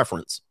group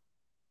preference.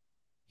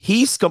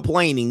 He's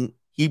complaining.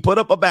 He put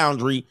up a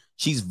boundary.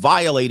 She's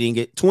violating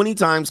it 20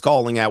 times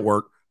calling at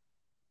work.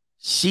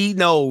 She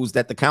knows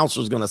that the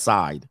counselor is going to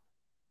side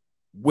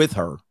with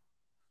her.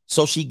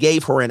 So she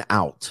gave her an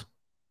out.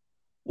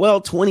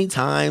 Well, 20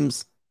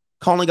 times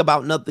calling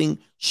about nothing.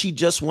 She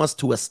just wants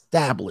to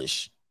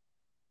establish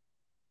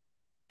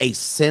a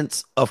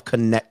sense of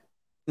connect.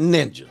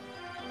 Ninja.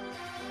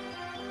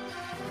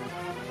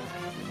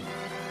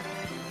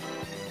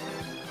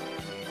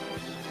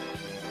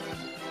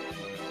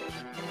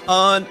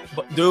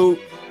 Dude,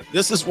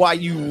 this is why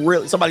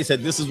somebody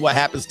said this is what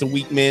happens to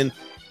weak men.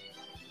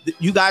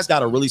 You guys got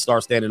to really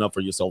start standing up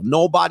for yourself.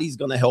 Nobody's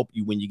going to help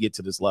you when you get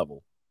to this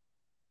level.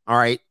 All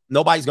right.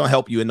 Nobody's going to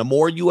help you. And the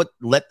more you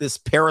let this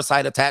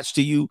parasite attach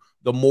to you,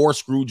 the more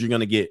screwed you're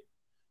going to get.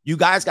 You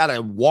guys got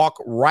to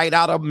walk right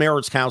out of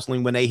marriage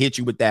counseling when they hit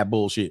you with that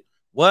bullshit.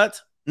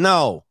 What?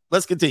 No.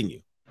 Let's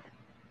continue.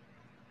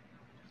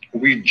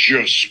 We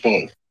just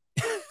spoke.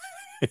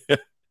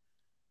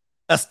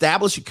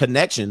 Establish a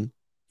connection.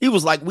 He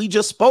was like, we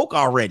just spoke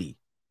already.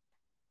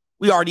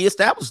 We already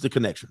established the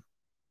connection.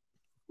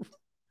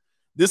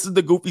 This is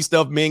the goofy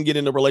stuff men get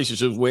into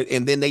relationships with.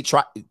 And then they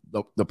try.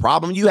 The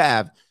problem you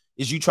have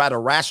is you try to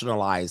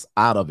rationalize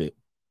out of it.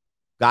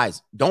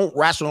 Guys, don't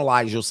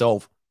rationalize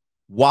yourself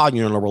while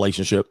you're in a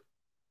relationship.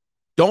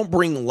 Don't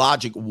bring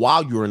logic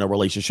while you're in a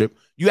relationship.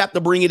 You have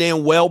to bring it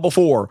in well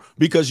before,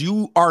 because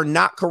you are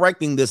not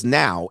correcting this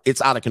now.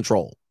 It's out of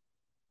control.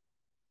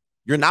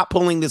 You're not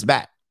pulling this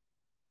back.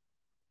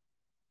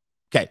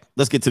 Okay,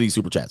 let's get to these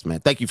super chats,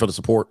 man. Thank you for the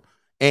support.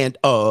 And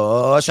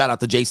shout out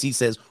to JC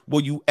says,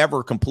 will you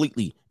ever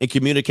completely and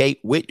communicate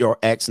with your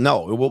ex?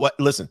 No.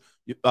 Listen,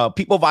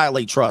 people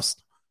violate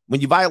trust. When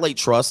you violate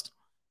trust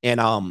and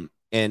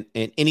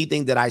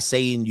anything that I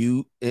say and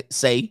you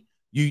say,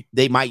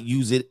 they might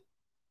use it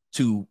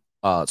to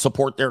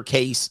support their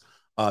case,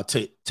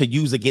 to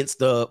use against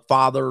the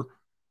father.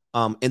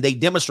 And they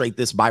demonstrate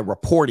this by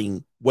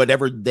reporting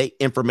whatever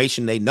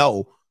information they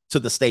know to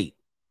the state.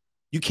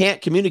 You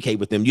can't communicate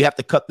with them. You have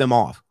to cut them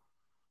off.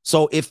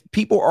 So if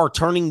people are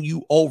turning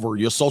you over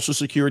your social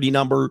security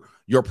number,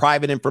 your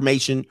private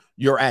information,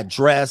 your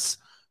address,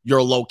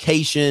 your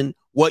location,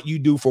 what you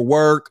do for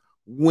work,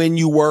 when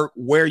you work,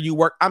 where you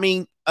work. I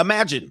mean,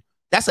 imagine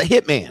that's a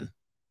hitman.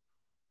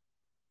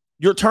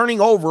 You're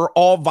turning over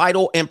all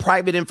vital and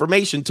private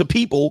information to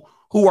people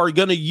who are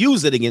going to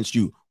use it against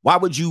you. Why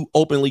would you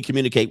openly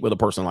communicate with a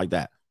person like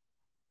that?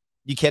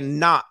 You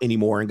cannot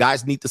anymore. And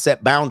guys need to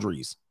set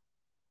boundaries.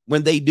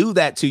 When they do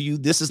that to you,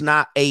 this is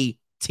not a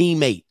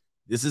teammate.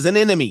 This is an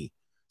enemy.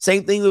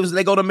 Same thing as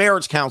they go to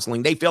marriage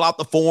counseling. They fill out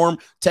the form,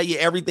 tell you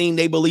everything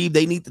they believe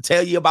they need to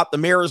tell you about the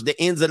marriage,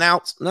 the ins and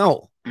outs.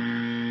 No.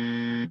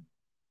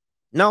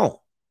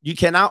 No, you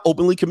cannot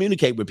openly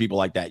communicate with people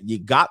like that. You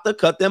got to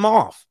cut them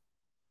off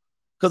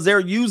because they're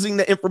using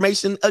the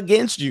information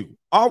against you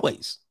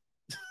always,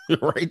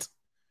 right?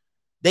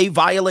 They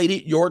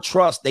violated your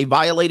trust. They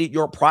violated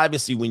your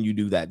privacy when you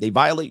do that. They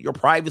violate your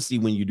privacy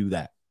when you do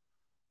that.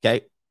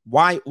 Okay.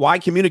 Why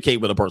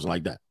communicate with a person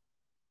like that?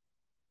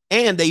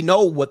 And they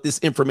know what this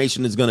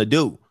information is going to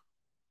do.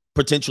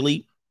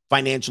 Potentially,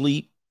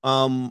 financially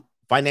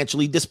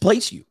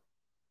displace you.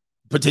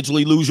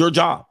 Potentially lose your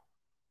job.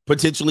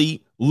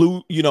 Potentially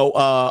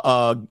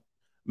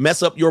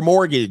mess up your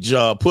mortgage.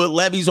 Put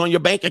levies on your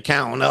bank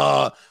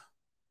account.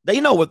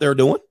 They know what they're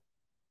doing.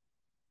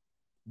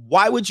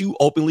 Why would you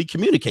openly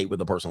communicate with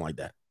a person like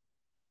that?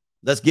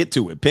 Let's get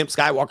to it. Pimp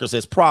Skywalker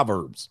says,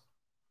 Proverbs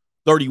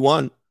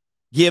 31,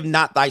 give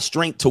not thy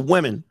strength to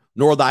women,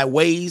 nor thy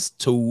ways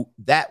to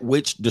that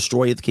which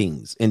destroyeth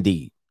kings.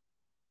 Indeed.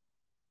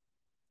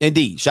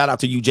 Indeed. Shout out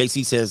to you.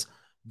 JC says,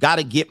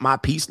 gotta get my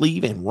peace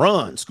leave and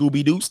run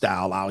Scooby-Doo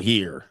style out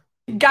here.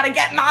 Gotta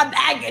get my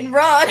bag and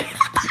run.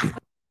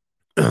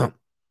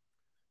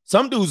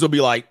 Some dudes will be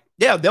like,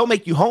 yeah, they'll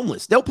make you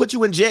homeless. They'll put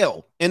you in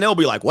jail. And they'll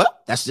be like, well,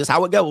 that's just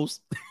how it goes.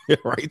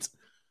 Right?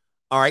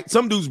 All right.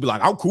 Some dudes will be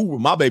like, I'm cool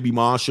with my baby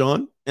mom,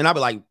 Sean. And I'll be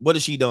like, what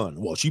has she done?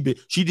 Well, she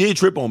did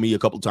trip on me a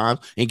couple of times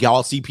and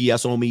called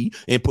CPS on me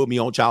and put me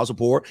on child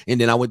support. And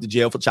then I went to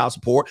jail for child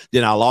support.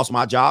 Then I lost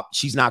my job.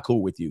 She's not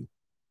cool with you.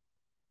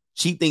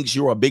 She thinks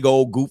you're a big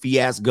old goofy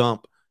ass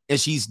gump. And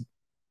she's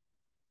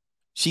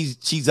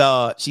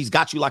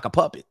got you like a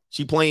puppet.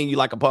 She playing you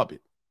like a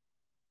puppet.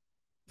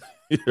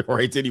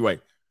 Right. Anyway.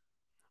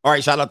 All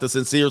right. Shout out to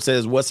Sincere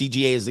says what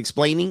CGA is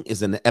explaining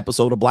is in the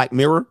episode of Black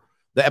Mirror.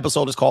 The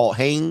episode is called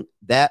Hang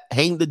the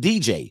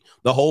DJ.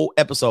 The whole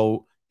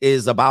episode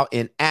is about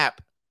an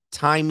app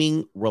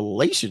timing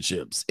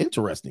relationships.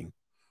 Interesting.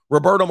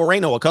 Roberto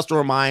Moreno, a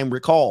customer of mine,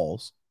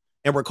 recalled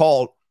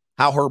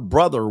how her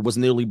brother was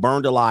nearly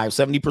burned alive,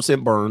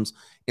 70% burns,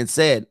 and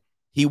said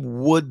he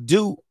would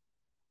do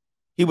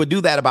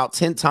that about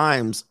 10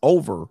 times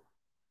over,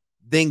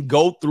 then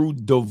go through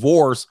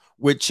divorce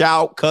with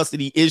child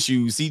custody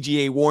issues.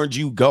 CGA warned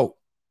you, go.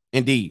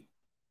 Indeed.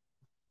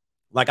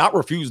 Like, I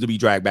refuse to be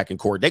dragged back in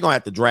court. They're going to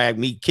have to drag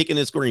me kicking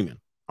and screaming.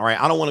 All right.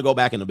 I don't want to go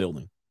back in the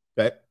building.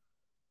 Okay.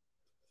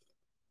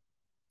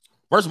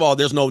 First of all,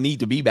 there's no need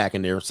to be back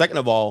in there. Second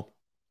of all,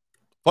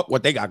 fuck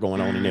what they got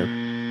going on in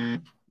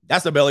there.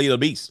 That's the belly of the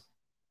beast.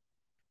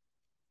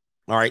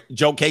 All right.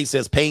 Joe K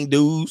says paying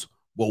dues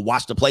will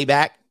watch the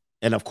playback.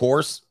 And of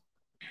course.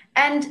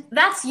 And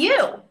that's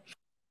you.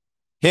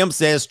 Him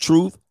says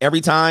truth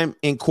every time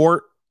in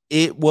court.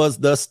 It was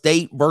the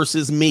state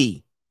versus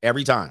me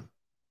every time.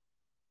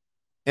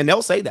 And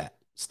they'll say that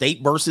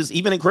state versus,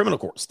 even in criminal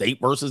court, state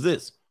versus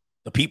this,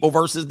 the people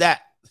versus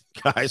that.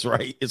 Guys,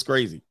 right? It's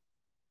crazy.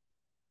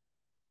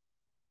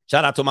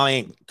 Shout out to my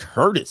man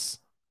Curtis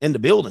in the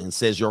building.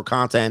 Says your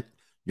content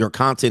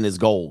is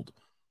gold.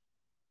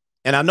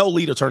 And I know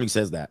lead attorney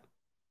says that.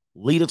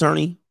 Lead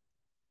attorney,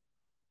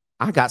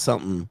 I got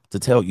something to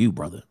tell you,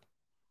 brother.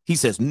 He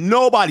says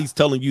nobody's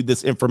telling you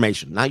this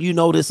information. Now, you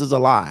know this is a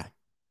lie.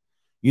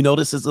 You know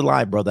this is a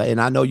lie, brother.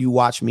 And I know you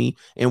watch me.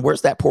 And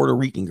where's that Puerto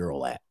Rican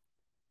girl at?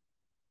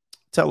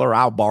 Tell her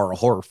I'll borrow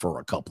her for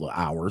a couple of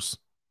hours.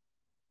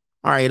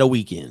 All right, a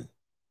weekend.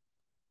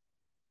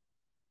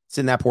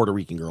 Send that Puerto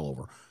Rican girl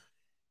over.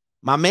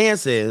 My man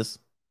says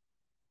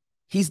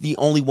he's the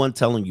only one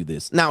telling you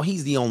this. Now,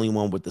 he's the only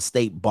one with the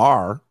state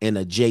bar and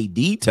a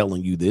JD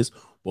telling you this.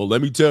 Well,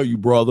 let me tell you,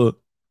 brother.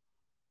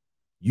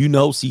 You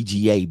know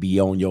CGA be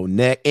on your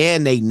neck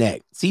and they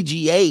neck.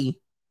 CGA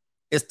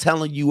is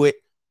telling you it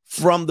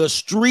from the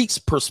streets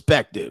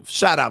perspective.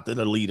 Shout out to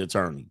the lead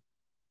attorney.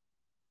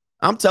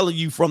 I'm telling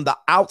you from the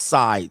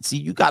outside. See,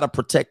 you got to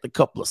protect a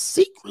couple of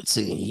secrets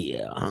in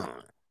here. Huh?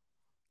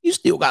 You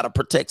still got to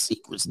protect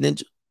secrets,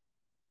 Ninja.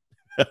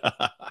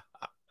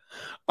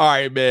 All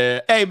right,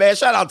 man. Hey, man,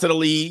 shout out to the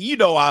lead. You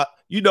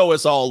know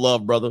it's all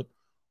love, brother.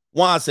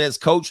 Juan says,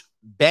 Coach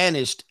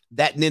banished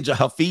that Ninja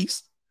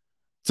Hafiz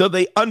to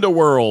the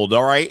underworld,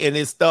 all right? And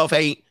his stuff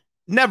ain't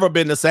never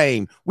been the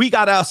same. We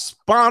got a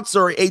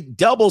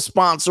double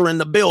sponsor in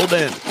the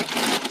building.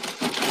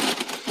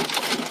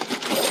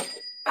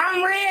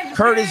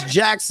 Curtis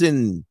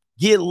Jackson,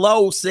 Get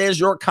Low says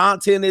your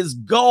content is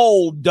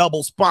gold.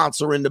 Double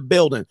sponsor in the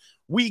building.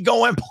 We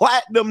going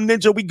platinum,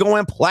 Ninja. We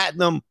going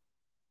platinum.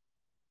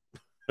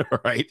 All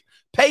right.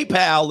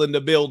 PayPal in the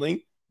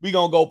building. We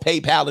going to go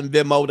PayPal and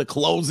Venmo to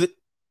close it.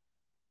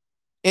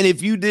 And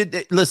if you did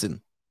that,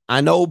 listen, I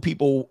know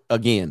people,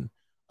 again,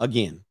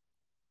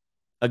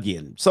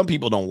 some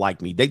people don't like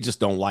me. They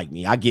just don't like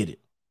me. I get it.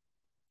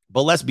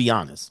 But let's be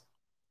honest.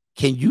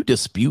 Can you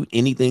dispute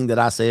anything that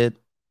I said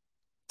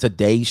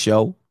today's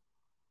show?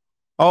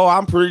 Oh,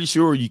 I'm pretty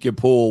sure you can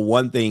pull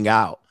one thing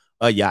out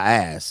of your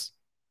ass,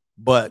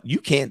 but you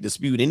can't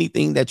dispute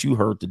anything that you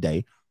heard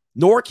today,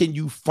 nor can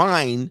you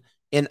find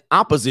an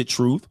opposite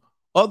truth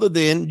other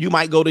than you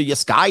might go to your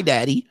Sky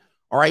Daddy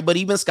All right. But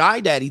even Sky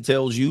Daddy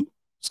tells you,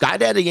 Sky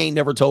Daddy ain't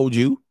never told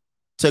you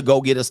to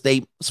go get a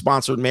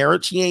state-sponsored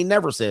marriage. He ain't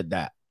never said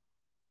that.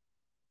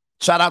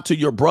 Shout out to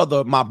your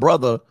brother, my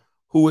brother,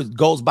 who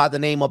goes by the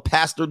name of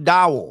Pastor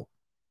Dowell.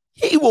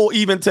 He will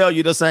even tell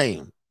you the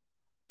same.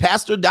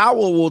 Pastor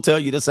Dowell will tell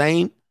you the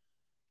same.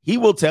 He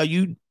will tell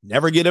you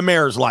never get a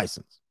marriage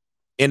license.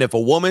 And if a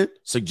woman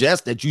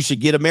suggests that you should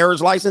get a marriage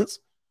license,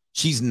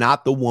 she's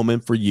not the woman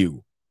for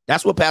you.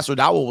 That's what Pastor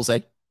Dowell will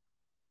say.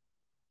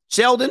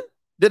 Sheldon,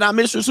 did I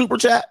miss your super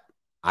chat?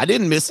 I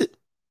didn't miss it.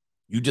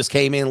 You just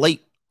came in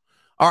late.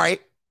 All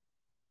right.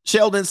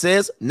 Sheldon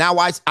says, now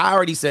I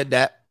already said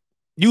that.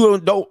 You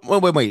don't,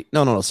 wait.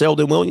 No.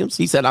 Sheldon Williams,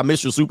 he said, I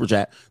missed your super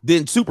chat.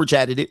 Then super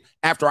chatted it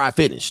after I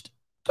finished.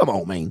 Come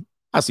on, man.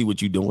 I see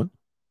what you're doing.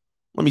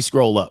 Let me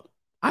scroll up.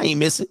 I ain't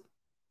miss it.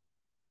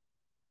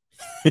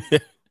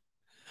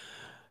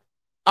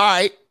 All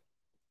right.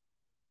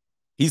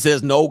 He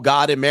says, no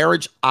God in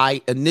marriage.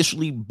 I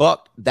initially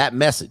bucked that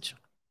message.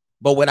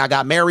 But when I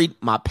got married,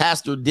 my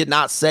pastor did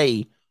not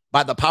say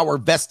by the power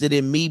vested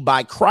in me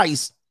by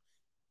Christ.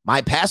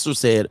 My pastor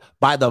said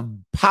by the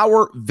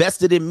power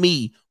vested in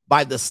me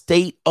by the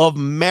state of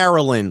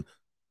Maryland.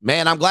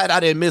 Man, I'm glad I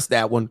didn't miss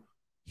that one.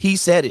 He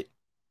said it.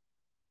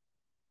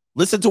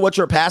 Listen to what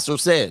your pastor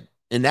said.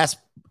 And that's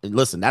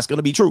going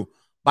to be true.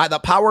 By the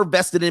power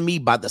vested in me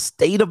by the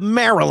state of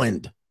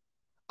Maryland,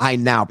 I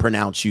now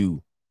pronounce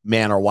you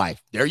man or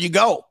wife. There you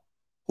go.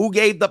 Who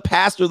gave the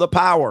pastor the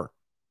power?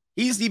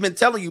 He's even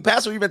telling you,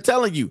 pastor even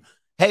telling you,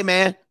 hey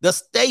man, the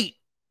state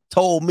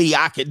told me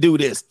I could do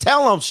this.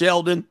 Tell him,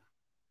 Sheldon.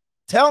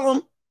 Tell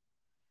him.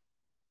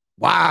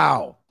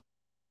 Wow.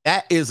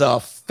 That is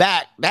a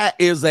fact. That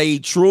is a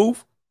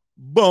truth.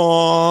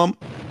 Boom.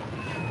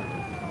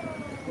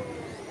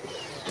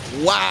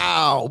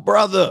 Wow,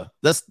 brother.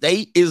 The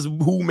state is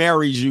who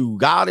marries you.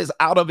 God is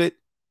out of it.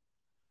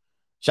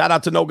 Shout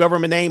out to No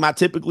Government Name. I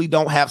typically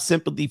don't have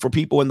sympathy for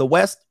people in the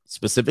West,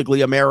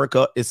 specifically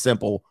America. It's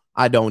simple.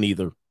 I don't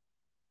either.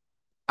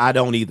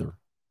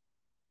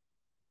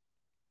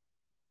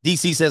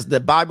 DC says the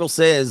Bible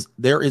says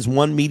there is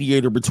one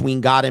mediator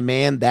between God and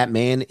man. That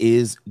man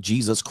is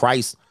Jesus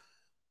Christ.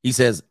 He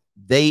says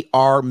there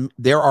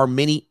are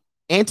many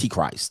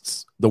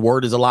antichrists. The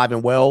word is alive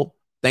and well.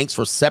 Thanks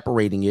for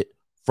separating it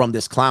from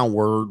this clown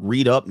word.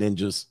 Read up and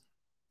just,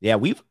 yeah,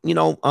 we've,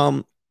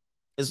 I'm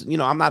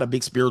not a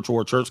big spiritual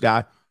or church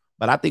guy,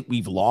 but I think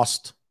we've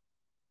lost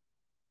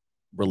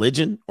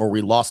religion, or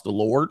we lost the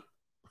Lord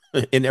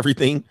in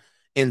everything.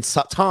 And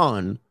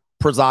Satan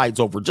presides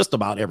over just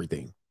about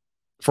everything.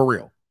 For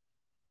real.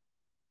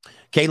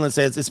 Caitlin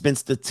says it's been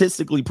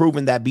statistically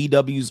proven that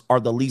BWs are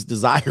the least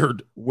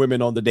desired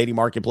women on the dating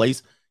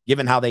marketplace.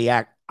 Given how they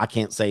act, I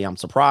can't say I'm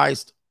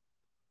surprised.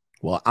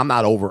 Well, I'm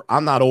not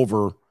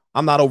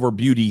over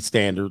beauty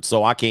standards,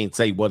 so I can't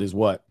say what is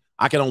what.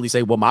 I can only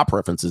say what my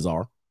preferences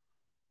are.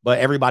 But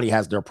everybody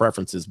has their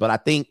preferences. But I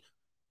think,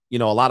 a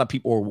lot of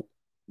people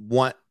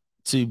want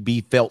to be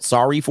felt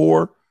sorry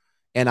for,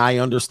 and I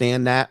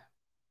understand that.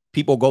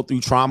 People go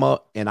through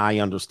trauma, and I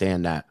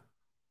understand that.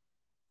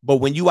 But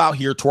when you out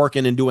here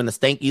twerking and doing a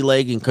stanky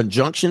leg in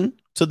conjunction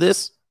to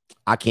this,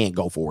 I can't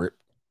go for it.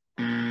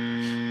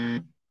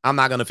 I'm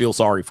not going to feel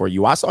sorry for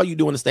you. I saw you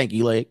doing a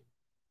stanky leg.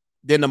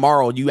 Then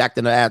tomorrow you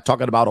acting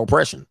talking about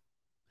oppression.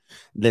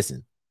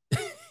 Listen,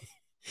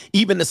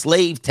 even the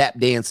slave tap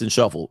dance and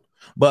shuffled.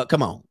 But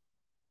come on.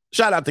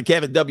 Shout out to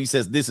Kevin W.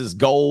 Says this is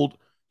gold.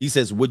 He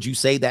says, would you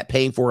say that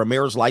paying for a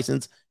marriage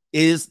license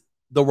is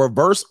the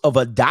reverse of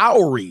a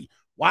dowry?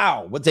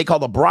 Wow. What they call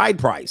the bride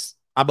price.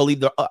 I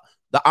believe the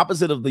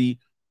opposite of the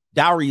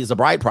dowry is a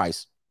bride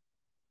price,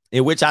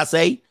 in which I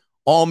say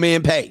all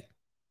men pay.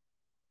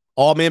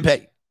 All men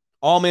pay.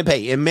 All men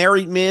pay. And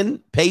married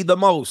men pay the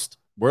most.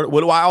 What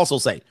do I also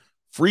say?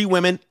 Free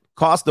women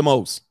cost the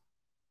most.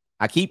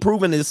 I keep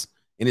proving this,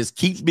 and it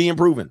keeps being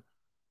proven.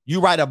 You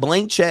write a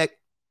blank check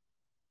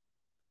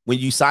when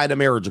you sign a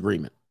marriage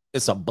agreement.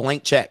 It's a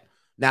blank check.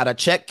 Now, the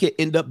check could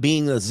end up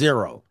being a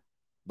zero.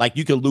 Like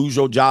you can lose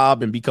your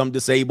job and become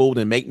disabled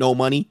and make no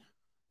money.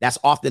 That's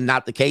often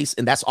not the case.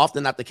 And that's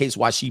often not the case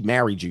why she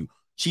married you.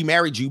 She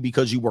married you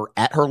because you were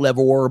at her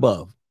level or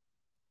above.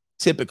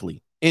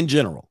 Typically, in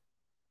general.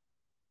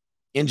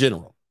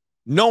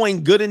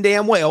 Knowing good and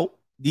damn well,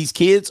 these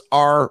kids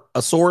are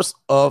a source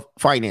of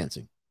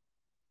financing.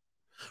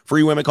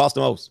 Free women cost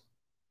the most.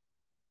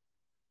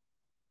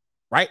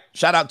 Right?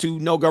 Shout out to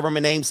No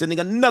Government Name sending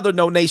another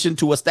donation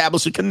to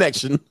establish a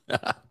connection.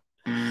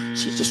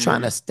 She's just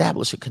trying to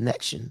establish a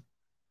connection.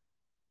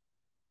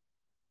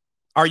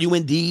 Are you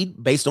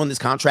indeed, based on this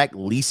contract,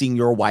 leasing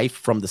your wife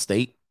from the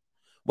state?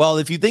 Well,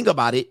 if you think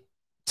about it,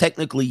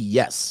 technically,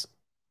 yes.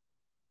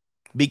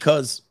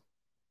 Because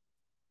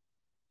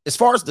as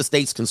far as the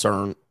state's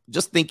concerned,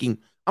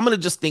 I'm going to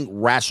just think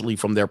rationally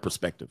from their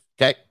perspective,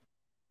 okay?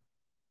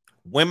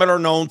 Women are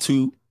known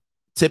to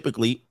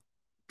typically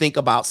think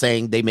about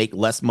saying they make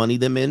less money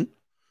than men,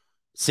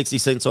 60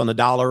 cents on the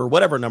dollar, or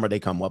whatever number they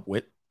come up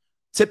with.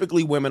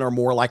 Typically, women are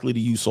more likely to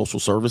use social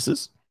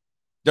services.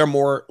 They're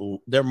more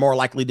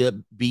likely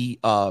to be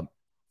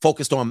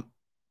focused on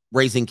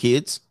raising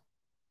kids,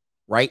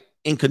 right?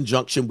 In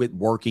conjunction with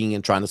working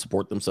and trying to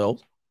support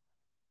themselves.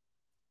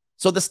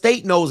 So the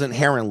state knows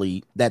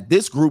inherently that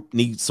this group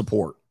needs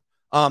support.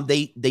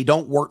 They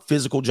don't work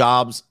physical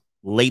jobs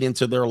late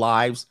into their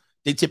lives.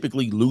 They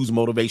typically lose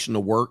motivation to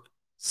work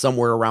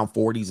somewhere around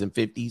 40s and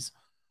 50s.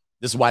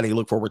 This is why they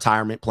look for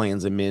retirement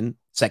plans in men,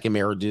 second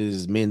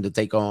marriages, men to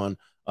take on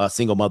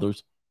single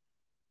mothers.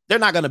 They're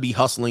not going to be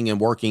hustling and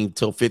working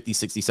till 50,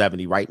 60,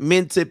 70, right?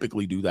 Men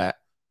typically do that.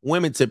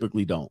 Women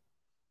typically don't.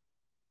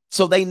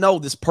 So they know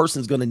this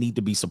person's going to need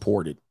to be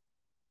supported.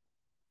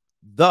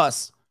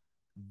 Thus,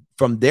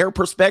 from their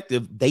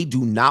perspective, they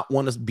do not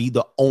want to be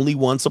the only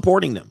one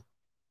supporting them.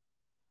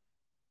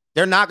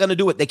 They're not going to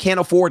do it. They can't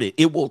afford it.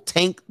 It will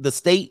tank the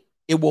state.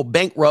 It will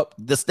bankrupt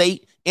the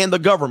state and the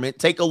government.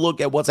 Take a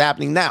look at what's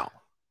happening now.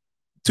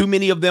 Too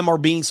many of them are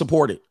being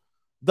supported.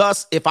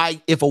 Thus, if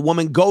a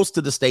woman goes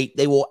to the state,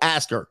 they will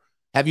ask her,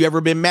 have you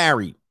ever been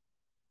married?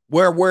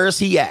 Where is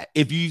he at?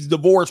 If he's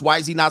divorced, why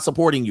is he not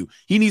supporting you?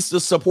 He needs to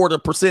support a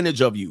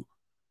percentage of you.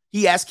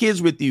 He has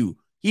kids with you.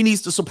 He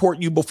needs to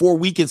support you before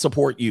we can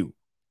support you.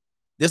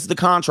 This is the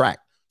contract.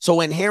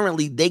 So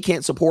inherently, they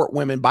can't support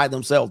women by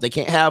themselves. They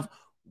can't have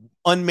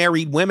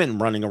unmarried women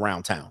running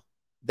around town.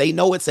 They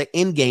know it's an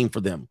end game for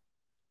them.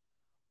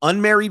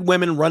 Unmarried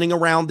women running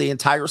around the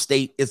entire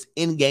state is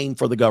end game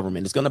for the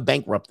government. It's going to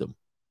bankrupt them.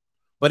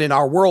 But in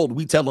our world,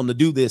 we tell them to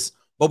do this,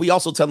 but we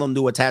also tell them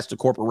to attach to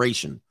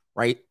corporation,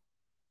 right?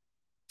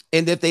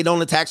 And if they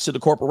don't attach to the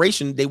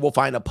corporation, they will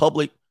find a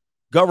public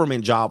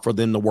government job for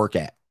them to work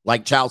at,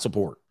 like child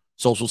support,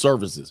 social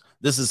services.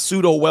 This is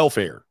pseudo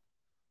welfare.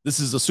 This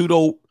is a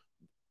pseudo,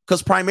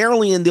 because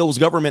primarily in those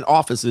government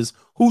offices,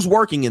 who's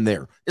working in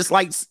there? It's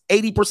like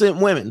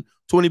 80% women,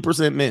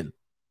 20% men.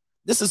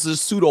 This is a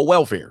pseudo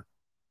welfare.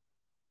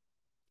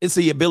 It's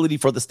the ability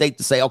for the state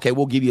to say, okay,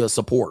 we'll give you a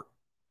support.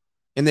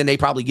 And then they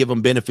probably give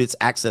them benefits,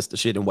 access to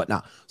shit and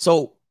whatnot.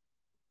 So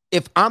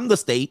if I'm the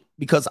state,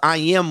 because I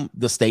am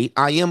the state,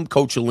 I am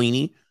Coach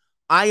Alini,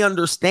 I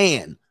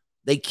understand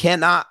they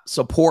cannot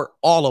support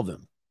all of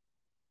them.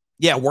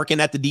 Yeah, working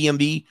at the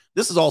DMV,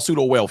 this is all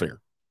pseudo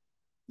welfare.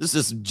 This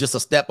is just a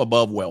step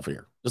above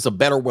welfare. Just a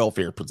better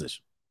welfare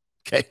position.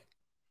 Okay.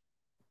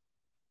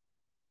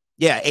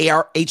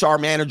 Yeah, HR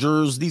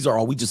managers, these are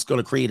all, we just going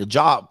to create a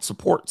job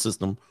support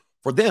system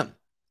for them.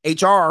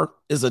 HR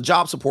is a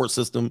job support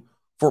system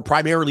for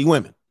primarily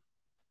women.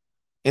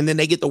 And then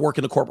they get to work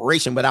in the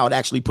corporation without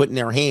actually putting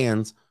their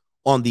hands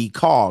on the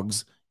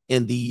cogs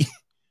and the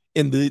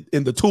in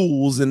the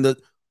tools, and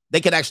they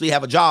can actually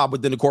have a job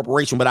within the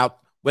corporation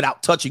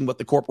without touching what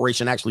the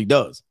corporation actually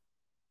does.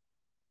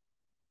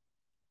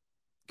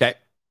 Okay.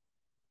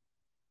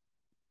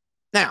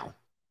 Now,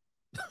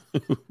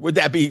 with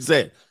that being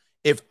said,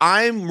 if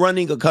I'm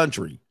running a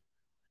country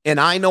and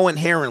I know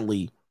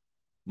inherently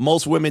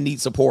most women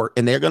need support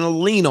and they're going to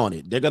lean on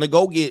it, they're going to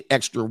go get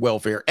extra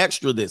welfare,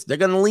 extra this, they're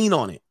going to lean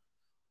on it,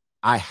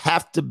 I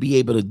have to be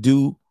able to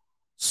do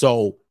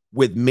so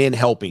with men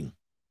helping.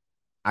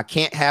 I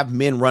can't have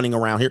men running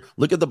around here.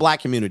 Look at the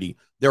black community.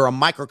 They're a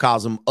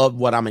microcosm of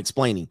what I'm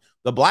explaining.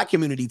 The black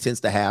community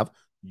tends to have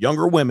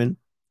younger women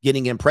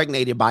getting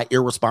impregnated by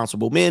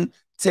irresponsible men.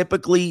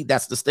 Typically,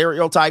 that's the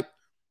stereotype.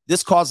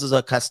 This causes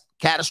a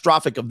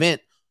catastrophic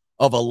event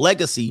of a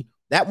legacy.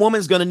 That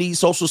woman's going to need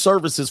social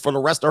services for the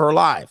rest of her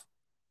life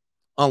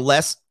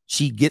unless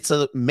she gets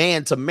a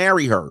man to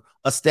marry her,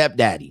 a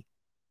stepdaddy.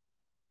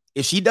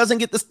 If she doesn't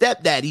get the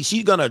stepdaddy,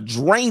 she's going to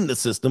drain the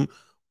system,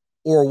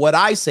 or what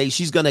I say,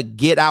 she's going to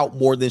get out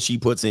more than she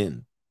puts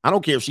in. I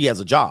don't care if she has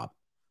a job.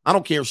 I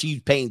don't care if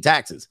she's paying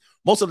taxes.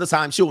 Most of the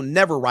time, she'll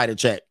never write a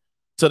check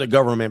to the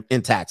government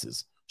in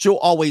taxes. She'll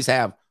always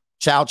have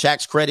child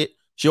tax credit.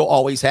 She'll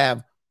always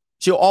have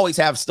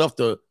stuff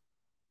to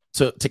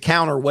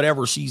counter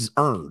whatever she's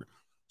earned.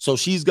 So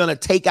she's going to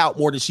take out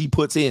more than she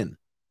puts in.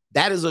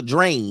 That is a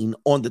drain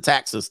on the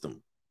tax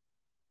system.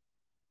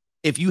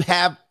 If you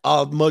have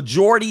a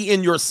majority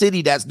in your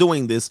city that's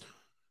doing this,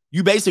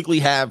 you basically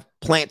have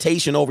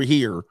plantation over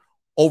here,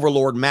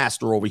 overlord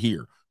master over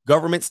here.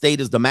 Government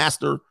state is the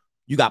master.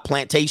 You got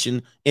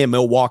plantation in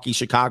Milwaukee,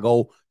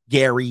 Chicago,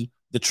 Gary,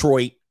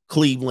 Detroit,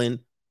 Cleveland,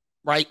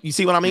 right? You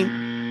see what I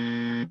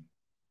mean?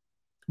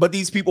 But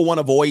these people want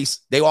a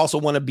voice. They also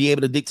want to be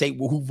able to dictate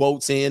who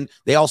votes in.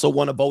 They also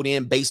want to vote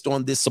in based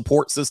on this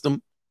support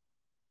system,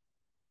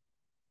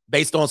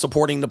 based on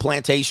supporting the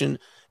plantation.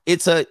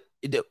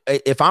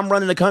 If I'm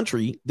running a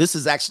country, this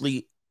is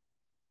actually,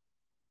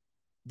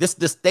 this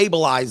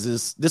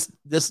destabilizes,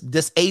 this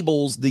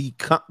disables the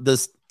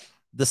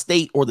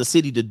state or the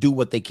city to do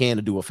what they can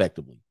to do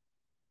effectively.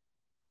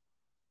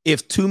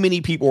 If too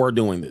many people are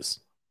doing this,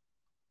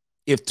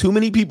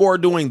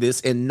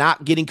 and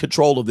not getting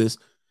control of this,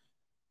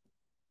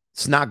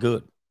 it's not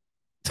good.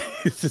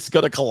 It's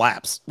going to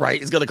collapse,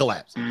 right? It's going to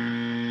collapse.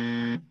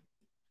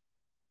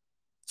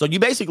 So you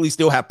basically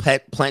still have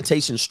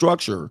plantation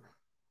structure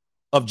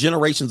of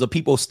generations of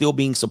people still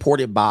being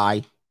supported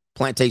by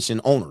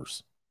plantation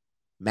owners,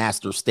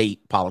 master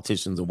state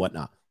politicians and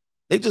whatnot.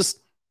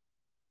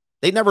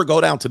 They never go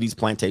down to these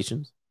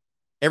plantations.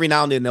 Every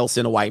now and then they'll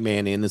send a white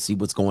man in to see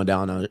what's going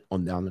down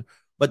down there.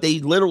 But they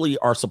literally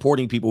are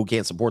supporting people who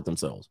can't support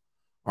themselves.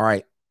 All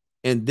right.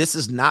 And this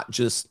is not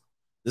just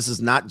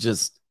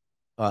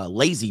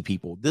lazy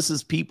people. This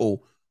is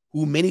people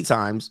who many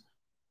times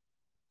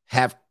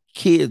have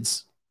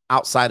kids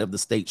outside of the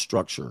state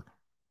structure.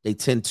 They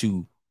tend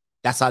to,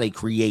 that's how they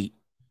create.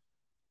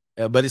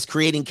 But it's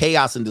creating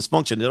chaos and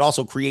dysfunction. It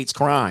also creates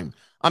crime.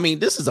 I mean,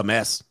 this is a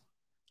mess.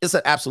 It's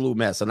an absolute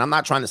mess. And I'm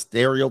not trying to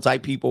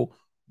stereotype people,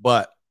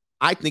 but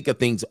I think of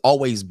things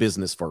always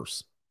business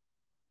first.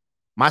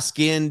 My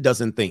skin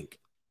doesn't think.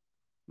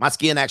 My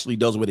skin actually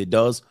does what it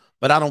does,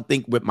 but I don't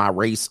think with my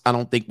race. I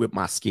don't think with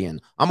my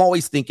skin. I'm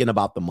always thinking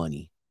about the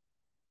money,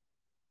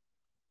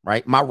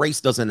 right? My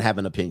race doesn't have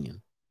an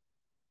opinion.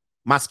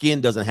 My skin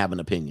doesn't have an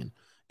opinion.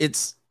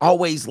 It's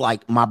always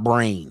like my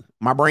brain.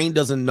 My brain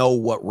doesn't know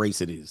what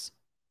race it is,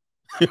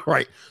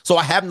 right? So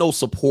I have no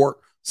support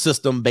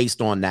system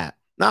based on that.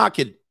 Now I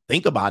could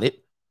think about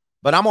it,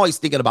 but I'm always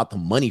thinking about the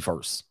money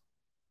first.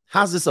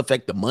 How does this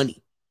affect the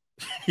money?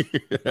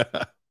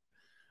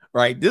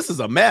 Right? This is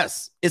a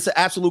mess. It's an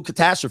absolute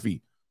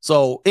catastrophe.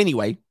 So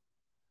anyway,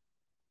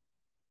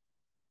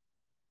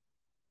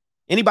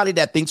 anybody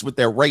that thinks with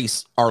their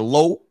race are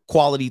low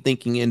quality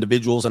thinking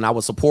individuals, and I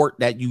would support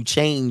that you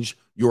change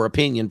your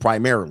opinion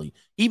primarily.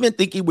 Even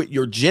thinking with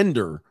your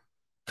gender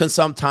can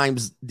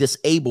sometimes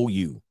disable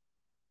you.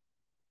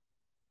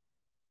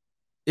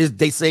 It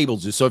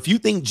disables you. So if you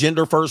think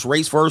gender first,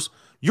 race first,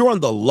 you're on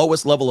the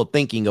lowest level of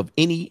thinking of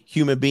any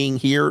human being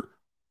here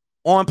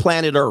on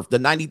planet Earth, the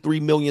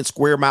 93 million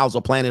square miles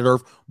of planet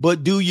Earth.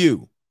 But do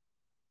you?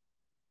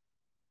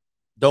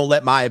 Don't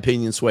let my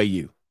opinion sway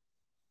you.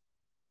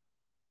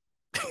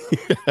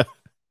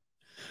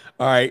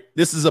 All right.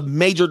 This is a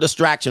major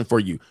distraction for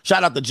you.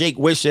 Shout out to Jake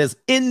Wish says,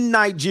 in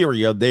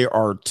Nigeria, there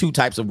are two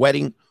types of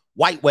wedding: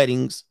 white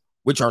weddings,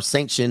 which are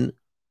sanctioned,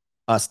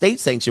 state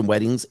sanctioned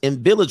weddings, and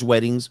village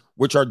weddings,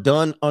 which are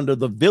done under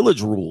the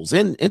village rules.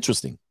 And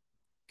interesting.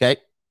 Okay.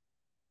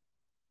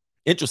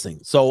 Interesting.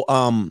 So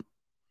I'm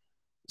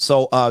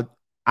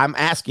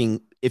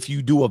asking, if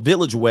you do a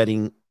village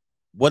wedding,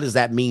 what does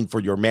that mean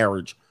for your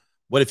marriage?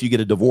 What if you get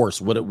a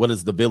divorce? What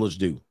does the village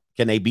do?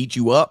 Can they beat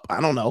you up?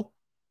 I don't know.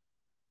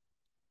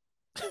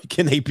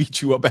 Can they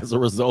beat you up as a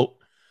result?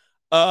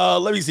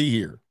 Let me see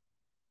here.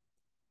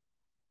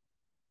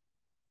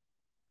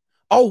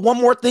 Oh, one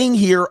more thing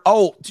here.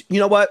 Oh, you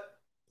know what?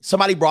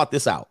 Somebody brought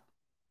this out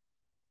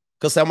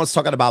because someone's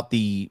talking about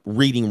the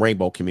Reading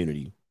Rainbow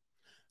community.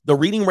 The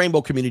Reading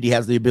Rainbow community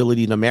has the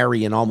ability to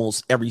marry in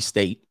almost every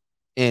state.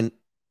 And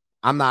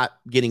I'm not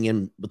getting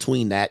in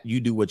between that.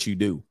 You do what you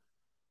do.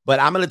 But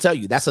I'm going to tell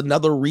you, that's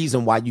another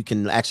reason why you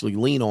can actually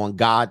lean on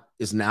God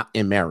is not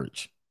in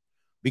marriage.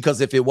 Because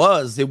if it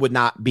was, it would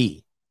not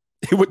be.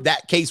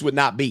 That case would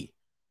not be.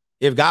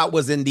 If God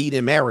was indeed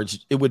in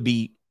marriage, it would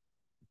be,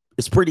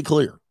 it's pretty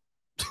clear.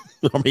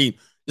 I mean,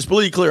 it's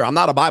pretty clear. I'm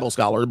not a Bible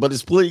scholar, but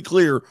it's pretty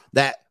clear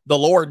that the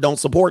Lord don't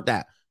support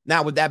that.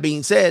 Now, with that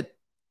being said,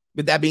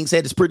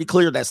 it's pretty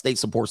clear that state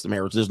supports the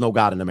marriage. There's no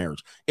God in the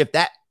marriage. If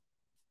that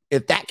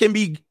can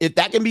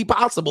be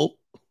possible,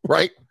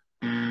 right?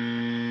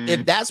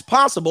 If that's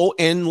possible,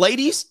 and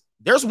ladies,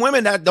 there's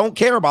women that don't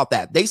care about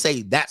that. They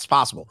say that's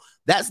possible.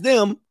 That's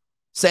them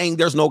saying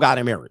there's no God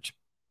in marriage.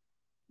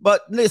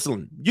 But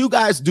listen, you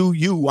guys do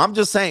you. I'm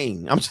just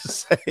saying,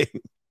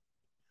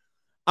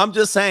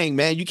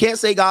 man, you can't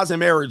say God's in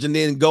marriage and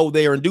then go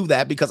there and do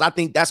that, because I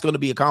think that's going to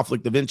be a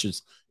conflict of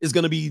interest. It's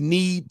going to be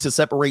need to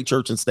separate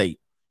church and state.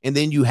 And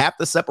then you have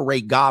to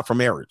separate God from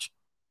marriage.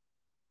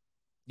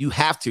 You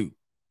have to.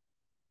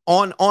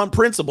 On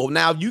principle.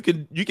 Now you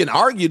can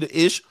argue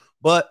the ish,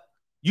 but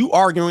you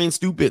arguing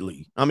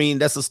stupidly. I mean,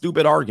 that's a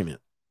stupid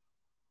argument.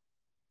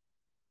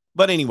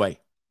 But anyway,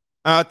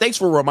 thanks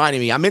for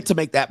reminding me. I meant to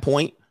make that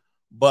point,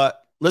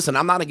 but listen,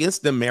 I'm not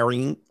against them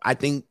marrying. I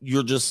think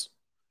you're just,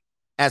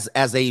 as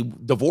a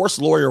divorce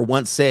lawyer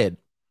once said,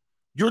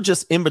 you're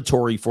just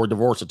inventory for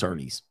divorce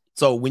attorneys.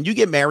 So when you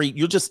get married,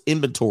 you're just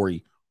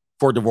inventory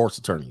for divorce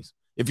attorneys.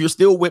 If you're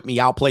still with me,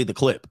 I'll play the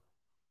clip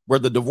where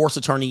the divorce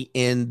attorney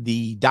in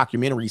the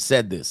documentary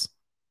said this.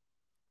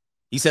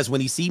 He says,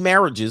 when he sees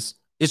marriages,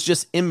 it's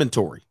just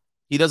inventory.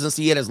 He doesn't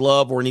see it as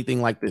love or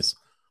anything like this.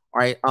 All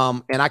right.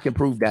 And I can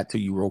prove that to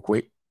you real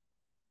quick.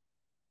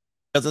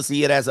 Doesn't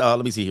see it as,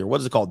 let me see here.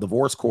 What is it called?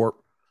 Divorce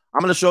Corp. I'm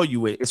going to show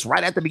you it. It's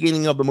right at the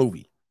beginning of the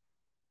movie.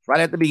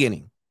 Right at the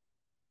beginning.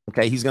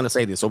 Okay. He's going to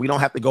say this, so we don't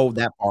have to go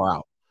that far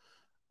out.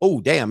 Oh,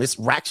 damn.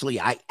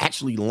 I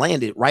actually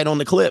landed right on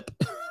the clip.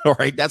 All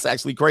right. That's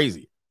actually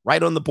crazy.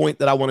 Right on the point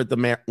that I wanted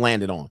to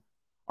land it on.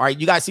 All right.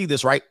 You guys see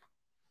this, right?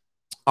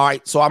 All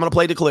right. So I'm going to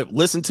play the clip.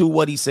 Listen to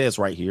what he says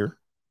right here.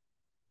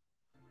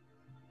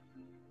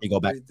 You go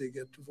back. They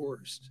get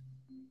divorced.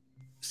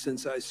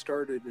 Since I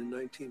started in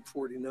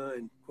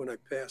 1949, when I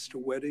passed a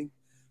wedding,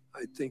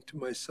 I think to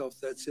myself,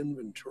 that's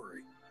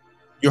inventory.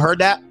 You heard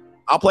that?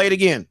 I'll play it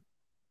again.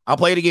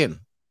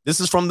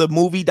 This is from the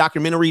movie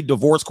documentary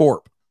Divorce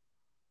Corp.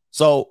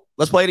 So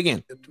let's play it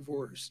again. Get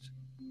divorced.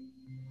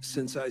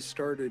 Since I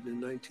started in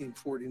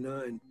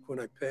 1949, when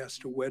I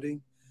passed a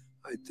wedding,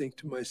 I think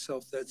to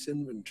myself, that's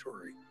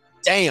inventory.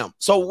 Damn.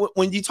 So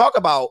when you talk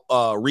about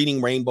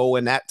reading Rainbow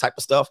and that type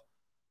of stuff,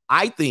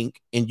 I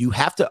think, and you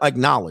have to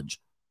acknowledge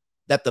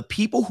that the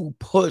people who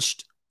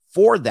pushed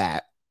for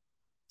that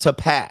to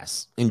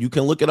pass, and you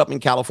can look it up in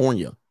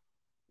California,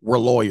 were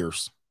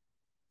lawyers.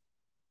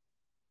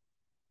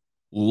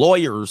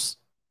 Lawyers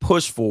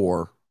push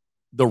for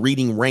the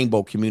Reading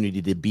Rainbow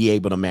community to be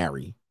able to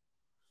marry.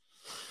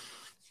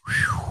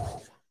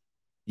 Whew.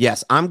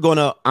 Yes, I'm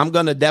gonna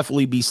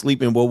definitely be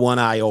sleeping with one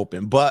eye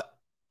open, but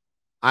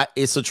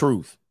it's the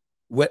truth.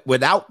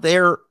 Without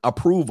their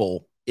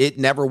approval, it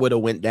never would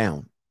have went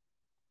down.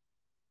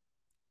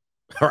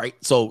 All right,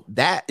 so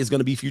that is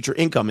going to be future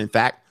income. In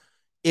fact,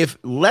 if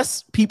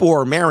less people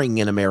are marrying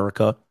in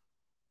America,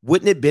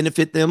 wouldn't it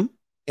benefit them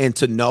and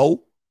to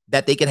know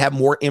that they could have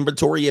more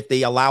inventory if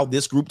they allow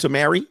this group to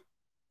marry?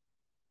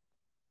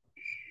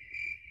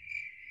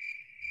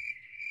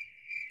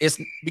 It's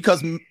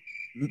because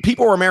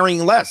people are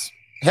marrying less.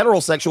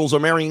 Heterosexuals are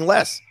marrying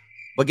less.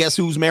 But guess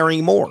who's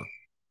marrying more?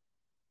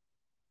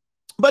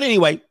 But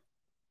anyway,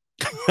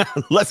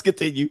 let's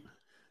continue.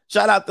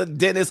 Shout out to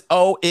Dennis.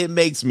 Oh, it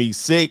makes me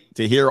sick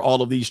to hear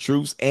all of these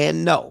truths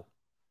and know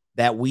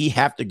that we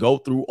have to go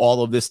through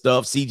all of this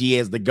stuff. CG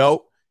as the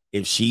GOAT.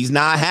 If she's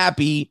not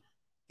happy,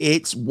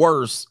 it's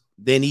worse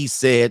than he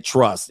said.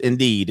 Trust.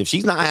 Indeed. If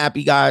she's not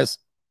happy, guys,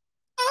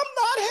 I'm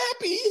not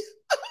happy.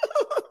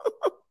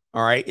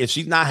 All right. If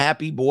she's not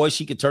happy, boy,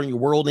 she could turn your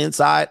world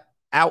inside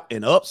out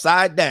and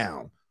upside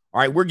down.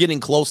 All right. We're getting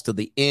close to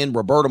the end.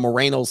 Roberto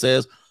Moreno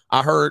says,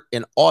 I heard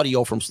an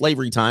audio from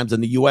slavery times in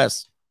the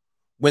U.S.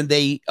 when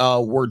they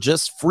were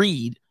just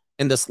freed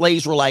and the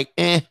slaves were like,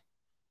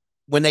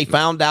 when they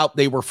found out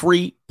they were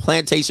free,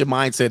 plantation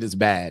mindset is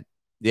bad.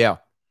 Yeah.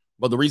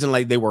 But the reason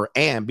like they were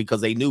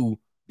because they knew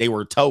they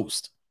were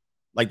toast.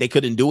 Like they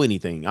couldn't do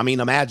anything. I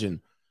mean,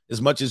 imagine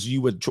as much as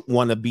you would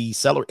want to be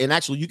seller. And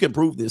actually you can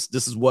prove this.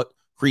 This is what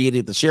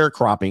created the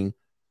sharecropping,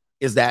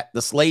 is that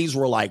the slaves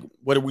were like,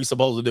 what are we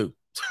supposed to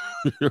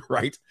do?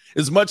 Right?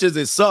 As much as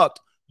it sucked,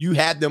 you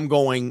had them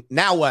going,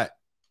 now what?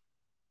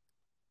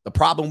 The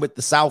problem with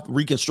the South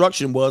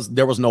Reconstruction was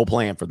there was no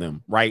plan for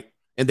them, right?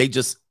 And they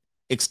just,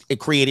 it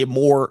created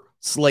more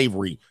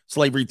slavery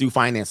through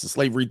finances,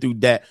 slavery through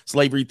debt,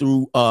 slavery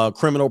through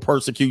criminal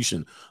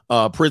persecution,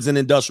 prison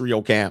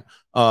industrial camp,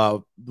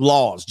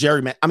 laws,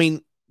 gerrymander. I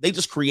mean, they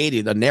just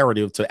created a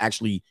narrative to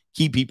actually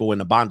keep people in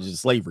the bondage of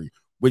slavery.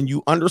 When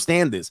you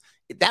understand this,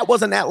 that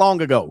wasn't that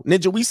long ago.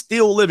 Ninja, we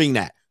still living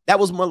that. That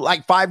was more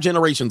like 5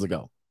 generations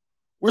ago.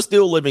 We're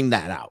still living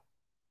that out.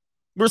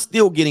 We're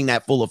still getting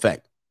that full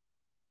effect.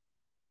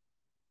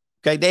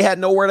 Okay, they had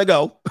nowhere to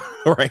go,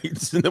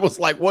 right? And it was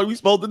like, what are we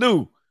supposed to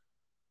do?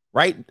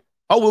 Right?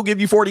 Oh, we'll give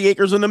you 40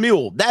 acres and a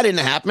mule. That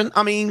didn't happen.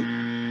 I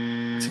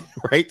mean,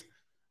 right?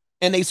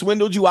 And they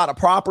swindled you out of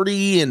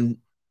property and,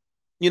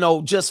 you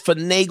know, just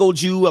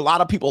finagled you. A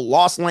lot of people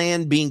lost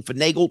land being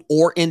finagled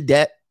or in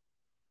debt.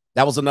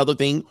 That was another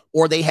thing.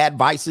 Or they had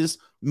vices.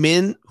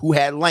 Men who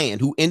had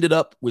land, who ended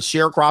up with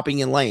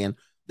sharecropping and land,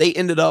 they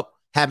ended up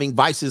having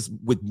vices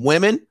with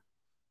women.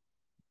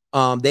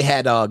 They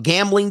had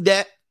gambling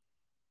debt.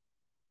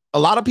 A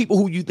lot of people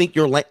who you think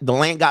the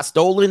land got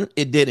stolen,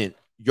 it didn't.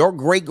 Your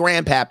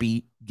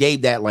great-grandpappy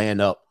gave that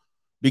land up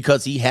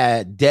because he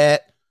had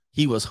debt.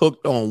 He was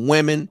hooked on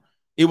women.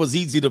 It was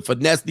easy to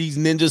finesse these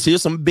ninjas.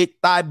 Here's some big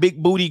thigh,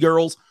 big booty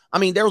girls. I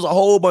mean, there was a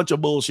whole bunch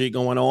of bullshit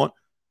going on.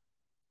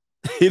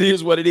 It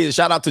is what it is.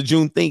 Shout out to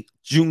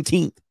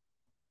Juneteenth.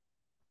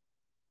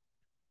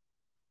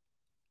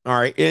 All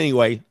right.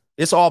 Anyway,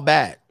 it's all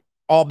bad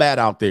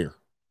out there.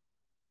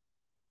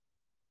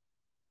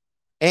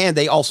 And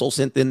they also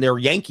sent in their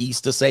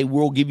Yankees to say,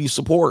 we'll give you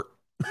support.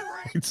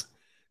 Right?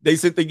 They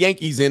sent the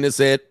Yankees in and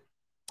said,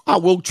 I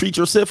will treat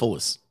your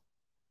syphilis.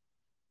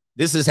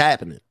 This is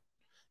happening.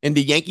 And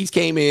the Yankees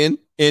came in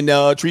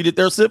and treated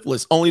their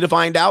syphilis, only to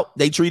find out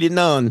they treated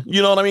none.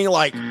 You know what I mean?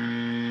 Like,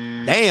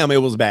 damn,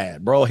 it was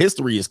bad, bro.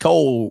 History is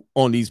cold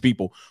on these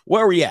people.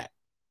 Where are we at?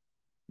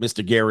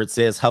 Mr. Garrett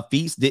says,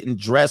 Hafiz didn't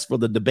dress for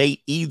the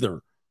debate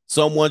either.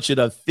 Someone should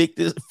have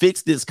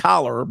fixed this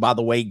collar. By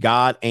the way,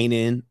 God ain't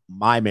in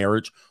my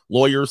marriage.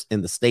 Lawyers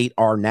in the state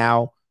are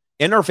now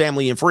in her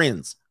family and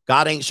friends.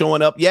 God ain't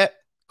showing up yet.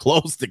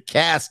 Close the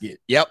casket.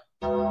 Yep.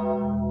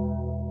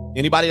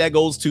 Anybody that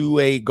go through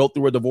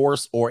a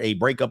divorce or a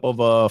breakup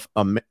of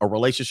a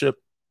relationship,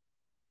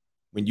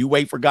 when you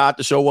wait for God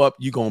to show up,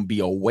 you're going to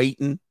be a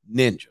waiting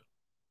ninja.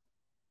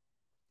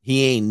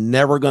 He ain't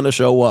never going to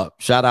show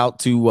up. Shout out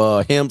to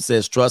him,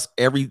 says, trust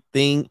every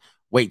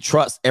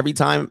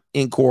time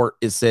in court,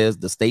 it says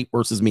the state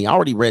versus me. I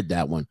already read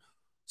that one.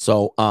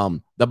 So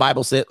the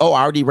Bible said, I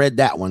already read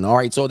that one. All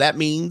right. So that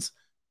means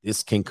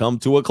this can come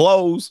to a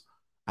close.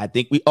 I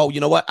think you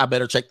know what? I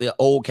better check the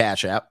old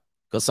Cash App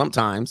because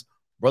sometimes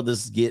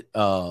brothers get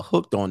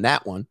hooked on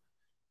that one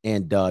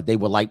and they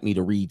would like me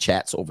to read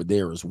chats over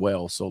there as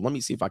well. So let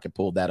me see if I can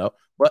pull that up.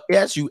 But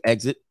as you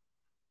exit,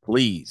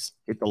 please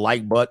hit the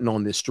like button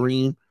on this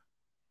stream.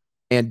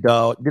 And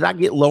did I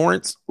get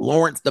Lawrence?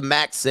 Lawrence the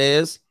Max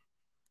says,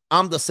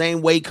 I'm the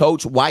same way,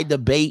 coach. Why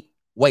debate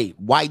Wait,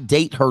 why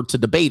date her to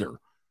debate her?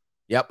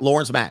 Yep,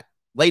 Lawrence Mack.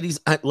 Ladies,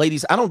 I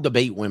don't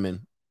debate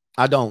women.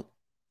 I don't.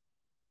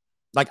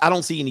 Like, I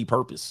don't see any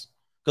purpose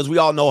because we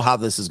all know how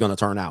this is going to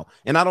turn out.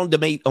 And I don't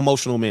debate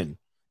emotional men.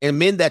 And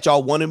men that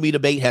y'all wanted me to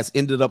debate has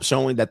ended up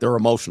showing that they're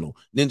emotional.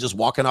 Ninjas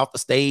walking off the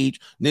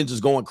stage,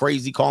 ninjas going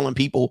crazy, calling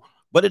people.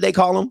 What did they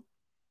call them?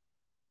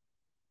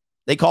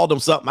 They called them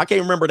something. I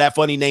can't remember that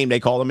funny name they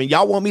called them. And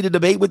y'all want me to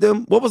debate with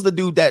them? What was the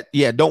dude that,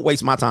 don't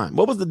waste my time.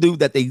 What was the dude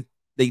that they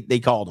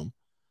called him?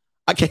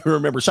 I can't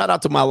remember. Shout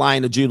out to my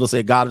Lion of Judah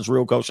said, God is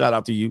real, coach. Shout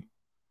out to you.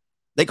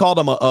 They called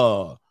him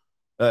a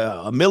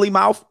Millie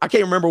Mouth. I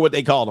can't remember what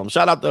they called him.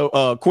 Shout out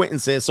to Quentin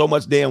says so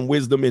much damn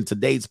wisdom in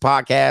today's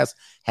podcast.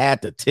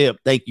 Had to tip.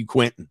 Thank you,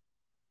 Quentin.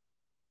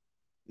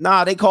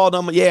 Nah, they called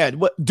them,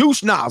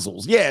 douche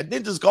nozzles. Yeah,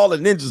 ninjas call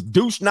it ninjas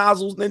douche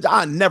nozzles. Ninja,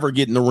 I never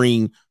get in the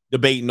ring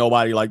debating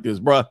nobody like this,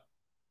 bruh.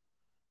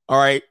 All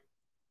right.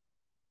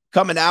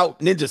 Coming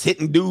out, ninjas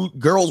hitting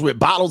girls with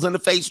bottles in the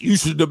face. You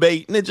should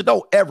debate. Ninja,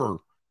 don't ever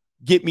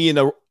get me in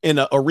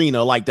a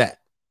arena like that.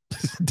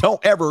 Don't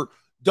ever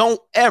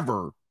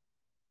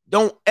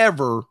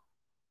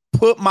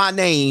put my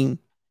name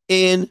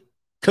in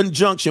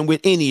conjunction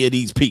with any of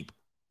these people.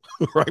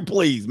 Right,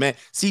 please, man.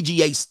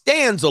 CGA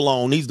stands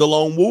alone. He's the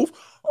lone wolf.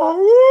 Oh,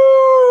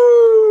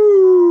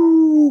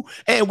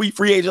 and we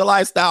free agent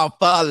lifestyle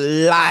for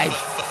life.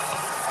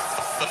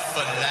 For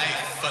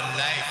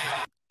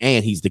life.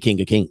 And he's the king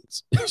of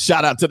kings.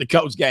 Shout out to the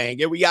coach gang.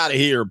 Get we out of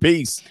here.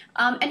 Peace.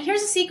 And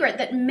here's a secret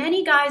that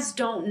many guys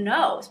don't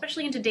know,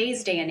 especially in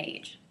today's day and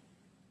age,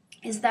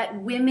 is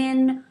that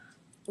women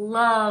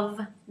love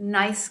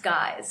nice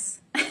guys.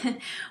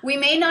 We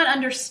may not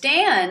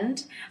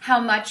understand how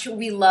much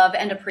we love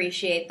and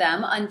appreciate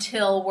them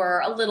until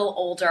we're a little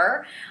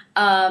older,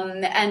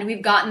 and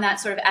we've gotten that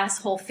sort of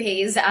asshole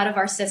phase out of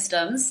our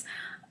systems.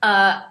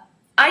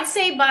 I'd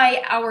say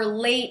by our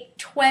late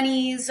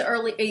 20s,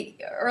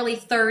 early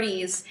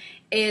 30s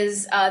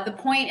is the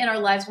point in our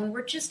lives when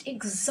we're just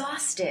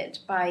exhausted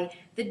by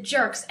the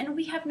jerks and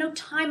we have no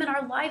time in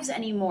our lives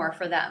anymore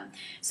for them.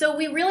 So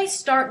we really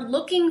start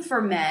looking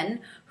for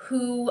men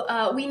who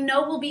we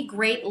know will be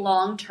great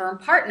long-term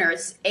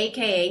partners,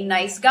 aka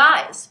nice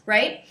guys,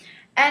 right?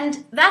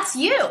 And that's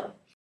you.